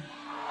way.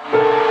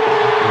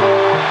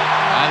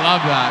 I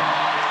love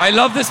that. I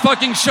love this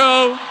fucking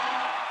show.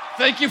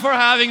 Thank you for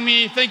having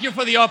me. Thank you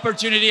for the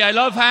opportunity. I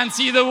love Hans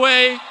either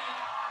way.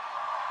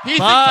 He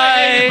thinks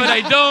I hate it, but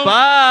I don't.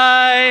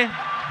 Bye.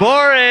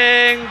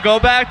 Boring. Go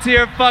back to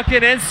your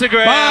fucking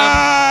Instagram.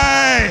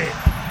 Bye.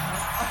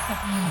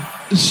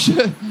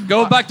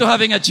 Go back to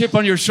having a chip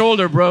on your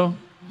shoulder, bro.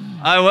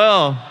 I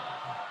will.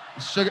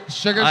 Sugar,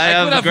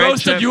 I could have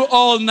roasted you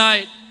all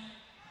night.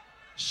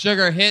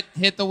 Sugar,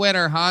 hit the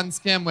winner, Hans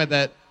Kim, with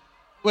it.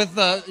 With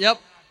the,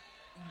 yep.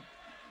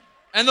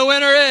 And the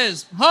winner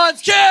is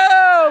Hans Kim!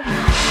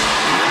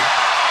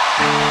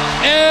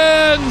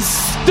 And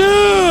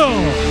still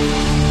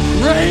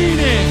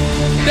reigning,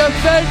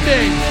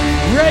 defending,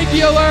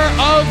 regular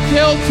of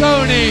Kill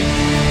Tony,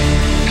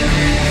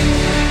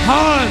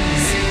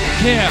 Hans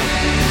Kim.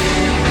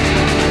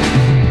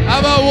 How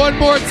about one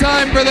more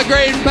time for the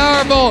great and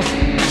powerful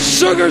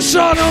Sugar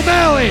Sean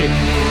O'Malley,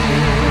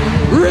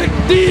 Rick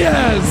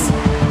Diaz,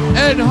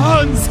 and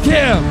Hans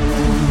Kim.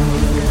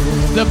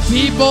 The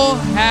people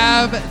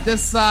have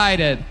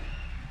decided.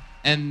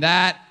 And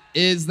that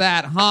is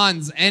that.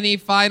 Hans, any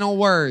final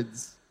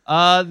words?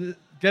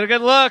 Get a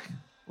good look.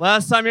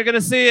 Last time you're going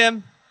to see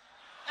him.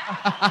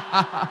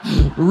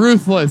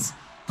 Ruthless.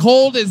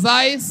 Cold as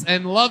ice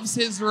and loves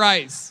his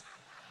rice.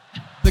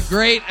 The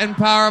great and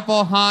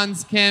powerful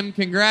Hans Kim.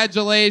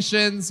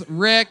 Congratulations,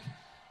 Rick,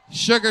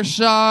 Sugar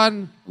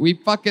Sean. We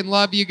fucking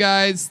love you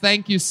guys.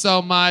 Thank you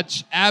so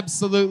much.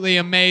 Absolutely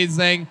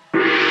amazing.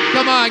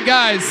 Come on,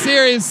 guys,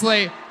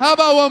 seriously. How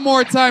about one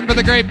more time for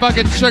the great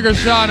fucking Sugar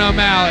Sean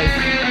O'Malley?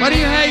 Why don't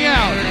you hang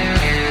out?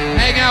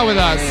 Hang out with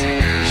us.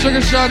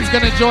 Sugar Sean's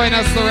gonna join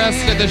us the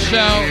rest of the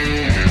show.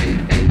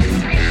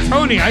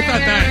 Tony, I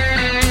thought that.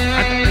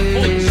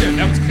 Holy shit,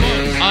 that was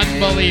close.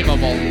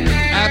 Unbelievable.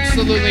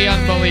 Absolutely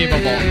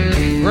unbelievable.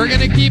 We're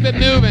gonna keep it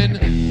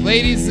moving.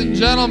 Ladies and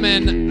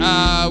gentlemen,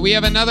 we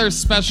have another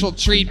special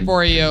treat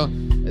for you.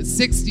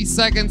 60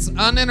 seconds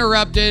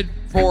uninterrupted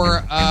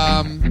for,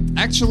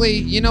 actually,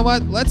 you know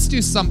what? Let's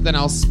do something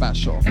else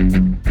special.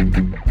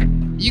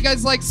 You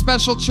guys like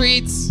special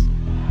treats?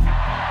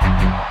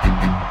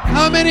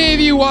 How many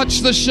of you watch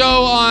the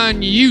show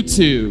on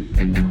YouTube?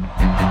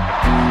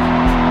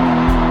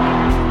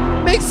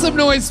 Make some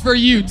noise for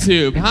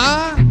YouTube,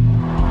 huh?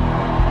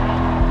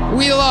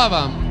 We love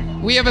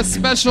them. We have a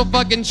special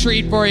fucking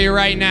treat for you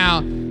right now.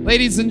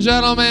 Ladies and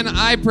gentlemen,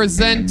 I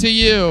present to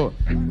you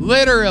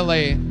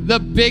literally the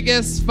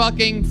biggest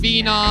fucking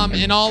phenom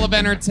in all of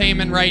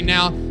entertainment right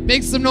now.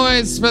 Make some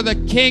noise for the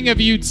king of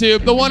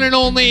YouTube, the one and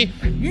only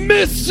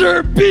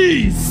Mr.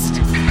 Beast.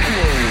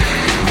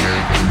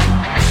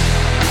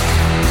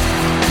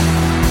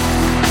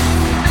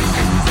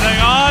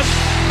 Hang on.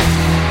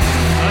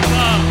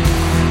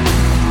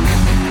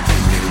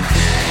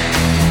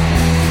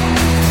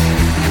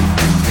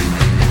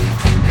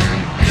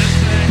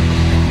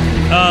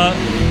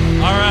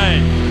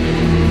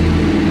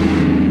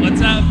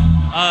 What's up?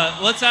 All right.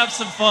 Let's have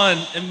some fun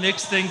and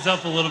mix things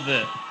up a little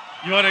bit.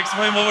 You want to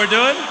explain what we're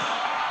doing?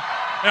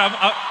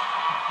 Yeah,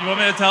 you want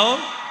me to tell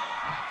them?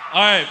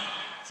 All right.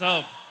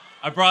 So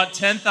I brought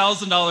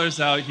 $10,000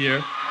 out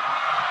here,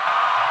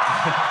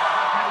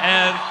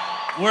 and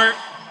we're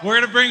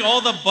gonna bring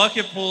all the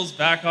bucket pools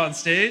back on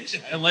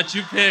stage and let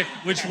you pick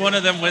which one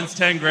of them wins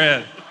 10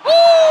 grand.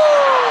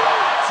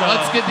 So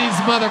let's get these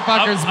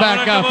motherfuckers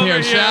back up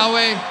here, shall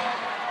we?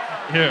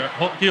 Here,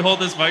 can you hold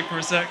this mic for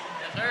a sec?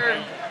 Yes,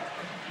 sir.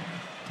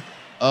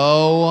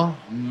 Oh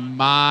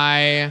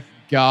my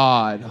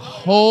God.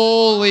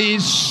 Holy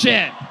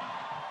shit.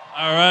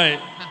 All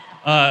right.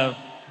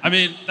 I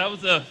mean, that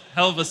was a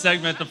hell of a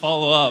segment to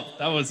follow up.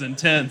 That was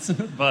intense.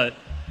 But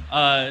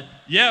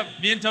yeah,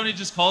 me and Tony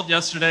just called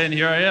yesterday, and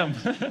here I am.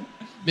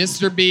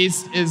 Mr.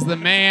 Beast is the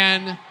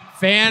man.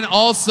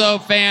 Also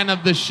fan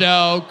of the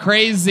show.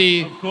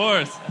 Crazy. Of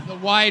course. The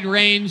wide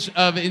range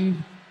of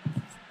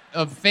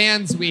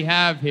fans we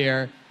have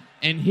here.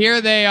 And here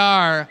they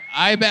are.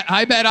 I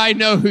bet I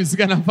know who's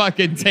gonna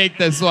fucking take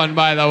this one,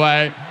 by the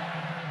way.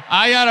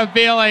 I got a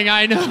feeling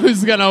I know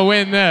who's gonna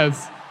win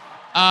this.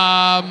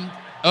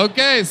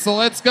 Okay, so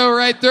let's go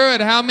right through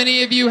it. How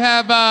many of you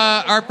have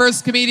our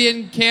first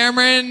comedian,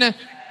 Cameron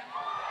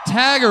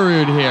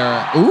Tagarud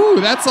here? Ooh,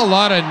 that's a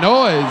lot of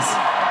noise.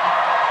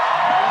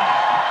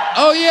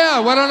 Oh yeah,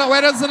 why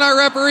doesn't our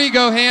referee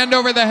go hand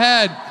over the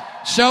head?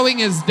 Showing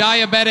his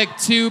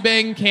diabetic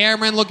tubing.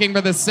 Cameron looking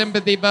for the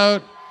sympathy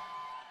vote.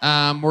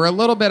 We're a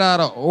little bit out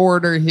of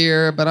order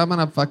here, but I'm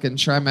gonna fucking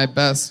try my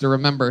best to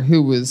remember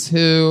who was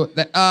who.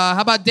 How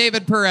about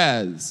David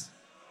Perez?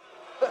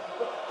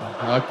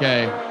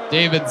 Okay,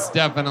 David's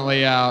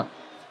definitely out.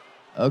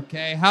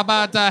 Okay, how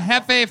about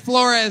Jefe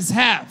Flores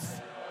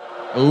Hef?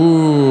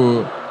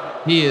 Ooh,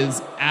 he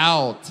is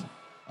out.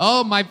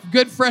 Oh, my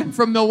good friend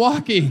from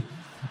Milwaukee.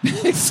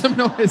 Make some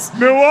noise.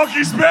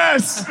 Milwaukee's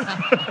best.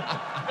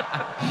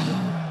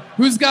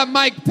 Who's got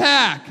Mike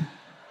Pack?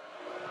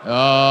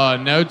 Oh,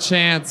 no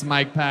chance,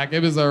 Mike Pack. It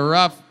was a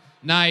rough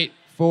night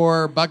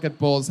for bucket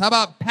pulls. How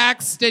about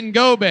Paxton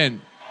Gobin?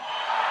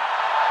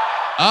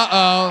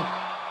 Uh-oh.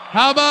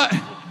 How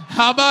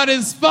about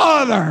his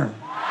father?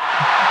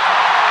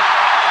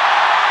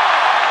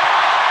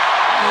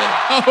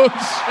 Oh,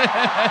 shit.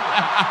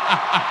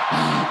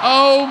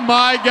 Oh,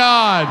 my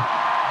God.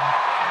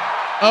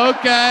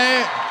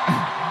 Okay.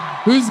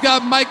 Who's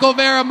got Michael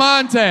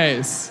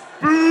Veramontes?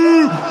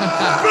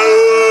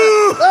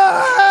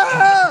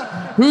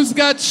 Who's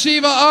got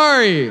Shiva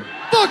Ari?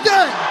 Fuck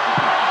that!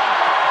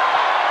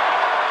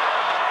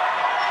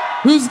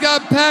 Who's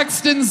got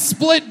Paxton's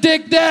split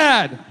dick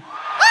dad?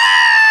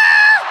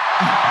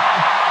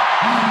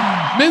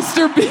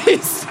 Mr.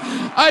 Beast,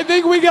 I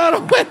think we got a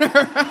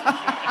winner.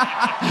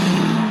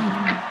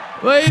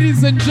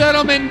 Ladies and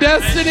gentlemen,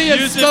 Destiny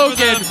has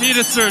spoken.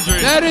 Penis surgery.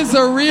 That is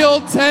a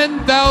real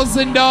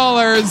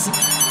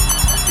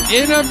 $10,000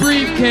 in a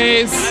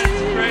briefcase.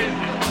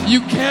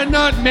 You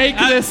cannot make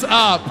this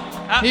up.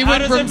 He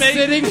went from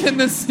sitting in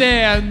the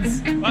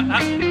stands.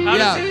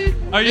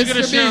 Are you going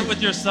to share it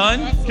with your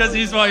son? Because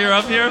he's while you're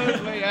up here?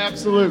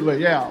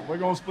 Absolutely, yeah. We're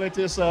going to split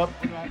this up.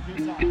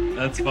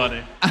 That's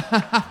funny. I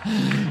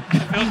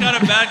feel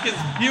kind of bad because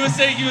he was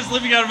saying he was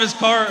living out of his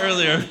car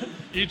earlier.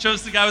 You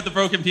chose the guy with the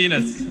broken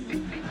penis.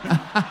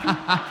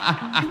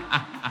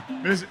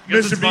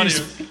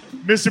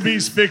 Mr.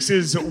 Beast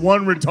fixes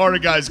one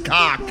retarded guy's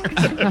cock.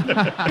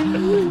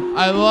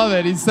 I love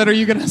it. He said, are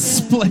you going to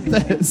split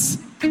this?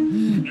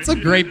 It's a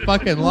great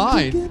fucking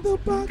line.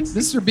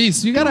 Mr.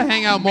 Beast, you got to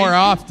hang out more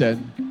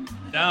often.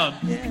 Down.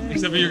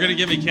 Except for you're going to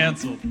get me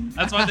canceled.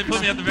 That's why they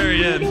put me at the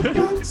very end.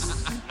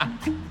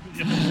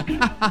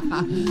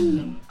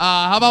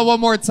 How about one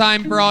more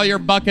time for all your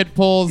bucket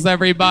pulls,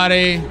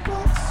 everybody?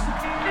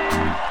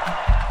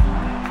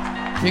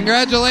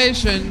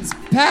 Congratulations.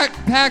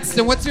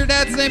 Paxton, what's your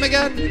dad's name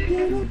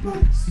again?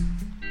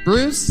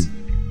 Bruce?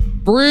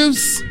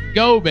 Bruce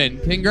Gobin.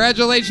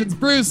 Congratulations,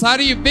 Bruce. How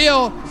do you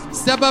feel?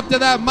 Step up to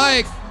that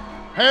mic.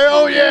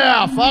 Hell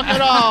yeah, fuck it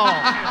all.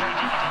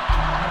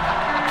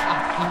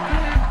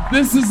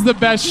 This is the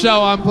best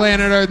show on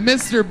planet Earth.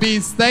 Mr.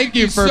 Beast, thank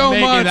you for so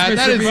making much, that. Mr.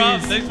 That is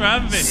Beast. Thanks for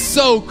having me.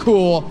 so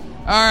cool.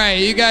 All right,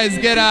 you guys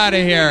get out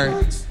of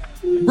here.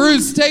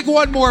 Bruce, take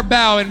one more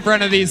bow in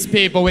front of these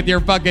people with your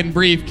fucking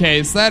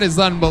briefcase. That is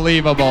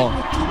unbelievable.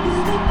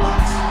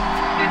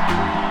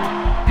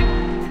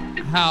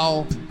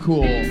 How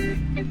cool.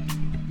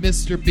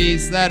 Mr.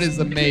 Beast, that is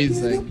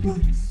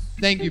amazing.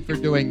 Thank you for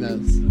doing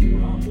this.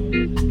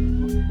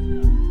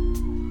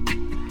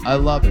 I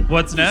love it.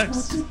 What's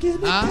next?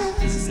 Huh?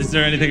 Is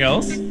there anything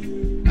else?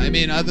 I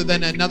mean, other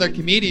than another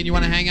comedian, you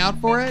want to hang out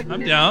for it?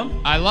 I'm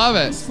down. I love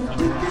it.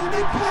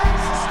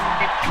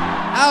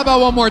 How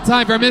about one more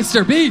time for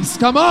Mr. Beast?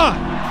 Come on.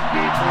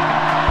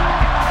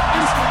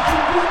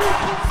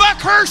 Fuck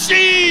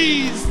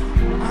Hershey's!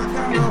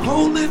 I got a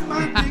hole in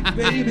my dick,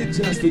 baby,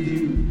 just for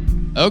you.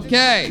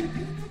 Okay,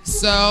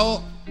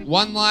 so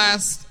one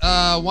last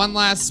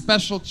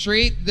special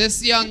treat.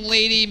 This young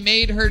lady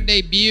made her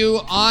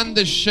debut on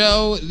the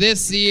show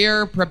this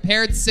year,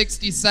 prepared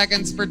 60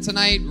 seconds for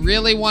tonight,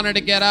 really wanted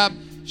to get up.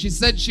 She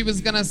said she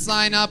was going to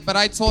sign up, but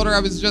I told her I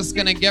was just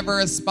going to give her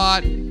a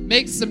spot.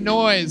 Make some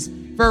noise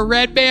for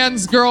Red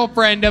Band's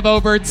girlfriend of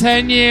over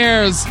 10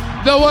 years,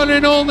 the one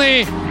and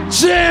only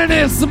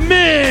Janice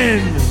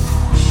Min.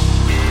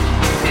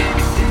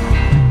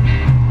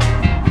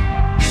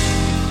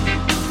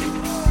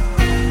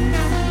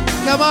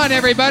 Come on,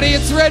 everybody.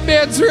 It's Red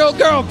Band's real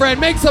girlfriend.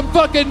 Make some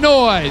fucking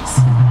noise.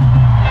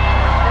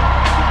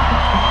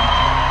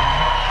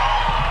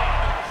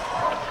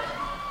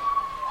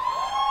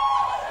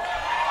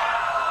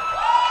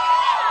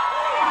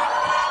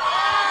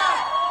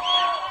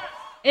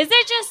 Is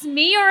it just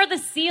me or are the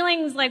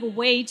ceilings like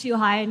way too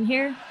high in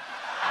here?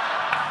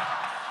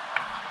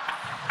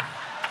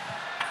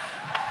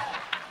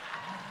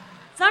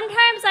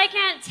 Sometimes I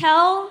can't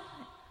tell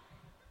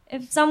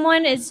if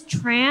someone is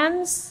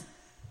trans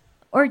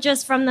or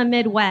just from the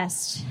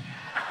Midwest.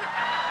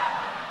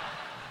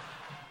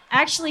 I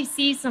actually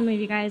see some of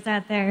you guys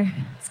out there.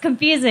 It's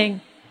confusing.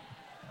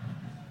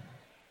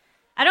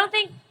 I don't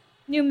think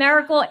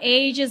numerical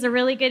age is a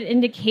really good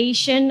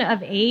indication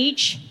of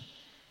age.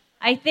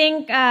 I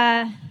think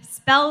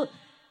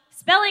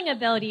spelling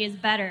ability is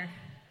better.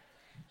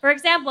 For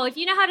example, if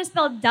you know how to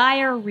spell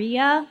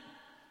diarrhea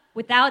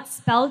without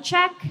spell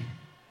check,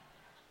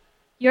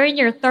 you're in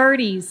your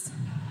 30s.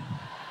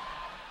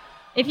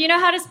 If you know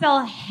how to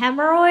spell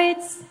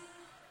hemorrhoids,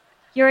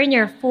 you're in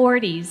your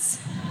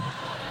 40s.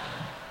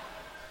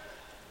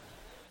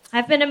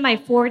 I've been in my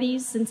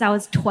 40s since I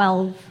was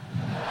 12.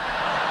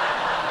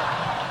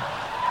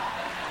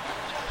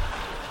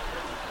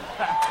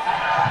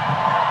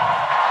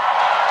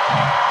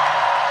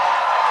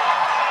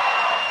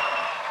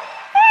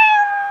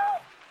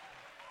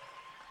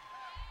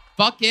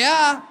 Fuck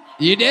yeah.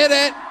 You did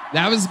it.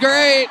 That was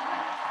great.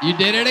 You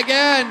did it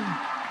again.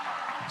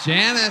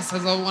 Janice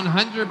has a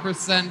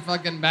 100%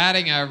 fucking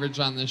batting average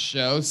on this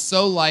show.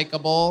 So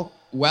likable.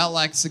 Well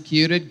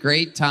executed.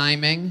 Great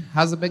timing.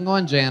 How's it been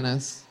going,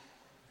 Janice?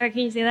 Or can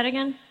you say that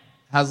again?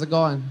 How's it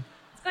going?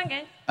 It's going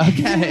good.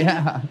 Okay,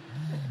 yeah.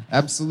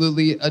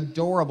 Absolutely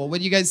adorable. What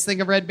do you guys think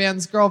of Red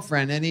Band's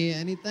girlfriend?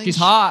 Anything? She's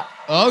hot.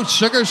 Oh,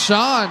 Sugar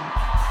Sean.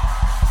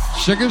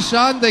 Sugar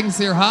Sean thinks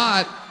you're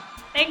hot.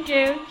 Thank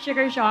you,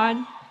 Sugar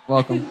Sean.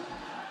 Welcome.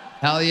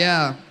 Hell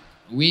yeah.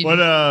 What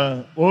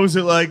was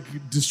it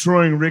like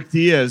destroying Rick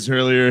Diaz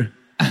earlier?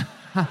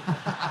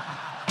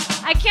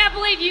 I can't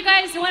believe you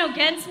guys went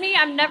against me.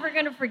 I'm never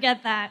going to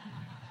forget that.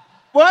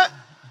 What?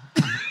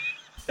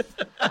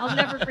 I'll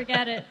never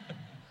forget it.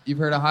 You've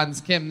heard of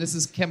Hans Kim. This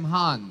is Kim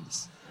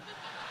Hans.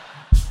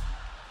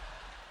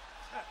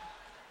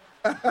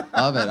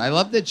 Love it. I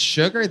love that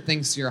Sugar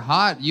thinks you're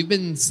hot. You've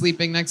been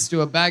sleeping next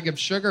to a bag of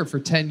sugar for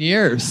 10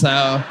 years,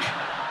 so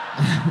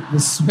the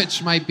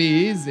switch might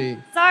be easy.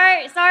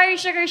 Sorry,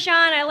 Sugar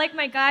Sean. I like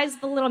my guys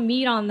with a little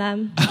meat on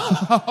them.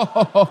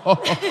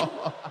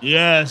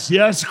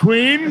 Yes,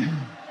 Queen.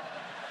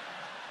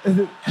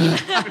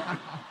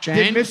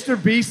 Did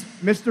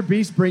Mr.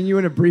 Beast bring you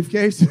in a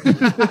briefcase?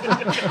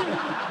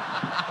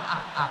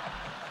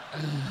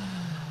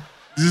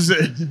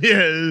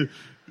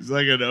 It's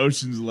like an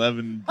Ocean's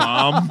 11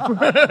 bomb.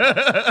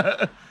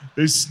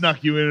 They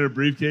snuck you in a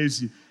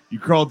briefcase. You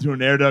crawled through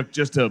an air duct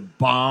just to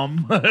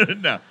bomb.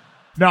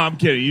 No, I'm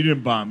kidding. You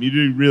didn't bomb. You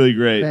did really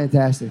great.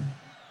 Fantastic.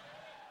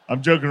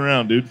 I'm joking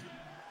around, dude.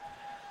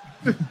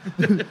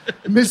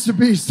 Mr.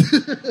 Beast.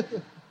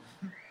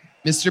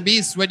 Mr.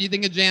 Beast, what do you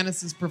think of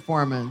Janice's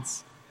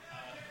performance?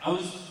 I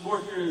was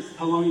more curious,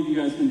 how long have you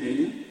guys been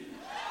dating?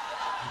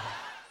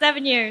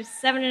 7 years,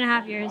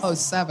 7.5 years. Oh,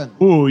 7.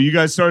 Ooh, you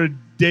guys started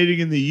dating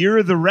in the year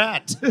of the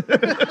rat.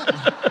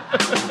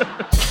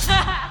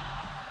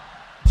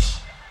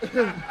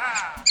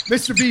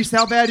 Mr. Beast,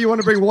 how bad do you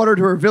want to bring water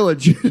to her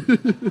village?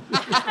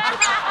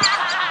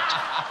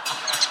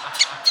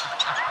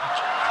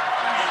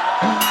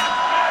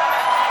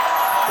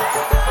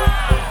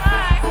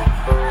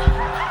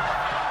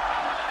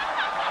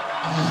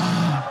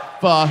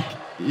 Fuck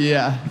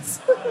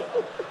yes.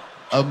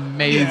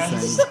 Amazing.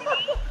 Yes.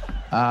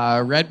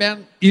 Red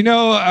Band? You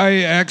know,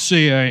 I've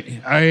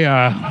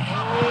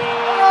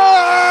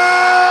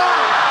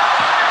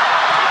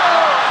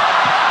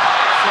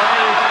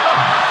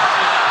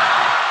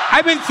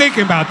been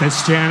thinking about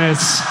this,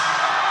 Janice.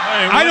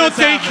 I don't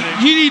think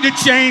you need to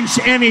change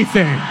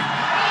anything.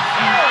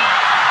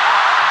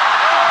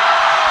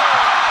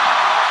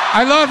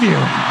 I love you.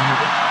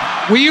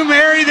 Will you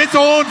marry this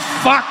old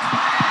fuck?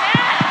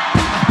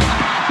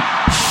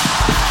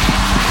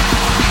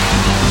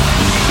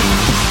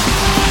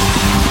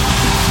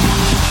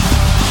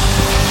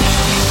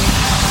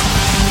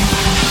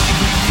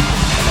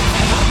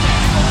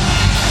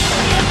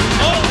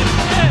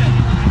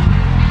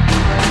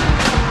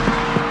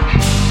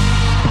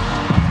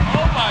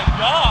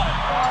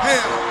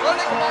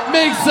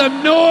 Make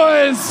some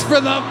noise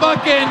for the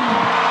fucking...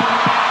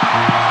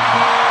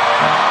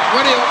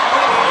 What do you...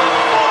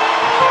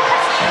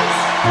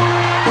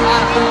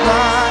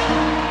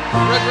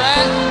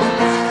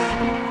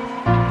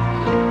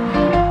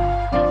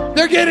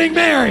 They're getting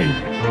married.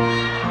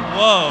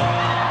 Whoa.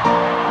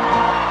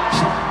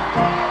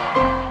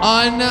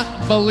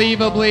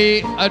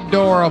 Unbelievably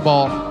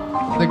adorable.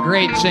 The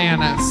great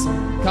Janice.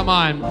 Come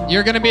on.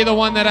 You're going to be the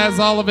one that has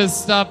all of his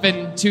stuff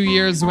in 2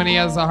 years when he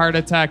has a heart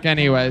attack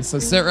anyway. So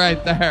sit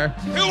right there.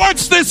 Who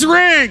wants this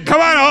ring? Come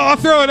on, I'll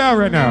throw it out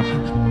right now.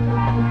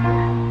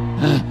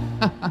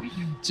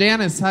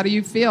 Janice, how do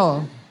you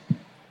feel?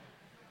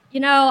 You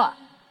know,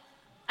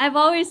 I've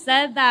always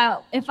said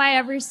that if I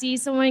ever see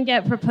someone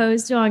get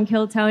proposed to on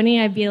Kill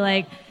Tony, I'd be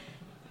like,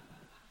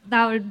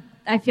 I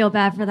feel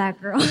bad for that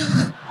girl.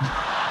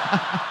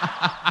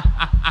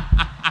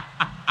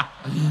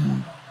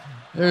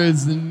 There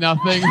is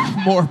nothing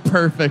more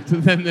perfect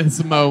than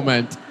this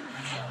moment.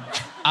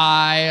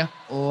 I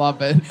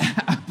love it.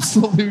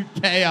 Absolute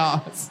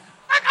chaos.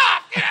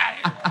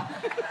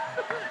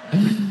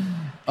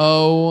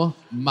 Oh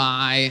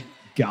my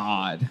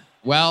God.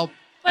 Well,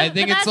 I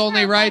think it's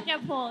only right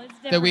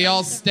that we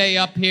all stay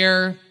up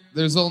here.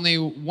 There's only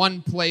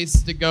one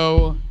place to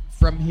go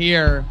from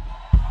here.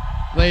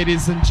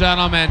 Ladies and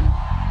gentlemen,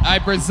 I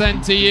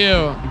present to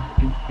you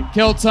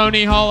Kill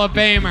Tony Hall of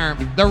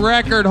Famer, the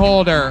record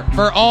holder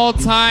for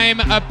all-time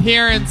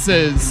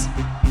appearances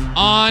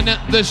on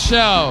the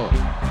show.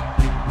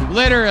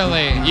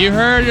 Literally, you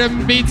heard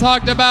him be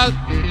talked about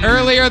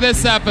earlier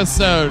this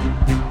episode.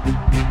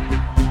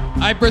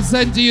 I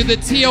present to you the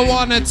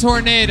Tijuana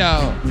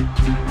Tornado,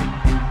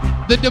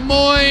 the Des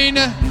Moines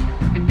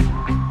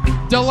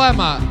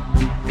Dilemma,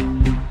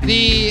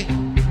 the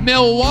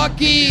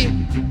Milwaukee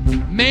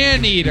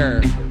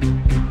Maneater,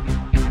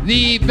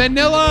 the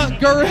Vanilla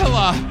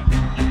Gorilla,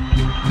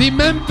 the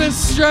Memphis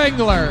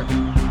Strangler,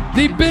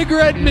 the Big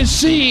Red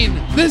Machine.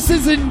 This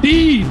is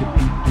indeed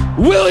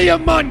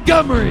William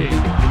Montgomery.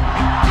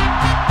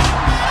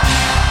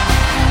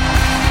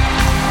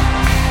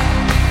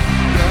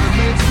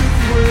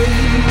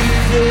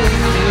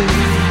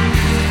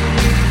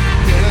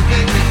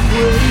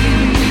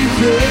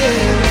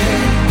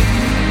 Crazy.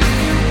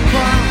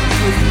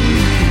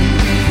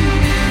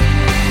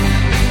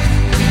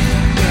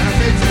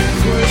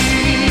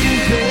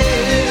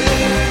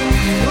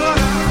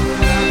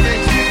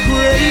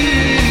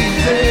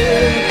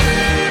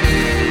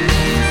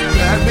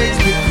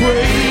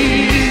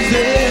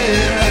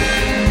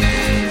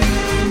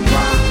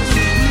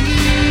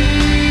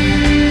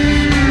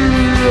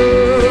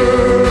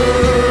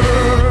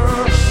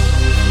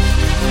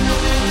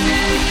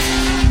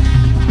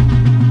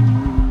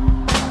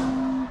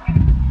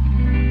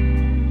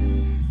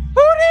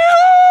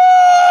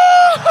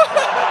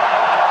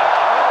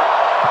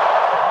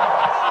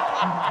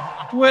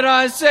 When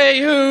I say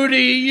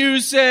hootie, you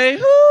say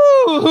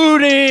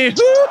hootie.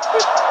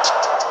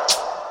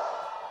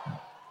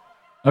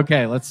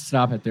 Okay, let's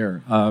stop it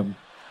there.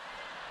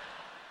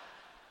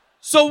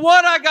 So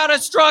what? I got a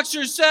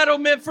structured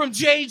settlement from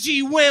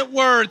J.G.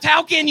 Wentworth.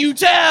 How can you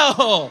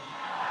tell?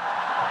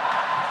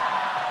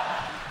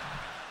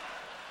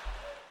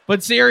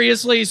 But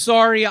seriously,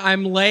 sorry,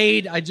 I'm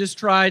late. I just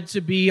tried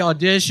to be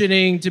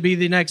auditioning to be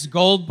the next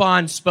Gold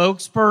Bond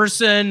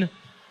spokesperson.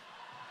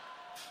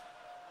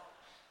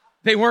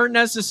 They weren't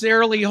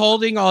necessarily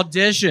holding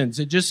auditions.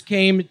 It just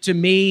came to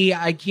me.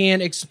 I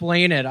can't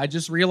explain it. I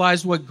just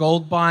realized what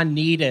Gold Bond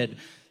needed.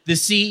 The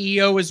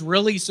CEO was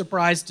really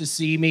surprised to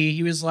see me.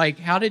 He was like,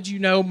 "How did you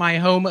know my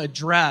home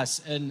address?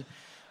 And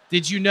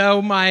did you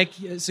know my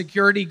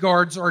security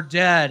guards are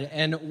dead?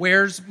 And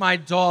where's my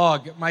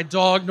dog? My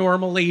dog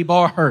normally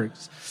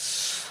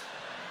barks."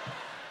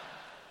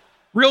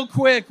 Real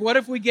quick, what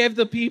if we gave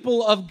the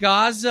people of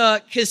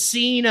Gaza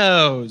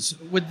casinos?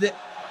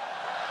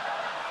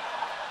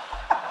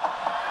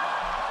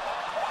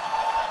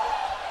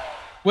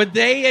 Would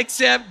they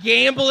accept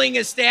gambling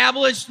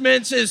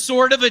establishments as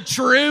sort of a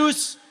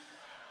truce?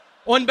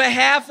 On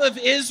behalf of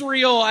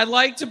Israel, I'd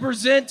like to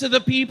present to the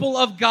people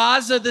of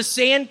Gaza the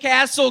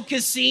Sandcastle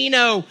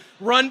Casino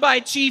run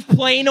by Chief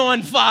Plane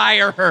on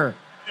Fire.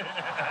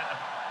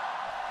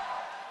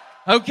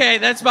 Okay,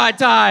 that's my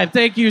time.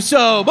 Thank you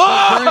so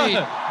much. The great,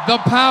 the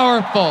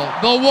powerful,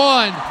 the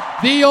one,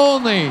 the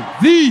only,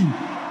 the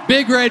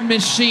Big Red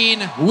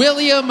Machine,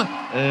 William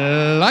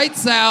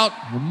Lights Out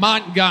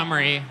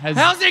Montgomery.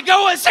 How's it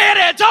going, San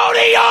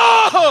Antonio?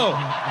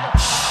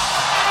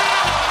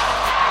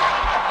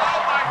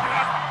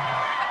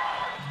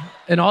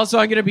 And also,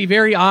 I'm going to be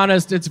very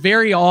honest. It's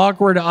very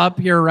awkward up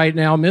here right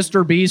now.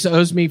 Mr. Beast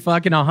owes me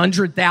fucking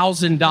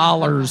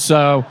 $100,000.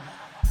 So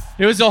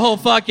it was a whole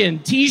fucking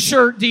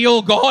T-shirt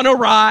deal gone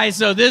awry.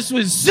 So this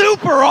was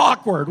super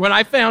awkward when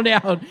I found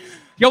out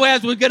your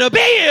ass was going to be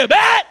here,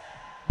 man.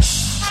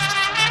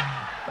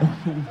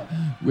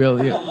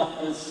 Will you? A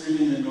lot less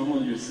screaming than normal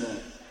in your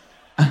set.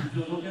 You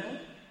feel okay?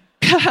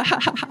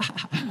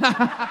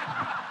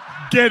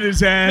 Get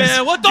his ass.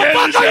 Man, what the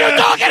fuck are you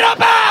talking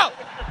about?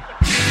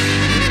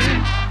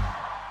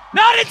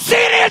 Not in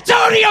San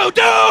Antonio,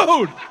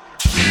 dude!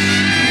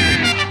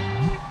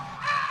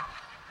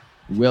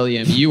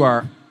 William, you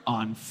are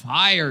on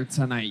fire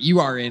tonight.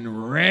 You are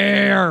in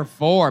rare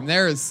form.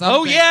 There is something.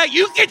 Oh, yeah,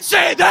 you can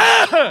say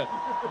that!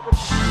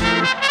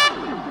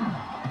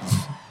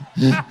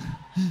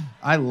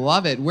 I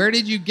love it. Where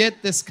did you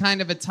get this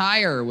kind of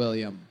attire,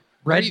 William?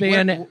 Red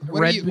Band.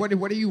 What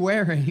are you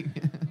wearing?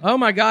 Oh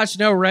my gosh,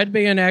 no. Red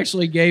Band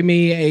actually gave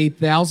me a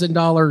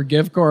 $1,000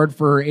 gift card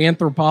for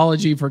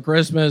Anthropology for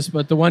Christmas,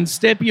 but the one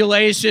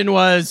stipulation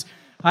was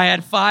I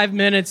had 5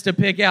 minutes to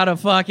pick out a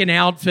fucking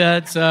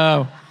outfit,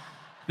 so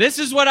this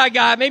is what I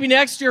got. Maybe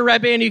next year,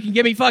 Red Band, you can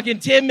give me fucking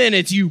 10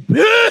 minutes, you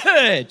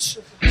bitch!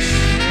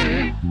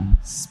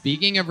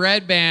 Speaking of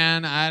Red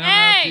Band, I don't know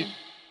Hey! if you...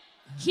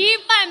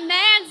 Keep my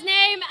man's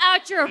name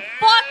out your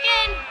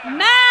fucking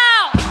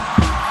mouth!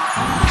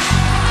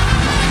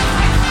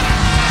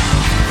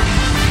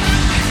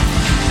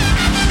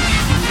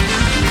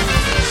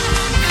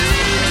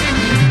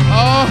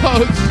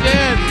 Oh,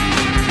 shit.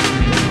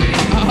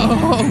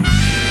 Oh.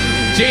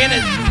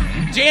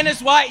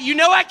 Janice, why? You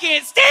know I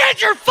can't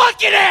stand your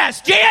fucking ass,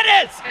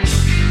 Janice!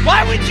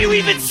 Why would you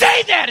even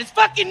say that? It's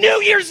fucking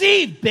New Year's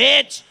Eve,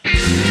 bitch!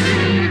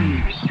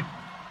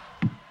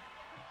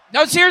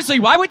 No, seriously,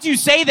 why would you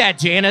say that,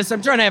 Janice?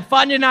 I'm trying to have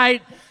fun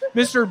tonight.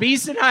 Mr.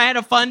 Beast and I had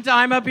a fun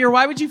time up here.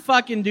 Why would you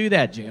fucking do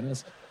that,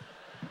 Janice?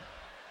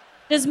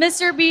 Does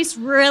Mr. Beast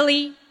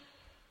really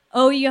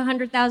owe you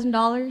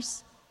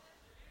 $100,000?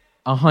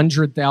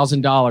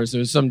 $100,000. There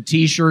was some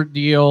T-shirt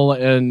deal,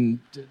 and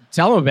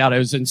tell him about it. It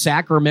was in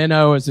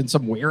Sacramento. It was in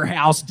some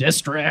warehouse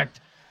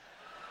district.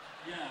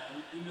 Yeah,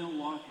 in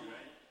Milwaukee,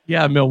 right?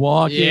 Yeah,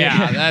 Milwaukee.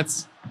 Yeah,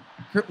 that's...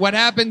 What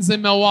happens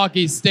in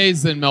Milwaukee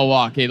stays in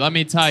Milwaukee. Let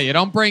me tell you.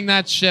 Don't bring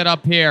that shit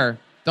up here.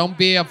 Don't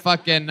be a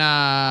fucking...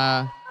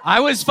 I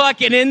was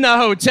fucking in the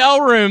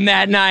hotel room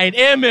that night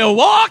in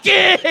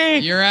Milwaukee!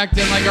 You're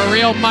acting like a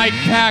real Mike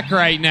Pack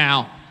right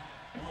now.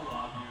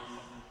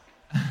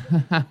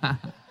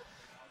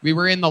 We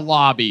were in the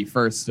lobby,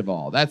 first of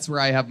all. That's where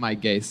I have my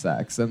gay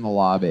sex, in the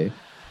lobby.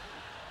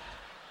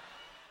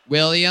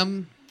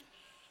 William,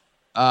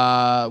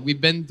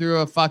 we've been through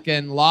a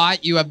fucking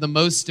lot. You have the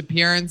most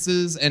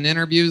appearances and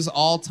interviews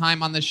all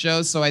time on the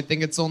show, so I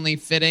think it's only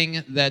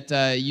fitting that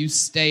you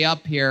stay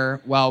up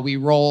here while we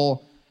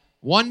roll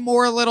one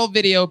more little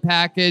video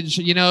package.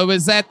 You know, it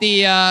was at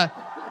the...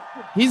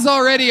 he's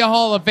already a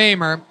Hall of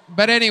Famer.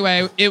 But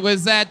anyway, it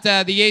was at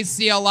the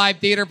ACL Live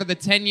Theater for the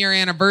 10-year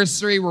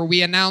anniversary where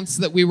we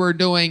announced that we were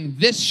doing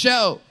this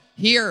show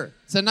here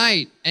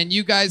tonight. And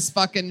you guys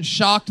fucking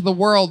shocked the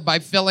world by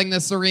filling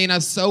this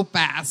arena so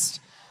fast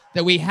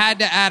that we had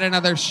to add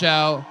another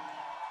show.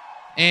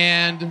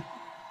 And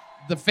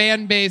the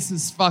fan base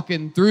is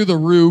fucking through the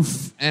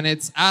roof and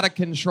it's out of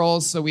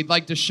control. So we'd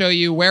like to show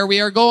you where we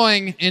are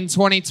going in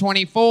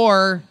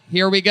 2024.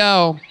 Here we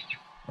go.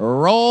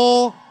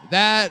 Roll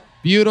that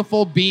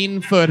beautiful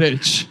bean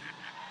footage.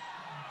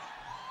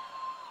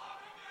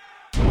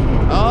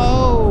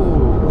 Oh.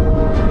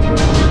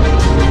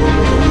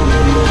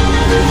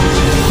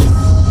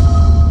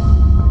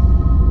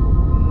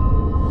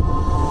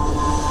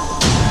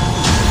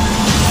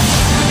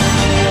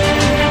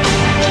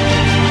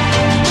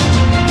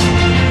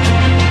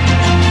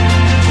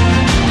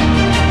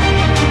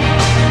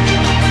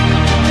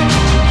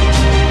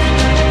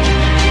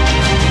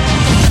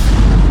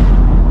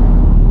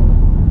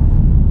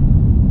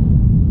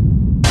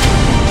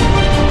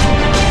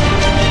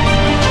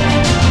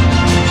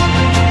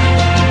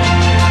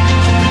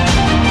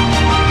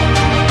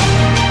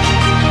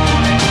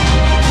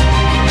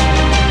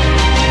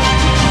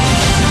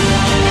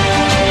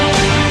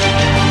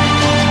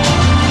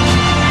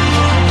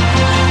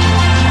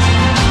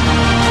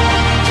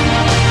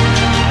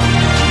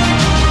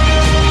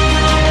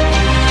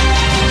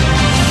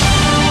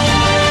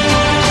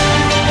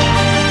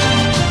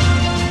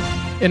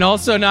 And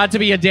also, not to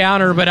be a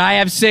downer, but I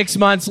have 6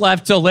 months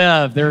left to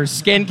live. There's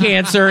skin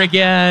cancer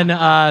again,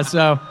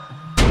 so...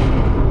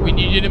 We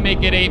need you to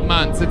make it 8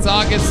 months. It's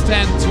August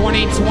 10th,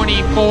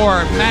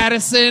 2024,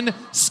 Madison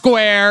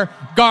Square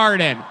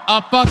Garden.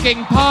 A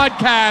fucking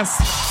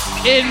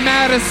podcast in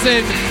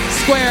Madison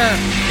Square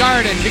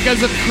Garden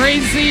because of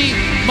crazy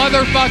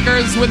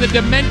motherfuckers with a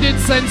demented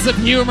sense of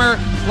humor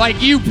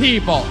like you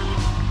people.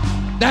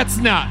 That's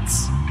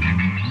nuts.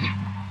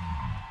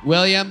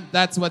 William,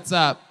 that's what's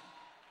up.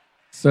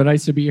 So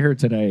nice to be here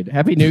tonight.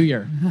 Happy New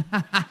Year.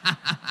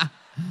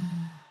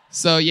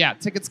 So yeah,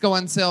 tickets go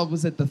on sale.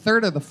 Was it the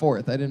 3rd or the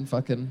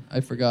 4th?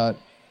 I forgot.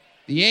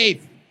 The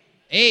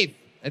 8th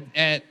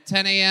at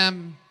 10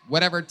 a.m.,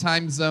 whatever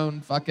time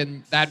zone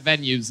fucking that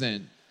venue's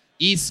in.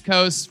 East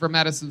Coast for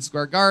Madison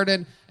Square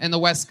Garden, and the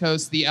West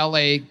Coast, the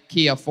LA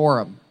Kia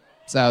Forum.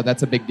 So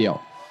that's a big deal.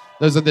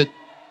 Those are the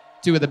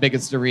two of the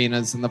biggest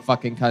arenas in the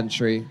fucking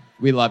country.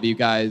 We love you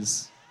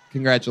guys.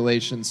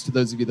 Congratulations to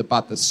those of you that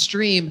bought the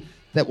stream,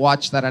 that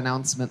watched that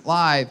announcement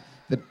live,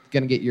 that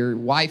gonna get your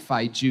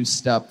Wi-Fi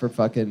juiced up for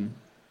fucking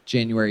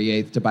January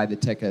 8th to buy the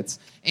tickets.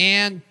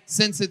 And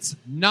since it's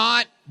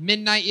not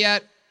midnight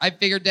yet, I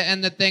figured to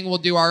end the thing, we'll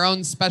do our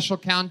own special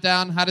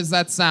countdown. How does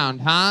that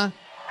sound, huh?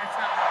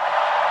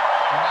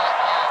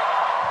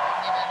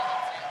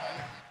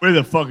 Where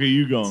the fuck are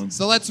you going?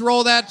 So let's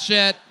roll that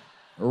shit.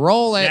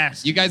 Roll it.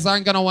 Yes. You guys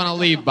aren't gonna want to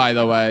leave, by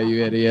the way,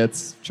 you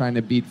idiots. Trying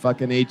to beat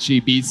fucking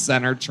HEB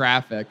Center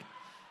traffic.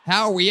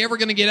 How are we ever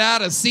gonna get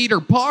out of Cedar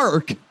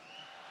Park?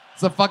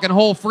 It's a fucking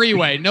whole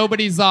freeway.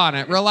 Nobody's on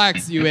it.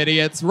 Relax, you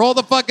idiots. Roll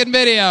the fucking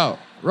video.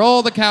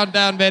 Roll the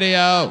countdown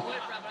video.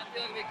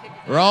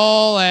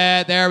 Roll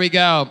it. There we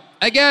go.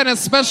 Again, a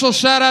special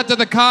shout out to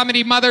the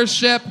Comedy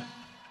Mothership.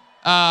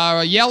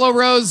 Yellow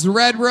Rose,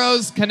 Red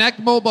Rose, Connect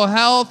Mobile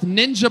Health,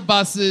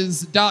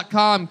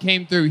 NinjaBuses.com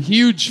came through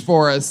huge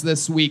for us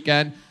this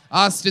weekend.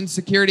 Austin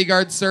Security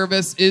Guard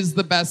Service is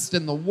the best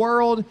in the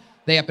world.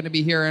 They happen to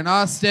be here in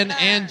Austin.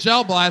 And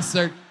Gel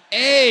Blaster,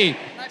 8,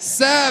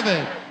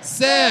 7,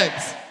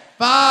 6,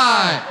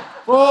 5,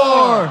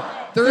 4,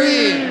 3,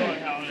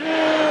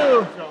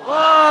 2,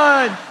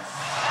 1.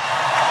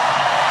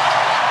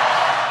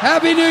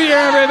 Happy New Year,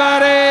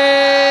 everybody!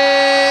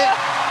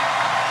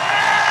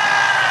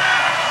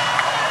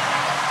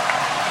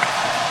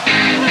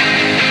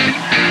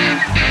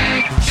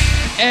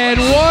 And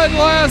one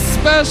last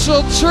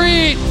special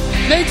treat.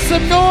 Make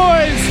some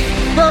noise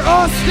for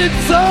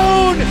Austin's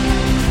own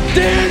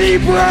Danny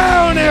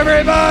Brown,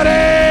 everybody!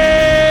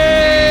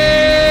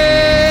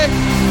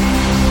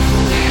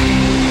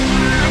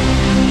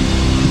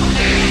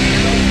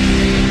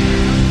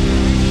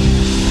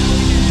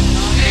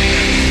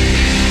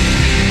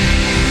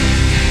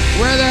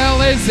 Where the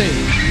hell is he?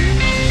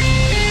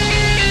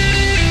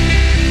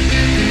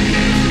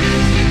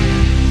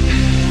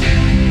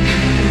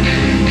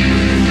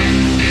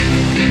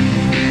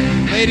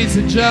 Ladies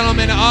and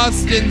gentlemen,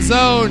 Austin's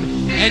own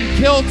and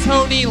Kill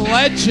Tony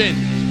legend,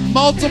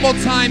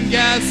 multiple-time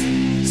guest,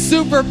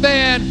 super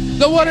fan,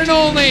 the one and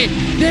only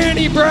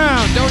Danny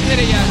Brown. Don't hit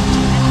it yet.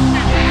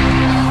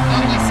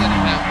 Don't listen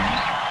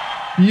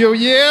to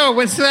him. Yo,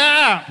 what's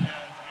up?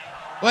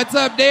 What's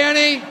up,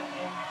 Danny?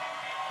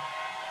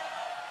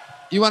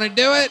 You want to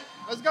do it?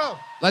 Let's go.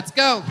 Let's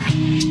go.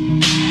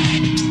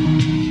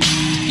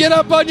 Get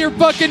up on your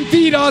fucking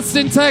feet,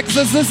 Austin,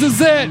 Texas. This is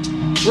it.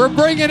 We're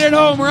bringing it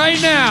home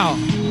right now.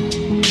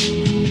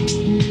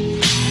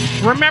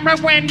 Remember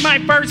when my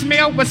first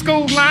meal was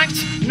school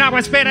lunch? Now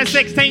I spent a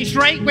 16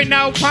 straight with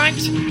no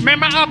punch.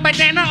 Remember up at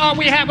dinner, all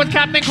we had was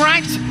Captain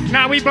Crunch.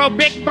 Now we blow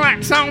big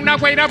blunts on our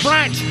way to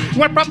brunch.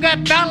 Went from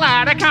good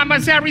fella to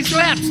commissary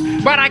slips.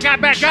 But I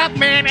got back up,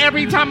 man,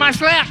 every time I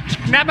slept.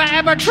 Never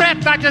ever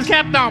tripped, I just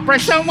kept on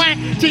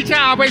pursuing. Teacher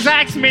always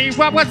asked me,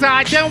 what was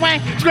I doing?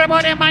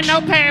 Scribbled in my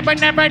notepad, but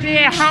never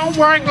did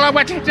homework. Low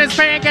attention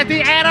span, cause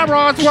the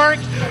Adderalls work.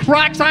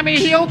 Rocks on me,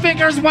 heel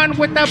fingers, one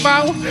with the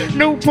bow.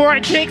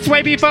 Newport kicks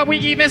way before we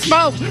even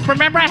smoke.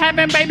 Remember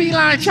having baby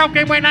lines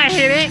choking when I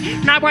hit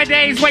it?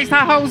 Nowadays, waste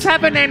a hoes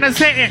heaven in the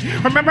sitting.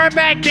 Remember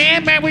back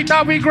then, man, we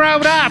thought we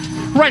growed up.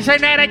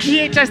 Rushing at a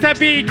kid just to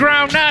be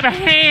grown up.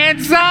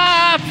 Hands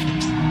up!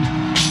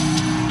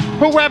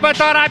 Whoever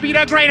thought I'd be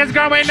the greatest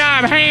growing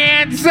up?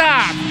 Hands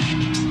up!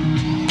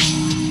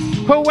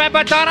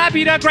 Whoever thought I'd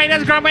be the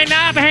greatest growing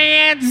up?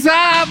 Hands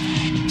up!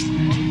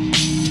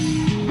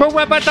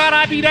 Whoever thought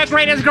I'd be the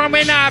greatest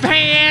growing up?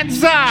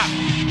 Hands up!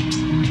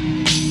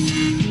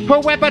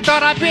 Whoever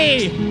thought I'd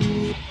be?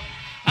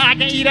 I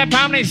can eat a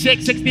pound and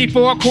shake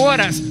 64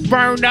 quarters.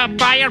 Burn up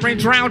fire and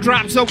drown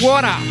drops of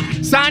water.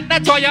 Son, the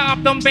Toya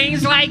up them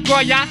beans like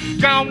Goya.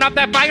 Gone up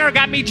the fire,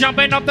 got me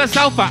jumping off the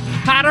sofa.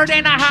 Hotter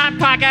than a hot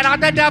pocket on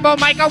the double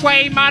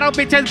microwave. Model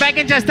bitches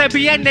begging just to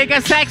be a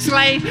nigga sex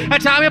slave.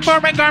 Italian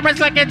foreign garments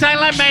looking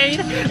tailor-made.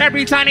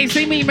 Every time they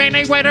see me, man,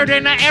 they wetter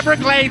than the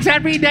Everglades.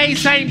 Every day,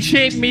 same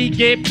shit, me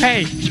get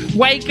paid.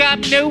 Wake up,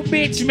 new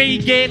bitch, me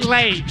get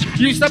laid.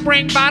 Used to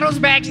bring bottles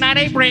back, now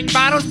they bring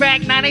bottles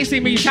back. Now they see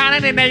me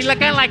shining and they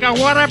looking like a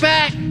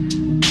waterback.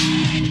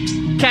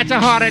 Catch a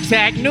heart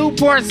attack,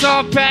 Newport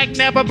soft pack,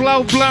 never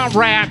blow blunt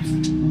raps.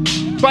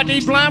 But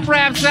these blunt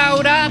raps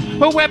sold up.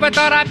 Whoever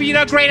thought I'd be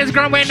the greatest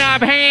growing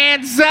up?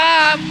 Hands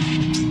up.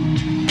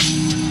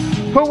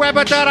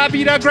 Whoever thought I'd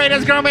be the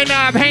greatest growing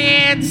up?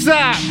 Hands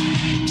up.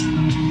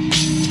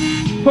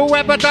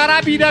 Whoever thought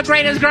I'd be the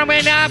greatest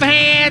growing up?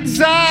 Hands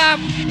up.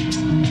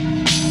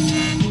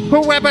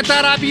 Whoever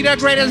thought I'd be the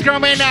greatest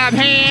growing up?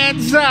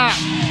 Hands up.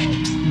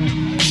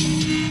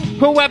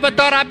 Whoever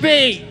thought I'd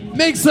be?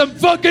 Make some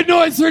fucking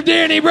noise for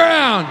Danny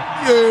Brown.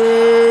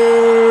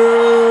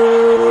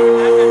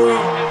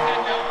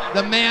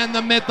 The man,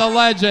 the myth, the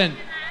legend.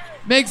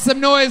 Make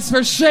some noise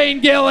for Shane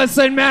Gillis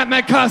and Matt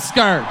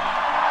Mccusker.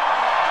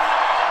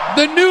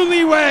 The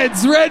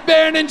newlyweds, Red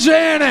Baron and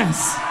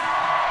Janice.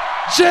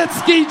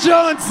 Jetski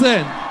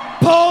Johnson,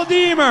 Paul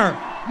Deemer,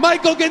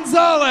 Michael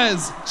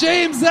Gonzalez,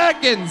 James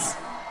Atkins.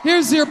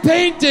 Here's your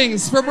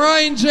paintings from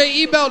Ryan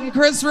J. Ebelt and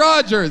Chris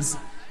Rogers.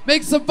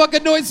 Make some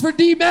fucking noise for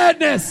D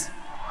Madness.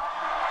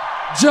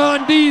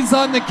 John D's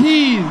on the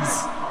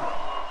keys.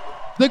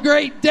 The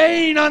Great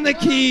Dane on the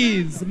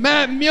keys.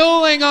 Matt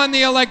Muelling on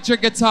the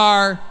electric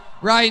guitar.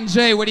 Ryan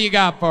J., what do you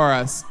got for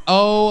us?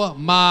 Oh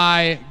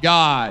my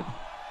God.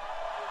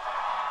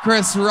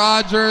 Chris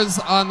Rogers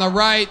on the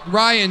right.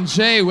 Ryan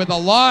J. with a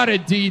lot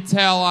of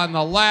detail on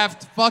the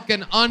left.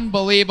 Fucking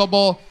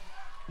unbelievable.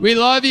 We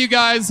love you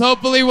guys.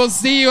 Hopefully we'll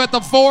see you at the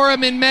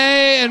Forum in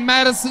May and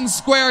Madison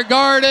Square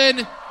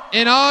Garden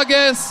in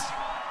August.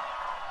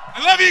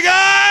 I love you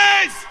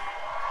guys!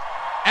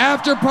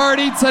 After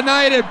party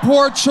tonight at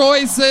Poor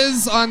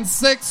Choices on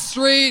 6th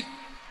Street.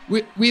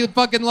 We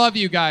fucking love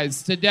you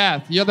guys to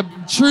death. You're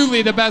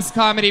truly the best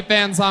comedy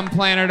fans on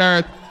planet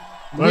Earth.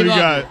 Love you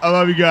guys. I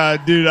love you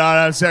guys. Dude,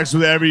 I have sex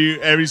with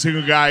every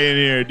single guy in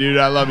here. Dude,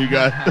 I love you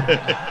guys.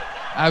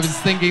 I was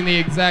thinking the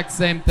exact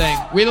same thing.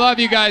 We love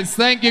you guys.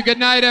 Thank you. Good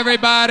night,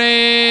 everybody.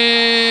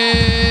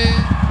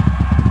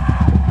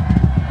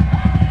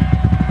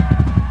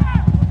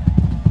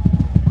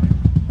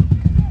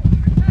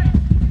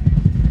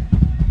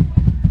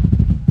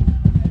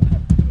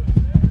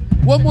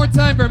 One more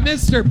time for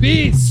Mr.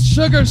 Beast,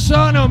 Sugar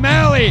Sean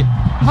O'Malley,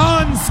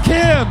 Hans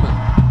Kim,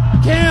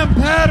 Cam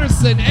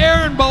Patterson,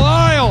 Aaron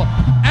Belial,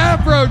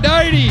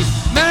 Aphrodite,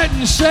 Matt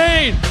and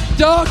Shane,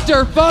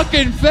 Dr.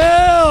 fucking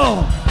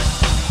Phil,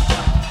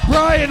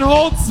 Brian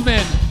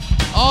Holtzman,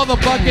 all the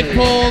bucket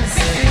pulls,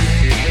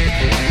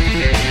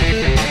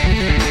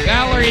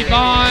 Valerie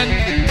Vaughn,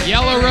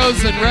 Yellow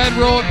Rose and Red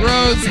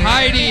Rose,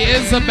 Heidi,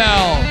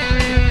 Isabel,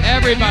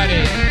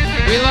 everybody.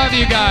 We love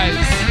you guys.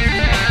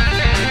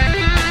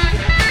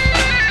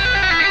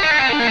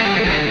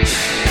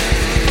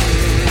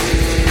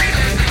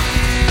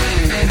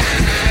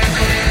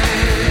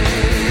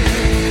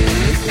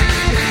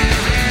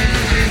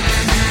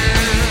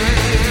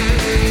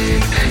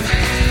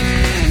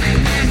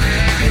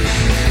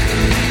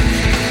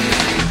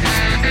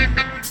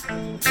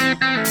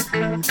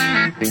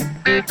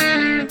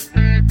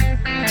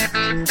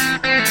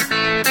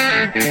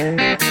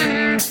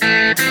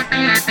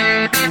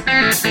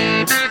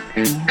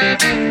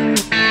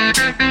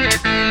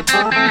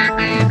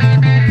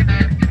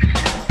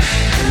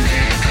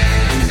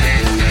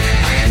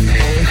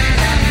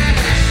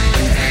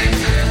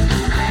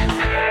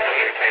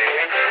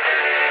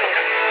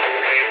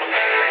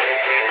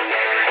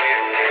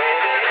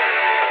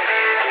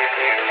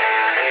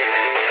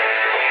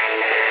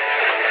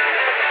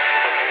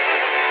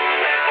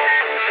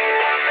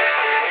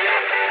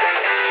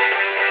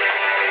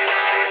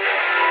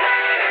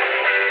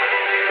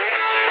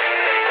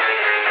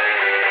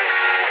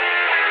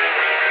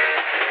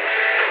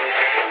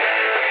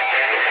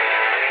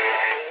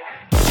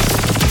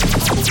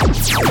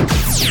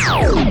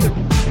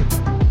 Wow.